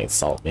 don't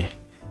insult me.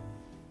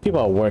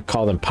 People at work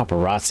call them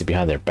paparazzi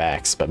behind their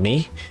backs, but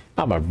me?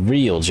 I'm a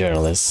real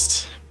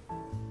journalist.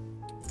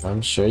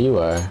 I'm sure you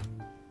are.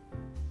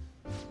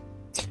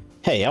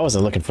 Hey, I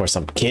wasn't looking for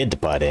some kid to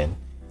butt in.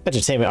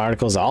 Entertainment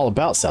articles are all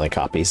about selling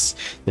copies.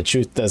 The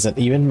truth doesn't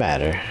even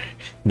matter.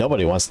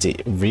 Nobody wants to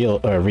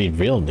read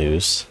real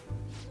news.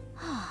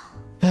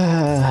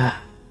 Why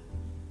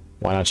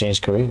not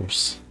change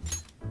careers?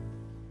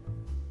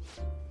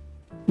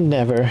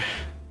 Never.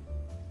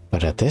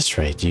 But at this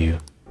rate, if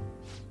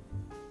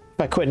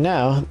I quit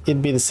now,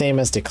 it'd be the same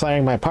as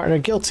declaring my partner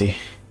guilty.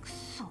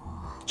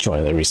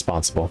 Jointly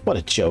responsible. What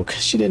a joke.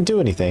 She didn't do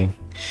anything.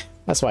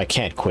 That's why I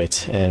can't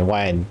quit, and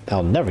why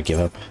I'll never give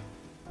up.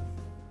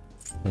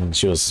 And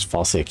she was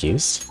falsely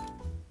accused?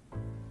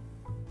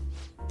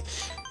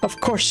 Of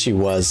course she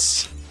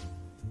was.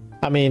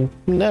 I mean,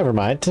 never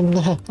mind.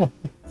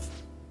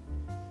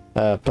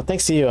 But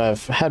thanks to you,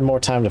 I've had more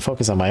time to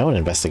focus on my own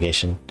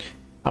investigation.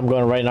 I'm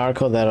going to write an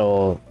article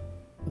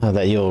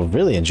that you'll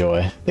really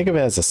enjoy. Think of it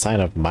as a sign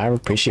of my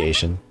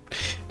appreciation.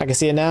 I can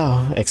see it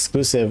now.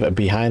 Exclusive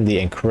behind the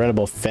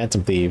incredible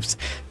Phantom Thieves.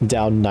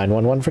 Down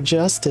 911 for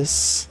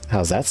justice.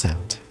 How's that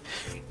sound?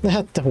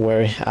 Don't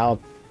worry,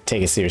 I'll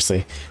take it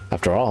seriously.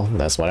 After all,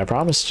 that's what I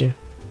promised you.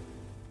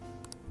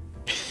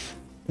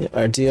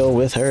 Our deal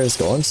with her is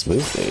going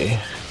smoothly.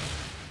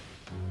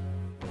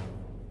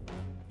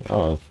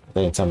 Oh,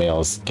 they didn't tell me I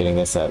was getting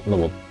this at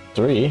level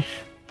 3.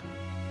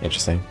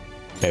 Interesting.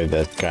 Maybe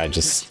the guy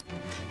just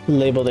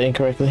labeled it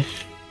incorrectly.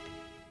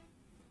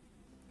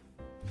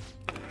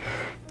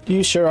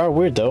 You sure are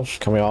weird though,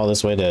 coming all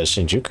this way to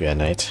Shinjuku at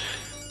night.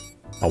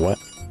 Oh, what?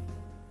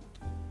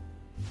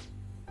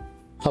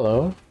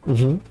 Hello?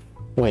 Mm-hmm.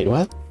 Wait,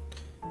 what?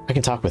 I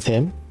can talk with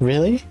him?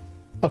 Really?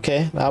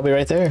 Okay, I'll be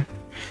right there.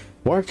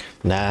 Work?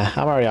 Nah,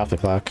 I'm already off the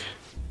clock.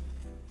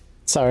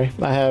 Sorry,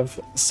 I have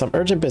some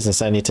urgent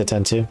business I need to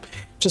attend to.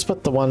 Just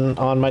put the one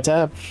on my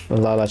tab,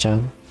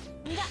 Lala-chan.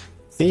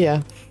 See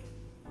ya.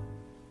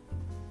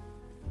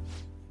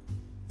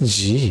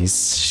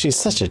 Jeez, she's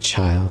such a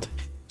child.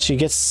 She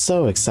gets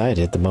so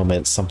excited the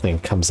moment something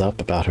comes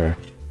up about her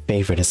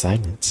favorite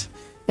assignment.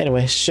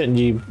 Anyway, shouldn't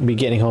you be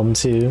getting home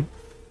too?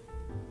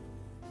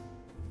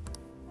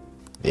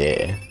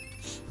 Yeah.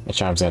 My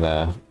charm's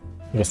gonna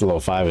get to level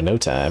 5 in no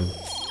time.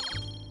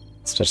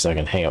 Especially so I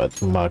can hang out with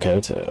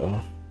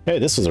Makoto. Hey,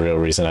 this was the real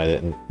reason I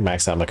didn't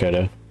max out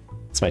Makoto.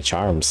 It's my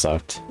charm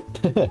sucked.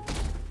 But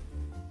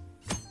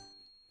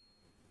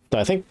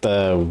I think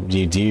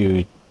you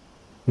do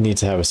need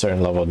to have a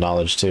certain level of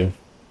knowledge too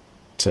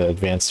to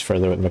advance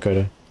further with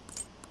Makoto.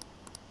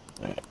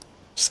 Alright,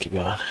 just keep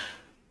going.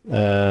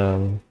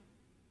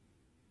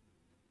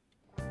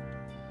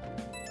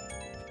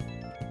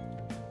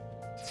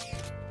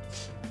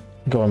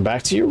 Going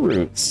back to your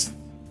roots.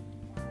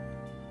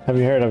 Have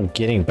you heard of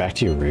getting back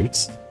to your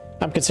roots?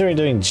 I'm considering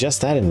doing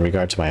just that in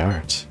regard to my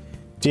art.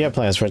 Do you have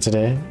plans for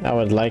today? I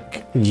would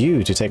like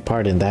you to take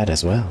part in that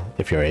as well,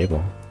 if you're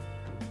able.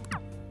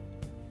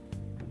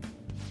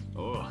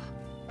 Oh.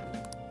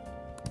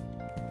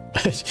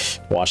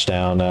 Wash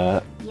down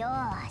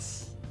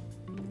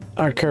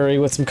our curry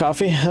with some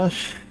coffee, huh?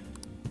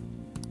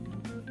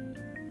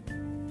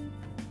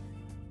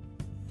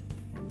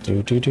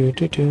 Do do do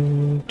do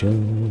do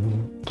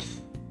do.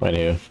 I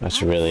knew I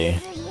should really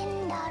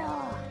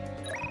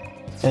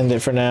end it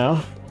for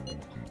now.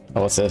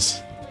 Oh, what's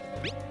this?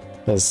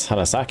 This is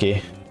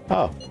Hanasaki.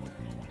 Oh.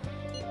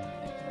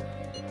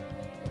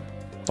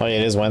 Oh yeah,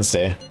 it is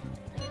Wednesday.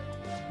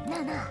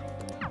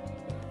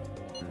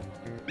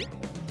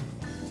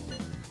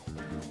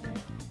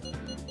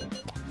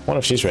 I wonder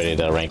if she's ready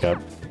to rank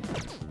up.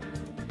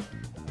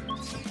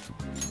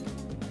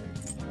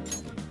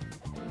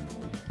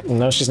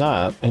 No, she's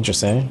not.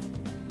 Interesting.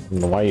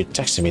 Why are you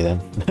texting me then?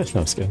 No, I'm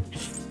just kidding.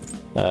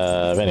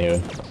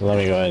 Anywho, let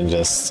me go ahead and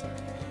just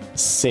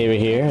save it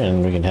here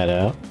and we can head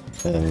out.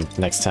 And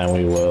next time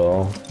we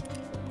will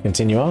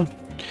continue on.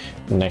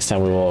 Next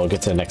time we will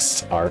get to the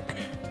next arc.